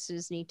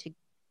businesses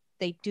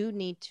they do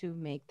need to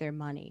make their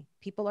money.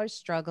 People are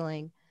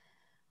struggling.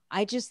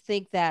 I just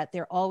think that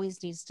there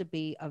always needs to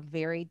be a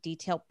very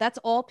detailed, that's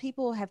all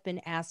people have been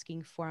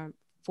asking for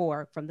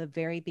from the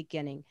very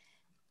beginning,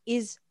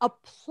 is a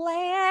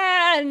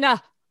plan.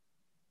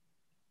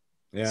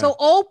 Yeah. So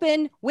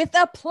open with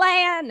a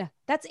plan.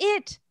 That's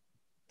it.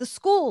 The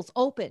schools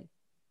open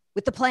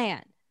with the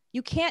plan.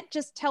 You can't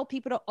just tell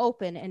people to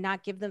open and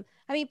not give them.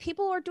 I mean,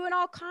 people are doing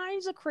all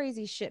kinds of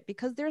crazy shit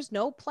because there's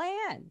no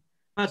plan.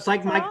 Well, it's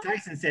like Mike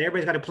Tyson said,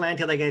 everybody's got a plan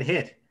till they get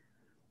hit,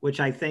 which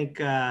I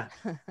think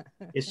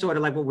is sort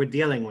of like what we're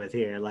dealing with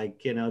here.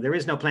 Like, there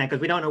is no plan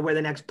because we don't know where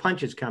the next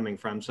punch is coming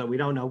from. So we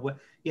don't know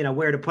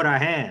where to put our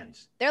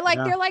hands. They're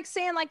like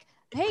saying like,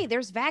 hey,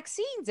 there's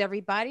vaccines,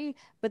 everybody.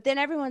 But then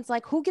everyone's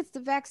like, who gets the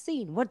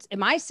vaccine?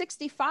 Am I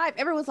 65?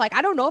 Everyone's like,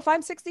 I don't know if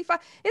I'm 65.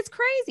 It's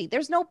crazy.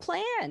 There's no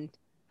plan.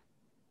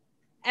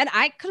 And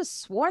I could have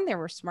sworn there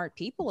were smart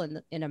people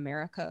in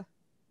America.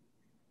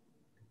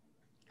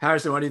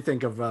 Harrison, what do you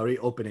think of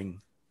reopening?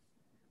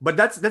 But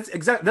that's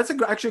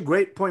actually a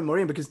great point,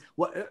 Maureen, because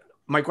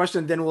my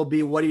question then will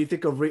be, what do you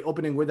think of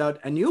reopening without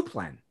a new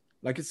plan?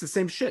 Like, it's the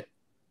same shit.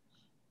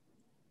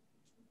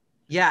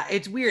 Yeah,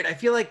 it's weird. I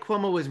feel like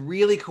Cuomo was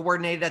really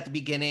coordinated at the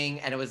beginning,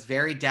 and it was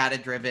very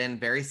data-driven,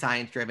 very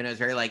science-driven. It was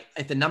very like,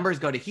 if the numbers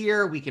go to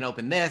here, we can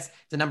open this.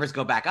 If the numbers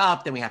go back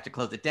up, then we have to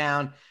close it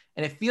down.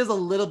 And it feels a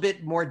little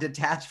bit more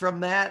detached from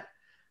that.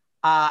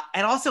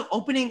 And also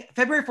opening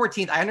February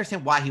 14th, I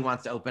understand why he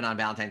wants to open on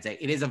Valentine's Day.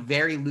 It is a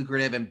very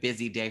lucrative and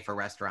busy day for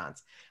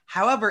restaurants.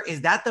 However,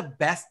 is that the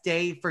best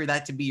day for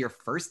that to be your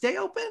first day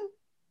open?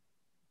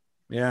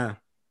 Yeah.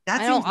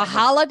 That's a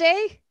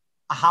holiday?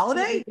 A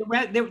holiday?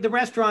 The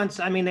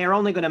restaurants, I mean, they're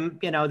only going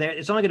to,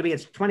 it's only going to be at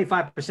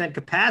 25%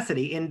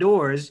 capacity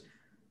indoors.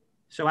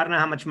 So I don't know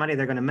how much money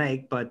they're going to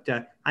make, but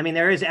I mean,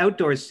 there is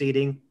outdoor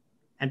seating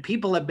and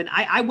people have been,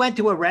 I went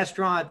to a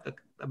restaurant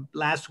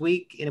last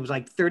week and it was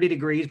like 30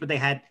 degrees, but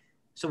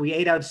so we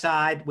ate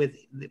outside with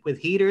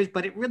heaters,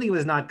 but it really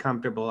was not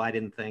comfortable. I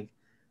didn't think.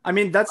 I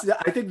mean,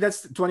 I think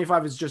that's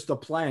 25 is just a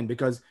plan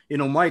because,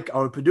 Mike,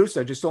 our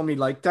producer just told me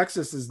like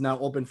Texas is now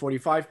open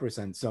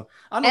 45%. So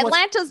I don't know.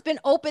 Atlanta's been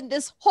open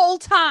this whole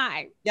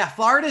time. Yeah.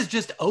 Florida's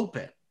just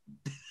open.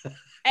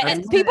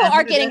 And people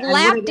are getting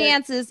lap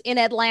dances in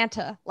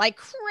Atlanta like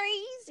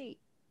crazy.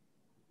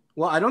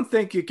 Well, I don't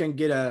think you can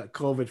get a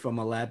COVID from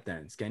a lap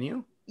dance. Can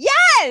you?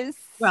 Yes.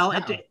 Well,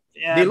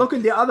 they're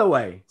looking the other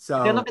way.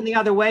 So they're looking the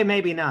other way.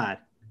 Maybe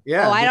not.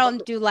 Yeah. Oh, I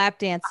don't do lap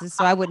dances,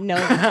 so I wouldn't know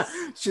this.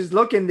 She's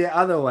looking the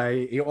other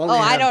way.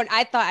 I don't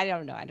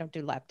know. I don't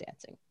do lap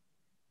dancing.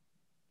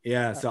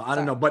 Yeah. So I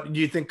don't know. But do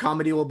you think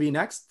comedy will be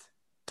next?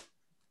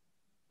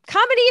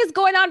 Comedy is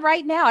going on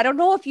right now. I don't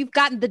know if you've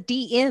gotten the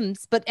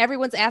DMs, but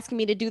everyone's asking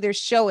me to do their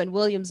show in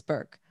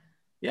Williamsburg.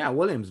 Yeah,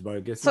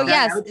 Williamsburg. So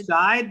yes,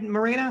 outside,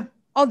 Marina.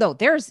 Oh no,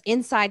 there's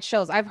inside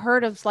shows. I've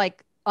heard of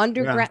like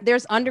underground. Yeah.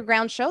 There's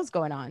underground shows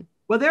going on.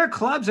 Well, there are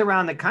clubs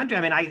around the country.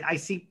 I mean, I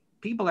see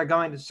people are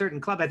going to certain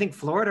clubs. I think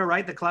Florida,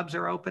 right? The clubs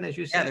are open, as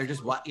you said.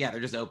 Yeah, they're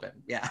just open.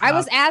 Yeah. I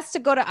was asked to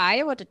go to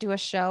Iowa to do a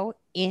show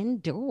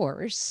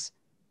indoors.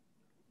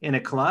 In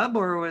a club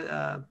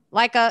or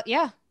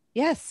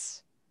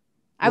yes.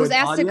 I was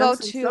asked to go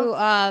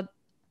to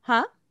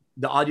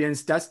the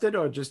audience tested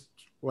or just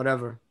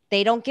whatever?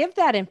 They don't give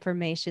that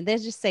information. They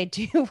just say,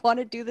 do you want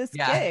to do this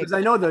gig? Because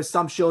I know there's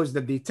some shows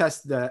that they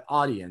test the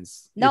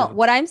audience. No,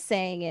 what I'm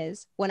saying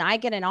is when I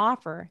get an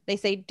offer, they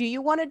say, do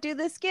you want to do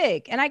this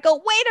gig? And I go,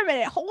 wait a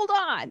minute, hold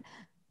on.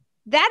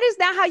 That is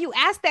not how you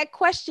ask that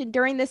question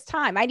during this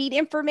time. I need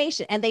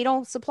information and they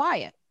don't supply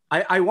it.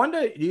 I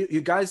wonder,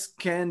 you guys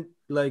can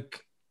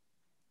like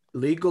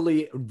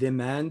legally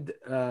demand,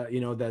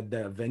 that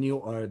the venue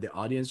or the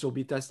audience will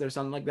be tested or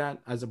something like that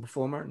as a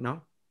performer?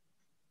 No?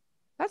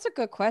 That's a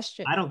good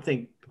question. I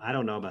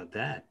don't know about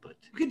that, but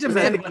you can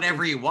demand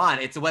whatever you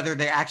want. It's whether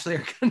they actually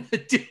are going to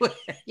do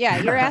it.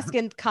 Yeah, you're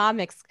asking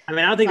comics. I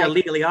mean, I don't think they're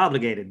legally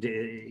obligated.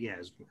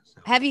 Yes.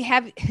 So.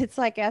 It's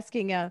like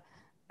asking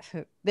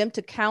them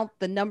to count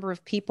the number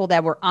of people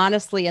that were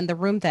honestly in the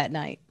room that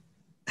night.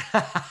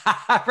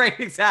 Right,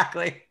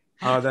 exactly.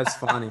 Oh, that's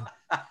funny.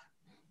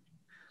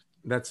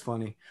 That's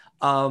funny.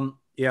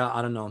 Yeah,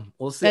 I don't know.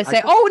 We'll see. They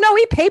say, "Oh no,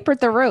 he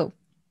papered the room."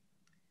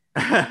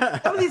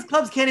 Some of these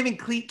clubs can't even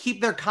keep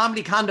their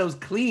comedy condos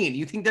clean.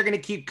 You think they're going to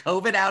keep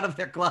COVID out of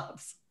their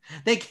clubs?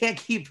 They can't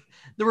keep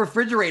the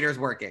refrigerators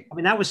working. I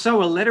mean, that was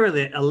so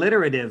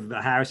alliterative,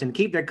 Harrison.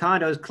 Keep their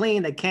condos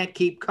clean. They can't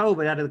keep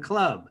COVID out of the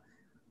club.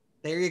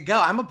 There you go.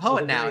 I'm a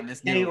poet now in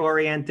this new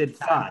oriented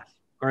thought,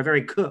 or a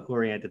very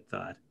oriented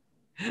thought.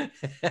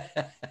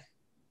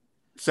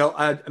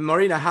 So,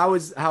 Marina, how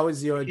is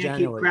your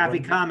January? Keep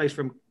crappy comics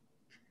from.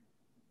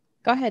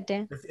 Go ahead,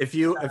 Dan. If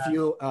you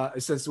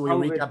since we're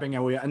recapping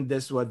and we end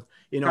this with,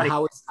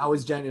 how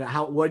is January?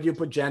 Where do you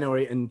put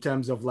January in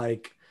terms of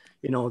like,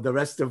 the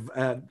rest of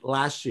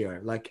last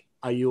year? Like,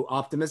 are you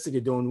optimistic?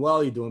 You're doing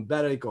well? You're doing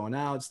better? You're going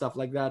out, stuff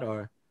like that,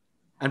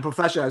 and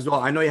professional as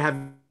well. I know you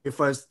have your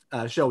first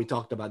show. We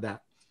talked about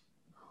that.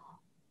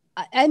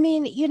 I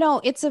mean,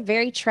 it's a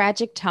very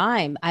tragic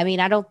time. I mean,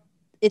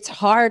 it's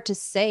hard to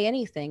say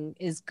anything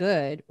is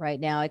good right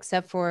now,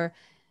 except for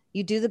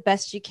you do the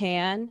best you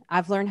can.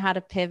 I've learned how to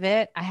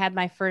pivot. I had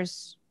my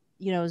first,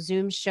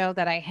 Zoom show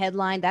that I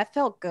headlined. That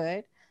felt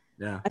good.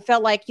 Yeah. I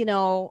felt like,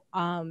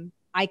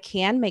 I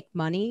can make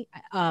money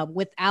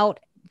without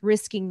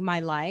risking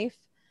my life.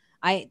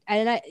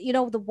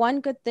 The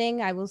one good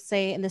thing I will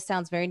say, and this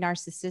sounds very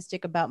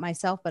narcissistic about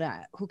myself, but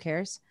who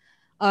cares?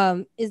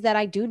 Is that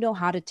I do know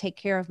how to take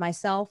care of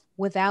myself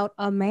without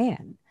a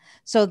man.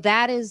 So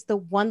that is the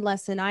one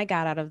lesson I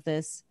got out of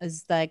this,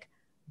 is like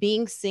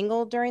being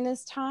single during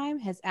this time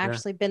has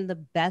actually been the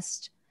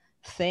best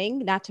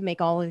thing. Not to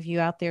make all of you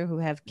out there who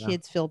have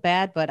kids feel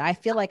bad, but I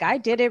feel like I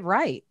did it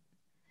right.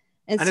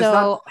 And so it's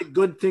not a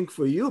good thing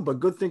for you, but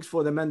good things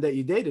for the men that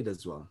you dated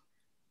as well.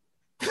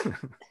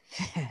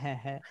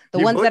 The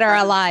ones that are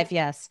alive,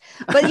 yes.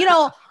 But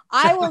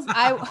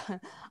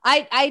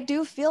I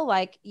do feel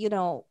like,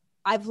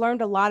 I've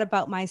learned a lot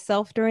about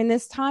myself during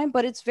this time,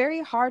 but it's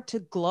very hard to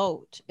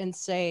gloat and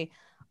say,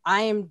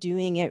 I am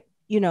doing it,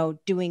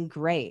 doing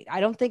great. I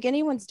don't think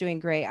anyone's doing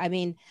great. I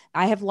mean,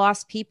 I have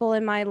lost people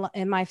in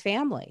my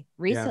family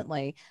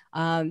recently.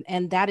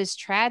 And that is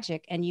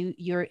tragic. And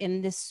you're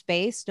in this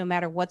space, no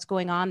matter what's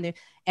going on there,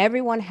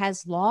 everyone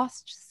has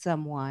lost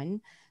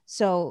someone.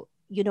 So,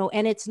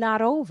 and it's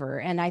not over.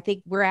 And I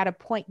think we're at a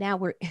point now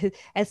where,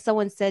 as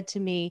someone said to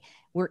me,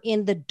 we're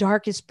in the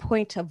darkest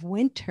point of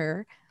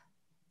winter.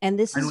 And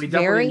this is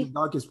definitely the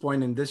darkest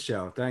point in this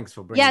show. Thanks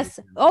for bringing Yes.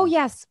 Oh,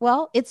 yes.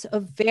 Well, it's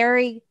a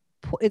very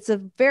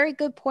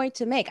good point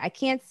to make. I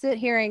can't sit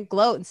here and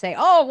gloat and say,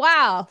 oh,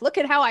 wow, look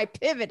at how I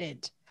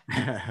pivoted.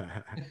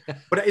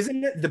 But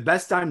isn't it the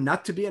best time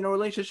not to be in a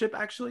relationship,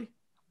 actually?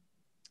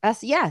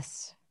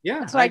 Yes. Yeah.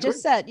 That's what I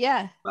just said.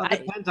 Yeah. Well,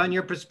 it depends on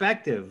your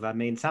perspective. I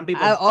mean, some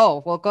people.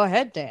 Well, go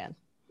ahead, Dan.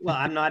 Well,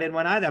 I'm not in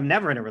one either. I'm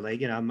never in a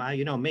relationship.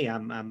 You know me.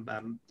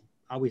 I'm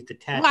always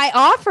detached. Well, I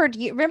offered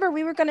you. Remember,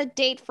 we were going to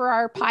date for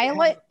our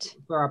pilot.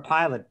 For our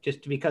pilot,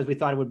 just because we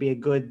thought it would be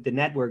the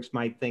networks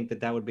might think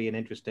that would be an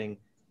interesting.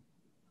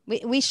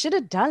 We should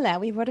have done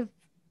that. We probably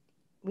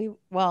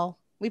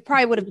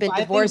would have been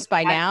divorced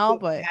by now,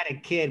 but if we had a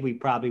kid, we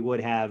probably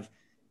would have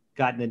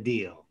gotten a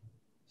deal,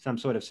 some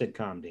sort of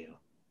sitcom deal.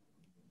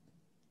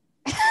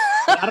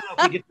 I don't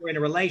know if we were in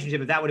a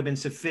relationship, if that would have been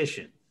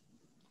sufficient.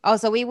 Oh,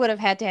 so we would have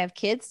had to have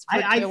kids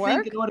to I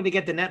work? think in order to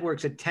get the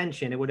network's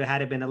attention, it would have had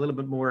to been a little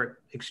bit more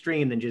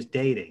extreme than just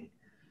dating.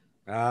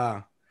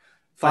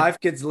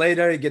 5 kids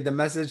later, you get the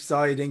message,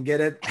 sorry you didn't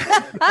get it.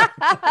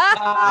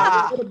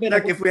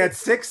 Like if we had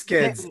 6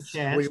 kids,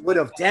 we would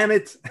have, damn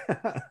it.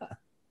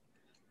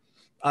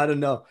 I don't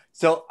know.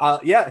 So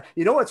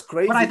you know what's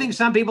crazy? But I think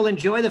some people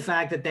enjoy the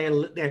fact that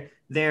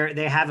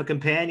they have a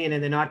companion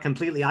and they're not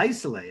completely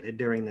isolated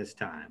during this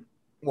time.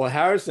 Well,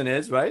 Harrison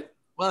is, right?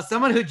 Well,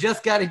 someone who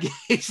just got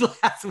engaged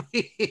last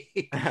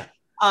week. No,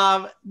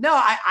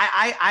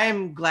 I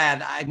am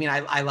glad. I mean,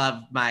 I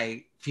love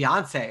my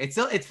fiance.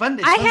 It's fun.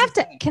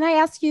 Can I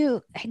ask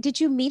you,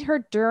 did you meet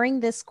her during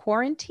this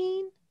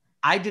quarantine?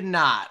 I did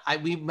not.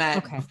 We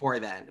met before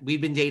then. We've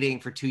been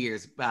dating for 2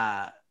 years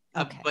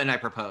when I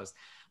proposed.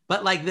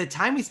 But like the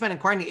time we spent in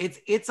quarantine,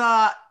 it's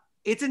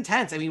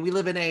intense. I mean, we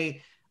live in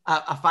a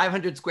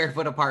 500 square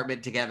foot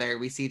apartment together.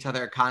 We see each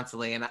other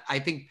constantly. And I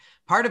think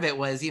part of it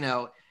was,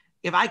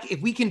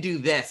 if we can do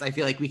this, I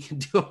feel like we can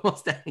do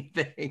almost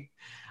anything.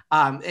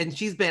 And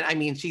she's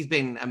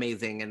been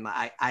amazing. And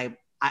I'm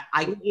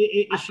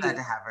glad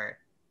to have her.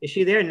 Is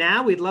she there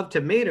now? We'd love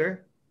to meet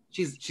her.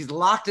 She's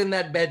locked in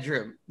that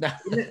bedroom.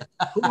 That's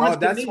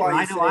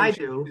why I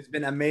do. It's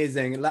been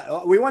amazing.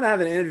 We want to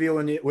have an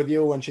interview with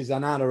you when she's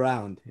not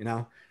around,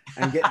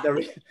 and get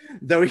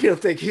the real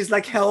thing. He's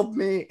like, help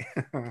me.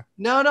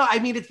 No, I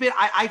mean, it's been,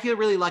 I feel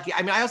really lucky.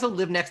 I mean, I also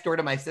live next door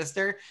to my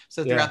sister.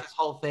 So throughout this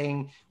whole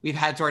thing, we've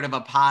had sort of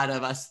a pod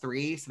of us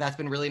three. So that's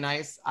been really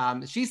nice.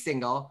 She's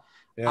single.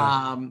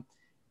 Yeah.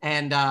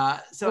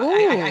 So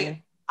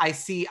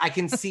I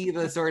can see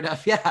the sort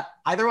of,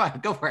 either one,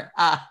 go for it.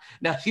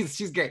 No,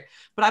 she's great.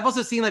 But I've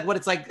also seen like what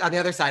it's like on the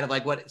other side of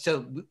like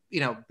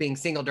being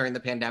single during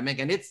the pandemic,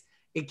 and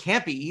it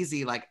can't be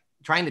easy. Like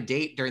trying to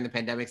date during the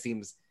pandemic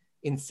seems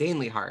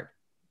insanely hard.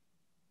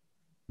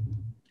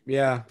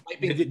 Yeah.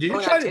 Did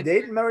you try to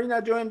date Marina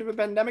during the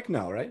pandemic?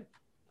 No, right?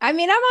 I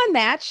mean, I'm on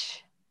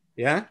Match.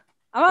 Yeah.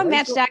 I'm on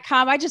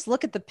Match.com. I just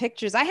look at the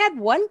pictures. I had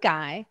one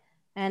guy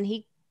and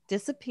he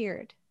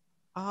disappeared.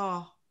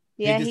 Oh.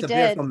 Yeah, he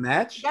did. From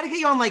Match? You gotta get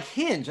you on like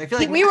Hinge. I feel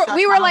like we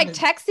were like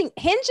texting.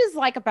 Hinge is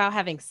like about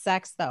having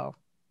sex though.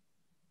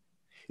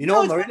 You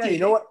know, Marina, you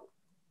know what?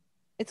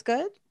 It's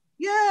good.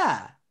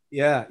 Yeah.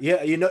 Yeah.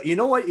 You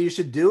know what you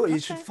should do? Okay.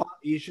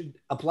 You should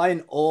apply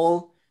in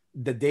all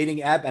the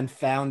dating app and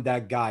found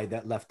that guy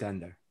that left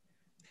Tinder.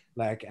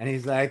 Like, and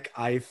he's like,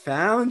 I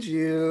found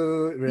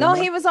you. Remember? No,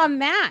 he was on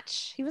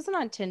Match. He wasn't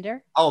on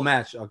Tinder. Oh,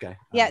 Match. Okay.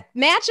 Yeah,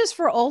 Match is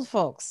for old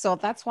folks. So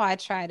that's why I'm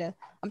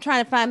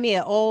trying to find me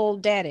an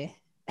old daddy.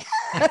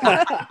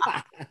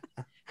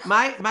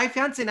 My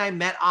fiance and I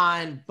met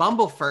on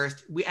Bumble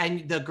first.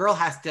 And the girl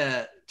has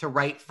to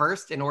write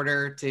first in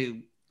order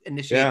to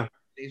initiate the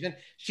conversation.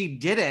 She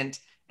didn't.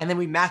 And then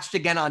we matched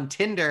again on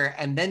Tinder,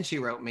 and then she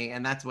wrote me,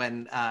 and that's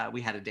when we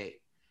had a date.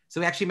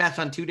 So we actually matched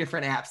on 2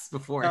 different apps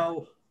before.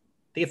 So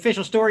the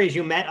official story is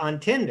you met on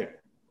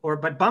Tinder,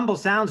 but Bumble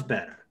sounds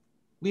better.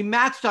 We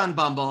matched on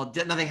Bumble,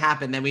 nothing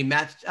happened. Then we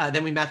matched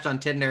on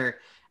Tinder.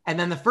 And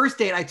then the first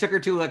date, I took her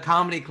to a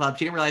comedy club.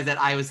 She didn't realize that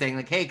I was saying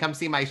like, hey, come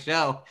see my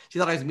show. She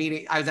thought I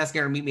was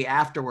asking her to meet me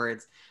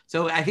afterwards.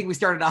 So I think we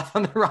started off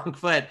on the wrong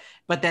foot,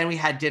 but then we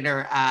had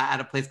dinner at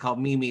a place called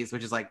Mimi's,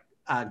 which is like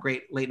a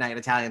great late night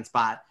Italian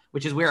spot,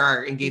 which is where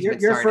our engagement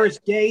started. Your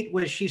first date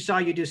was she saw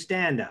you do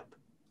stand-up.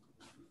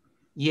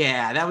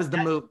 Yeah, that was the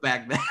move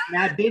back then.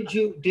 Now, did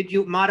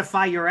you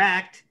modify your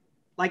act?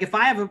 Like if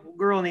I have a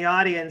girl in the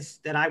audience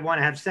that I want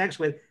to have sex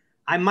with,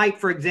 I might,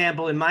 for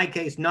example, in my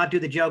case, not do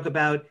the joke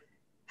about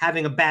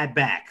having a bad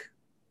back.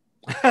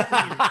 It's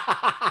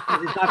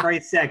not very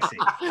sexy.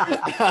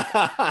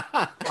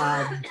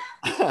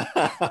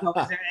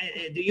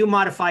 Do you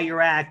modify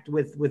your act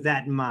with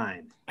that in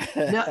mind?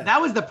 No, that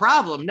was the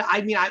problem. No,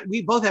 I mean,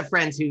 we both have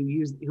friends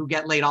who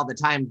get laid all the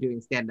time doing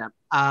stand-up.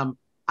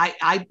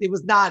 It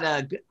was not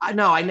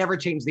I never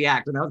changed the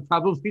act, and that was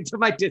probably to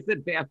my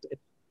disadvantage.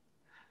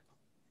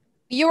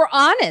 You were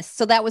honest,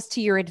 so that was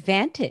to your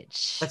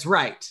advantage. That's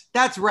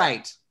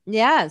right.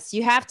 Yes,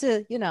 you have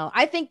to,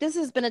 I think this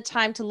has been a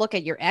time to look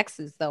at your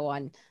exes though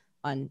on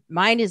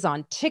mine is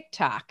on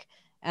TikTok.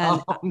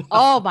 And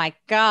oh my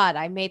God,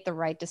 I made the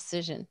right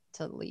decision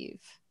to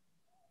leave.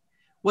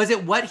 Was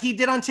it what he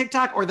did on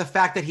TikTok or the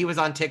fact that he was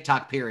on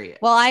TikTok, period?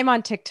 Well, I'm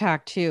on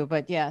TikTok too,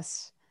 but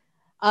yes.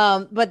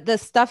 But the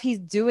stuff he's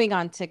doing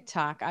on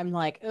TikTok, I'm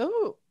like,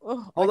 oh.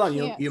 Hold on,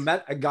 you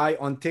met a guy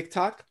on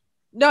TikTok?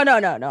 No,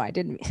 I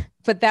didn't.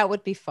 But that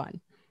would be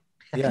fun.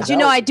 Yeah,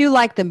 I do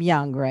like them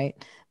young, right?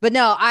 But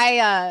no,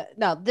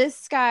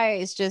 this guy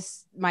is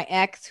just my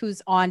ex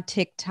who's on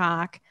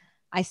TikTok.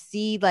 I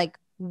see like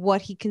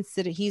what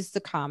he's the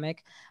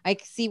comic. I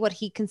see what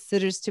he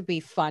considers to be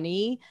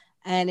funny.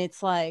 And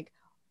it's like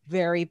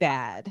very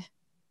bad.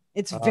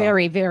 It's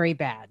very, very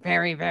bad.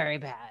 Very, very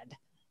bad.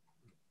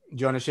 Do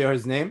you want to share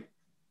his name?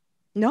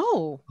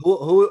 No.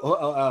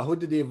 Who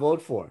did he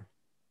vote for?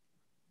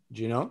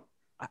 Do you know?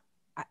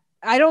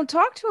 I don't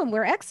talk to him.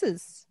 We're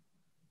exes.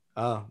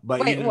 Oh,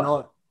 but you don't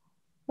know.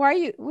 What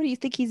do you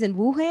think he's in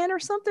Wuhan or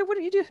something? What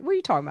are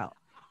you talking about?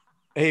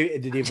 Hey,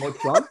 did he vote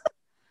Trump?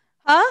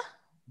 Huh?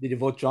 Did he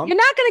vote Trump? You're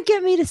not going to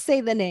get me to say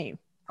the name.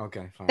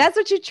 Okay, fine. That's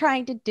what you're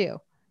trying to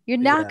do. You're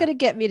not going to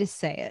get me to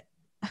say it.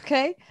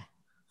 Okay?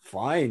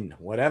 Fine,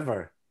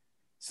 whatever.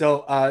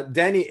 So,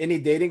 Danny, any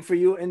dating for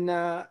you in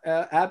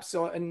apps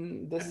or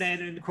in this?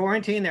 In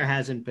quarantine, there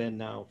hasn't been,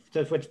 no.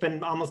 So it's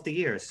been almost a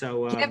year.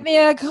 So give me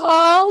a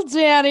call,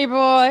 Danny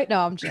boy.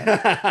 No, I'm joking.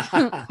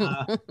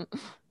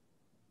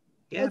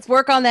 Let's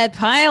work on that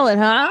pilot,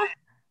 huh?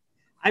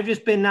 I've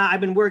just been, I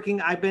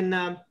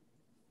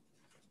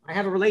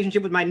have a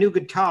relationship with my new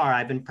guitar.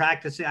 I've been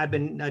practicing. I've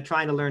been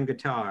trying to learn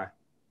guitar.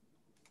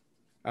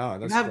 Oh,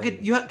 that's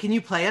good. Can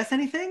you play us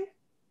anything?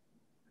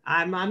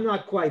 I'm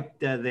not quite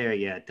there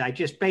yet. I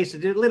just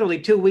basically, literally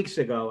 2 weeks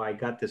ago, I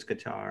got this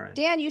guitar.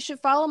 Dan, you should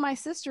follow my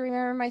sister.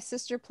 Remember, my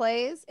sister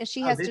plays, and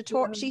she has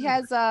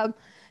tutorials on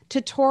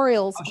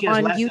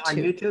YouTube. On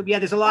YouTube, yeah.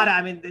 There's a lot.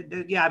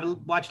 I've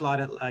watched a lot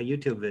of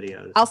YouTube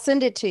videos. I'll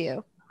send it to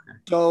you.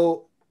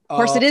 So, of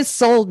course, it is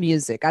soul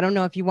music. I don't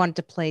know if you wanted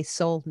to play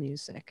soul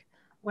music.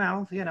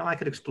 Well, I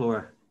could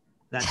explore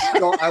that.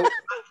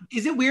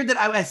 Is it weird that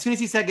as soon as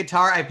he said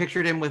guitar, I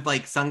pictured him with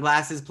like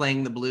sunglasses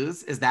playing the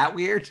blues? Is that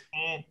weird?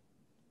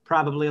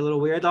 Probably a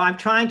little weird. Though I'm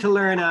trying to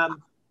learn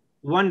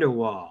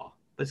Wonderwall,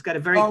 but it's got a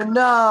very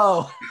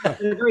a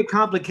very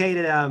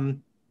complicated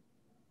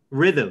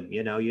rhythm.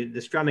 You know,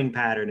 the strumming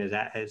pattern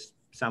is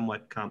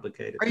somewhat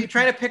complicated. Are you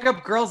trying to pick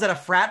up girls at a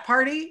frat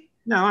party?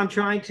 No, I'm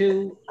trying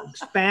to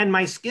expand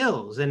my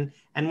skills, and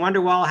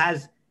Wonderwall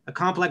has a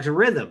complex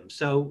rhythm,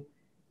 so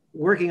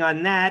working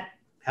on that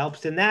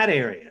helps in that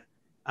area.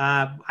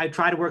 I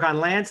try to work on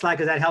landslide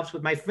because that helps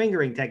with my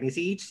fingering techniques.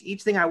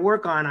 Each thing I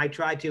work on, I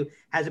try to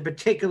has a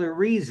particular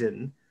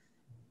reason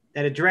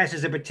that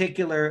addresses a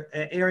particular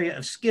area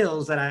of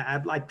skills that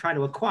I like trying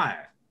to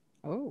acquire.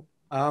 Oh.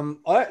 All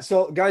right,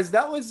 so guys,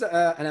 that was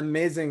an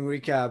amazing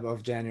recap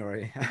of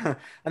January,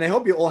 and I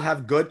hope you all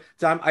have good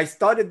time. I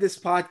started this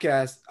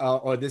podcast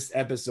or this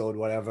episode,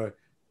 whatever,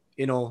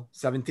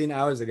 17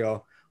 hours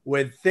ago,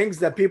 with things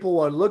that people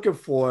were looking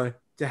for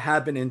to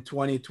happen in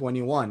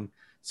 2021.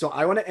 So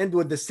I want to end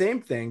with the same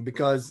thing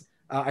because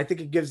I think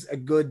it gives a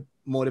good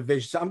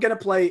motivation. So I'm gonna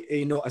play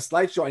a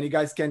slideshow, and you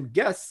guys can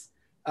guess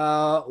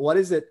what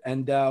is it,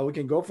 and we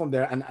can go from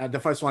there. And the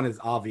first one is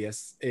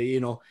obvious.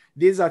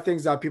 These are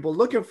things that people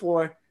looking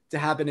for to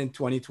happen in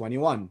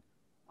 2021.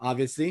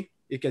 Obviously,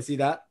 you can see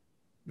that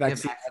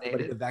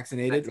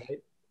vaccinated.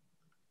 Right?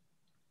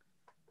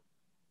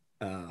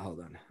 Hold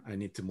on, I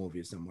need to move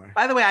you somewhere.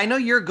 By the way, I know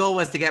your goal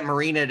was to get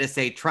Marina to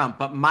say Trump,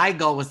 but my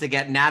goal was to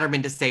get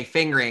Natterman to say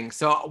fingering.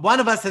 So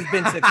one of us has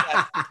been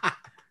successful.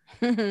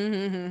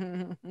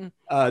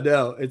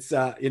 No, it's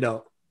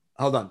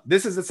hold on.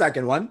 This is the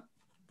second one.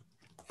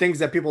 Things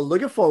that people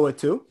looking forward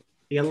to.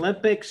 The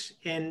Olympics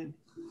in.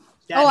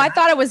 Oh, I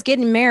thought it was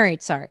getting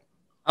married. Sorry.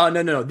 Oh,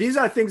 no. These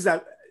are things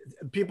that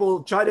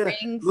people try to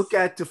look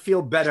at to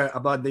feel better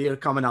about the year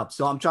coming up.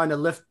 So I'm trying to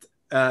lift,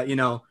 the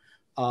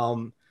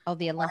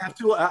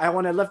Olympics. I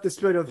want to lift the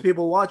spirit of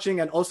people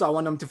watching, and also I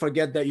want them to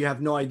forget that you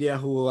have no idea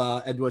who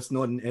Edward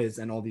Snowden is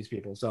and all these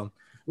people. So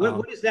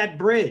what is that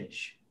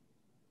bridge?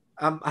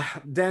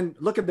 Then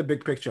look at the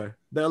big picture.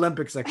 The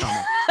Olympics are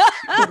coming.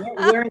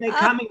 Where are they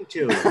coming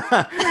to?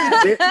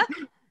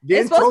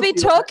 It's supposed to be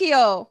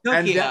Tokyo.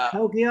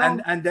 Tokyo.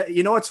 And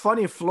it's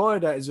funny.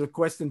 Florida is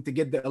requesting to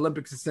get the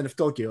Olympics instead of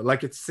Tokyo,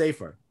 like it's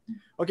safer.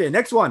 Okay,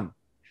 next one.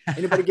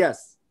 Anybody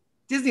guess?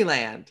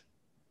 Disneyland.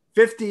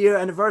 50-year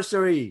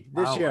anniversary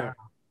this year.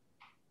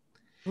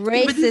 Wow.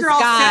 Racist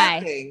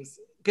guy.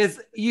 Because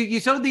you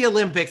showed the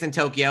Olympics in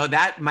Tokyo.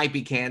 That might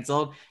be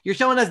canceled. You're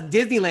showing us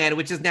Disneyland,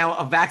 which is now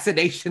a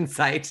vaccination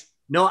site.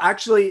 No,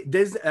 actually,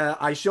 this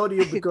I showed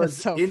you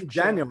because in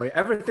January,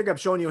 everything I've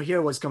shown you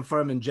here was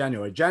confirmed in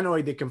January.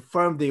 January, they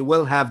confirmed they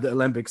will have the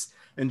Olympics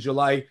in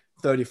July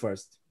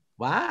 31st.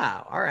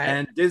 Wow. All right.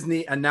 And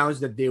Disney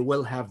announced that they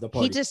will have the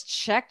party. He just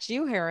checked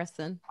you,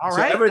 Harrison. All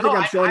right. So everything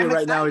I'm showing you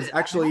right now is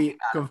actually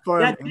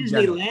confirmed. Is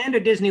that Disneyland or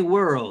Disney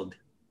World?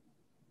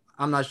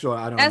 I'm not sure.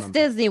 I don't know. That's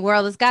Disney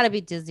World. It's got to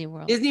be Disney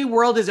World. Disney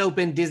World is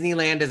open.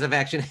 Disneyland is a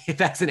vaccination.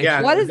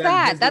 Yeah, what is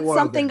that? That's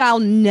something I'll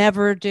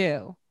never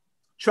do.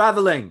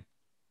 Traveling.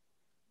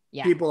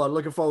 Yeah. People are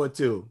looking forward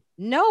to.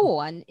 No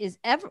one is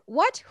ever.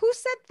 What? Who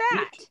said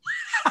that?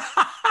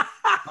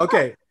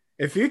 Okay.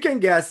 If you can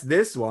guess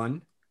this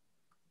one,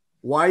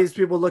 why is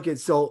people looking?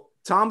 So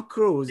Tom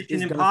Cruise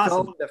is going to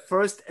film the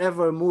first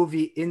ever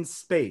movie in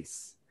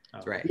space.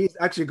 That's right. He's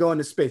actually going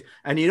to space.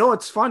 And you know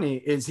what's funny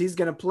is he's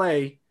going to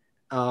play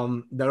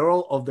the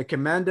role of the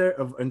commander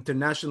of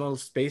International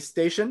Space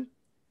Station.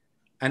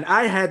 And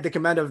I had the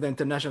commander of the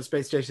International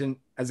Space Station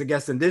as a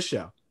guest in this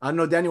show. I don't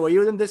know, Danny, were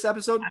you in this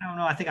episode? I don't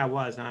know. I think I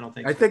was. No, I don't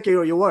think so. I think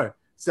you were.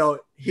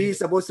 So he's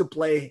supposed to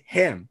play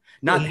him.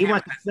 Not he him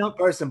wants as a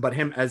person, but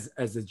him as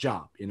a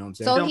job. You know what I'm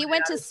saying? So he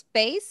went to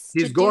space?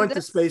 He's going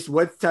to space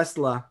with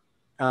Tesla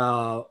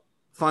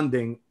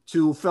funding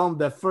to film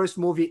the first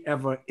movie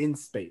ever in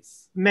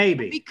space.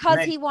 Maybe.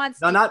 Because he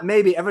wants No, not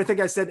maybe. Everything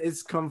I said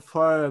is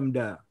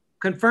confirmed.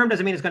 Confirmed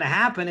doesn't mean it's going to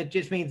happen. It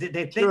just means that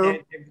they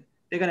think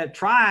they're going to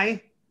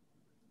try.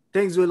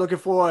 Things we're looking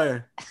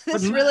for.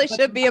 This really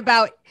should be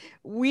about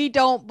we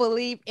don't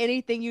believe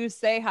anything you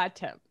say,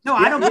 Hatem. No,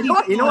 I don't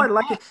believe you know what?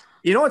 Like,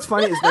 you know what's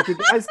funny is that you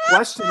guys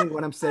questioning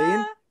what I'm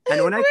saying,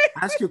 and when I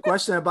ask you a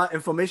question about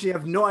information, you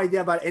have no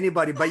idea about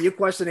anybody, but you're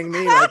questioning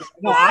me. Like,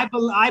 no,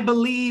 I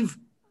believe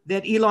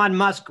that Elon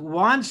Musk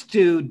wants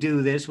to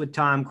do this with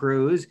Tom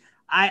Cruise.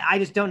 I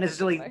just don't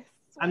necessarily.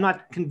 I'm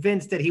not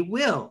convinced that he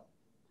will.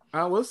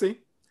 We'll see.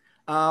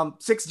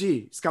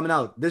 6G is coming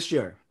out this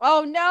year.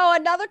 Oh no,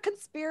 another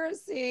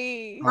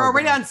conspiracy. We're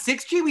already on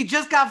 6G. We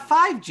just got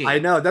 5G. I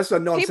know. That's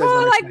what Noam says. People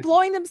are like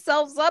blowing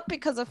themselves up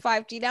because of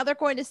 5G. Now they're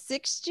going to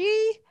 6G.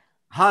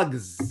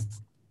 Hugs.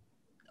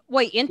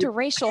 Wait,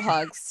 interracial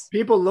hugs.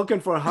 People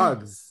looking for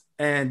hugs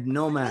and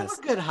no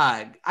mask. A good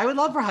hug. I would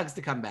love for hugs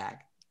to come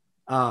back.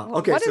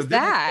 Okay, what is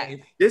that?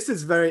 This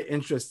is very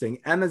interesting.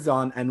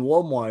 Amazon and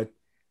Walmart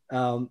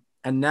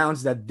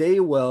announced that they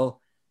will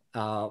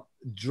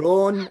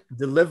drone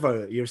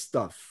deliver your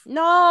stuff.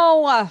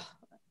 No,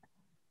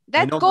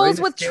 that goes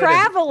with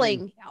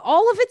traveling.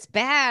 All of it's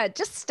bad.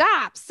 Just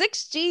stop.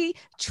 6G,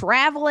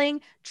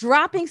 traveling,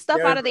 dropping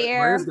stuff out of the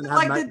air.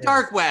 Like the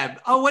dark web.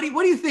 Oh, what do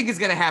you think is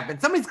going to happen?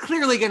 Somebody's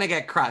clearly going to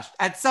get crushed.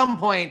 At some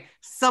point,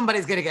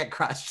 somebody's going to get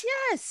crushed.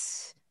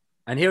 Yes.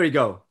 And here we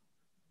go.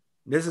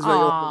 This is what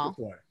you're looking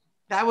for.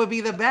 That would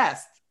be the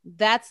best.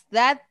 That's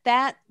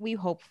that we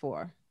hope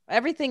for.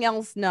 Everything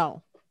else,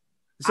 no.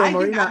 So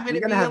Marina,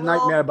 you're gonna have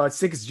nightmare about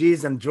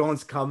 6Gs and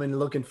drones coming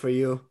looking for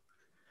you.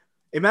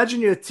 Imagine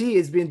your tea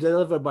is being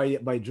delivered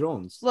by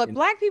drones. Look,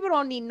 black people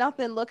don't need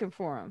nothing looking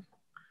for them.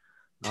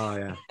 Oh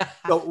yeah.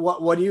 So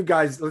what do you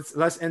guys?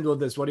 Let's end with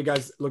this. What are you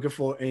guys looking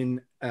for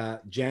in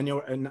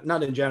January?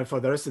 Not in January, for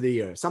the rest of the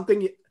year.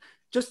 Something.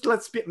 Just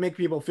make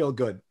people feel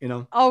good. You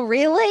know. Oh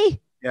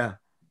really? Yeah.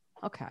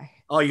 Okay.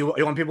 Oh, you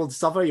want people to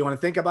suffer? You want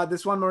to think about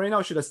this one, Marina?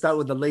 Or should I start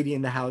with the lady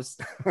in the house?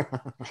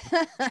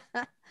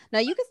 No,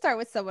 you can start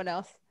with someone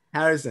else.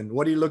 Harrison,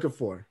 what are you looking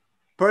for,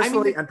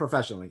 personally and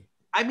professionally?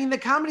 I mean, the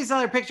Comedy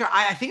Cellar picture,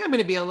 I think I'm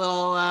going to be a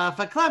little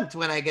verklempt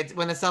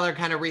when the cellar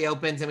kind of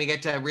reopens and we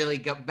get to really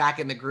go back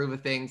in the groove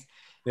of things.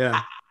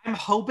 Yeah. I'm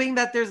hoping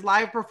that there's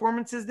live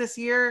performances this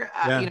year,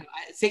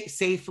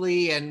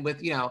 safely and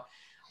with,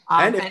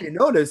 and if you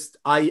noticed,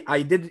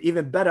 I did it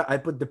even better. I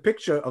put the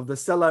picture of the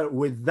cellar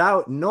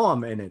without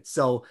Norm in it.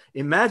 So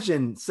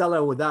imagine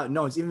cellar without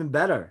Norm. It's even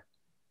better.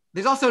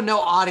 There's also no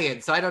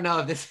audience, so I don't know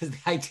if this is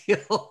the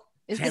ideal.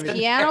 Is the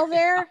piano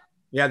there?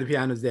 Yeah, the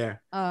piano's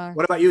there.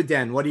 What about you,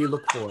 Dan? What do you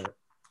look for?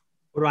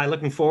 What am I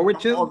looking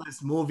forward to? All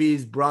these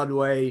movies,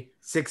 Broadway,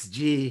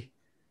 6G.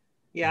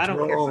 Yeah, I don't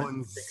care.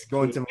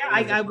 Going to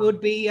I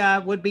would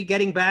be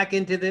getting back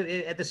into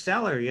the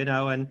cellar,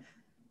 and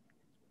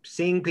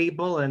seeing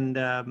people and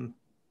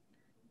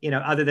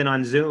other than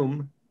on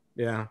Zoom.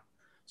 Yeah.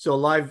 So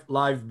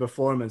live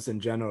performance in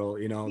general,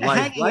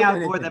 hanging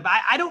out for them.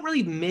 I don't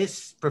really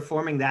miss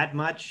performing that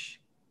much,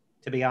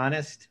 to be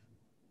honest,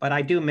 but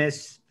I do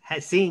miss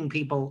seeing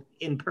people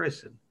in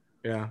person.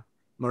 Yeah.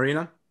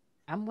 Marina?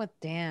 I'm with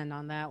Dan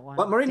on that one.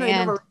 But Marina, Dan,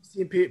 you never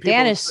seen people.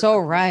 Dan is so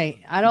right.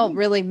 I don't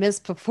really miss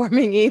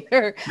performing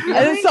either.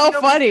 It's so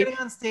funny.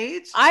 On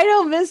stage? I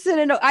don't miss it.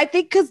 And I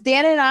think because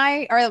Dan and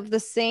I are of the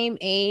same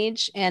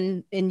age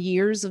and in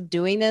years of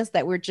doing this,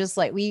 that we're just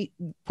like, we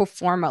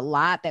perform a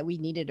lot, that we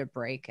needed a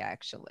break,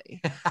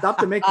 actually. Stop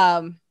to make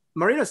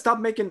Marina, stop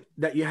making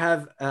that you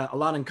have a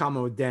lot in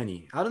common with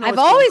Danny. I don't know. I've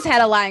always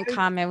had a lot in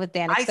common with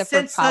Dan, except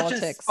for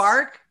politics. Such a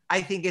spark.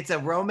 I think it's a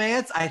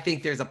romance. I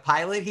think there's a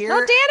pilot here. No,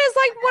 Dan is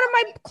like one of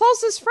my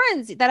closest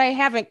friends that I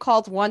haven't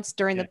called once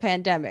during the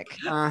pandemic.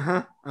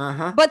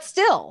 But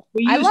still,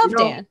 I love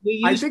Dan.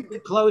 We used to be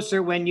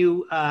closer when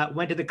you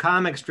went to the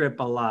comic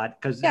strip a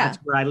lot, because that's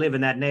where I live,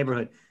 in that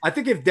neighborhood. I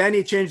think if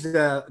Danny changed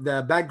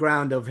the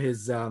background of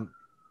his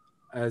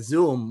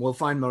Zoom, we'll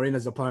find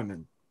Marina's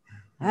apartment.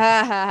 If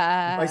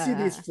I see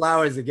these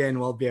flowers again,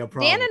 won't be a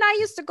problem. Dan and I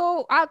used to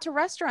go out to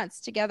restaurants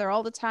together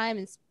all the time,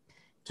 and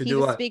he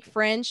would speak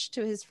French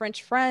to his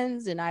French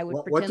friends, and I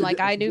would pretend like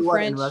I knew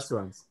French. In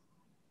restaurants?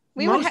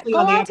 We would mostly go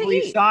on the out to Upper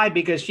East eat. Side,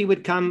 because she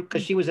would come,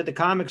 because she was at the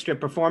comic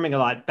strip performing a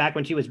lot back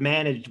when she was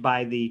managed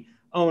by the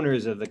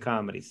owners of the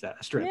comedy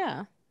strip.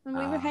 Yeah, and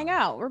we would hang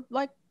out.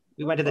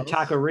 We went to the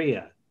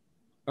taqueria.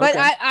 But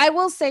I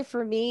will say,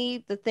 for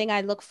me, the thing I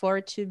look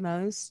forward to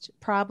most,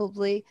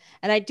 probably,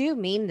 and I do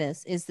mean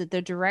this, is that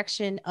the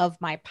direction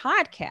of my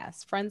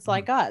podcast, Friends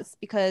Like Us,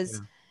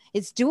 because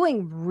it's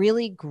doing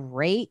really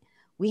great.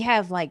 We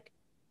have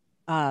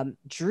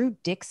Drew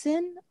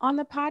Dixon on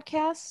the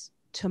podcast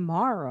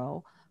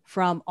tomorrow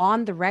from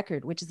On the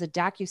Record, which is a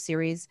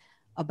docuseries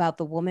about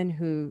the woman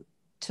who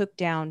took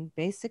down,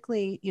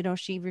 basically,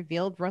 she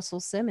revealed Russell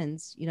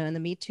Simmons, in the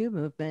Me Too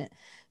movement.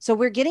 So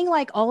we're getting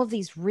all of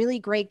these really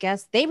great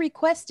guests. They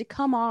request to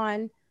come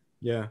on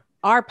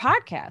our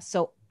podcast.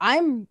 So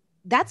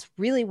that's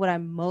really what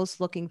I'm most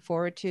looking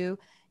forward to,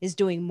 is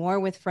doing more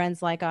with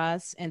Friends Like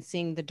Us and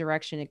seeing the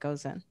direction it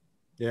goes in.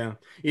 Yeah.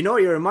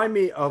 You remind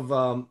me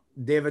of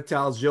Dave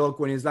Attell's joke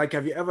when he's like,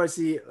 have you ever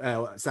seen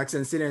Sex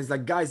and the City? And he's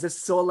like, guys, this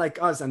is so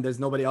like us, and there's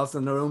nobody else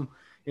in the room.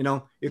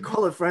 You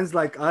call it Friends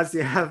Like Us,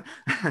 you have,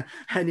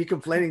 and you're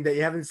complaining that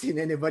you haven't seen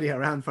anybody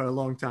around for a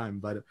long time.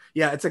 But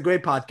yeah, it's a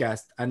great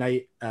podcast, and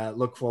I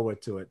look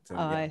forward to it.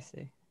 I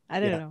see. I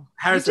don't know.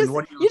 Harrison,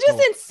 you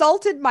just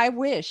insulted my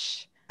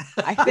wish.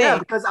 I think. Yeah,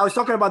 because I was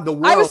talking about the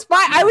world.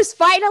 I was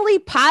finally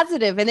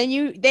positive, and then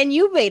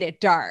you made it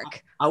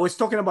dark. I was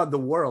talking about the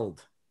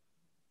world.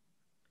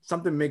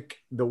 Something make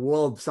the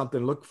world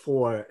something look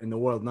for in the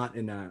world, not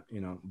in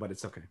but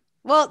it's okay.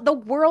 Well, the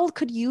world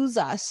could use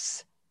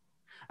us.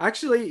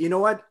 Actually, you know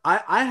what?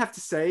 I have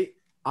to say,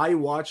 I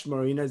watched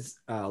Marina's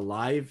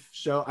live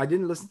show. I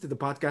didn't listen to the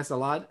podcast a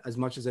lot, as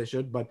much as I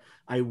should, but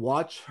I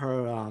watched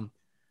her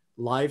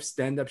live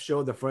stand-up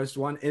show, the first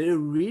one, and it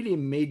really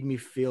made me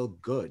feel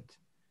good.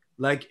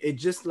 It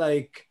just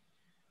I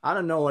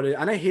don't know what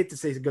and I hate to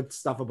say good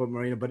stuff about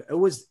Marina, but it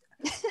was,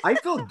 I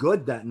felt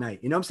good that night.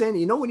 You know what I'm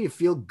saying? When you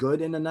feel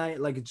good in the night,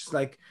 it's just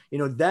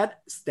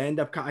that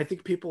stand-up, I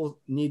think people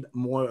need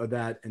more of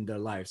that in their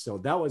life. So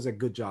that was a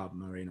good job,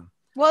 Marina.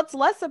 Well, it's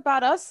less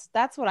about us.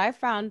 That's what I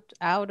found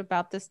out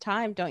about this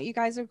time. Don't you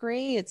guys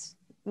agree?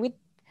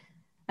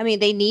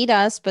 They need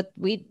us, but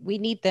we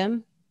need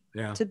them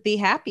to be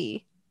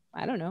happy.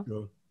 I don't know.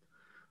 Sure.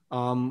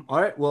 All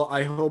right. Well,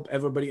 I hope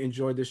everybody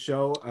enjoyed the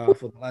show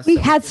for the last. We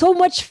had so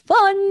much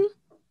fun.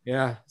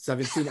 Yeah,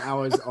 17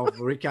 hours of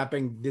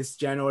recapping this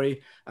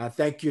January.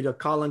 Thank you to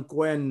Colin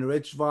Quinn,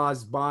 Rich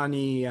Voss,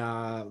 Bonnie,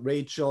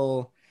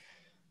 Rachel,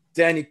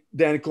 Danny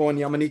Cohen,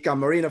 Yamanika,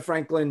 Marina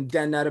Franklin,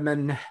 Dan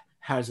Netterman,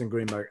 Harrison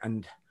Greenberg,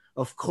 and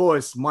of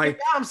course, Mike.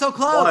 Yeah, I'm so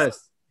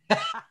close.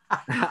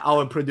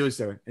 Our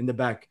producer in the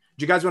back.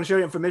 Do you guys want to share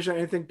your information?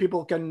 Anything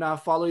people can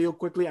follow you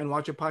quickly and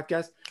watch your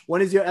podcast?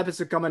 When is your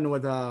episode coming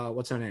with,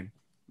 what's her name?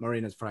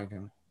 Marina's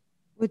Franklin.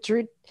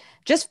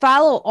 Just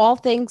follow all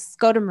things.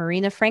 Go to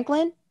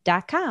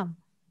marinafranklin.com.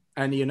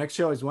 And your next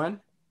show is when?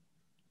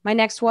 My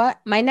next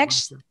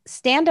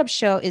stand-up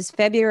show is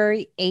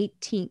February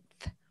 18th.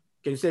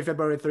 Can you say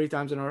February 3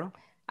 times in a row?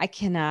 I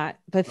cannot,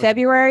 but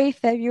okay.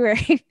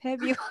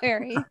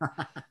 February.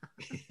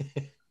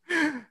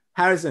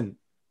 Harrison.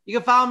 You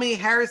can follow me,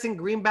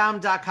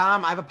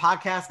 harrisongreenbaum.com. I have a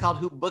podcast called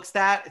Who Books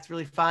That? It's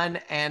really fun.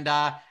 And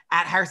at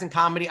Harrison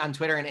Comedy on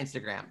Twitter and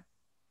Instagram.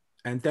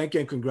 And thank you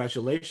and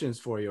congratulations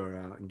for your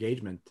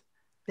engagement.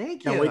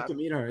 Thank you. Can't wait to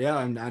meet her.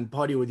 Yeah, and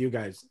party with you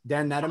guys.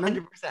 Dan Natterman?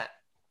 100%.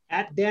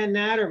 At Dan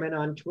Natterman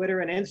on Twitter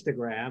and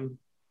Instagram.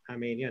 I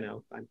mean,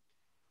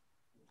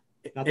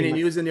 Any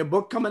news in your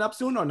book coming up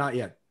soon or not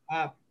yet?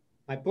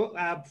 My book,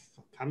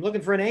 I'm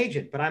looking for an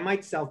agent, but I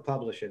might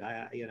self-publish it.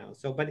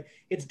 But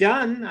it's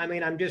done. I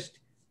mean,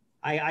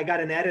 I got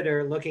an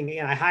editor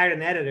I hired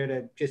an editor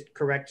to just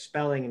correct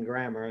spelling and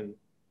grammar and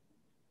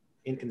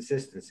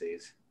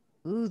inconsistencies.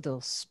 Ooh,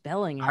 those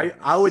spelling.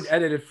 I would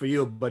edit it for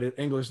you, but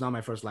English is not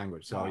my first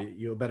language, so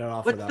you're better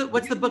off with that.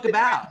 What's the book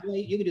about?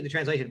 You can do the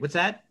translation. What's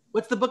that?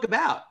 What's the book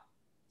about?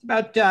 It's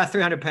about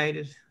 300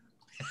 pages.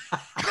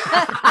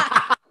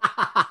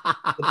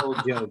 An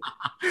old joke.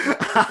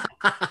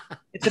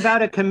 It's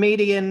about a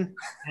comedian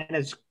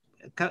and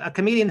a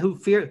comedian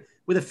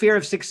with a fear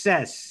of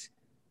success,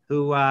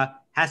 who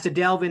has to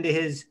delve into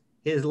his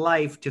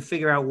life to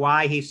figure out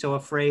why he's so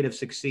afraid of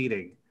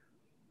succeeding.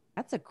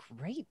 That's a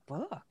great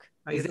book.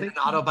 Is it an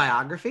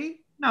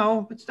autobiography?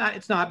 No, it's not.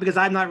 It's not, because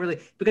I'm not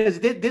really, because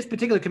this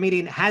particular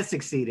comedian has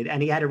succeeded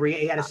and he had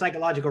a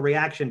psychological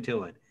reaction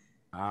to it.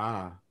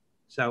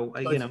 So,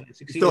 it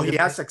succeeded. So he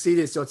has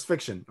succeeded, so it's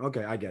fiction.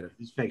 Okay, I get it.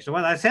 It's fiction.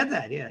 Well, I said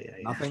that. Yeah.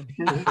 Nothing.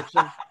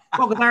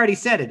 Well, because I already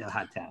said it a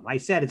hot time. I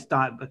said it's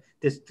not, but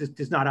this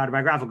is not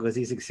autobiographical because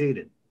he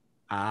succeeded.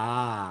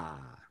 That's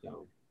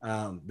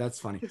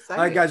funny. All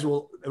right, guys.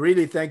 Well,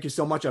 really, thank you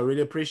so much. I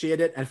really appreciate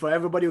it. And for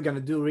everybody, we're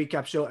gonna do a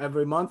recap show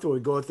every month where we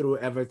go through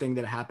everything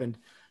that happened,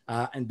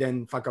 and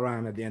then fuck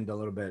around at the end a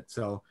little bit.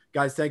 So,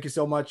 guys, thank you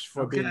so much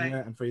for being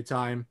here and for your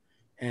time.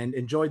 And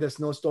enjoy the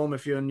snowstorm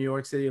if you're in New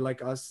York City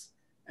like us.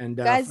 And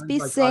guys, be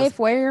safe.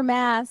 Wear your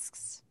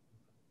masks.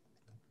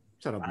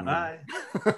 Shut up. Bye.